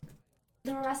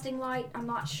the arresting light, I'm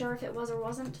not sure if it was or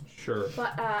wasn't, Sure.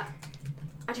 but,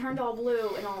 I turned all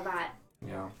blue and all that.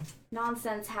 Yeah.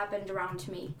 Nonsense happened around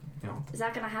me. Yeah. Is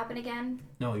that gonna happen again?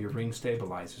 No, your ring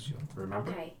stabilizes you.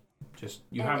 Remember? Okay, Just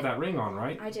you And have that ring on,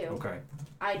 right? I do. Okay.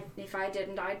 If I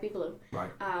didn't, I'd be blue.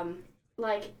 Right.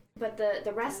 Like, but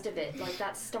the rest of it, like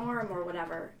that storm or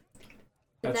whatever,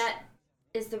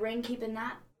 is the ring keeping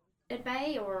that at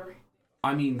bay, or?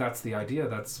 I mean, that's the idea.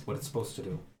 That's what it's supposed to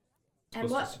do. It's And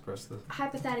supposed to suppress the...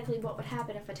 hypothetically, what would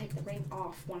happen if I take the ring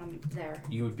off when I'm there?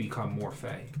 You would become more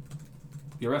Fey.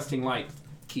 The arresting light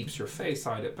keeps your Fey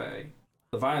side at bay.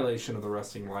 The violation of the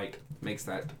arresting light makes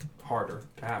that harder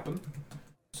to happen.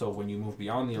 So when you move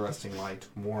beyond the arresting light,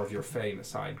 more of your Fey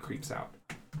side creeps out.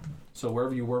 So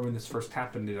wherever you were when this first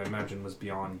happened, I imagine, was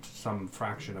beyond some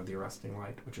fraction of the arresting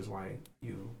light, which is why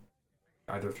you,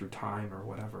 either through time or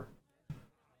whatever.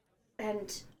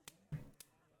 And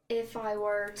if I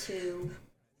were to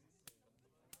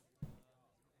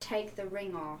take the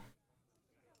ring off,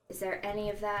 is there any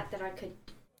of that I could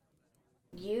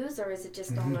use, or is it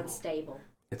just all unstable?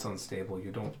 It's unstable.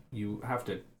 You have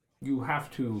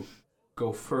to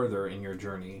go further in your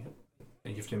journey,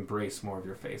 and you have to embrace more of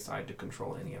your Fey side to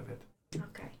control any of it.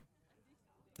 Okay.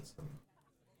 So,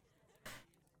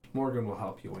 Morgan will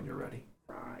help you when you're ready.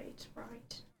 Right.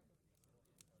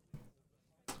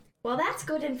 Well, that's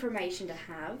good information to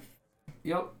have.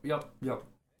 Yep.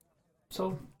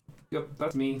 So,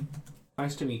 that's me.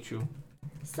 Nice to meet you.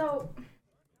 So,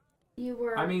 you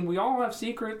were... I mean, we all have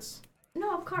secrets.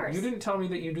 No, of course. You didn't tell me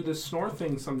that you do this snore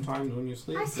thing sometimes when you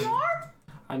sleep. I snore?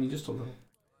 I mean, just a little.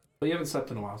 But you haven't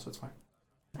slept in a while, so it's fine.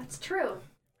 That's true.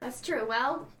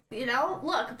 Well,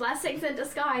 look, blessings in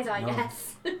disguise, I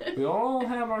guess. We all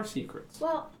have our secrets.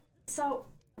 Well, so,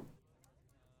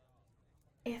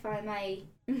 if I may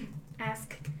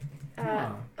ask,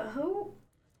 who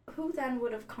then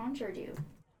would have conjured you?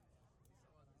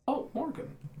 Oh, Morgan.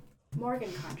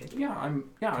 Morgan conjured you. Yeah,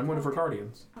 I'm one of her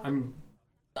guardians. Okay.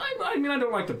 I mean, I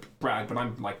don't like to brag, but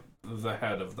I'm like the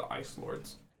head of the Ice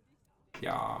Lords.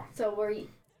 Yeah. So were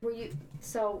you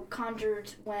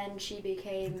conjured when she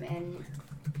became an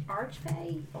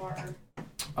Archfey, or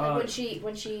like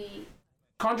when she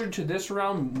conjured to this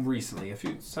realm recently,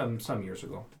 some years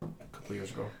ago, a couple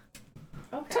years ago.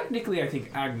 Okay. Technically, I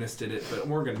think Agnes did it, but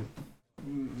Morgan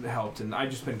helped, and I've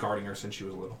just been guarding her since she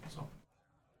was little. So.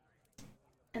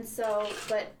 And so,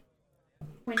 but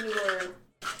when you were,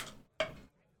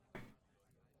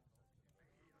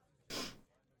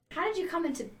 how did you come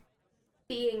into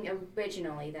being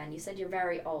originally? Then you said you're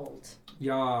very old.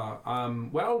 Yeah.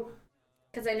 Well.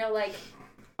 Because I know, like,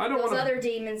 I don't those wanna... other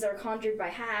demons are conjured by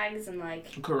hags, and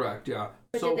like. Correct. Yeah.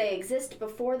 But did they exist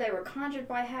before they were conjured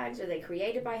by hags, or they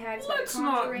created by hags? Let's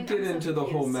not get into the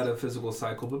whole metaphysical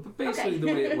cycle, but basically the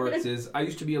way it works is I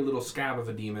used to be a little scab of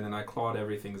a demon, and I clawed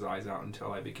everything's eyes out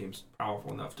until I became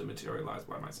powerful enough to materialize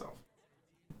by myself.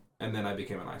 And then I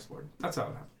became an Ice Lord. That's how it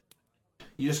happened.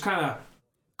 You just kind of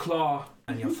claw,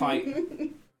 and you fight,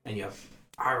 and you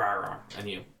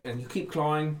and you keep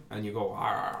clawing, and you go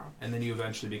and then you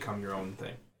eventually become your own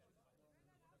thing.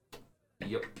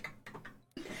 Yep.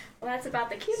 Well, that's about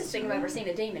the cutest thing I've ever seen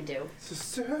a demon do. It's a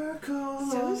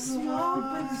circle. So small,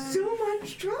 but so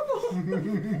much trouble.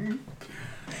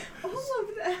 All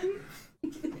of them.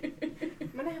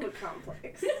 I'm gonna have a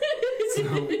complex.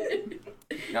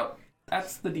 Yep,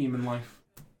 that's the demon life.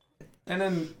 And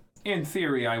then, in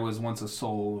theory, I was once a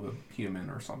soul of a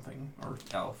human or something, or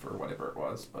elf or whatever it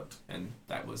was, and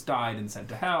that was died and sent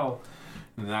to hell,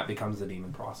 and that becomes the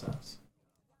demon process.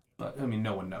 But I mean,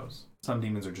 no one knows. Some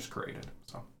demons are just created.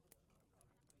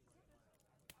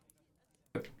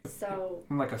 So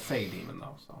I'm like a fey demon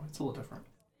though, so it's a little different.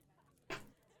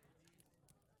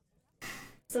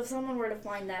 So if someone were to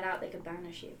find that out, they could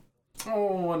banish you.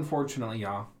 Oh, unfortunately,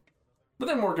 yeah. But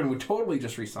then Morgan would totally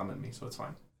just resummon me, so it's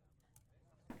fine.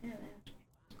 Yeah.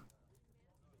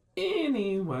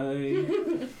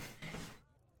 Anyway.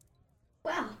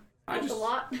 Well, I that's just, a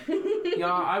lot.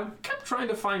 yeah, I kept trying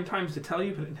to find times to tell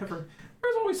you, but it never...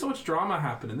 There's always so much drama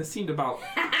happening. This seemed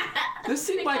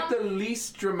like the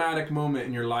least dramatic moment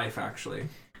in your life, actually.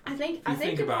 I think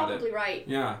you're probably right.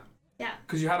 Yeah. Yeah.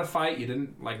 Because you had a fight, you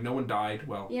didn't, like, no one died.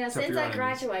 Well, Yeah, except for since your I enemies.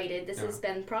 graduated, this has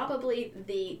been probably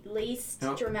the least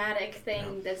dramatic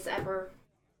thing that's ever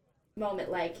moment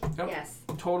like. Yep. Yes.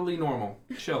 Totally normal.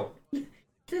 Chill.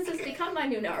 This has become my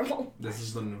new normal. This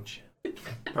is the new chill.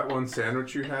 That one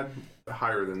sandwich you had,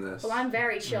 higher than this. Well, I'm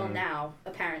very chill now,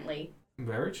 apparently.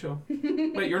 Very chill.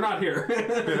 Wait, you're not here.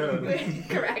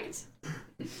 Correct.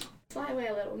 Fly away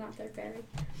a little, not there, fairy.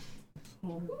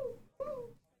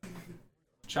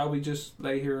 Shall we just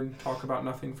lay here and talk about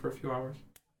nothing for a few hours?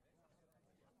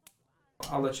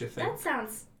 I'll let you think. That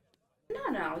sounds...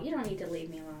 No, you don't need to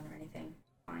leave me alone or anything.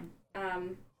 Fine.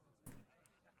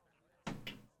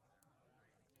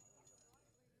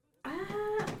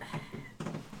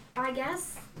 I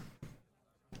guess...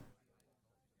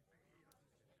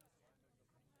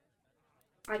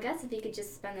 I guess if you could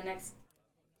just spend the next,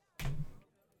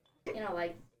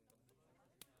 like,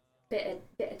 bit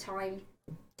of time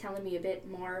telling me a bit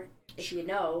more, if you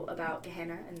know, about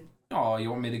Gehenna, and Oh, you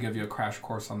want me to give you a crash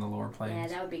course on the lower yeah,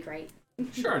 planes? that would be great.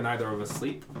 Sure, neither of us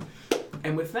sleep.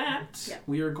 And with that, Yeah.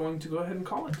 we are going to go ahead and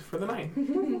call it for the night.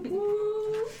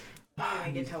 I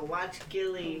get to watch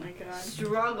Gilly Oh my God.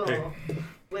 struggle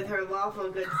with her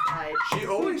lawful good side. She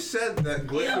always said that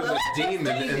Glick was a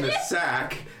demon in the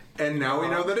sack, and now we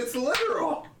know that it's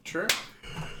literal. Sure.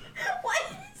 What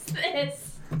is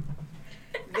this?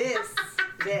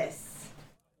 This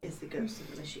is the ghost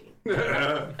of the machine.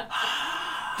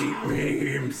 Deep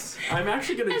memes. I'm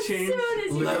actually going to As change soon as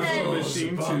you Levels said- of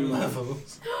Machine to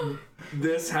levels.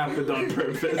 This happened on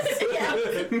purpose.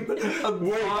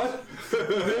 What?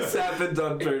 This happened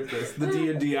on purpose. The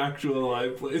D&D actual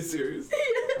live play series.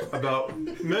 About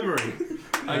memory.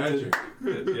 I did.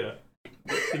 Yeah.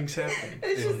 Things happen.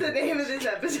 It's just the name of this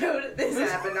episode. This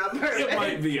happened on purpose. It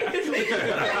might be actually.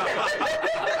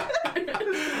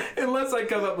 Unless I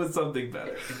come up with something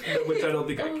better, which I don't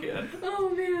think I can. Oh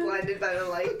man. Blinded by the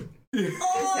light. This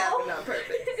happened on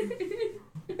purpose.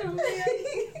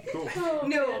 Oh,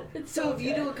 No, man. It's so if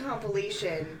you good. do a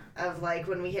compilation of like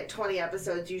when we hit 20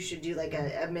 episodes, you should do like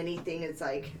a mini thing. It's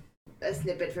like a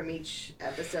snippet from each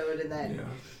episode, and then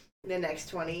the next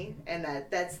 20, and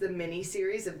that's the mini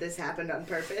series of This Happened on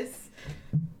Purpose.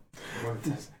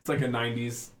 It's like a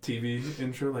 90s TV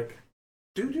intro, like.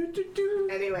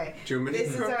 Anyway, 2 minutes.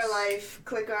 this is our life.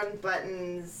 Click on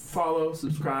buttons. Follow,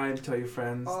 subscribe, tell your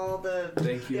friends. All the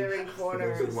Thank you different for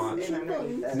those corners. who watch. And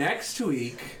underneath them. Next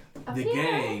week, the yeah.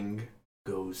 gang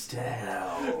goes to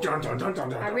hell. Dun, dun, dun, dun,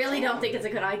 dun, I really don't think it's a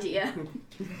good idea.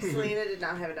 Selena did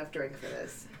not have enough drink for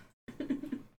this.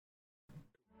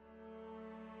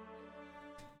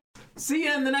 See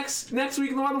you in the next week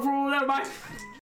in the Wonderful World. Bye.